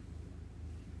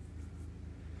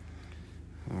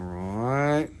 All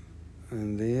right.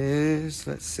 And this,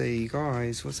 let's see,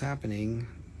 guys, what's happening?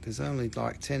 There's only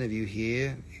like 10 of you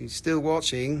here. Are you still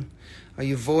watching? Are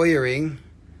you voyeuring?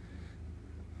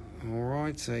 All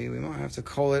right, so we might have to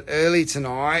call it early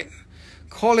tonight.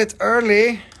 Call it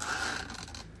early.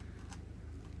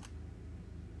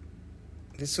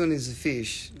 This one is a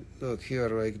fish. Look here,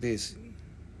 like this.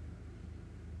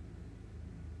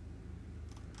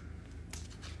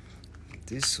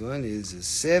 This one is a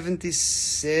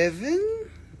 77.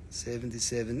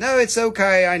 77. No, it's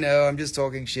okay. I know. I'm just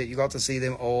talking shit. You got to see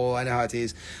them all. I know how it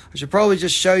is. I should probably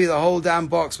just show you the whole damn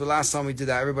box. But last time we did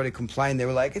that, everybody complained. They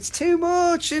were like, it's too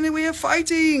much and we are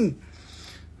fighting.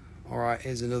 All right,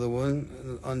 here's another one.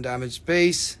 An undamaged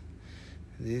piece.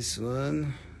 This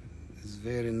one is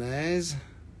very nice.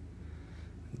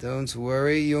 Don't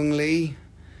worry, young Lee.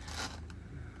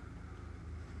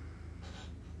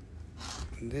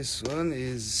 This one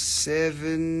is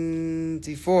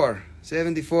 74.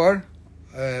 74.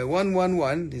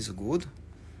 111. These are good.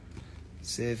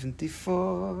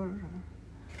 74.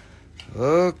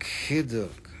 Okay,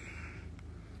 doc.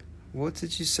 What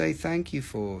did you say thank you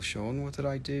for, Sean? What did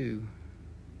I do?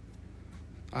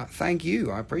 Thank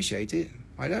you. I appreciate it.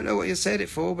 I don't know what you said it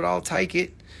for, but I'll take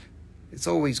it. It's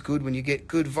always good when you get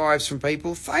good vibes from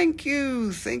people. Thank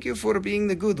you. Thank you for being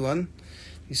the good one.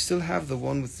 You still have the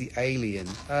one with the alien.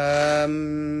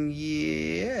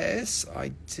 Yes,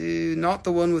 I do. Not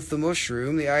the one with the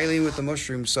mushroom, the alien with the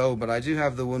mushroom soul, but I do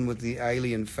have the one with the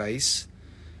alien face.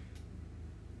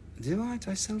 Do I?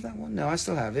 Do I sell that one? No, I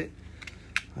still have it.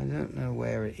 I don't know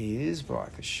where it is, but I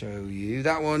could show you.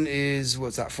 That one is,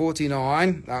 what's that,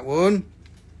 49? That one.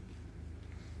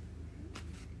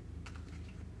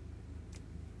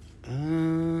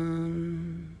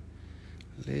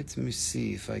 Let me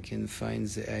see if I can find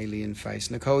the alien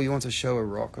face. Nicole, you want to show a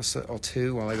rock or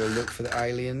two while I go look for the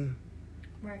alien?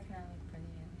 Where can I look for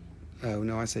the alien? Oh,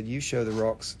 no, I said you show the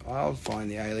rocks. I'll find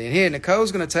the alien. Here,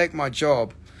 Nicole's going to take my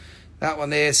job. That one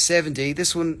there, 70.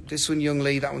 This one, young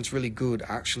Lee, that one's really good,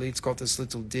 actually. It's got this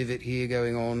little divot here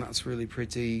going on. That's really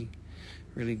pretty.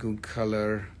 Really good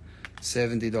color.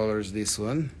 $70 this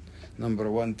one. Number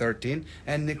 113.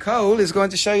 And Nicole is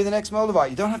going to show you the next Moldavite.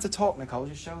 You don't have to talk, Nicole.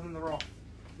 Just show them the rock.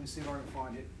 Let me see if I can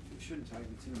find it. It shouldn't take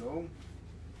me too long.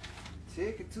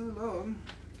 Take it too long.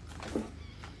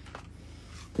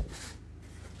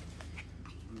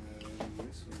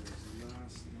 This one is the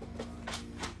last one.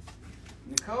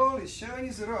 Nicole is showing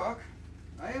you the rock.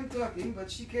 I am talking, but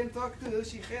she can talk too.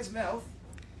 She has mouth.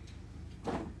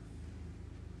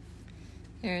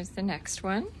 Here's the next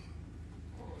one.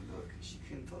 Oh, look, she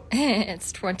can talk.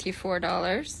 It's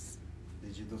 $24.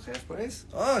 Did you do half price?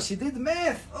 Oh, she did the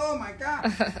math. Oh my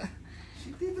God.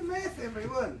 She did the math,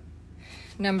 everyone.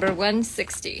 Number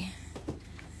 160.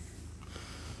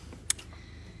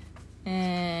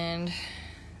 And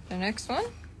the next one?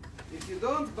 If you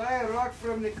don't buy a rock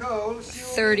from Nicole,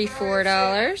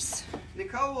 $34.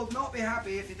 Nicole will not be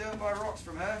happy if you don't buy rocks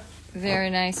from her. Very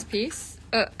nice piece.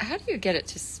 How do you get it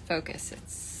to focus?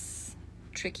 It's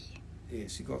tricky.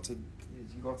 Yes, you got to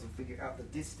figure out the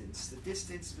distance. The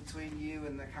distance between you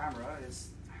and the camera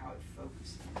is how it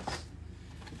focuses.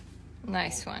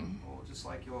 Nice one. Or just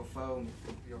like your phone,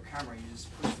 your camera, you just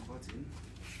push the button.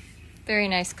 Very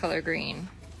nice color green.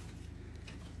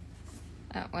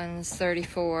 That one's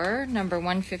 34, number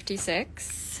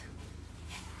 156.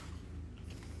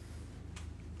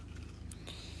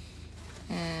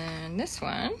 And this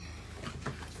one,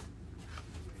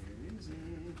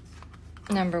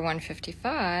 number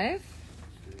 155.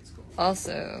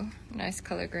 Also, nice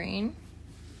color green.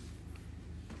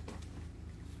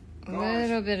 A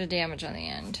little bit of damage on the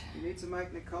end. You need to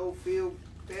make Nicole feel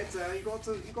better. You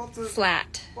got to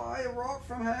flat. Buy a rock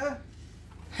from her.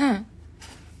 Huh.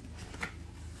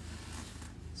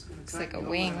 It's like a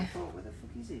wing. Where the fuck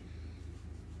is it?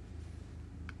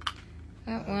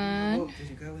 That one Did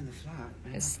you go in the flat?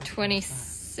 is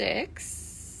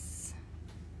 26.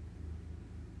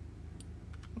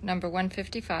 Number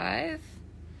 155.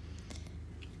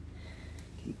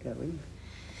 Keep going.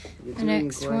 The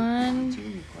next one. You're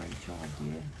doing a great job,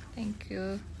 dear. Thank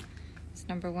you. It's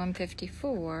number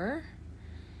 154.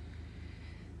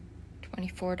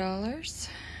 $24. Where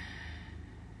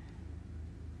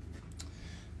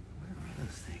are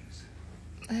those things?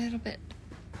 A little bit.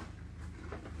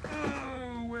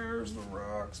 Oh, where's the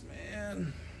rocks,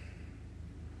 man?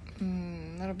 A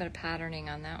little bit of patterning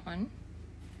on that one.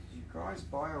 Did you guys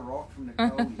buy a rock from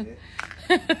Nicole yet?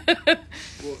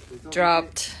 What,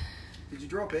 Dropped. Did you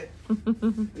drop it? Are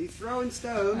you throwing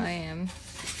stones? I am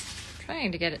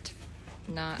trying to get it to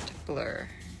not blur.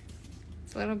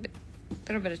 It's a little bit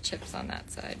of chips on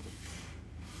that side.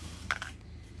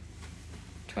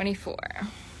 24.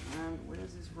 And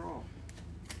where's this rock?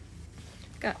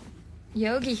 Got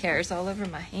yogi hairs all over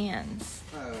my hands.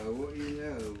 Oh, what do you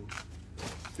know?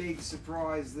 Big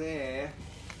surprise there.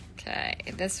 Okay,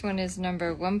 this one is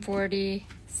number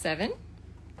 147.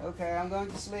 Okay, I'm going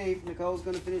to sleep. Nicole's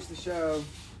going to finish the show.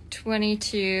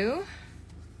 $22.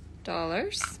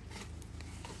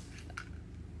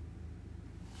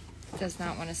 Does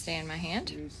not want to stay in my hand.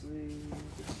 Seriously,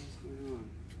 what's going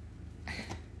on? A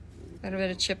little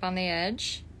bit of chip on the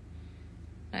edge.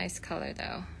 Nice color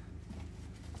though.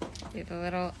 See the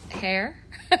little hair?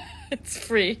 It's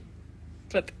free,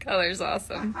 but the color's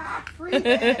awesome. Free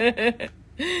hair.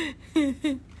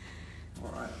 Alright,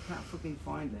 I can't fucking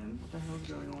find them. What the hell's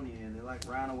going on here? They like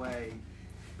ran away.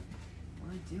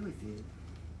 What do I do with it?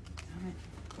 Damn it.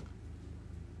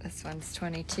 This one's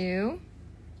 22.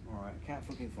 Alright, I can't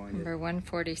fucking find Number it.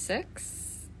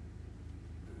 146.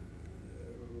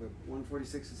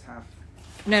 146 is half.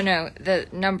 No, the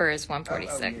number is Oh,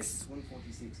 146. yes,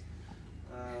 146.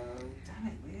 Damn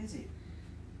it, where is it?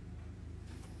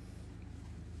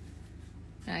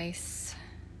 Nice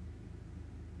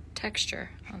texture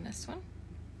on this one.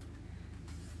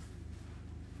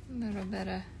 A little bit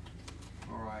of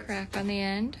Alright. crack on the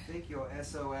end. I think you're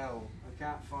SOL. I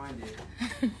can't find it.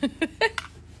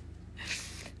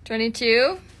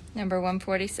 22, number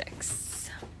 146.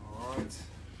 Alright.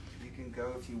 You can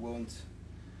go if you want.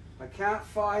 I can't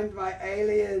find my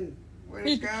alien. Where'd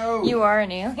it go? You are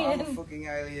an I'm a alien. fucking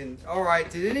alien.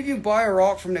 Alright, did any of you buy a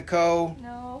rock from Nicole?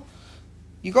 No.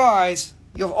 You guys,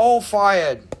 you're all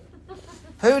fired.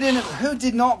 Who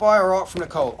did not buy a rock from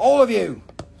Nicole? All of you.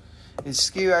 It's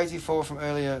skew 84 from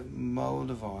earlier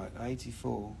Moldavite.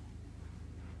 84.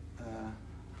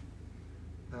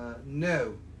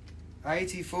 No.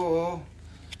 84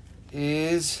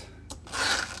 is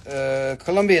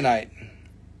Colombianite.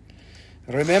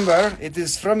 Remember, it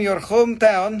is from your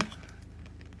hometown.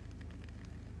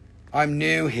 I'm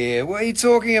new here. What are you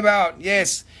talking about?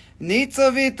 Yes. Nita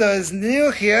Vita is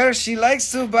new here. She likes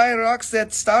to buy rocks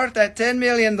that start at $10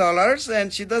 million,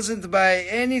 and she doesn't buy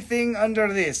anything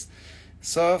under this.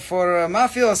 So for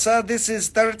Mafiosa, this is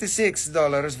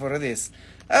 $36 for this.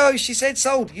 Oh, she said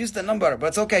sold. Use the number, but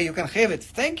it's okay. You can have it.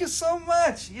 Thank you so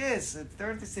much. Yes, at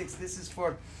 36. This is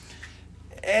for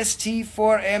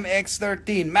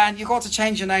ST4MX13. Man, you got to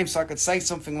change your name so I could say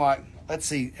something like, let's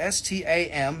see,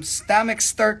 STAM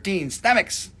Stamix 13.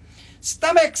 Stamix.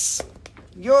 Stamix.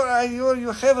 You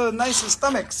have a nice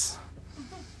stomachs.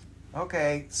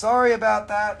 Okay, sorry about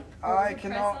that. I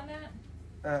cannot. Price on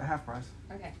that? Half price.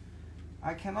 Okay.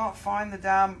 I cannot find the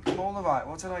damn Moldavite.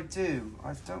 What did I do?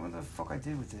 I don't know what the fuck I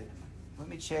did with it. Let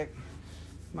me check.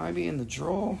 Maybe in the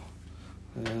drawer.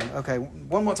 Okay,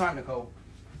 one more time, Nicole.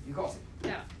 You got it.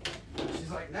 Yeah. She's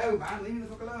like, no, man, leave me the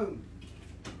fuck alone.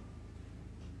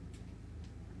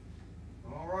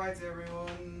 All right,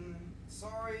 everyone.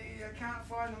 Sorry, I can't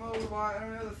find the Moldavite. I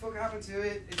don't know what the fuck happened to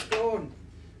it. It's gone.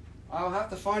 I'll have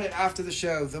to find it after the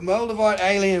show. The Moldavite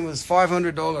alien was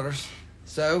 $500.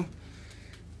 So,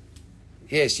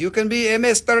 yes, you can be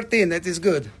MS-13. That is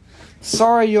good.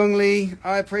 Sorry, Young Lee.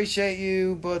 I appreciate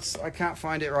you, but I can't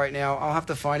find it right now. I'll have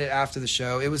to find it after the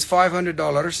show. It was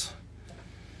 $500.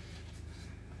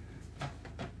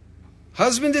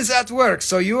 Husband is at work,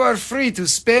 so you are free to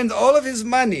spend all of his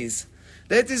monies.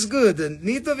 That is good. And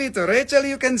Nito Vito, Rachel,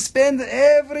 you can spend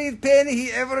every penny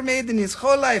he ever made in his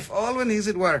whole life, all when he's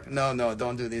at work. No,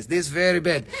 don't do this. This is very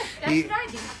bad. That's what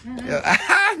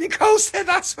I do. Nicole said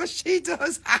that's what she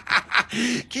does.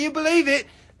 Can you believe it?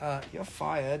 You're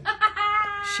fired.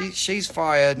 She's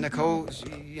fired. Nicole,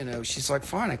 she's like,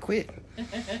 fine, I quit.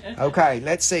 Okay,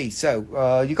 let's see.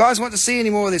 So, you guys want to see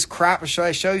any more of this crap, or should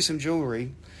I show you some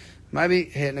jewelry? Maybe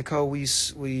here, Nicole.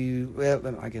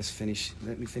 I guess finish.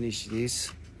 Let me finish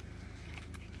this.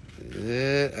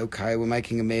 Okay, we're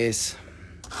making a mess.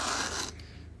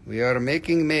 We are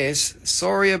making a mess.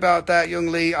 Sorry about that, young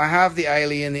Lee. I have the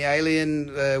alien. The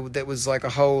alien that was like a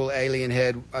whole alien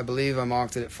head. I believe I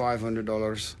marked it at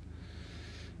 $500.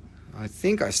 I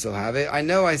think I still have it. I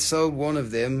know I sold one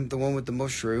of them, the one with the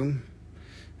mushroom.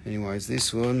 Anyways,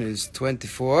 this one is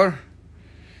 24.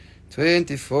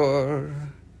 24.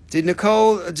 Did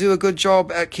Nicole do a good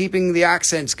job at keeping the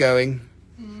accents going?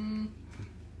 No.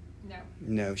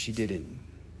 No, she didn't.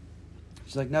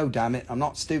 She's like, no, damn it, I'm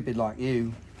not stupid like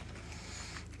you.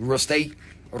 Rusty.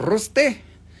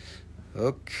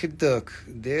 Okay, duck.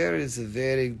 This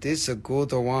is a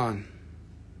good one.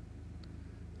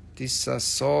 This is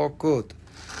so good.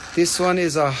 This one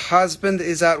is a husband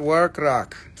is at work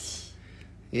rock.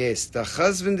 Yes, the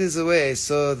husband is away,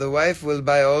 so the wife will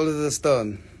buy all of the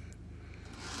stone.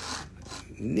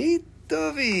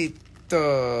 Nito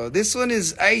Vito. This one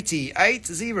is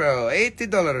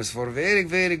 $80 for very,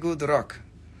 very good rock.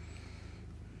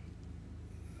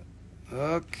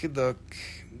 Okay, doc.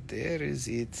 There is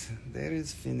it. There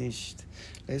is finished.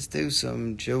 Let's do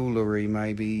some jewelry,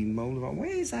 maybe. Moldavite. Where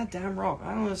is that damn rock?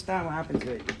 I don't understand what happened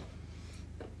to it.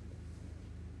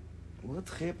 What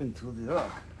happened to the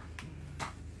rock?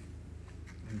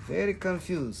 I'm very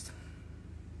confused.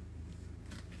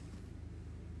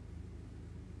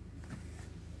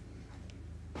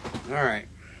 All right.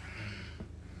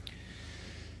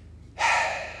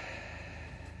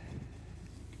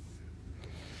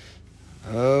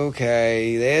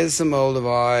 Okay, there's some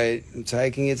Moldavite. I'm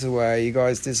taking it away. You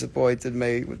guys disappointed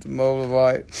me with the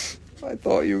Moldavite. I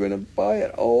thought you were going to buy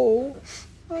it all.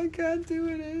 I can't do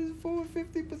it. It's for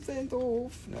 50%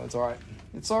 off. No, it's all right.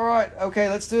 It's all right. Okay,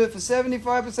 let's do it for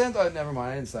 75%. Oh, never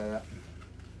mind. I didn't say that.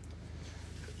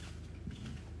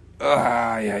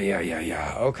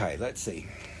 Yeah. Okay, let's see.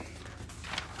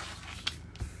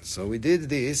 So we did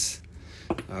this.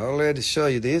 I already show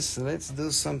you this. So let's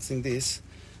do something this.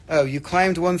 Oh, you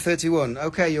claimed 131.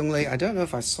 Okay, young lady. I don't know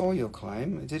if I saw your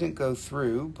claim. It didn't go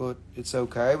through, but it's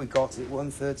okay. We got it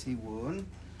 131.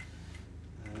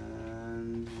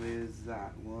 And with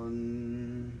that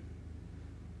one...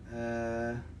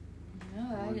 No,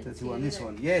 I didn't see 131. it This either.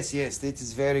 one. Yes, this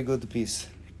is very good piece.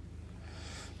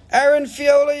 Aaron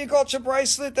Fiola, you got your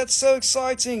bracelet. That's so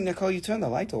exciting. Nicole, you turned the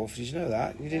light off. Did you know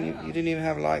that? You didn't even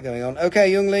have a light going on. Okay,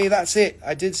 young Lee, that's it.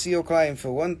 I did see your claim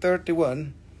for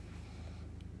 131.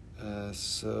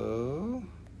 So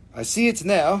I see it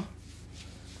now.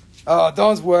 Oh,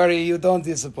 don't worry. You don't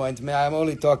disappoint me. I'm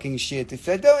only talking shit. If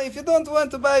you don't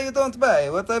want to buy, you don't buy.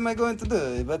 What am I going to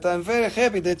do? But I'm very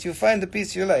happy that you find the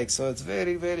piece you like. So it's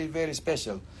very, very, very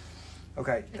special.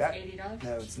 Okay. It's $80?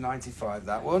 No, it's 95,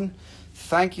 that one.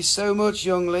 Thank you so much,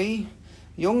 Young Lee.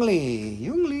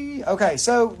 Okay,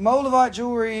 so Moldavite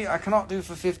jewelry I cannot do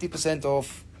for 50%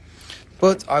 off.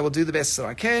 But I will do the best that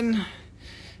I can.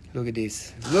 Look at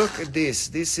this.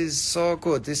 This is so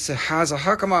good. This has a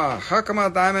Herkimer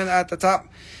diamond at the top.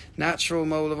 Natural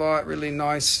Moldavite, really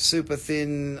nice, super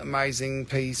thin, amazing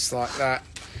piece like that.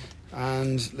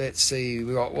 And let's see,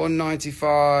 we got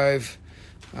 195.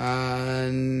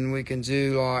 And we can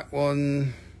do like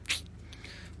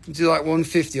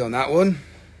 150 on that one.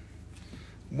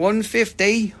 150.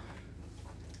 It's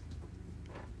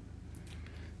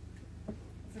a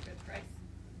good price.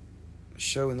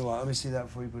 Showing the light. Let me see that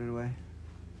before you put it away.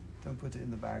 Don't put it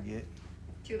in the bag yet.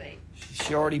 Too late.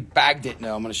 She already bagged it.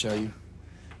 No, I'm going to show you.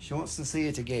 She wants to see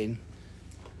it again.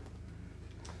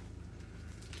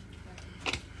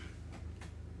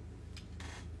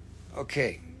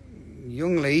 Okay.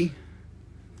 Young Lee.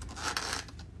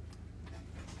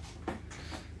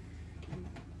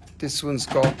 This one's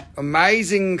got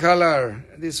amazing color.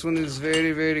 This one is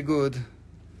very, very good.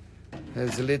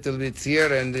 There's a little bit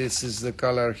here, and this is the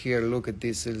color here. Look at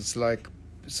this. It's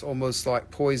almost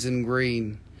like poison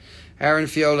green. Aaron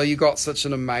Fiola, you got such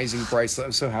an amazing bracelet.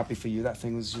 I'm so happy for you. That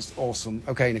thing was just awesome.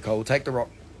 Okay, Nicole, take the rock.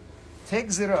 Take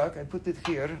the rock. I put it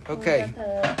here. Okay.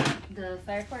 The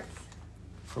fire quartz.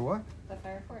 For what? The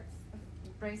fire quartz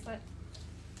bracelet.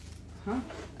 Huh?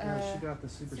 She got the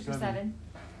Super 7.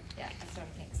 Yeah, that's what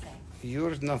I'm saying.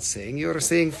 You're not saying. You're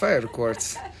saying fire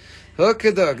quartz.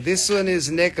 Okay, dog. This one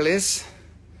is necklace.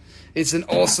 It's an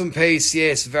awesome piece.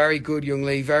 Yes, very good, young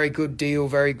Lee. Very good deal.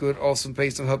 Very good, awesome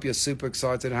piece. I hope you're super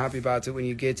excited and happy about it when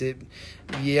you get it.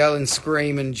 Yell and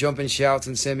scream and jump and shout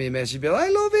and send me a message. Be like, I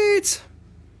love it.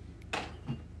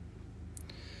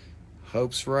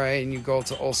 Hopes rain. You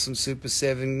got an awesome Super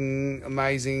 7.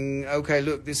 Amazing. Okay,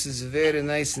 look. This is a very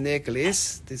nice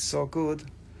necklace. This is so good.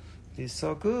 This is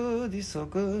so good. This is so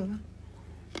good.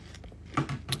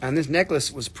 And this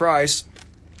necklace was priced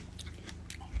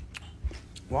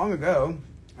long ago,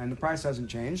 and the price hasn't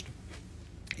changed,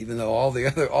 even though all the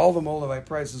Moldavite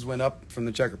prices went up from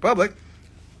the Czech Republic,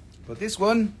 but this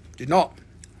one did not.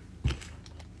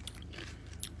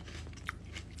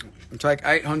 I'll take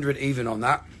 800 even on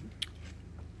that.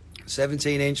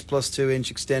 17-inch plus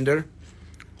 2-inch extender.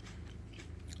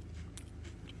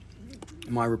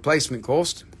 My replacement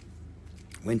cost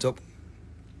went up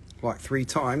like 3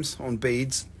 times on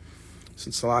beads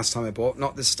since the last time I bought.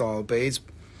 Not this style of beads.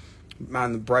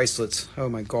 Man, the bracelets. Oh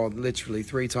my God, literally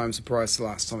 3 times the price the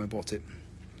last time I bought it.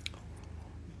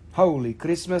 Holy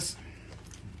Christmas.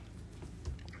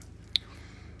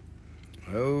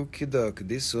 Okie doke,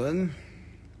 this one.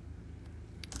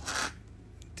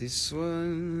 This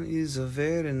one is a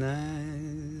very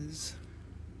nice.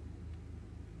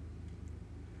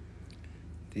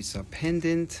 This is a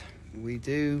pendant. We'll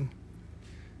do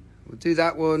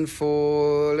that one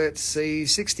for, let's see,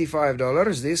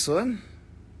 $65. This one.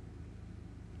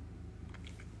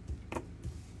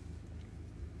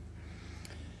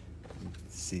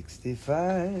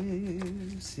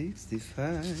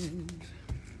 $65.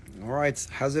 All right,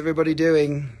 how's everybody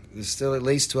doing? There's still at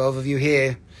least 12 of you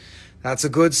here. That's a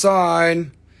good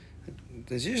sign.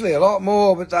 There's usually a lot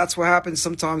more, but that's what happens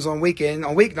sometimes on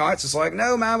weeknights. It's like,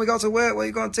 no, man, we got to work. What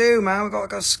you got to do, man? We got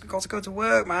to go to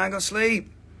work, man. Got to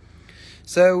sleep.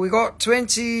 So we got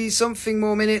 20-something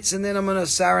more minutes, and then I'm going to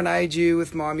serenade you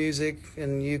with my music,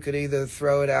 and you could either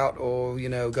throw it out or,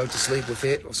 go to sleep with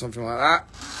it or something like that.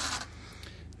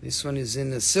 This one is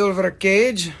in the silver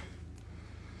cage.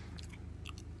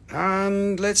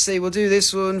 And let's see, we'll do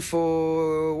this one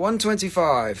for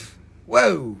 $125.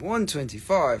 Whoa,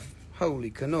 $125.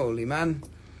 Holy cannoli, man.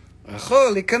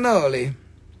 Holy cannoli.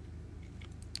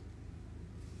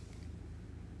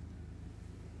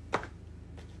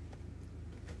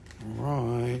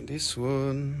 Alright, this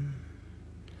one.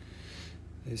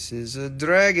 This is a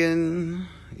dragon.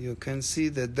 You can see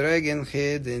the dragon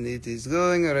head, and it is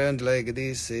going around like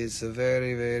this. It's a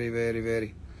very, very, very,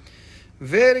 very,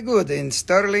 very good. In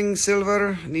sterling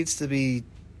silver. Needs to be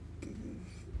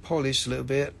polished a little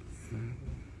bit.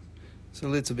 It's a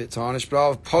little bit tarnished, but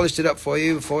I've polished it up for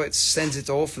you before it sends it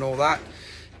off and all that.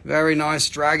 Very nice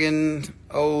dragon,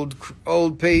 old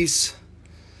piece.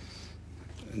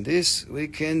 And this we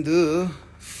can do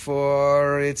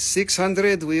for, it's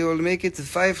 600. We will make it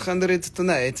 500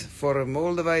 tonight for a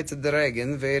Moldavite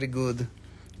dragon. Very good.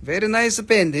 Very nice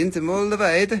pendant,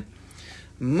 Moldavite.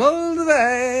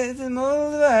 Moldavite.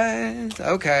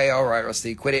 Okay, all right,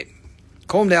 Rusty, quit it.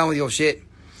 Calm down with your shit.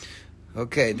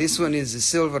 Okay, this one is the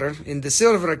silver. In the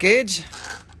silver cage,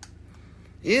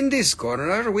 in this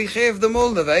corner, we have the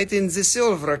Moldavite in the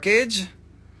silver cage.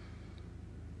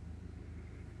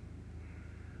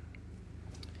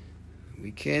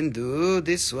 We can do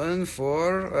this one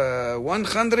for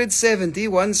 170,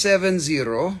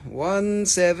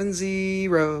 170.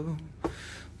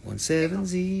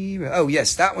 Oh,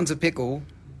 yes, that one's a pickle.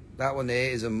 That one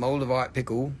there is a Moldavite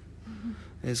pickle.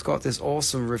 It's got this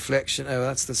awesome reflection. Oh,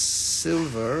 that's the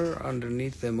silver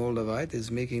underneath the Moldavite is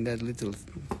making that little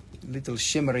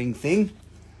shimmering thing.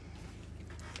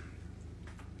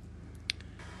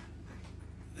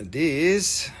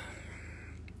 This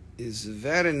is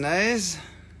very nice.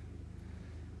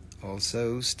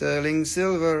 Also sterling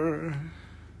silver.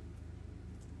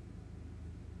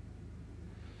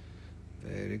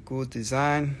 Very good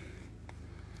design.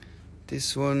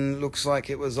 This one looks like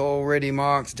it was already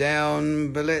marked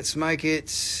down, but let's make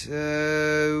it,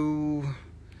 we'll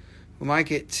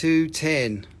make it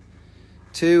 210.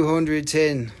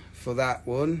 210 for that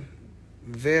one.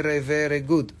 Very, very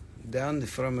good. Down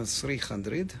from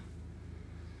 300.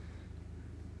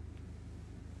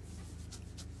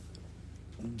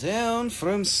 Down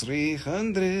from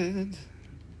 300.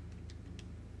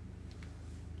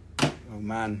 Oh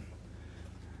man,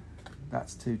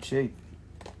 that's too cheap.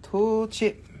 Too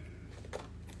cheap.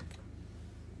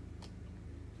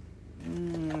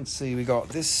 Let's see, we got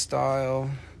this style.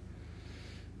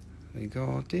 We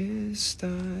got this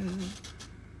style.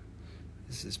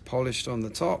 This is polished on the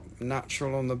top,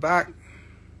 natural on the back.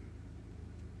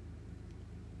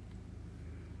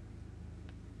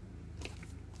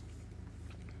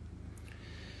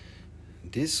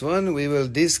 This one we will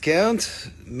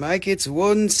discount, make it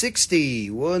 $160.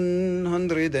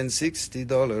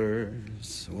 $160.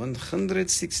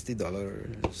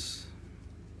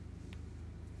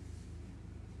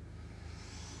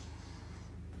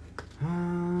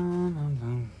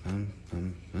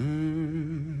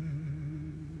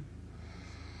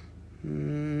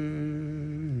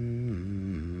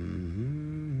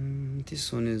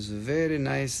 This one is very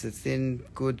nice, a thin,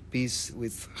 good piece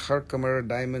with Herkimer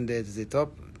diamond at the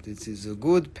top. This is a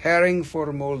good pairing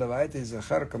for Moldavite. It's a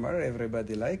Herkimer,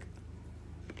 everybody like.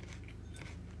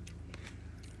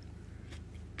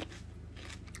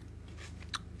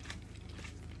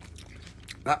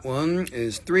 That one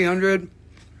is 300.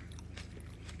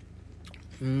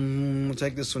 We'll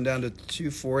take this one down to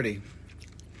 240.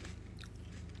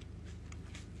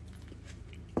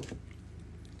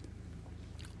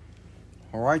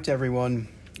 All right, everyone,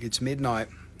 it's midnight.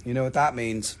 You know what that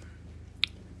means.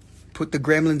 Put the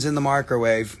gremlins in the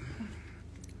microwave.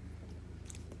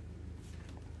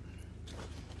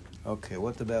 Okay,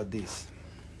 what about this?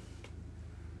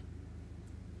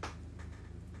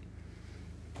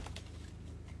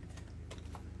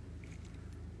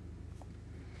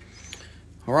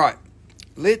 All right,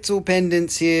 little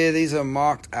pendants here. These are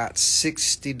marked at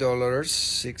 $60.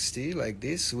 60 like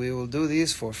this. We will do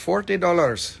these for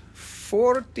 $40.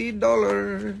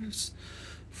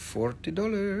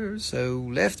 $40. So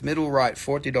left, middle, right,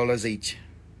 $40 each.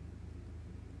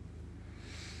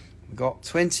 We got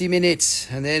 20 minutes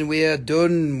and then we are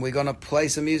done. We're gonna play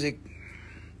some music.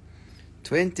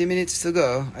 20 minutes to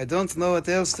go. I don't know what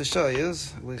else to show you.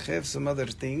 We have some other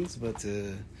things, but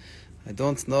I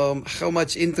don't know how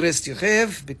much interest you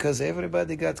have because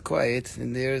everybody got quiet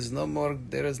and there is no more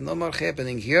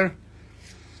happening here.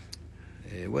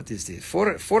 What is this?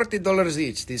 $40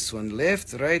 each. This one,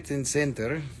 left, right, and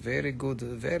center. Very good,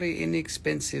 very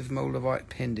inexpensive Moldavite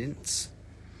pendants.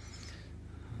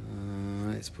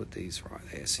 Let's put these right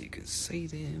there so you can see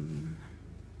them.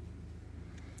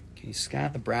 Can you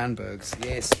scan the Brandbergs?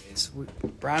 Yes.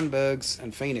 Brandbergs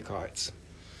and Phoenikites.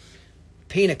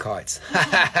 Pietersite.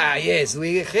 Yes,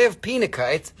 we have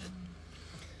Pietersite.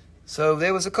 So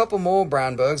there was a couple more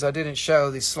Brandbergs. I didn't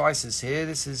show these slices here.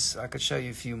 I could show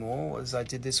you a few more. I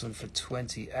did this one for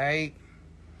 28.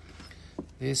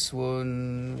 This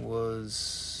one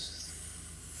was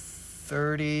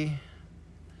 30.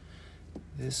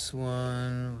 This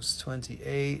one was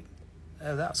 28.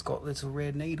 Oh, that's got little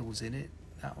red needles in it.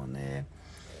 That one there.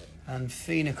 And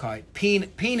Phoenikite.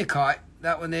 Pietersite.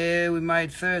 That one there, we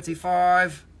made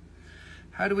 35.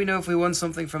 How do we know if we won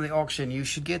something from the auction? You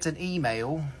should get an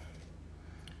email.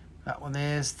 That one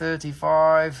there is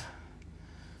 35.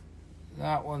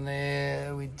 That one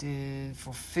there we did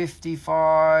for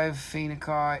 55,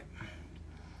 Phoenikite.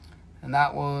 And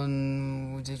that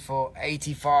one we did for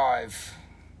 85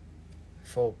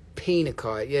 for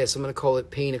Pietersite. Yes, I'm going to call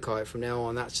it Pietersite from now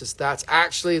on. That's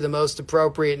actually the most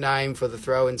appropriate name for the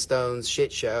Throwin Stones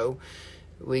shit show.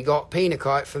 We got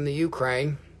Pietersite from the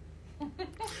Ukraine.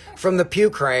 From the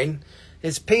Pukrane.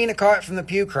 It's Pietersite from the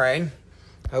Pukrane.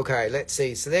 Okay, let's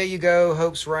see. So there you go.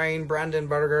 Hope's Rain, Brandon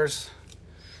Burgers.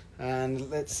 And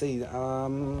let's see.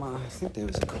 I think there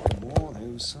was a couple more. There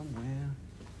was somewhere.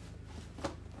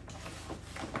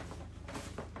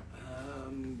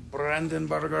 Brandon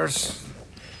Burgers.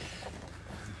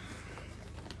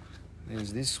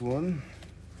 There's this one.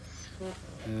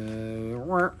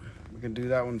 We can do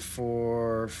that one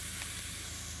for...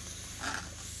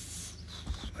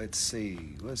 Let's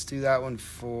see. Let's do that one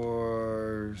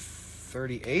for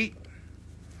 38.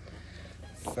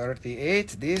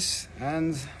 38. This.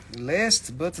 And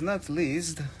last but not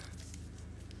least...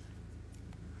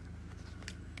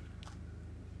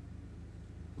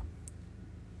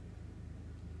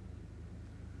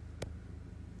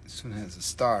 This one has a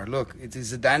star. Look, it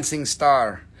is a dancing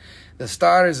star. The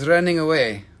star is running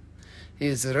away.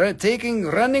 He's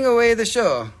running away the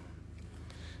show.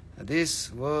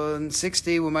 This one,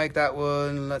 60, we'll make that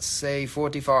one, let's say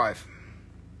 45.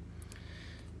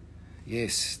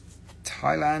 Yes,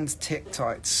 Thailand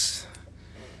Tektites.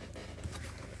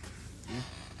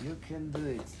 You can do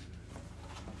it.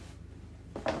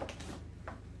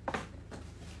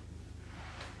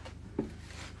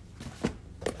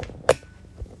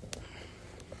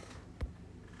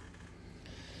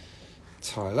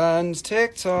 Thailand's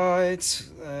Tektites.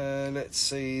 Let's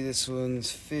see, this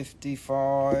one's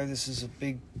 55. This is a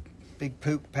big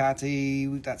poop patty.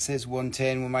 That says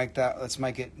 110. We'll make that. Let's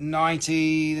make it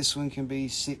 90. This one can be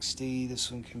 60. This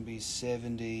one can be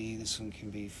 70. This one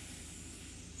can be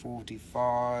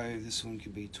 45. This one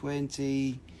can be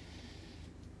 20.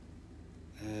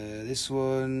 This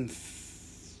one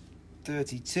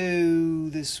 32.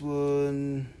 This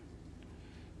one,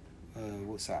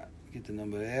 what's that? Get the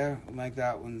number there. We'll make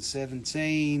that one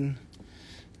 17.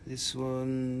 This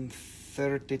one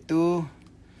 32.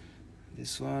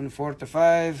 This one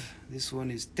 45. This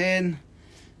one is 10.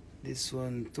 This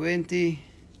one 20.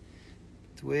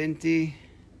 20.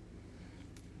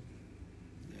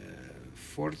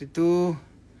 42.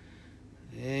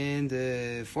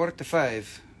 And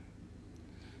 45.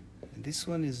 And this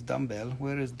one is dumbbell.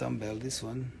 Where is dumbbell? This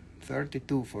one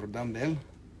 32 for dumbbell.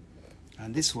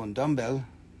 And this one dumbbell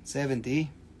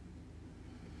 70.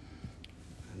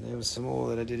 And there was some more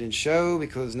that I didn't show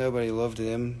because nobody loved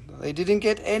them. They didn't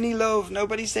get any love.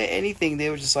 Nobody said anything. They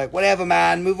were just like, whatever,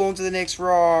 man, move on to the next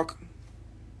rock.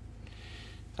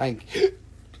 Thank you,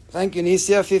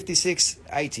 Nisia.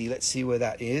 56.80. Let's see where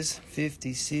that is.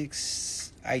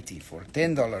 56.80 for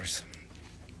 $10.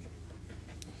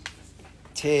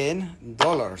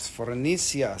 $10 for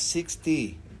Nisia.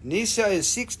 60. Nisia is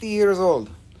 60 years old.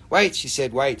 Wait, she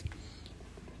said, wait.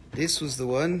 This was the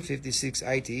one,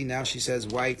 56.80. Now she says,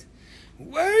 wait.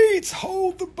 Wait,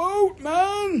 hold the boat,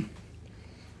 man.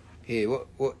 Here,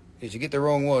 what? Did you get the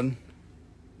wrong one?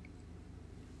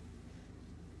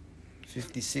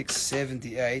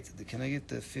 56.78. Can I get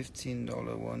the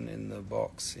 $15 one in the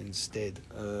box instead?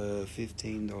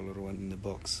 $15 one in the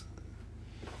box.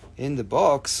 In the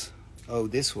box? Oh,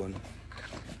 this one.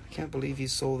 I can't believe you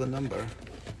saw the number.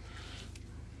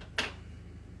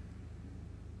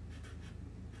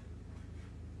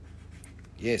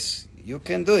 Yes, you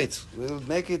can do it. We'll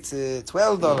make it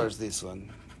 $12, this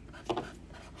one.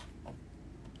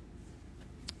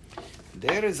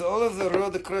 There is all of the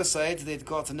rhodochrosite that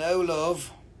got no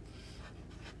love.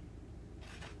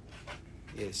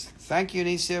 Yes, thank you,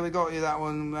 Nisia. We got you that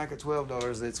one. Make it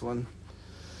 $12, this one.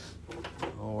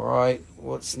 All right,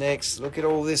 what's next? Look at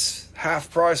all this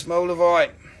half-price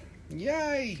Moldavite.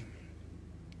 Yay!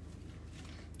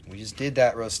 We just did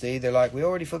that, Rusty. They're like, we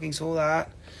already fucking saw that.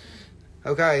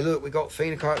 Okay, look, we got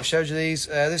phenocite. I showed you these.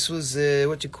 This was,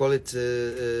 what you call it?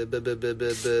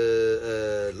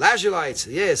 Lazulite.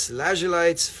 Yes,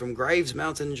 Lazulite from Graves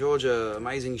Mountain, Georgia.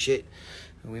 Amazing shit.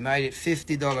 We made it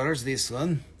 $50, this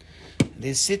one.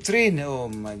 This citrine. Oh,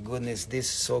 my goodness. This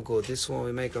is so good. This one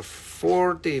we make a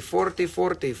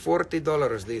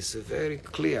 $40. This is very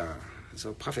clear.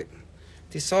 So perfect.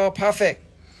 This is all perfect.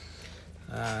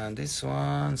 And this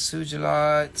one,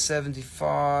 Sugilite,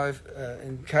 75.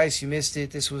 In case you missed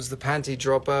it, this was the panty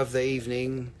dropper of the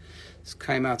evening. This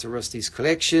came out of Rusty's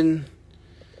collection.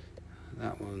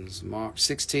 That one's marked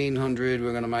 1600.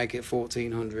 We're going to make it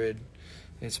 1400.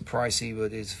 It's pricey,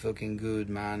 but it's fucking good,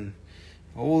 man.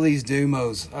 All these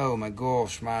Dumos. Oh my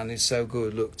gosh, man, it's so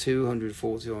good. Look,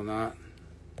 240 on that.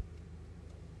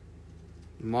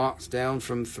 Marked down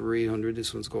from 300.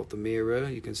 This one's got the mirror.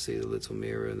 You can see the little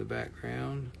mirror in the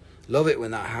background. Love it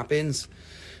when that happens.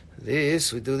 We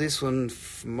do this one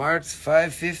marked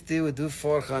 550. We do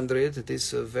 400.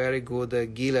 This is a very good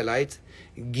Gilelite.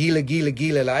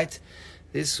 Gilelite.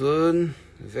 This one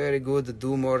very good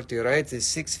Dumortierite is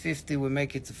 650. We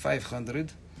make it to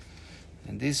 500.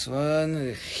 And this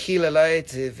one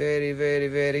Gilelite,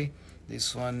 very.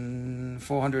 This one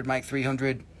 400 make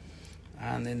 300.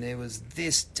 And then there was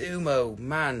this Dumo,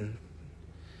 man.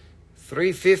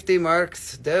 350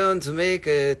 marked down to make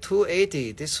a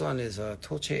 280. This one is a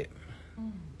too cheap.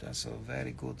 That's a very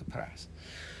good price.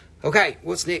 Okay,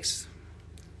 what's next?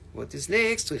 What is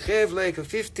next? We have like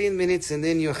 15 minutes and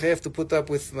then you have to put up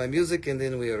with my music and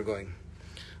then we are going.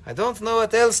 I don't know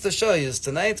what else to show you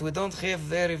tonight. We don't have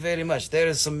very much. There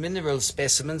is some mineral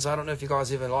specimens. I don't know if you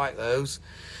guys even like those.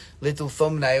 Little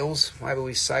thumbnails. Maybe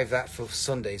we save that for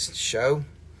Sunday's show.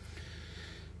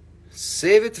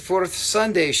 Save it for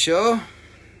Sunday's show.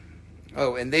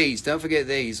 Oh, and these. Don't forget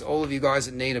these. All of you guys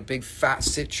that need a big fat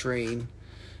citrine.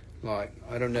 Like,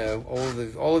 I don't know.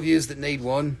 All of yous that need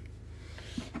one.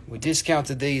 We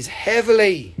discounted these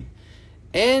heavily.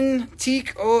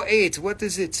 Antique 08. What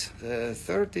is it?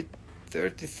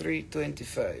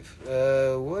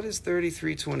 33.25. What is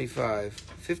 33.25?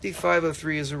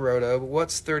 55.03 is a roto, but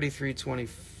what's 33.25?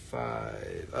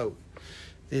 Oh,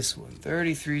 this one.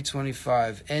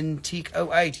 33.25. Antique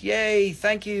 08. Yay!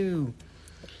 Thank you.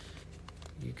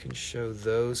 You can show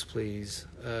those, please.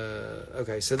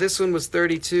 Okay, so this one was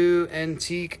 32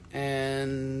 antique,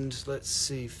 and let's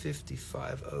see,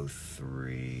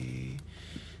 55.03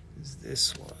 is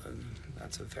this one.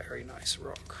 That's a very nice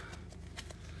rock.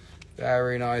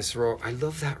 Very nice rock. I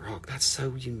love that rock. That's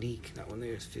so unique. That one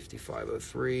there is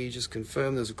 55.03. Just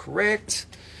confirm those are correct.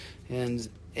 And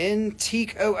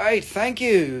Antique08, thank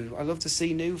you. I love to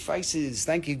see new faces.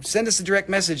 Thank you. Send us a direct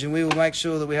message and we will make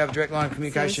sure that we have a direct line of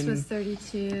communication. So this was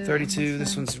 32. 32.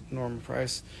 This one's normal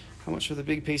price. How much are the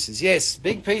big pieces? Yes,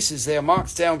 big pieces. They are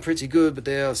marked down pretty good, but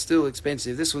they are still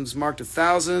expensive. This one's marked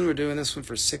 1,000. We're doing this one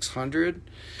for 600.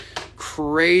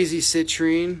 Crazy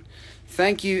citrine.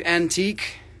 Thank you,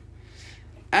 Antique.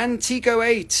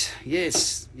 Antico8.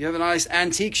 Yes, you have a nice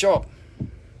antique shop.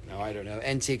 No, I don't know.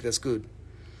 Antique, that's good.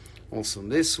 Awesome.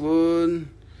 This one,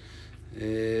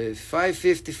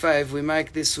 555. We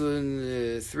make this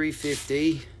one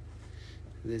 350.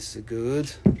 This is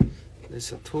good.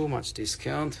 This is too much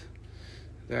discount.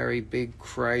 Very big,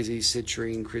 crazy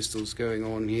citrine crystals going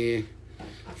on here.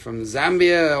 From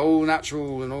Zambia, all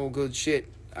natural and all good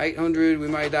shit. 800. We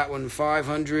made that one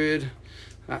 500.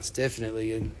 That's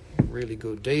definitely a really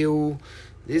good deal.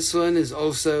 This one is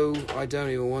also, I don't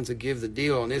even want to give the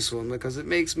deal on this one because it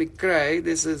makes me cry.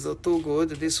 This is too good.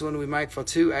 This one we make for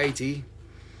 280.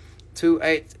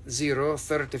 280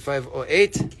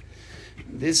 3508.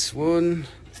 This one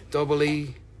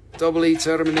doubly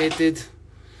terminated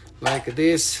like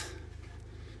this.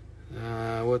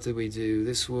 What did we do?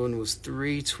 This one was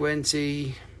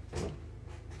 320.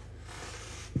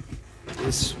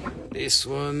 This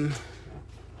one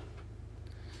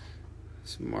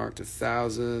is marked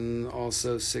 1,000,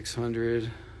 also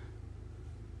 600.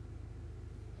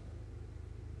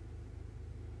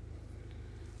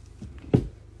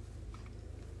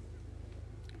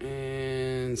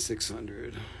 And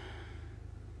 600.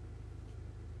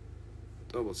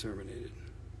 Double terminated.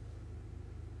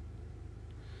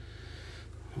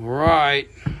 All right.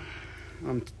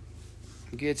 I'm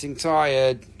getting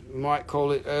tired. We might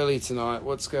call it early tonight.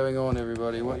 What's going on,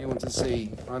 everybody? What you want to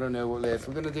see? I don't know what left.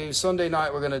 We're going to do Sunday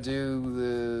night. We're going to do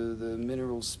the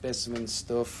mineral specimen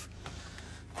stuff.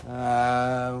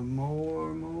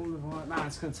 More. Man,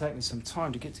 it's going to take me some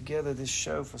time to get together this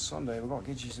show for Sunday. We've got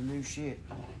to get you some new shit.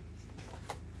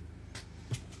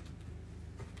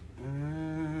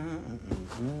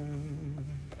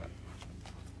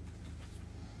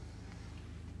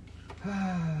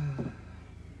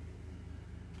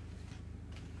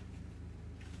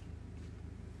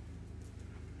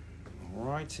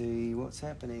 Alrighty, what's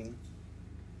happening?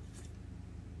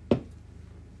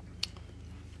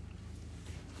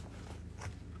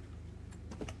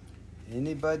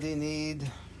 Anybody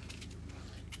need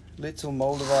little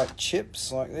Moldavite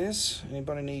chips like this?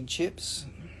 Anybody need chips?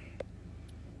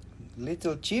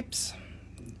 Little chips?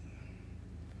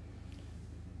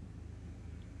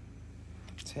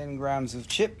 10 grams of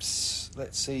chips.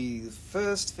 Let's see, the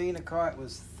first phenokite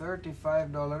was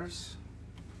 $35.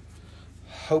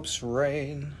 Hope's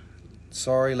Rain.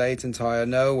 Sorry, late and tired.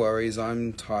 No worries,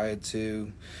 I'm tired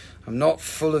too. I'm not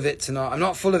full of it tonight. I'm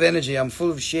not full of energy, I'm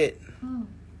full of shit.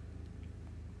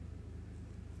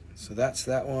 So that's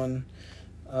that one.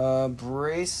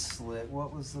 Bracelet.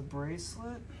 What was the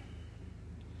bracelet?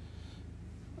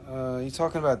 You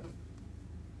talking about...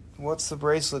 What's the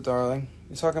bracelet, darling?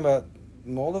 You talking about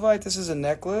Moldavite? This is a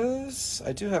necklace.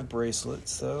 I do have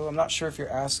bracelets, though. I'm not sure if you're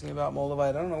asking about Moldavite.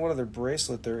 I don't know what other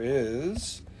bracelet there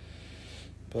is.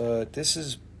 But this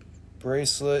is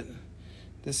bracelet.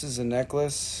 This is a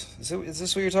necklace. Is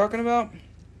this what you're talking about?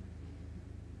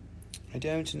 I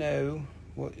don't know.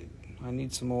 What? I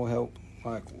need some more help.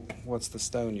 Like, what's the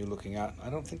stone you're looking at? I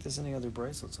don't think there's any other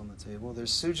bracelets on the table.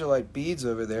 There's Sugilite beads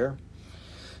over there.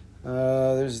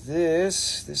 There's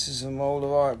this. This is a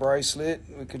Moldavite bracelet.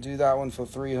 We could do that one for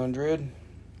 300.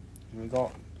 We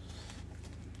got...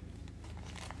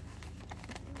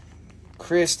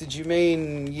 Chris, did you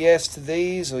mean yes to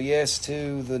these or yes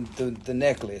to the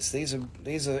necklace? These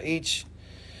are each...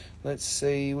 Let's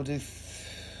see, we'll do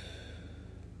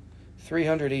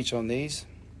 300 each on these.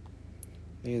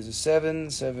 These are 7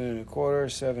 and a quarter,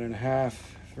 7 and a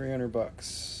half,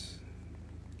 $300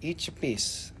 each a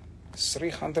piece.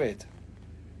 300.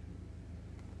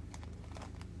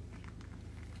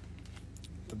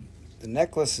 The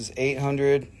necklace is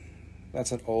 800.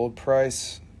 That's an old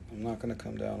price. I'm not going to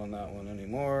come down on that one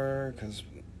anymore because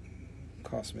it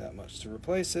cost me that much to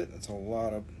replace it. That's a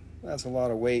lot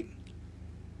of weight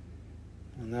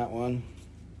on that one.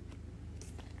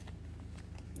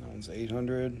 That one's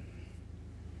 800.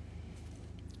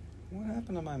 What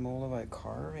happened to my Moldavite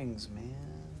carvings, man?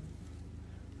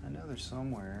 I know they're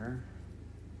somewhere.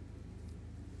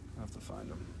 I'll have to find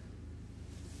them.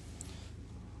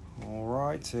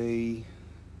 Alrighty.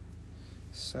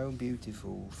 So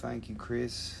beautiful. Thank you,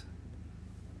 Chris.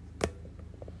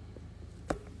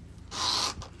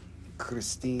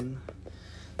 Christine.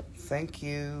 Thank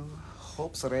you.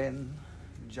 Hopsren.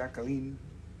 Jacqueline.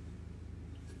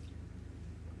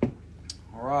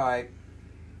 All right.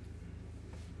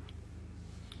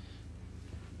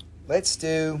 Let's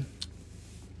do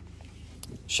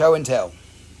show and tell.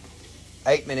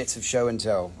 8 minutes of show and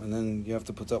tell, and then you have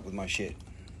to put up with my shit.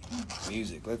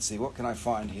 Music. Let's see, what can I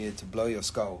find here to blow your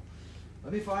skull?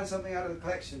 Let me find something out of the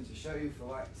collection to show you for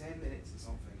like 10 minutes or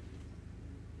something.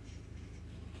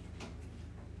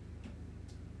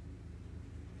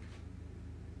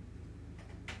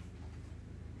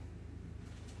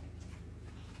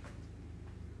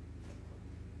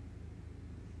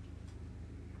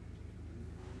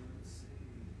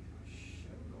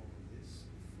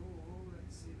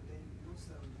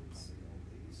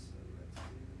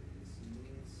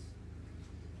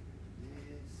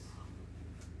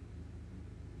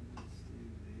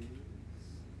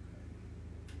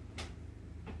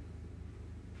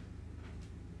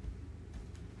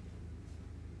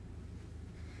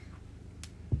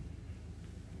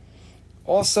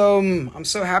 Awesome. I'm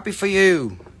so happy for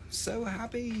you. So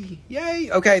happy.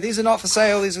 Yay. Okay, these are not for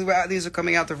sale. These are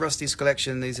coming out of Rusty's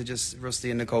collection. These are just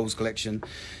Rusty and Nicole's collection.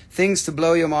 Things to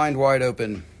blow your mind wide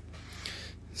open.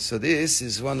 So this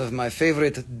is one of my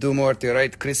favorite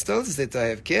dumortierite crystals that I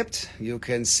have kept. You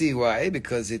can see why,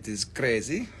 because it is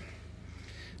crazy.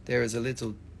 There is a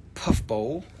little puff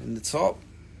bowl in the top.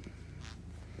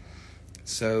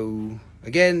 So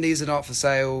again, these are not for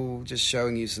sale, just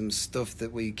showing you some stuff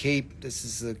that we keep. This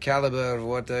is the caliber of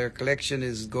what our collection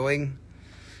is going.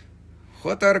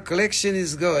 What our collection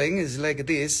is going is like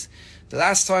this. The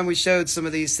last time we showed some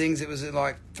of these things, it was at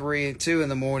like 2 in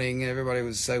the morning, and everybody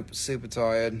was so super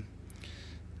tired.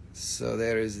 So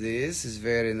there is this. It's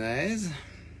very nice.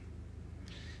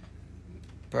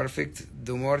 Perfect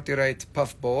dumortierite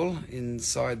puff ball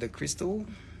inside the crystal.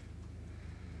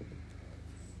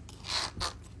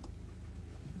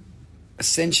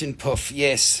 Ascension puff,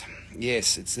 yes,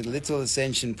 it's a little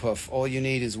ascension puff. All you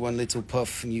need is one little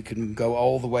puff and you can go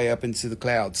all the way up into the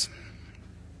clouds.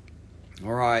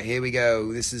 All right, here we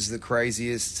go. This is the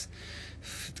craziest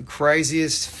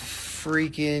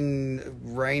freaking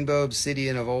rainbow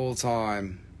obsidian of all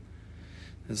time.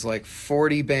 There's like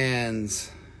 40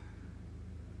 bands.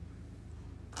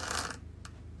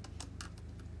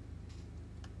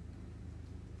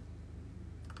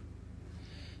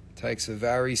 Takes a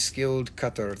very skilled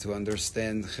cutter to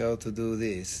understand how to do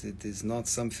this. It is not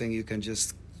something you can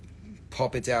just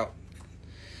pop it out.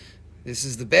 This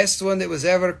is the best one that was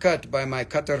ever cut by my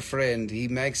cutter friend. He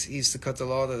used to cut a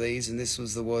lot of these, and this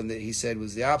was the one that he said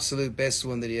was the absolute best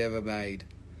one that he ever made.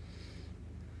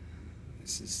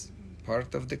 This is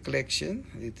part of the collection.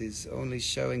 It is only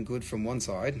showing good from one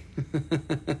side.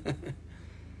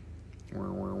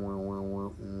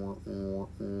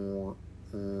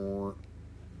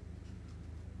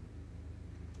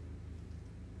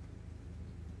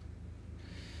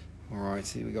 Alright,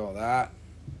 so we got that.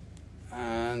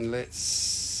 And let's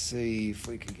see if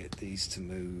we can get these to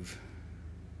move.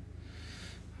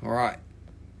 Alright.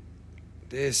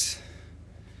 This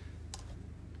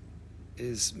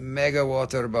is mega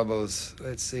water bubbles.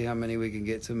 Let's see how many we can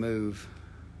get to move.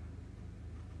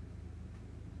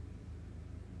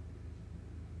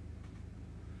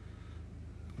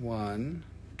 One,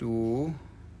 2,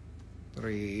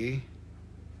 3,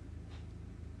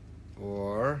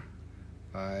 4,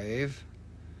 5.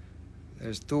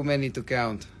 There's too many to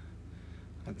count.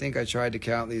 I think I tried to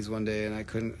count these one day and I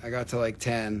couldn't. I got to like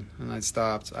 10 and I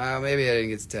stopped. Maybe I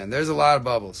didn't get to 10. There's a lot of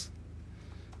bubbles.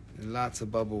 There's lots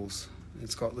of bubbles.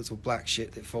 It's got little black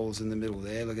shit that falls in the middle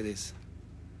there. Look at this.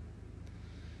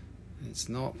 It's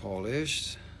not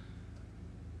polished.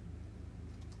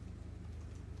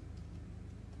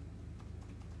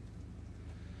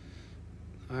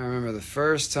 I remember the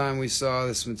first time we saw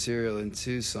this material in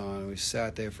Tucson, we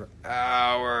sat there for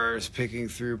hours picking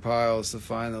through piles to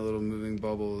find the little moving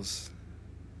bubbles.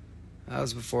 That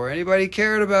was before anybody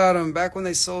cared about them, back when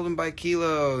they sold them by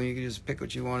kilo and you could just pick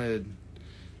what you wanted.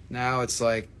 Now it's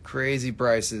like crazy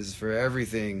prices for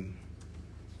everything.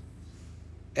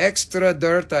 Extra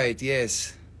dirtite,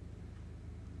 yes.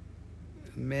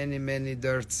 Many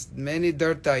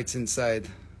dirtites inside.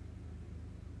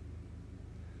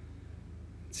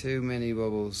 Too many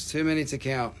bubbles. Too many to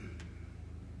count.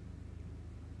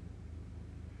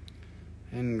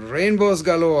 And rainbows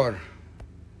galore.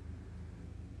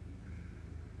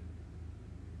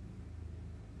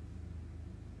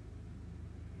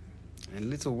 And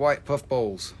little white puff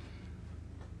bowls.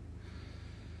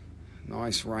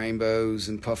 Nice rainbows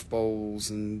and puff bowls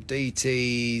and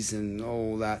DTs and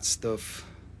all that stuff.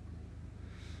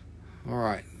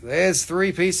 Alright, there's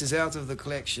 3 pieces out of the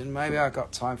collection. Maybe I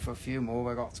got time for a few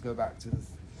more. I got to go back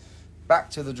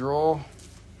to the drawer.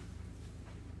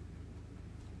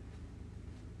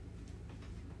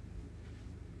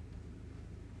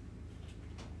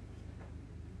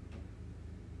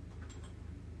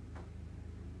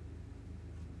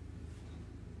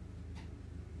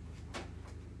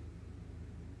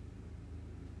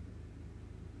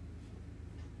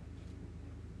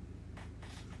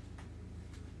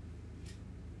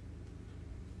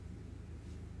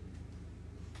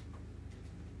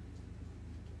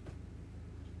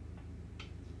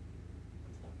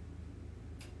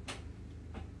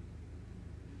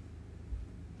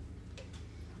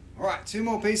 right, 2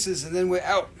 more pieces and then we're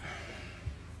out.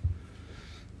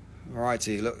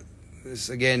 Alrighty, look, this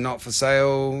again not for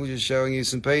sale, just showing you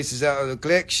some pieces out of the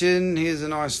collection. Here's a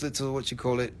nice little, what you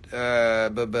call it,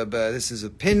 this is a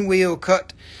pinwheel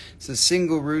cut. It's a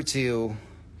single rutile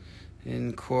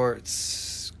in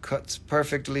quartz, cut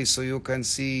perfectly so you can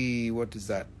see, what is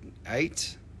that,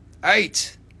 8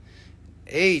 little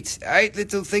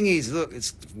thingies. Look,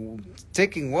 it's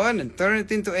taking 1 and turn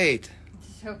it into 8.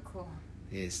 So cool.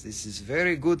 Yes, this is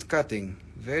very good cutting.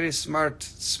 Very smart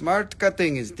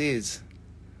cutting it is.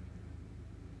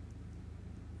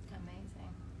 Amazing.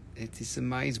 It is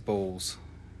amaze balls.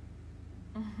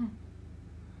 Mm-hmm.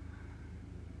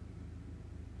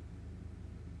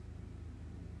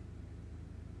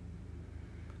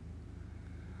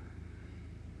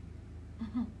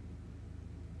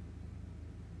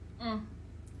 Mm.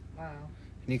 Wow.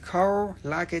 Nicole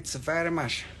like it very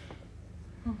much.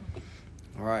 All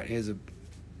right, here's a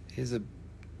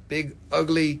big,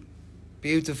 ugly,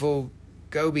 beautiful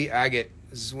goby agate.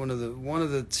 This is one of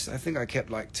the. I think I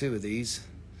kept like 2 of these.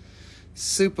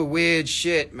 Super weird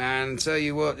shit, man. Tell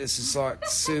you what, this is like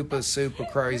super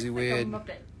crazy weird.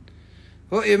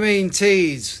 What do you mean,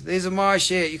 tease? These are my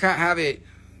shit. You can't have it.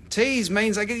 Tease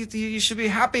means you should be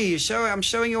happy. I'm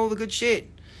showing you all the good shit.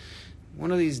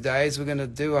 One of these days we're gonna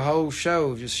do a whole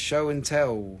show, just show and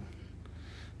tell.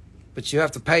 But you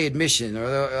have to pay admission, or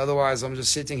otherwise I'm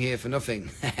just sitting here for nothing.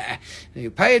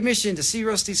 You pay admission to see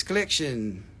Rusty's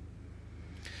collection.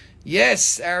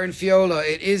 Yes, Aaron Fiola,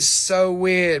 it is so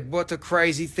weird. What a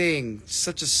crazy thing.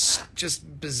 Such a,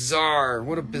 just bizarre.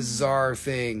 What a bizarre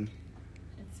thing.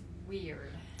 It's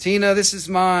weird. Tina, this is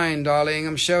mine, darling.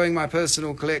 I'm showing my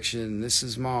personal collection. This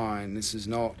is mine. This is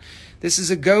not. This is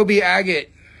a goby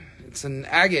agate. It's an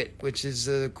agate, which is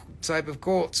a type of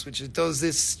quartz, which does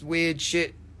this weird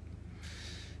shit.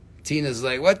 Tina's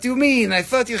like, what do you mean? I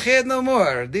thought you had no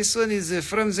more. This one is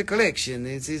from the collection.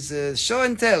 It is show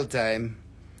and tell time.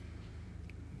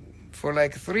 For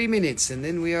like 3 minutes, and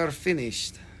then we are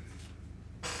finished.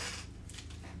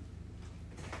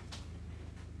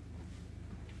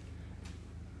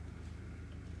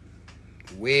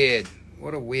 Weird.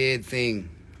 What a weird thing.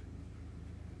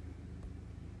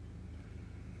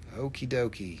 Okie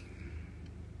dokie.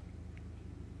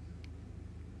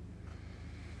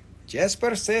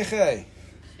 Jasper, zeg hij.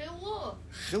 Hello.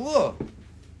 Hello.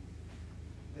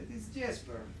 That is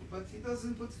Jasper, but he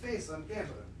doesn't put face on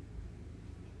camera.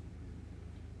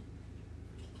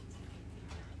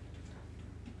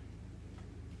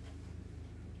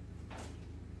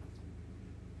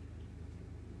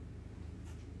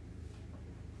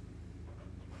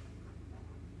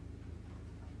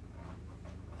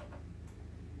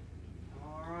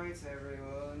 Alright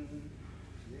everyone,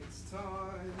 it's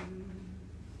time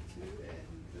to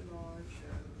end the live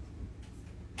show.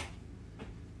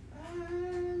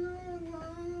 And I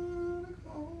want a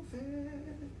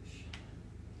goldfish.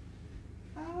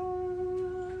 I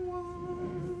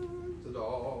want a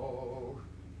dog.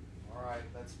 Alright,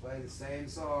 let's play the same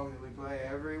song that we play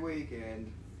every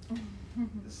weekend.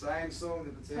 The same song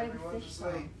that puts everyone to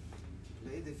sleep.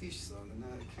 Play the fish song. No,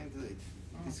 I can't do it.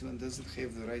 This one doesn't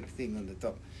have the right thing on the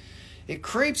top. It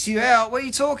creeps you out. What are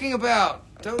you talking about?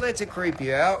 Don't let it creep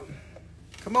you out.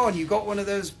 Come on, you got one of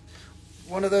those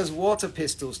water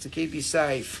pistols to keep you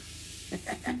safe.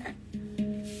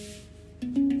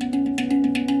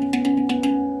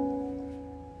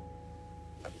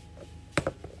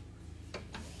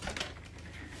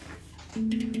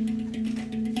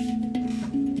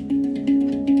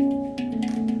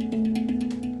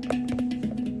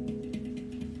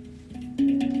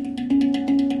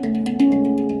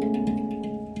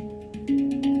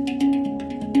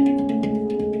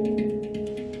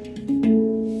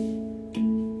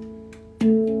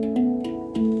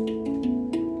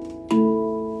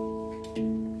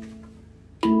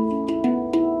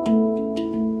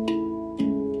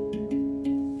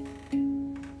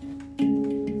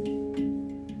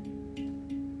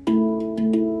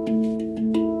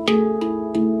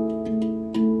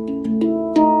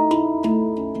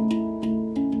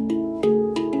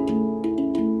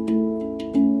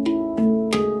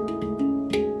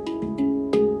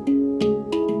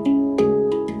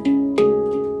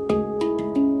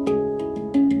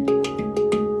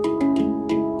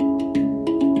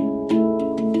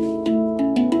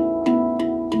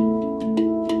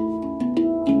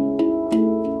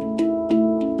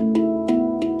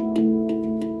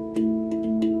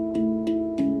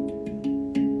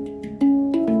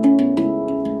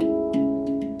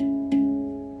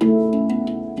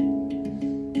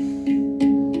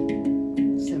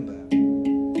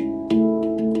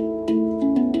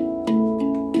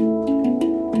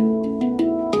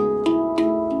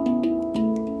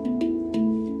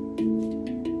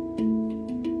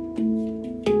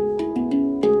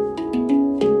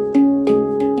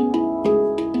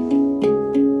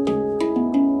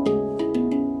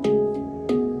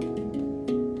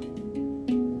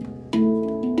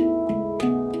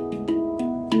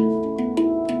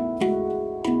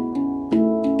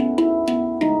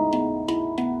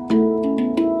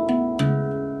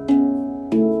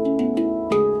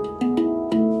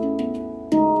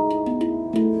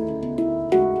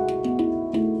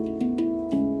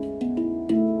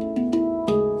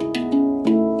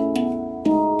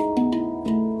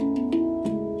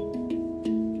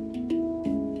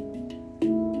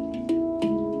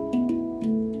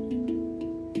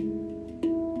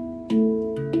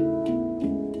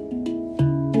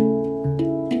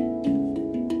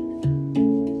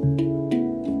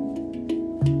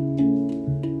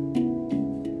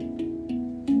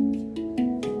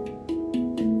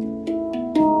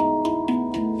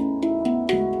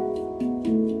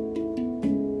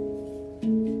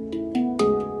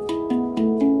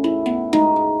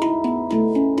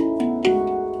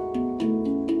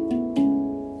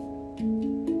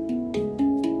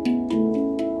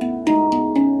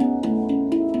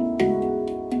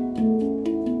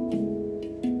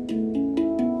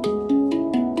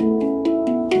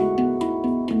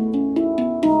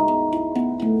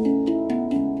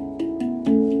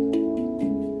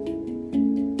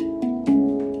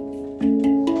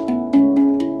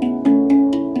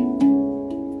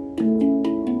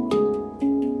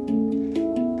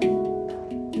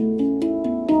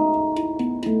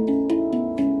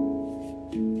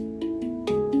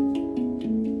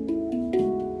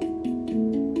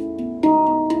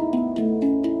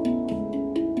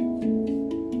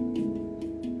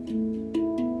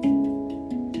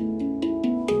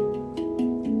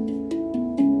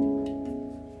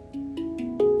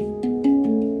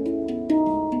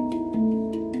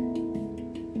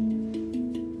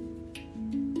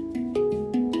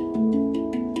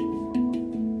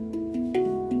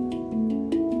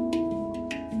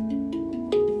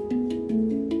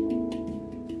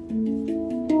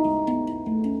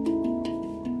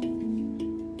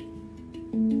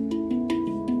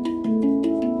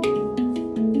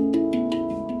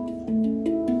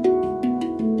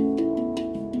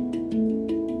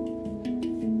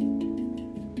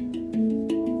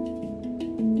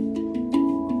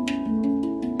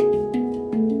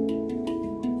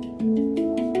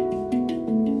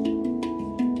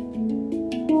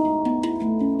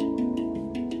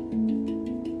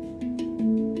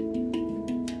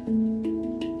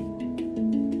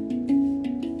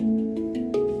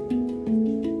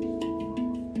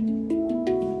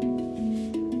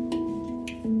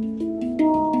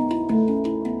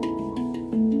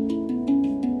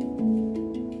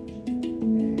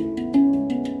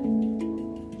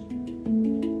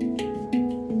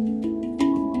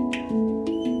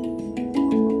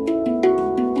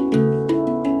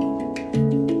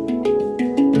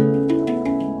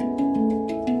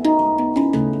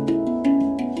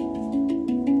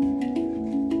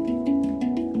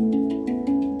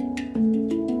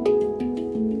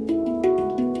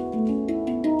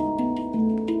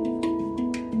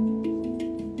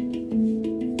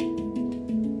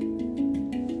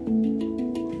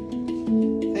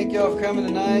 Thank y'all for coming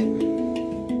tonight.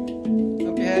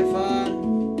 Hope you had fun.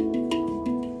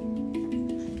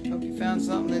 Hope you found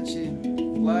something that you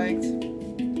liked.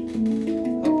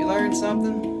 Hope you learned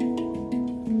something.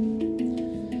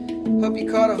 Hope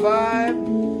you caught a vibe.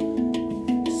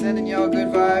 Sending y'all good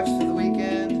vibes for the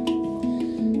weekend.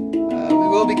 We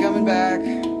will be coming back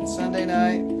Sunday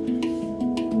night.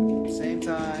 Same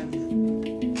time.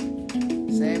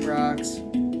 Same rocks.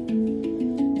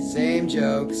 Same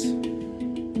jokes.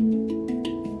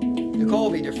 Nicole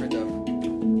will be different though.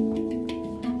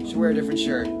 She'll wear a different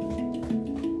shirt.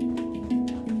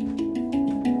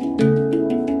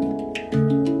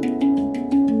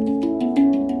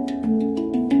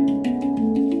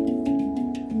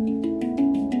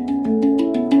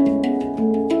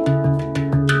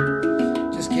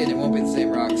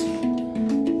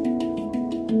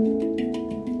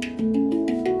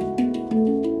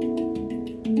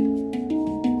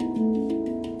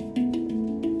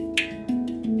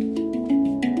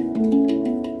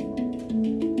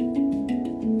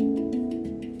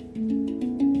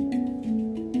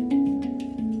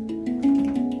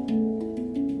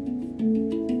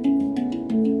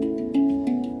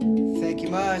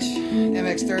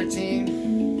 MX13.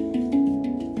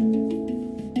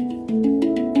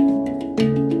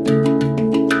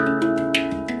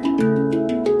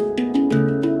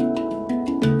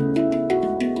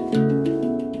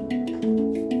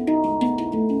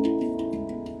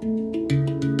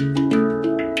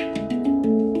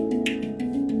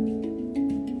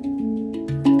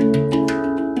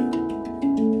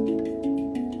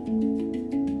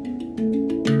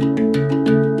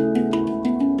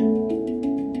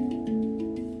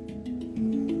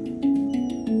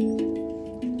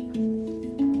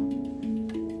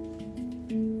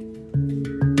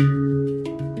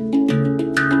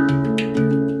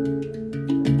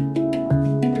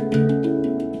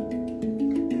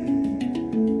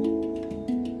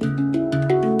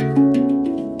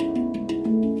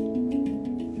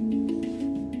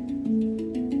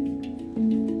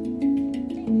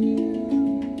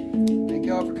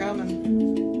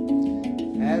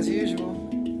 As usual,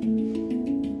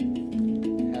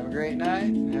 have a great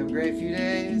night, have a great few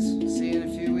days, see you in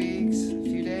a few weeks, a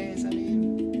few days, see you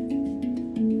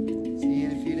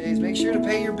in a few days. Make sure to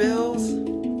pay your bills.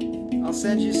 I'll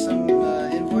send you some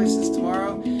invoices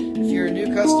tomorrow. If you're a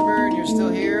new customer and you're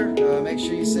still here, make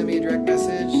sure you send me a direct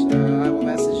message. I will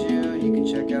message you and you can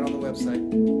check out on the website.